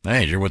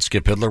 Hey, you hear what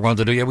Skip Hitler wanted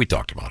to do? Yeah, we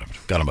talked about it.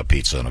 Got him a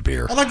pizza and a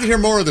beer. I'd like to hear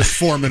more of this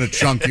 4-minute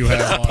chunk you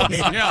have on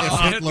Yeah, if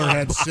Hitler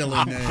had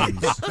silly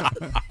names.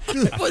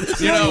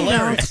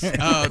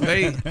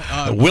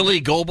 Willie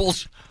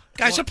Goebbels.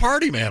 Guy's a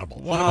party manimal.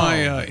 One of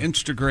my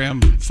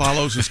Instagram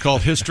follows is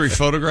called History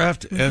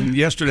Photographed, and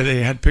yesterday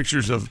they had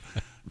pictures of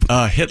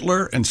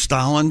Hitler and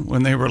Stalin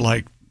when they were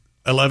like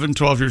 11,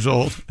 12 years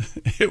old.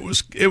 It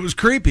was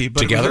creepy,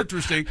 but together? It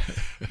was interesting.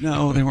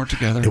 No, they weren't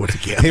together. They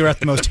were at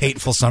the most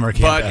hateful summer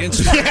camp ever.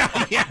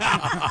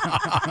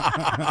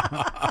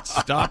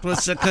 Stop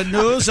with the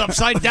canoes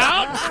upside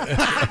down.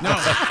 No.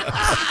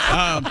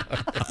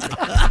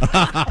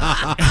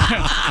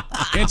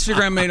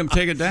 Instagram made him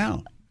take it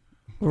down.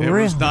 It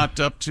was not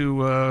up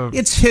to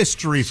it's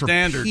history for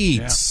standard.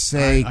 Pete's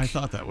sake. I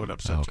thought that would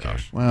upset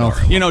Josh. Well,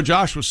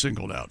 Josh was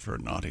singled out for a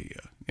naughty.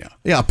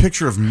 Yeah, a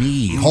picture of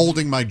me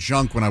holding my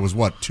junk when I was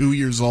 2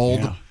 years old.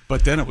 Yeah.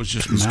 But then it was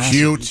just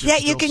cute. Yeah,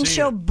 you can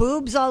show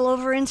boobs all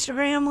over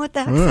Instagram. What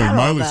the heck?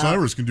 Miley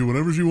Cyrus can do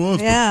whatever she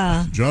wants.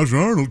 Yeah. But Josh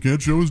Arnold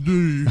can't show his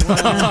D.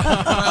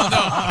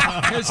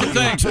 Here's the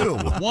thing.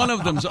 One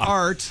of them's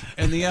art,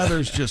 and the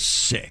other's just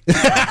sick.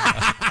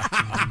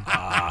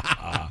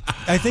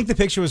 I think the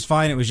picture was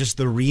fine. It was just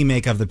the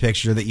remake of the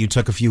picture that you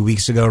took a few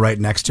weeks ago right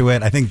next to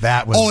it. I think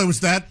that was... Oh, it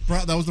was that?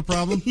 That was the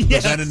problem?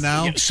 Yes. Then and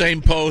now?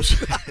 Same pose.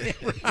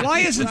 Why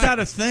isn't that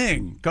a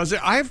thing? Because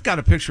I've got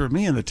a picture of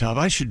me in the tub.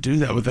 I should do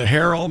that with the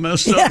hair all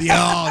messed up.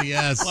 Yeah. Oh,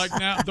 yes. Like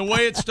now, the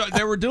way it started,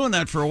 they were doing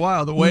that for a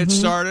while. The way it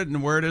started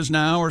and where it is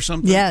now or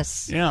something.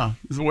 Yes. Yeah.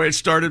 The way it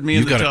started, me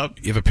in the tub.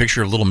 You have a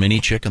picture of little mini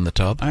chick in the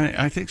tub?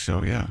 I think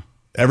so, yeah.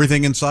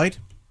 Everything in sight?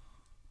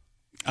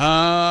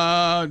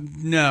 No.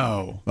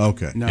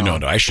 Okay. No,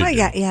 I should. Well,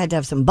 you had to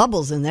have some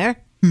bubbles in there.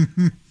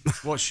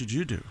 What should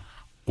you do?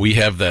 We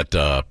have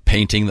that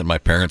painting that my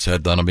parents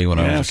had done of me when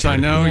I was a Yes, kid. I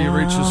know. You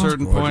reached a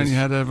certain point, you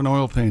had to have an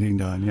oil painting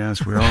done.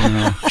 Yes, we all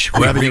know.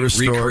 Should we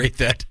recreate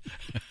that?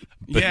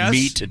 But Yes.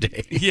 me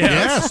today.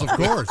 Yes, of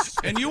course.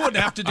 And you wouldn't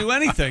have to do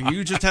anything.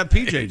 You just have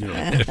PJ do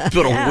it.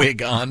 Put a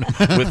wig on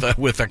with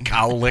a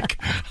cowlick.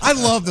 I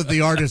love that the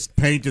artist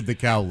painted the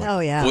cowlick. Oh,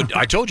 yeah. Well,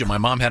 I told you, my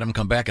mom had him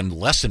come back and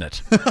lessen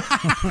it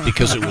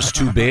because it was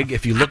too big.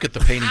 If you look at the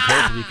painting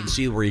carefully, you can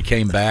see where he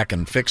came back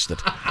and fixed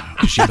it.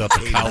 She thought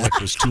the cowlick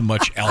was too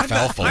much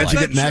alfalfa.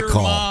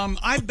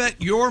 I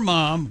bet your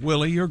mom,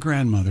 Willie, your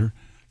grandmother,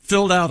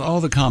 filled out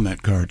all the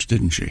comment cards,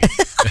 didn't she?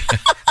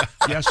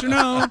 Yes or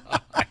no?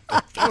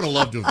 I would have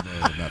loved to have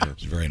known about her.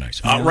 It's very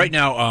nice. Right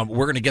now,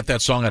 we're going to get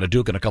that song out of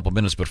Duke in a couple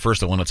minutes, but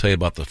first I want to tell you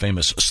about the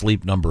famous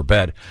Sleep Number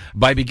bed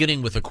by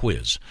beginning with a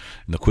quiz.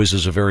 And the quiz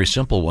is a very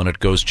simple one. It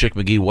goes, Chick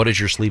McGee, what is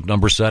your sleep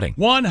number setting?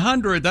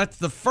 100. That's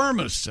the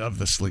firmest of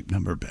the Sleep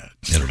Number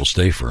beds. And it'll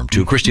stay firm,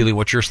 too. Christy Lee,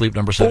 what's your sleep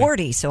number setting?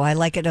 40, so I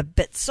like it a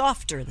bit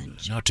softer than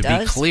Now, to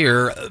be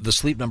clear, the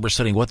sleep number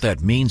setting, what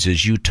that means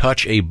is you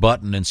touch a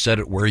button and set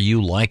it where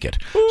you like it.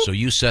 So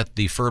you set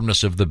the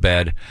firmness of the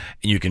bed,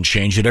 and you can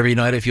change it every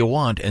night if you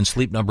want, and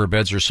Sleep Number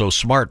beds are so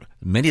smart.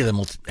 Many of them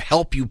will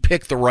help you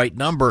pick the right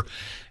number.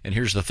 And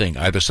here's the thing.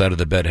 Either side of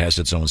the bed has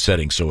its own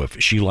setting. So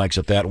if she likes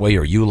it that way,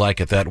 or you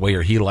like it that way,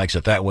 or he likes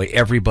it that way,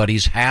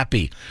 everybody's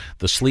happy.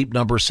 The Sleep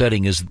Number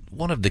setting is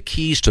one of the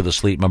keys to the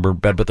Sleep Number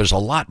bed, but there's a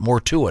lot more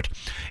to it,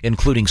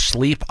 including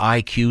sleep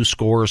IQ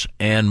scores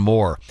and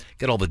more.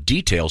 Get all the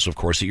details, of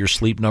course, at your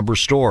Sleep Number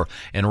store.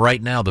 And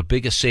right now, the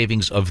biggest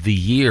savings of the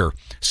year.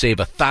 Save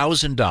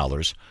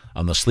 $1,000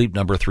 on the Sleep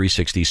Number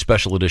 360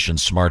 Special Edition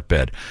Smart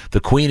Bed.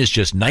 The Queen is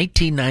just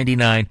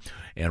 $19.99.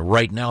 And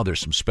right now, there's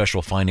some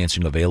special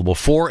financing available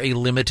for a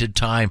limited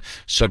time,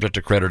 subject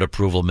to credit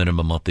approval.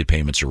 Minimum monthly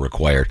payments are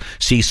required.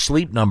 See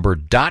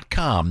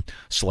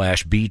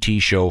sleepnumber.com/BT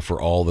show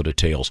for all the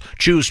details.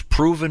 Choose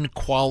proven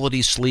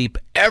quality sleep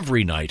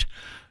every night.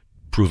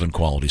 Proven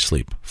quality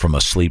sleep from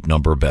a Sleep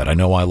Number bed. I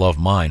know I love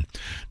mine.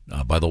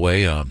 By the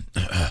way,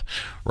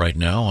 right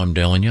now, I'm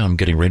telling you, I'm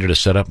getting ready to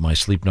set up my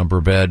Sleep Number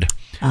bed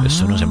as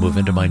soon as I move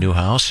into my new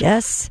house.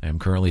 Yes. I'm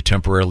currently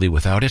temporarily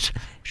without it,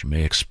 which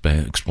may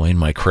explain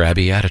my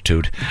crabby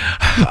attitude.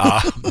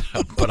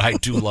 But I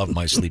do love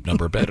my Sleep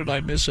Number bed, and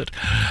I miss it.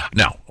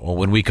 Now,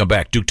 when we come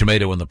back, Duke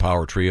Tomato and the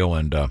Power Trio,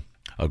 and a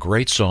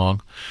great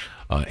song,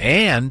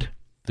 and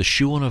the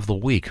Shoein' of the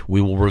Week.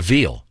 We will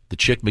reveal the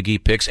Chick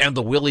McGee picks and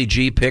the Willie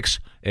G picks.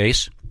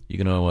 Ace, you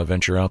going to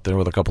venture out there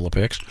with a couple of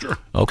picks? Sure.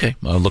 Okay,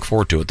 I look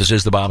forward to it. This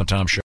is the Bob and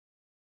Tom Show.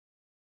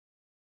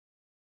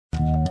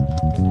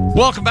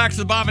 Welcome back to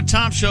the Bob and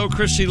Tom Show.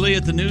 Christy Lee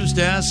at the news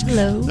desk.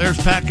 Hello.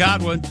 There's Pat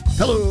Godwin.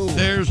 Hello.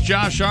 There's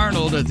Josh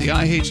Arnold at the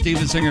I Hate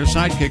Steven Singer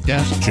sidekick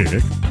desk.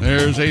 Chick.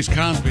 There's Ace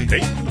Cosby. Hey.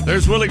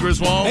 There's Willie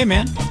Griswold. Hey,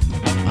 man.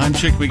 I'm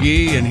Chick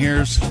McGee, and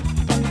here's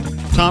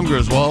Tom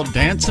Griswold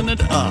dancing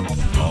it up.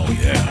 Oh,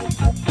 yeah.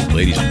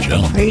 Ladies and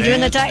gentlemen. Are you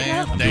doing the tighten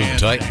up? Doing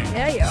tight.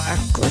 Yeah, you are.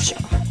 Of course you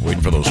are.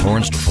 Waiting for those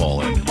horns to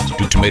fall in. It's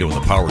Duke Tomato and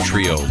the Power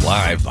Trio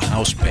live, the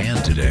house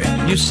band today.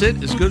 You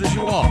sit as good as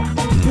you walk.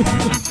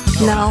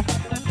 No.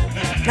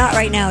 Not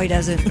right now, he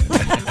doesn't.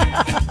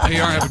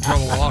 You are having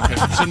trouble walking.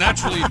 So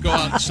naturally you'd go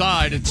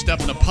outside and step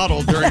in a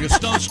puddle during a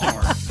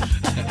snowstorm.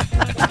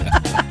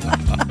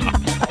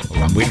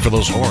 Well, I'm waiting for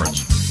those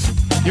horns.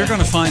 You're going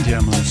to find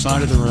him on the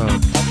side of the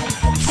road,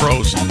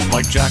 frozen,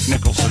 like Jack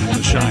Nicholson in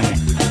The Shining.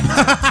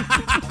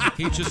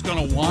 He's just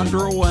going to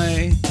wander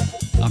away.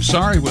 I'm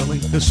sorry, Willie.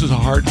 This is a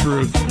hard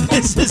truth.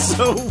 This is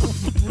so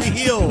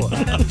real.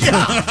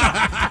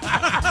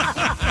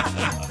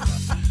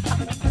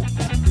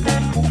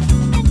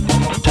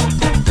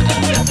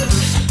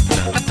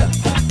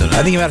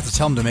 I think you might have to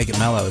tell him to make it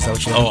mellow. Is that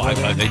what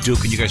you're they do.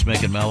 Can you guys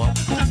make it mellow?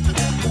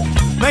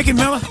 Make it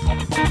mellow.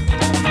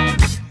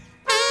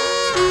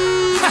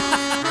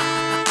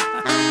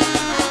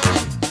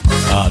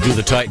 Do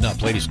the tighten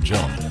up, ladies and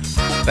gentlemen.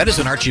 That is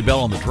an Archie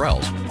Bell on the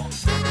Drells.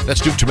 That's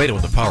Duke Tomato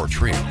with the Power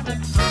Trio.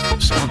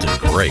 Sounded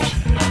great.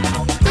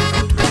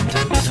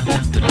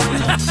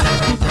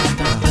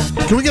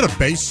 Can we get a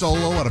bass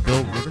solo out of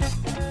Bill Rivers?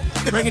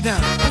 Break it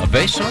down. A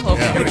bass solo?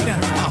 Yeah, break it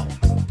down. Wow.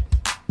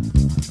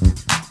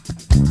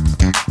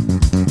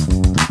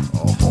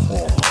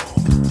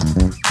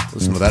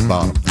 Listen to that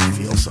bottom.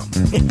 Feel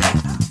something.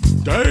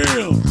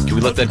 Damn. Can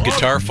we let that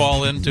guitar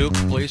fall in, Duke,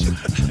 please?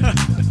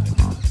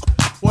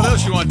 What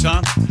else you want,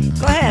 Tom?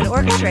 Go ahead,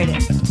 orchestrate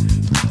it.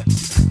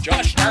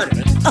 Josh started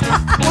it.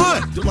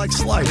 What? Do like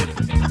sliding.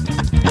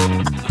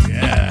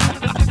 Yeah.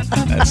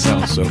 That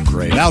sounds so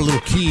great. Now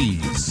little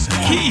keys.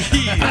 Keys.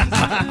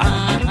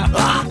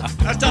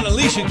 That's not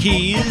Alicia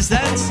Keys.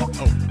 That's... Oh. All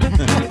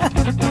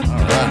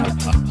right.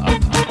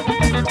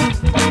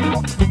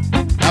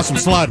 Now some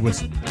slide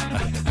whistle.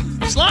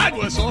 Slide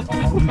whistle.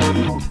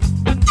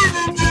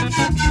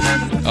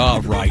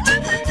 All right.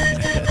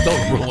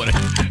 Don't ruin it.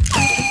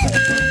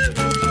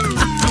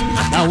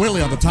 Now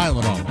Willie on the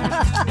Tylenol.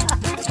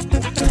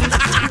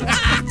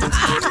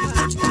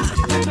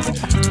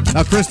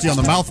 Now Christy on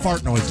the mouth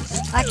fart noises.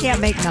 I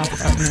can't make mouth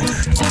fart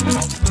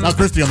noises. Now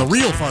Christy on the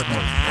real fart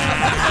noise.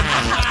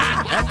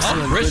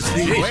 Excellent,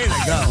 Christy. Way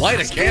to go. Light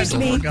a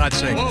candle, for God's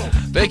sake. Whoa.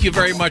 Thank you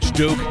very much,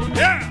 Duke.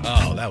 Yeah.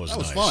 Oh, that was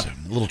nice. Fun.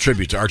 A little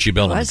tribute to Archie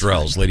Bell and the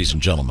Drells, ladies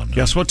and gentlemen.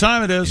 Guess what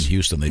time it is? In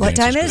Houston, they What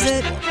time is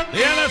it?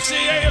 The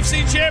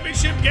NFC-AFC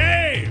Championship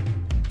game.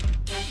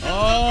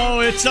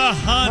 Oh, it's a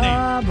honey.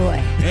 Oh, boy.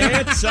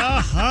 It's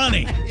a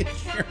honey.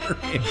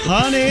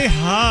 Honey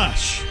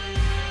hush.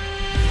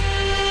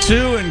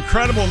 Two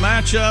incredible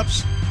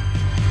matchups.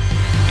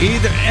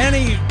 Either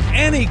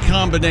any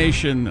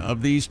combination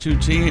of these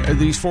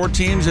these four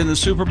teams in the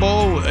Super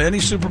Bowl, any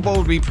Super Bowl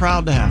would be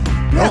proud to have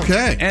them. Really?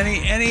 Okay.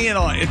 Any and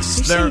all. You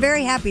seem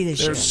very happy this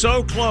year. They're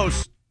so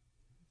close.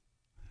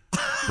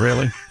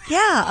 Really?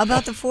 Yeah,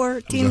 about the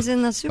four teams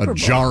in the Super Bowl. A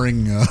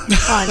jarring.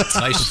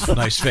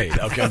 Nice fade.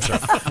 Okay, I'm sorry.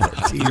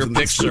 Your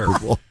pick, sir.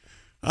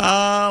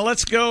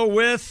 Let's go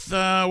with,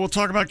 we'll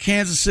talk about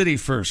Kansas City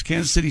first.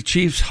 Kansas City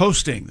Chiefs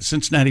hosting the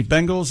Cincinnati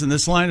Bengals, and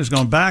this line has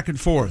gone back and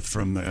forth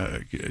from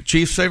the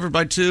Chiefs favored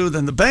by 2,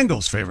 then the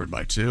Bengals favored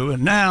by 2,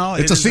 and now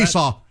it's a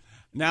seesaw.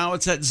 Now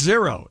it's at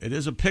 0. It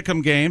is a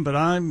pick'em game, but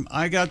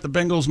I got the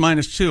Bengals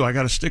 -2. I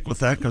got to stick with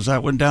that because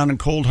that went down in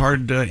cold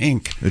hard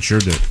ink. It sure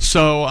did.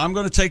 So I'm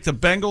going to take the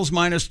Bengals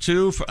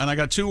 -2, and I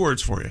got 2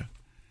 words for you: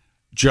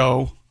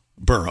 Joe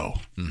Burrow.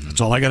 Mm-hmm.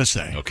 That's all I got to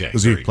say. Okay.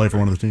 Does he play for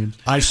one of the teams?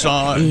 I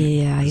saw.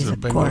 Yeah, he's a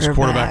Bengals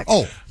quarterback.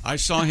 Oh, I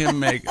saw him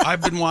make.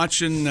 I've been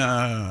watching the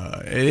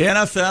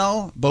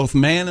NFL, both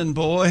man and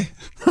boy,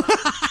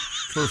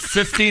 for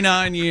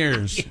 59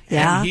 years.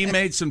 Yeah. And he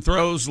made some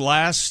throws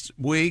last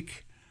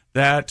week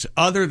that,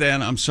 other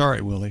than, I'm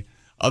sorry, Willie,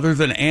 other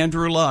than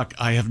Andrew Luck,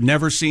 I have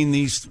never seen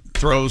these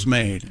throws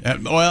made.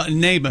 Well, in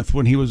Namath,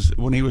 when he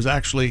was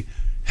actually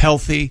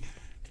healthy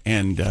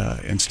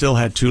and still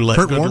had good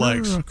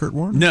legs. Kurt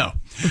Warner? No.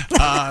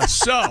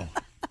 So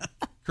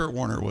Kurt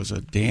Warner was a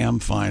damn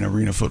fine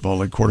Arena Football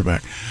League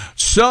quarterback.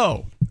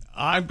 So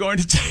I'm going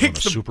to take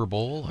the Super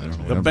Bowl. I don't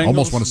know. The Bengals,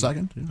 almost won a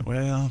second. Yeah.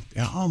 Well,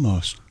 yeah,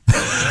 almost.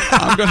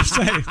 I'm going to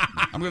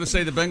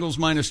say the Bengals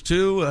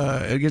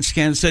 -2 against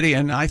Kansas City,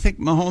 and I think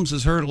Mahomes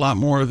has heard a lot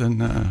more than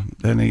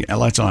he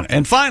lets on.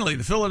 And finally,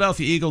 the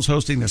Philadelphia Eagles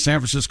hosting the San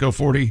Francisco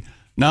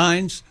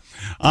 49ers.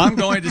 I'm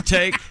going to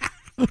take.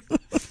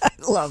 I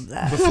love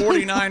that. The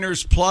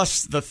 49ers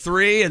plus the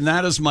 3, and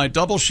that is my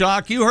double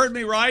shock. You heard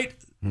me right.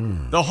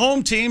 The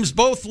home teams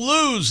both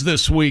lose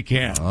this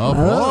weekend. Oh,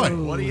 boy.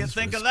 What do you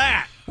think of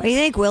that? What do you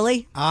think,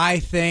 Willie? I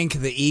think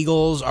the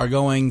Eagles are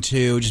going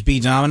to just be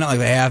dominant like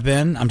they have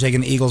been. I'm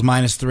taking the Eagles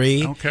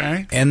 -3.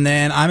 Okay. And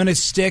then I'm going to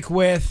stick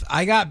with,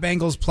 I got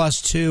Bengals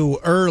 +2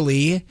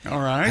 early.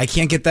 All right. I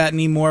can't get that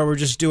anymore. We're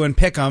just doing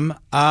pick 'em.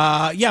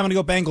 I'm going to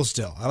go Bengals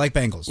still. I like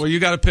Bengals. Well, you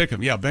got to pick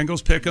them. Yeah,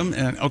 Bengals pick them.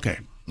 And okay.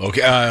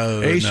 Okay.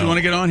 Ace, no. you want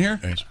to get on here?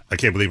 I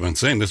can't believe I'm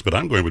saying this, but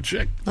I'm going with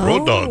Chick.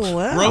 Road Dogs.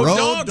 Wow. Road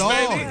Road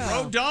dogs, baby. Dogs.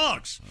 Road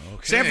dogs.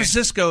 Okay. San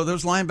Francisco,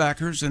 those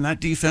linebackers and that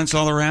defense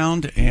all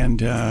around,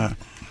 and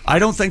I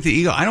don't think the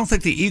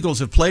Eagles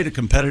have played a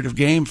competitive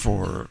game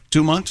for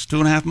 2 months,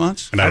 2.5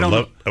 months. And I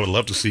would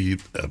love to see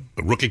a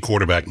rookie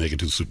quarterback make it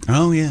to the Super Bowl.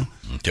 Oh yeah.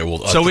 Okay,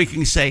 well, So we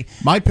can say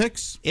My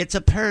picks, it's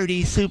a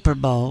Purdy Super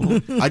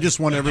Bowl. I just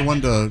want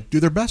everyone to do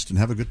their best and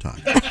have a good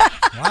time.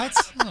 What?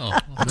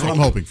 That's what I'm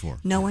hoping for.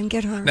 No one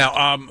get hurt.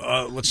 Now,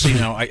 let's see.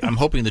 Now, I'm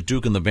hoping that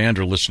Duke and the band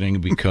are listening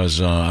because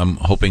I'm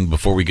hoping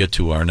before we get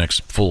to our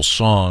next full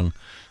song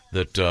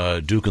that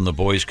Duke and the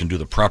boys can do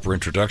the proper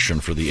introduction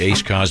for the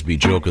Ace Cosby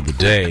joke of the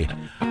day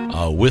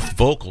with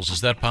vocals.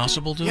 Is that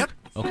possible, Duke? Yep.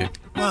 Okay.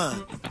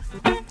 1,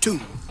 2,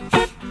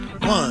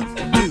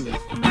 1, 2, 3,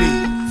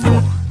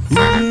 4.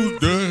 Who's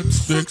that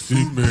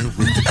sexy man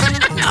with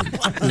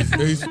the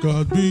Ace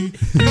Cosby?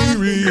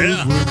 Here he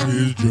is with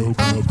his joke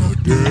of the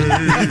day.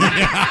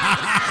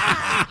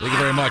 Thank you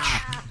very much.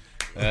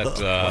 That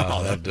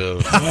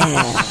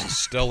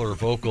stellar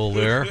vocal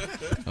there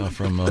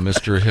from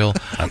Mr. Hill.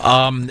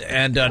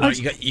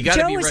 You got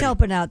to Joe be was ready.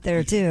 helping out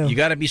there too. You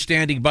got to be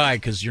standing by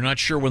because you're not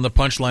sure when the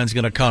punchline's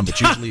going to come.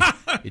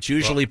 It's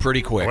usually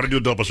pretty quick. I want to do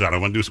a double shot. I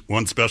want to do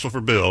one special for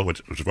Bill,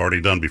 which I've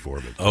already done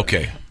before. But,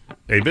 okay.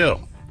 Hey,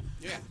 Bill.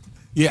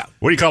 Yeah.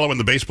 What do you call it when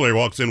the bass player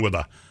walks in with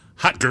a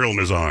hot girl in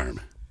his arm?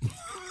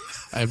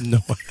 I have no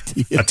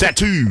idea. A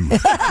tattoo.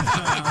 That's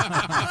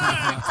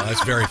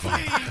very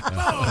funny.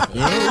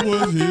 That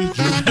was his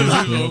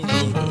joke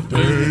of the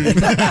day.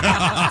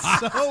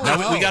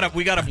 Now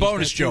we got a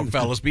bonus joke,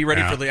 fellas. Be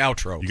ready for the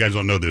outro. You guys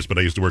don't know this, but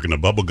I used to work in a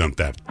bubblegum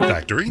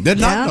factory. Did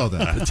not know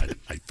that.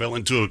 I fell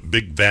into a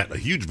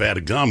huge vat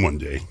of gum one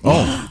day.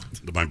 Oh.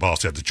 My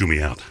boss had to chew me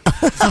out.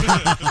 That's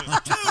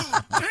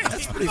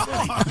pretty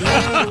funny.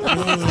 That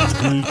was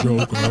his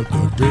joke of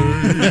the day.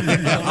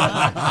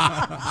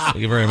 Thank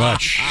you very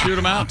much. Shoot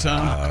them out,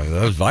 Tom.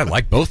 I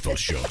like both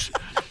those jokes.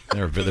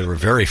 They were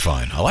very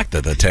fine. I like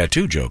the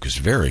tattoo joke is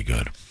very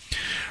good.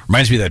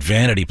 Reminds me of that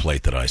vanity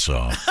plate that I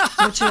saw.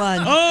 Which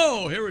one?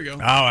 Oh, here we go.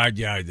 I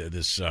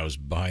was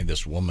behind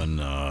this woman.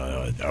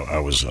 I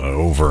was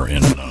over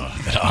in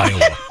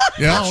Iowa.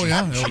 Yeah,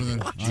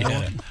 She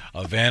had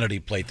a vanity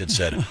plate that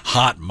said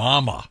 "Hot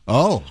Mama."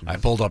 Oh, I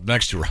pulled up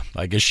next to her.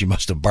 I guess she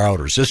must have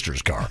borrowed her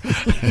sister's car. She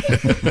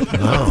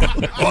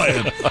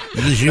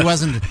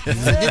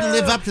didn't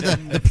live up to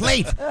the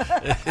plate.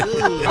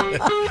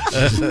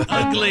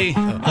 ugly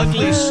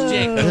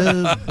stick.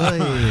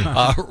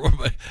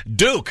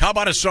 Duke, how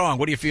about a song?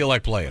 What do you feel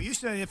like playing? You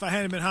said if I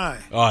hadn't been high.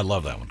 Oh, I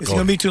love that one. It's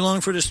going to be too long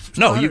for this.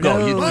 No, you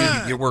go.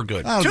 No. We're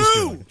good. 1,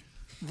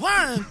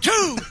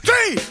 2,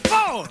 3,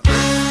 4.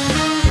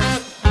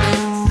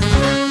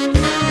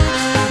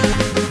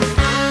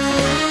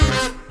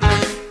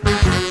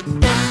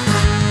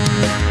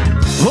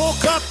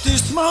 Woke up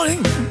this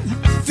morning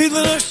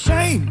feeling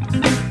ashamed.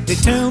 They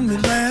tell me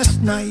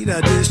last night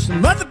I did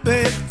some other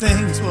bad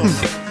things. Well,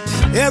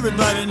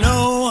 everybody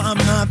know I'm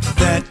not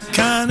that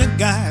kind of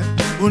guy.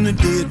 When I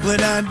did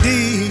what I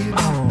did,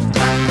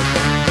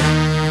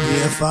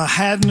 if I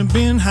hadn't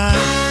been high.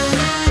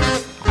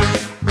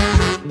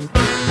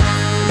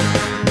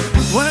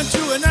 Went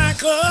to a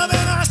nightclub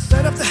and I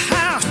set up the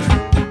house.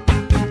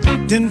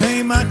 Didn't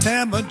pay my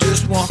tab, but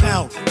just walk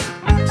out.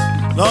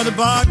 Lord, the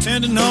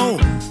bartender know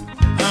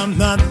I'm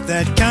not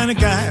that kind of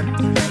guy.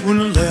 When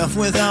I left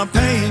without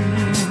paying,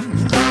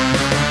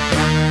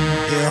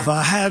 if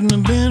I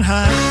hadn't been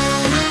high.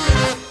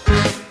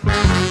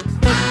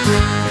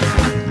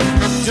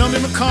 Jump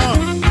in my car,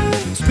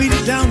 speed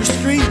it down the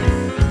street.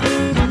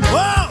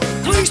 Whoa,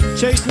 police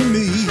chasing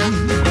me.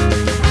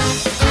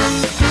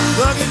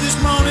 Lucky this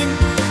morning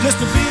just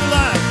to be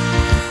alive.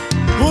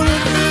 Wouldn't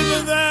have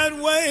been that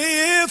way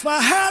if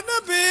I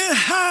hadn't been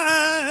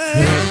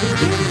high.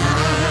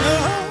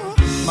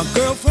 My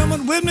girlfriend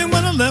was with me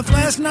when I left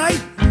last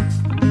night.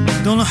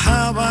 Don't know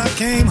how I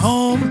came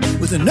home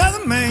with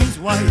another man's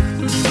wife.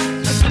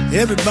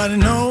 Everybody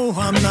know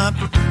I'm not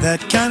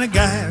that kind of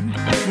guy.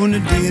 When I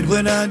did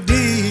what I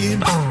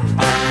did,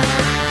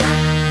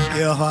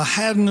 if I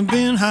hadn't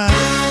been high.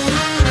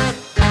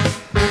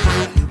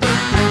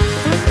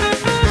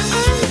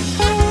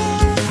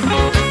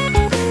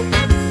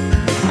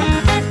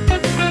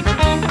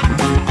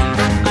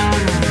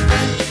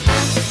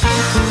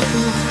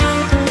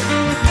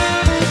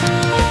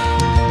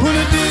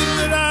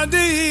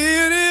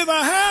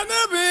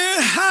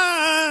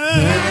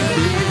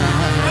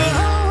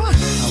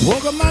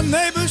 My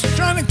neighbors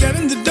trying to get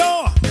in the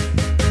door.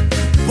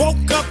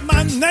 Woke up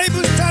my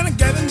neighbors trying to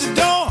get in the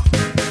door.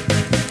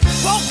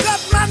 Woke up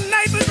my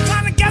neighbors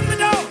trying to get in the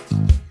door.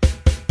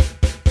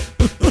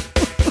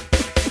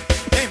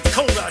 Damn, it's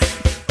cold out here.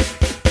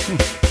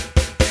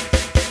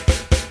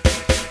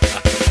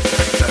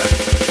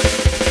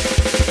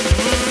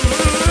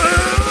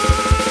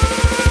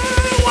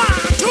 1,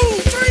 2,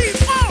 3,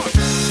 4.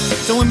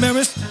 So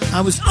embarrassed,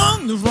 I was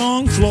on the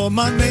wrong floor.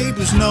 My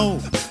neighbors know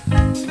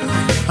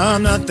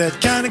I'm not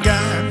that kind of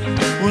guy.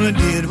 When I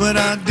did what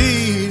I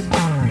did,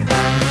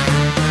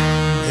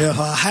 if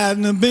I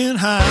hadn't been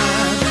high,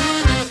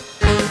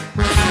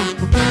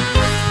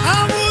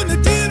 I wouldn't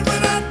have did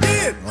what I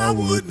did. I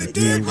wouldn't have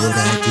did what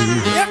I did.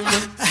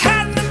 If I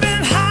hadn't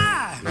been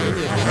high,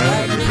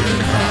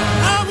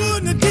 I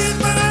wouldn't have did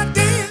what I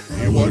did.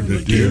 You wouldn't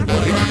have did what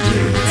I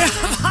did.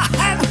 If I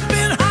hadn't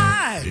been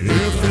high. If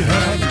you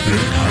hadn't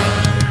been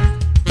high.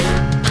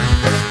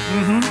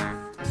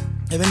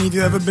 Have any of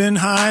you ever been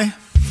high?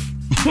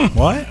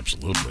 What?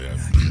 Absolutely.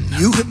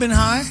 You have been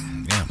high?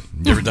 Yeah.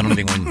 You ever done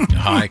anything when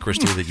high,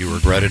 Christy, that you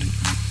regretted?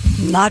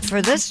 Not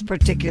for this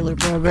particular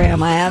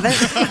program, I haven't.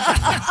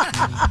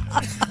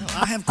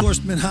 I have, of course,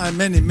 been high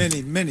many.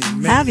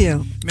 Have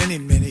you? Many.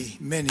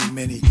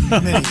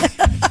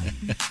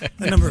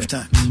 A number of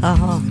times.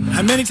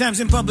 And many times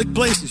in public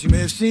places. You may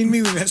have seen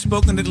me. We have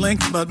spoken at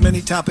length about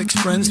many topics: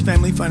 friends,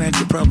 family,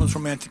 financial problems,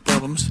 romantic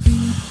problems.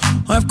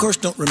 I, of course,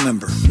 don't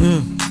remember.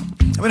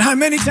 I've been high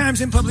many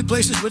times in public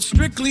places, but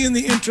strictly in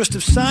the interest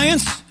of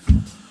science.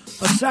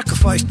 I've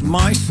sacrificed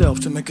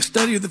myself to make a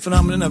study of the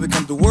phenomenon. I've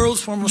become the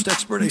world's foremost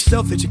expert, a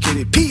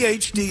self-educated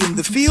PhD in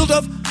the field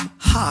of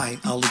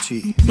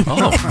high-ology.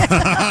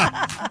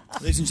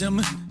 Ladies and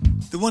gentlemen,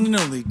 the one and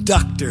only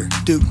Dr.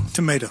 Duke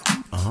Tomato.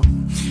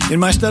 In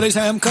my studies,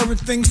 I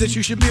uncovered things that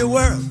you should be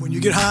aware of when you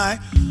get high.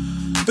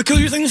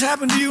 Peculiar things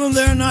happen to you, and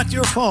they're not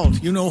your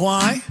fault. You know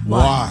why?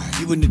 Why?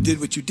 You wouldn't have did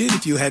what you did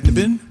if you hadn't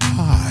been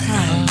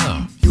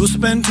high. You will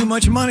spend too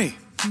much money.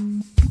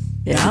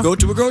 Never go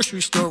to a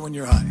grocery store when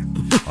you're high.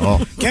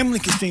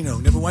 Gambling casino.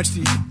 Never watch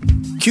the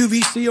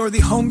QVC or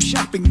the Home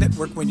Shopping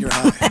Network when you're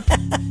high.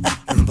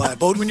 Never buy a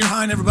boat when you're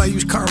high. Never buy a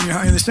used car when you're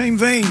high. In the same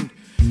vein,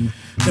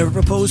 never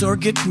propose or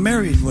get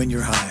married when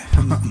you're high.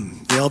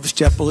 The Elvis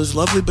Chapel is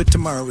lovely, but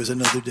tomorrow is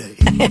another day.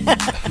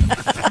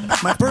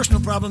 My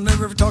personal problem,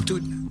 never ever talk to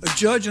a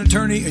judge, an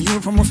attorney, a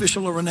uniform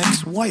official, or an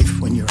ex-wife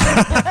when you're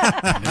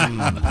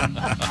high.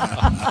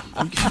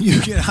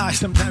 You get high,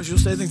 sometimes you'll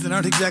say things that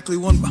aren't exactly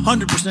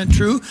 100%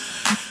 true,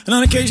 and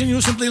on occasion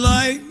you'll simply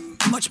lie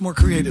much more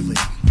creatively.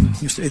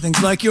 You say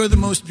things like, "You're the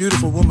most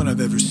beautiful woman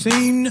I've ever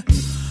seen.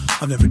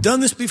 I've never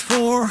done this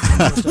before. Of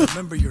course, I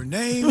remember your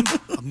name.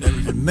 I've never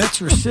even met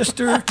your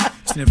sister.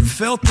 It's never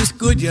felt this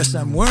good. Yes,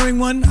 I'm wearing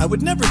one. I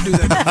would never do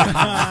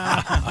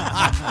that."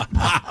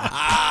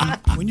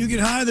 When you get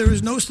high, there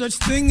is no such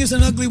thing as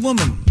an ugly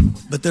woman,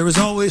 but there is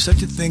always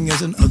such a thing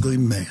as an ugly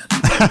man.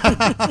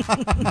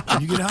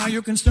 When you get high,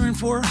 your concern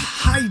for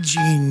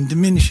hygiene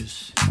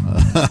diminishes.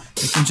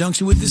 In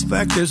conjunction with this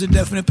fact, there's a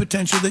definite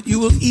potential that you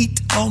will eat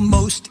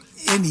almost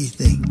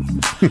anything.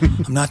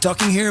 I'm not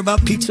talking here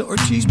about pizza or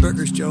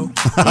cheeseburgers, Joe.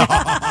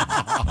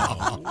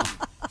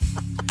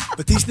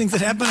 But these things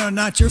that happen are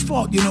not your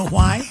fault. You know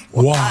why?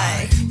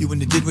 Why? You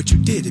wouldn't have did what you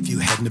did if you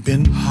hadn't have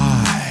been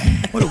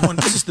high. What a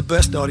wonder. This is the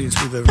best audience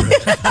we've ever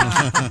had.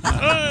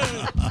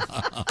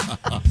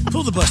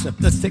 Pull the bus up.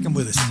 Let's take them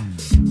with us.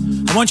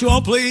 I want you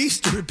all, please,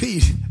 to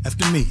repeat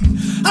after me.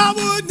 I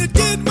wouldn't have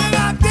did what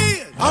I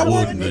did. I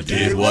wouldn't have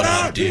did what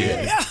I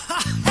did. If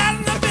I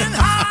hadn't have been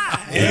high.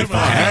 If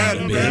I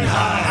hadn't been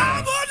high.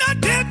 I wouldn't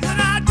have did what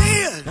I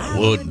did. I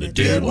wouldn't have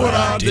did what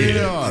I did.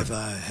 If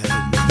I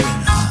hadn't been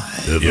high.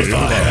 If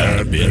I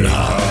hadn't been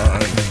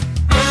high.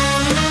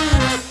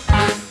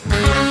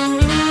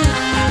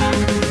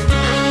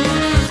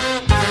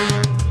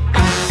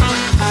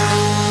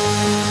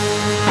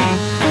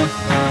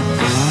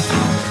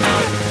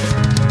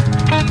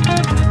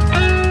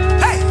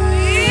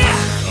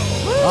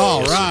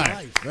 All right.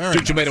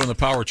 Duke Tomato and the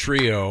Power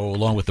Trio,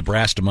 along with the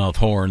brass to mouth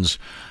horns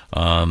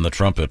on the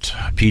trumpet,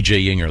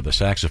 P.J. Yinger, the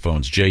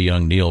saxophones, Jay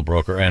Young, Neil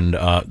Broker, and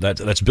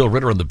that's Bill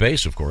Ritter on the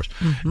bass, of course.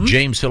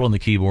 James Hill on the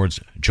keyboards,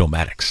 Joe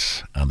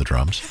Maddox on the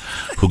drums,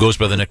 who goes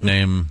by the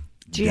nickname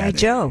G.I.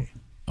 Joe.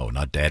 Oh,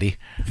 not Daddy?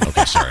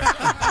 Okay, sorry.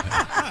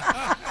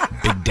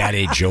 Big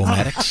Daddy Joe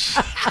Maddox.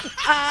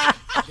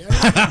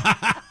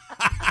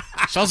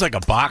 Sounds like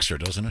a boxer,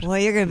 doesn't it? Well,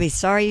 you're going to be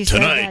sorry you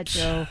said that,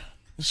 Joe.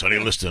 Sonny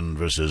Liston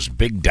versus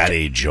Big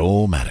Daddy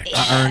Joe Maddox.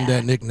 I earned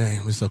that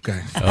nickname. It's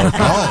okay.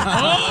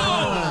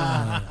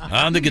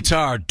 On the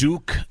guitar,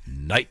 Duke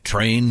Night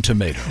Train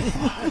Tomato.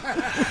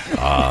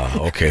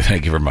 Okay,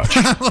 thank you very much.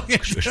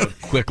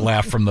 Quick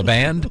laugh from the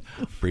band.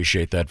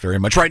 Appreciate that very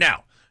much. Right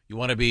now, you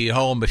want to be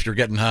home if you're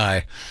getting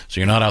high, so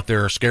you're not out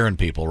there scaring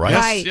people,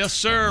 right? Yes,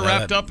 sir.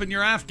 Wrapped up in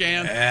your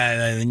Afghan.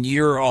 And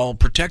you're all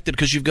protected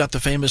because you've got the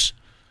famous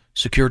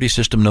security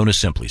system known as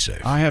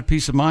SimpliSafe. I have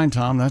peace of mind,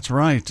 Tom. That's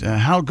right.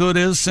 How good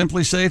is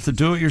SimpliSafe, the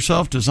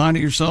do-it-yourself,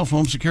 design-it-yourself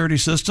home security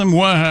system?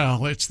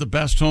 Well, it's the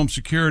best home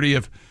security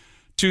of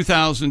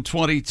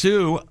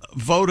 2022,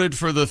 voted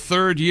for the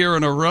third year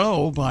in a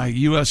row by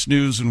U.S.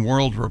 News and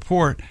World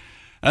Report.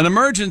 An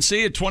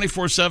emergency at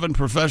 24/7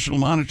 professional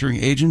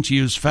monitoring agents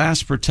use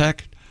Fast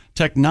Protect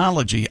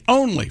technology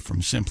only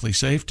from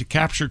SimpliSafe to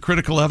capture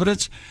critical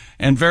evidence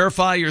and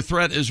verify your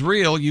threat is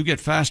real. You get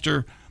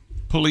faster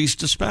police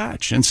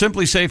dispatch. And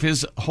SimpliSafe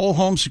is whole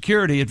home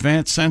security,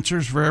 advanced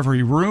sensors for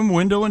every room,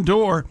 window, and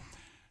door,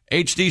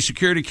 HD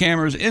security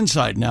cameras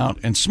inside and out,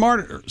 and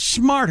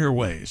smarter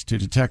ways to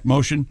detect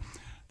motion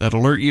that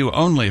alert you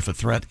only if a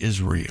threat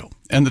is real.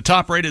 And the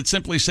top-rated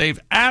SimpliSafe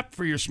app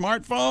for your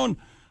smartphone.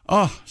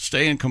 Oh,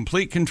 stay in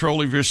complete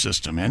control of your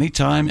system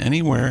anytime,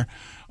 anywhere.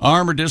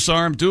 Arm or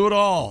disarm, do it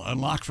all.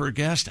 Unlock for a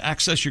guest,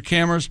 access your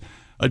cameras,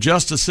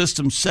 adjust the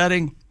system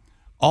setting,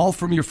 all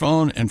from your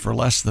phone and for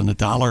less than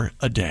 $1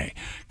 a day.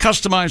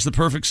 Customize the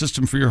perfect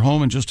system for your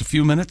home in just a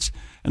few minutes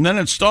and then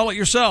install it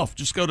yourself.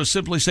 Just go to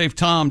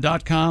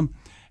simplysafetom.com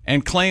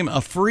and claim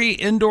a free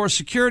indoor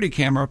security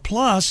camera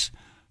plus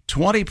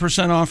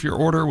 20% off your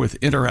order with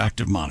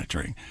interactive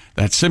monitoring.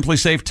 That's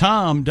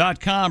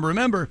simplysafetom.com.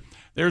 Remember,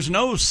 there's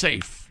no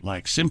safe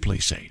like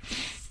SimpliSafe.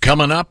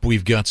 Coming up,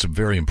 we've got some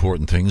very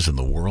important things in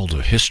the world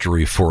of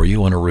history for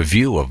you and a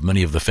review of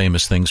many of the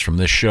famous things from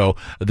this show.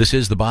 This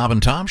is the Bob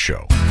and Tom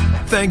Show.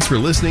 Thanks for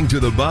listening to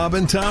the Bob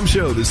and Tom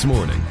Show this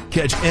morning.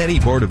 Catch any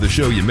part of the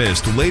show you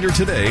missed later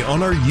today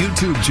on our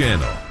YouTube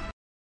channel.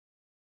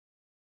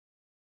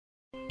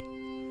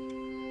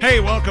 Hey,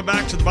 welcome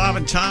back to the Bob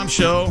and Tom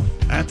Show.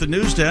 At the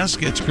news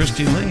desk, it's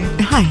Christine Lee.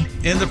 Hi.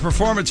 In the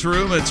performance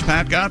room, it's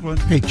Pat Godwin.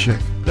 Hey, chick.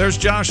 There's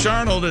Josh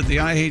Arnold at the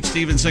I Hate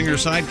Steven Singer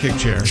sidekick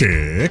chair.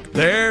 Chick.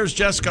 There's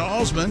Jessica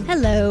Alsman.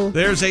 Hello.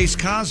 There's Ace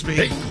Cosby.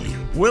 Hey.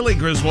 Willie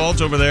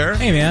Griswold's over there.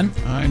 Hey, man.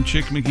 I'm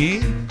Chick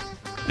McGee.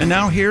 And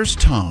now here's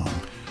Tom.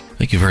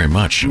 Thank you very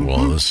much.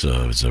 Well, this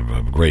is a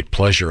great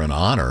pleasure and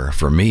honor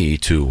for me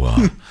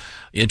to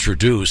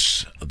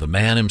introduce the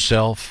man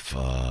himself,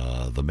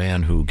 the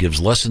man who gives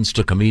lessons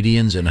to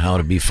comedians in how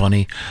to be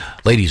funny.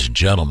 Ladies and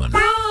gentlemen.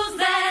 Who's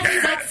that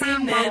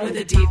sexy man with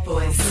a deep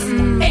voice?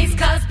 Ace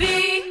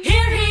Cosby,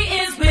 here he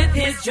is with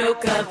his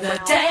joke of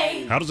the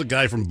day. How does a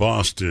guy from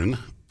Boston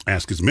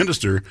ask his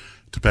minister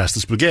to pass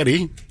the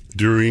spaghetti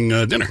during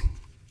dinner?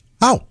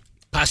 How?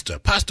 Pasta.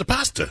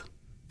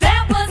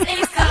 That was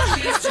Ace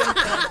Cosby's joke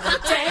of the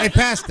day. Hey,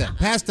 pasta.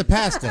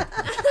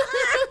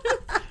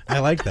 I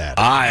like that.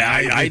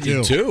 I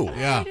did too.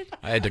 Yeah.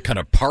 I had to kind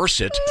of parse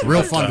it. It's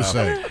real fun to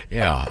say.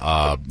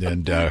 Yeah.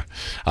 And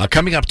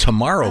coming up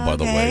tomorrow, by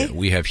the way,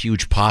 we have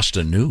huge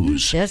pasta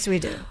news. Yes, we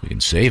do. We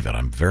can save it.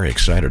 I'm very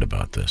excited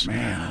about this.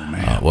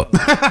 Man. What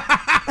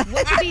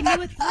could be new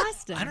with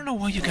pasta? I don't know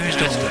why you guys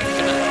don't like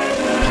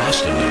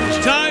pasta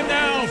news. Time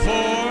now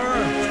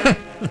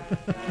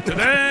for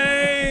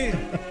Today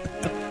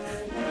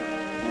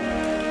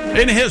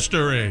in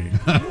History.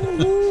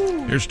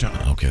 Here's Tom.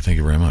 Okay, thank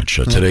you very much.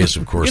 Today is,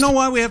 of course... You know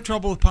why we have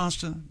trouble with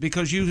pasta?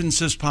 Because you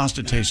insist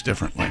pasta tastes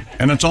differently.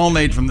 And it's all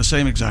made from the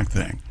same exact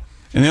thing.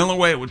 And the only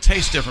way it would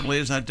taste differently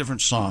is that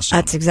different sauce.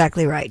 That's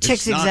exactly right.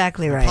 Chick's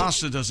exactly right.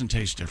 Pasta doesn't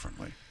taste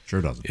differently.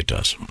 Sure doesn't. It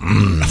does.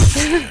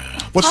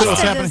 What's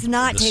happening? Does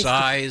not the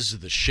size,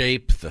 the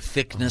shape, the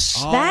thickness.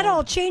 That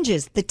all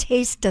changes. The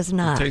taste does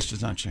not. The taste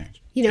does not change.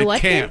 You know it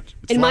what? Can't.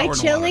 In my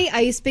chili,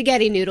 I use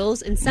spaghetti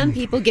noodles, and some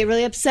people get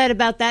really upset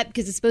about that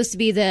because it's supposed to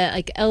be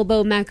the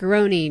elbow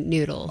macaroni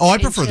noodle. Oh, I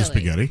prefer the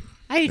spaghetti.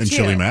 I do and too.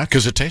 chili mac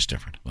because it tastes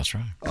different. That's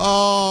right.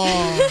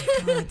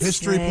 Oh,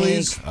 history,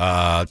 please.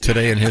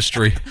 Today in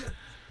history.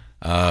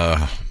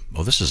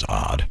 This is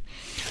odd.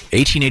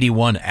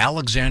 1881,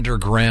 Alexander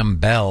Graham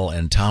Bell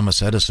and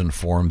Thomas Edison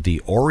formed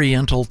the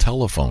Oriental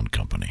Telephone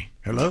Company.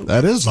 Hello.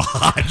 That is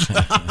odd.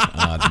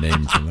 Odd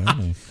name for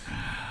that.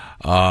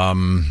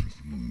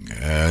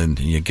 And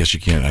I guess you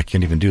can't. I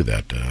can't even do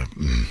that.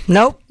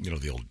 Nope. You know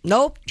the old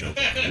Nope. joke.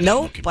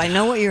 Nope. I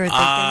know what you're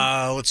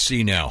thinking. Let's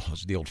see now.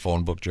 That's the old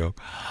phone book joke.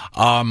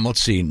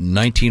 Let's see.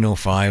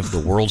 1905, the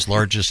world's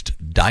largest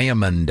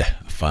diamond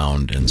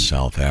found in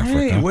South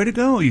Africa. Hey, way to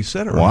go! You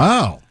said it right.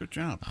 Wow. Good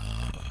job.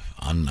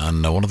 On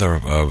one of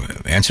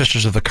the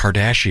ancestors of the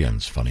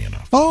Kardashians. Funny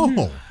enough.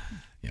 Oh.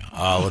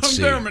 Yeah. Let's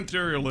see. They're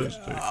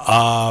materialistic.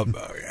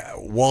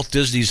 Walt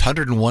Disney's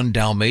 101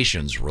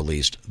 Dalmatians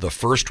released the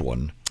first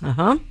one.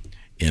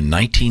 In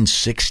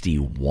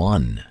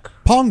 1961.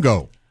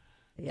 Pongo.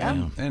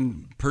 Yeah.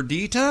 And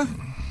Perdita?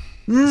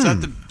 Is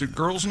that the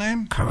girl's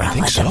name? I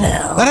think so.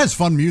 That has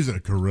fun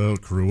music.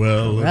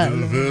 Cruella.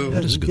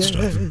 That is good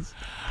stuff.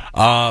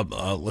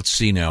 Let's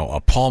see now.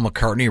 Paul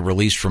McCartney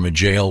released from a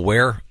jail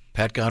where?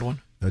 Pat Godwin?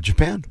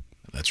 Japan.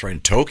 That's right, in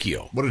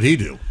Tokyo. What did he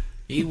do?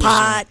 He was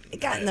Pot. It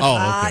got in the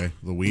pot. Okay.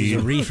 The weed. He's a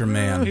reefer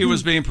man. He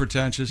was being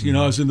pretentious. You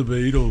know, I was in the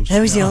Beatles.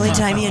 That was the only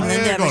time he and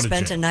Linda Yeah, ever go to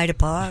spent jail. a night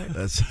apart.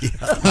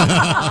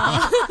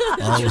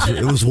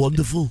 It was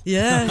wonderful.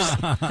 Yes.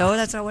 No,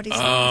 that's not what he said.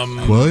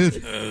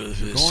 Quiet.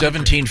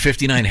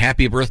 1759.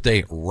 Happy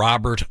birthday,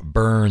 Robert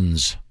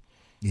Burns.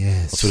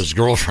 Yes. That's what his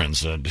girlfriend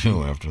said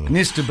too. After that.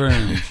 Mr.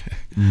 Burns.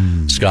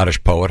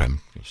 Scottish poet. I'm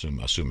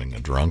assuming a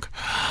drunk.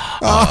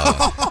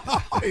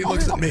 He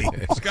looks at me.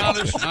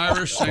 Scottish,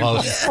 Irish,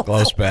 same thing.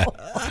 Close, Pat.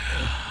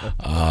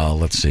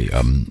 Let's see.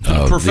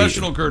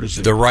 Professional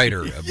courtesy. The writer,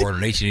 born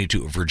in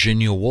 1882,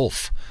 Virginia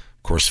Woolf,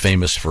 of course,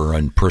 famous for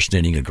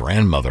impersonating a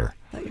grandmother.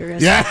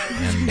 Yeah.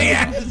 And,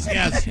 Yes.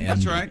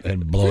 That's right.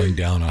 And blowing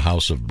down a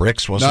house of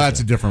bricks. No, that's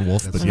a different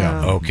wolf, but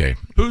yeah. Okay.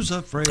 Who's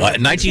afraid?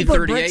 She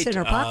put bricks 1938, in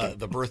her pocket.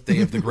 the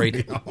birthday of the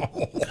great.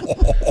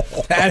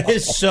 That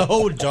is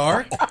so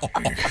dark.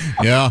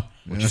 Yeah.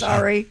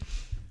 Sorry.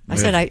 I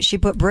said she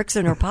put bricks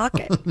in her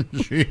pocket.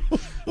 She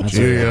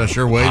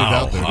sure waited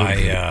out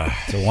there.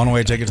 It's a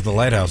one-way ticket to the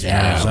lighthouse.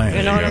 Yeah. You know what I'm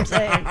You know what I'm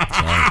saying?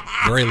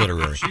 Very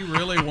literary. She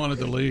really wanted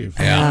to leave.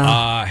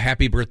 Yeah.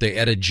 Happy birthday,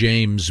 Etta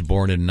James,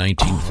 born in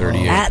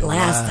 1938. At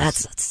last,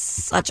 that's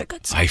such a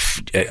good song.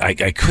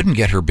 I couldn't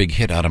get her big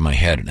hit out of my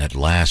head, and at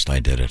last I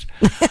did it.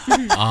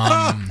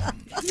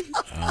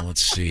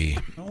 Let's see.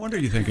 No wonder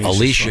you think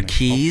Alicia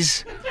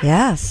Keys.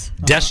 Yes.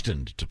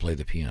 Destined to play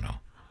the piano.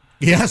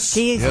 Yes.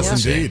 Keys,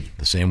 Yes, yeah. indeed.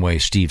 The same way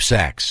Steve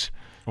Sachs,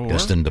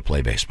 destined to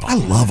play baseball. I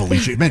love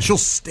Alicia. Man, she'll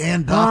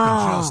stand up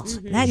and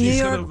just... That New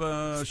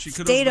York she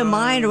could State of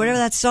Mind or whatever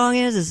that song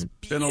is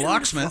been a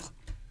locksmith.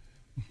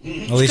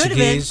 Alicia Could've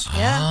been. Keys.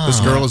 Yeah. This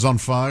girl is on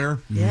fire.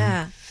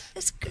 Yeah.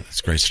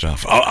 That's great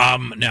stuff.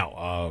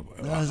 Now,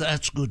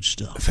 that's good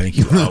stuff. thank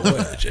you.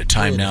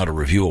 Time now to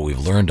review what we've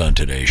learned on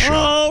today's show.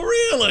 Oh,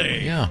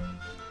 really? Yeah.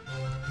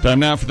 Time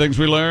now for things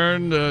we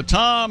learned.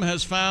 Tom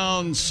has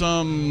found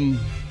some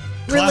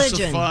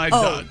Religion.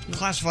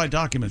 classified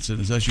documents in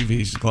his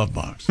SUV's glove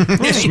box.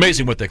 It's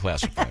amazing what they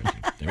classify.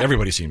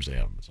 Everybody seems to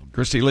have them.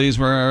 Christy Lee's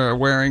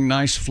wearing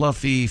nice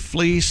fluffy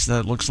fleece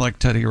that looks like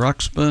Teddy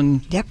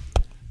Ruxpin. Yep.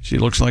 She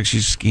looks like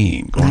she's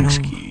skiing, going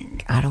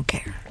skiing. I don't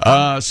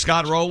care.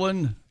 Scott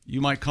Rowland,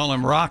 you might call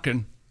him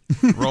Rockin'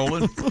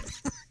 Rowland.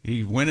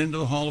 He went into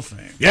the Hall of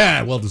Fame.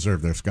 Yeah, well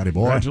deserved there, Scotty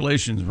boy.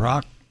 Congratulations,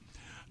 Rock.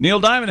 Neil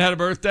Diamond had a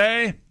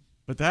birthday,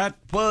 but that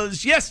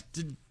was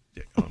yesterday.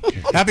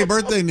 Okay. Happy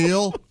birthday,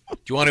 Neil. Do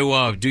you want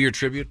to do your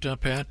tribute,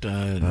 Pat?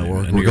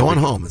 We're going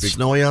home. It's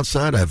snowy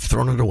outside. I've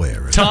thrown it away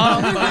already.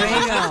 Tom, There you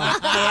go.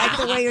 I like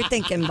the way you're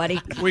thinking, buddy.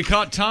 we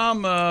caught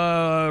Tom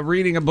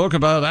reading a book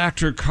about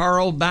actor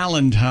Carl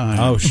Ballantine.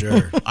 Oh,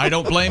 sure. I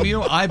don't blame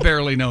you. I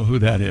barely know who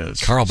that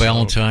is. Carl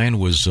Ballantine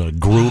was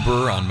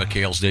Gruber on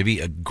McHale's Navy,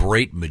 a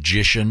great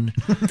magician.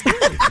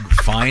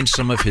 Find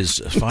some of his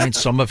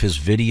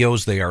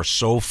videos. They are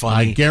so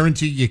funny. I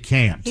guarantee you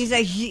can't. He's got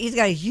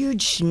a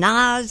huge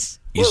schnoz.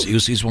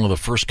 He's one of the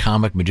first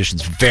comic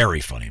magicians. Very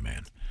funny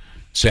man.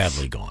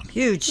 Sadly gone.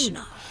 Huge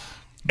schnoz.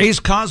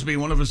 Ace Cosby,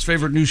 one of his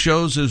favorite new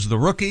shows is The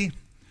Rookie.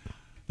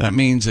 That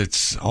means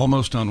it's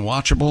almost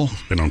unwatchable.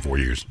 Been on 4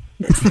 years.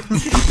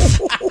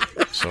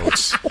 So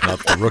it's not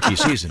the rookie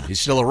season.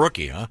 He's still a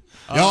rookie, huh?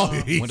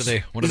 When do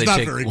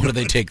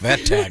they take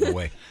that tag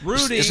away?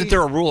 Rudy, isn't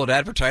there a rule at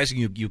advertising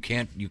you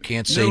can't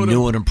say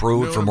new and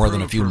improved for more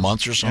than a few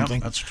months or something?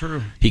 Yep, that's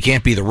true. He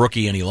can't be the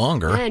rookie any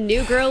longer. Yeah,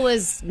 New Girl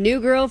was New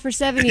Girl for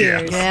 7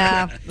 years.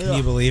 Yeah. Can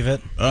you believe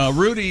it?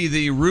 Rudy,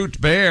 the Root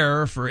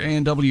Bear for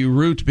A&W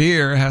Root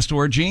Beer, has to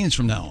wear jeans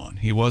from now on.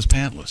 He was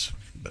pantless,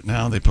 but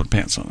now they put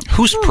pants on him.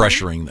 Who's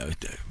pressuring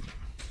that?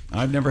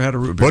 I've never had a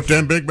root beer. Put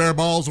them big bear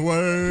balls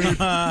away.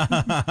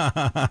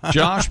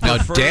 Josh, now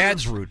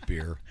Dad's root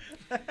beer.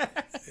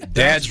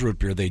 Dad's root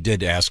beer. They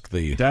did ask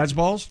the Dad's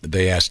balls.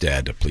 They asked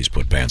Dad to please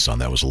put pants on.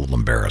 That was a little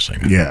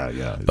embarrassing.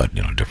 Yeah. But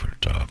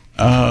different.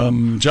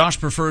 Josh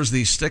prefers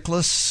the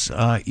stickless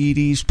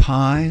Edie's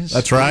pies.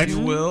 That's right. If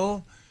you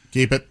will.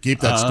 Keep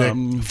that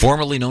stick.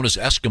 Formerly known as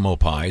Eskimo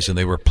pies, and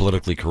they were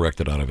politically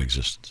corrected out of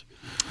existence.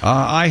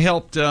 I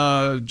helped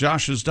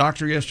Josh's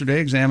doctor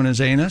yesterday examine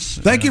his anus.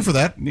 Thank you for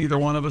that. Neither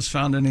one of us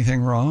found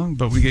anything wrong,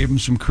 but we gave him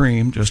some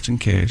cream just in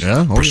case.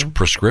 Yeah,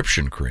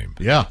 prescription cream.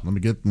 Yeah, let me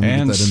get that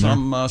in there.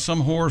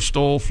 Some whore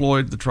stole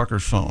Floyd the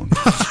trucker's phone.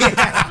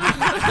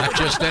 Not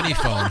just any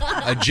phone,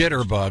 a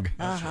jitterbug.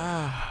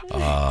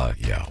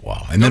 Yeah,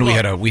 wow. And then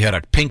we had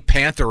a Pink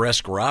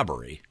Panther-esque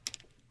robbery.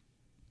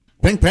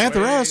 Pink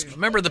Panther-esque.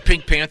 Remember the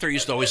Pink Panther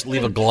used to always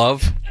leave a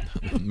glove?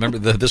 Remember,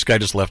 this guy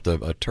just left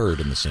a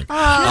turd in the sink.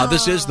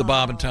 This is the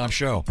Bob and Tom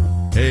Show.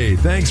 Hey,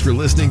 thanks for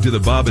listening to the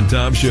Bob and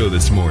Tom Show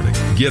this morning.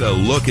 Get a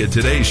look at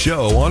today's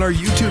show on our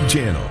YouTube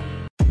channel.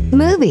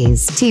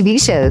 Movies,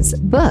 TV shows,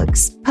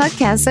 books,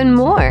 podcasts, and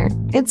more.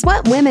 It's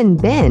What Women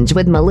Binge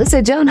with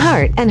Melissa Joan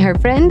Hart and her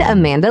friend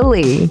Amanda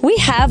Lee. We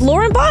have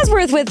Lauren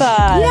Bosworth with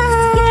us.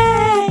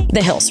 Yay!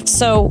 The Hills.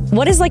 So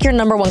what is your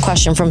number one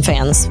question from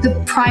fans? The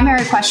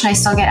primary question I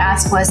still get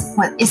asked was,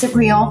 "What is it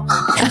real?"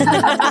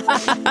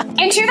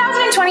 In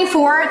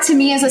 2024, to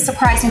me, is a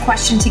surprising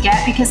question to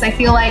get because I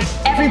feel like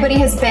everybody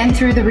has been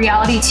through the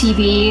reality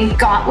TV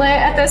gauntlet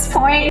at this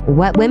point.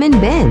 What Women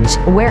Binge,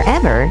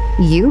 wherever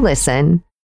you listen.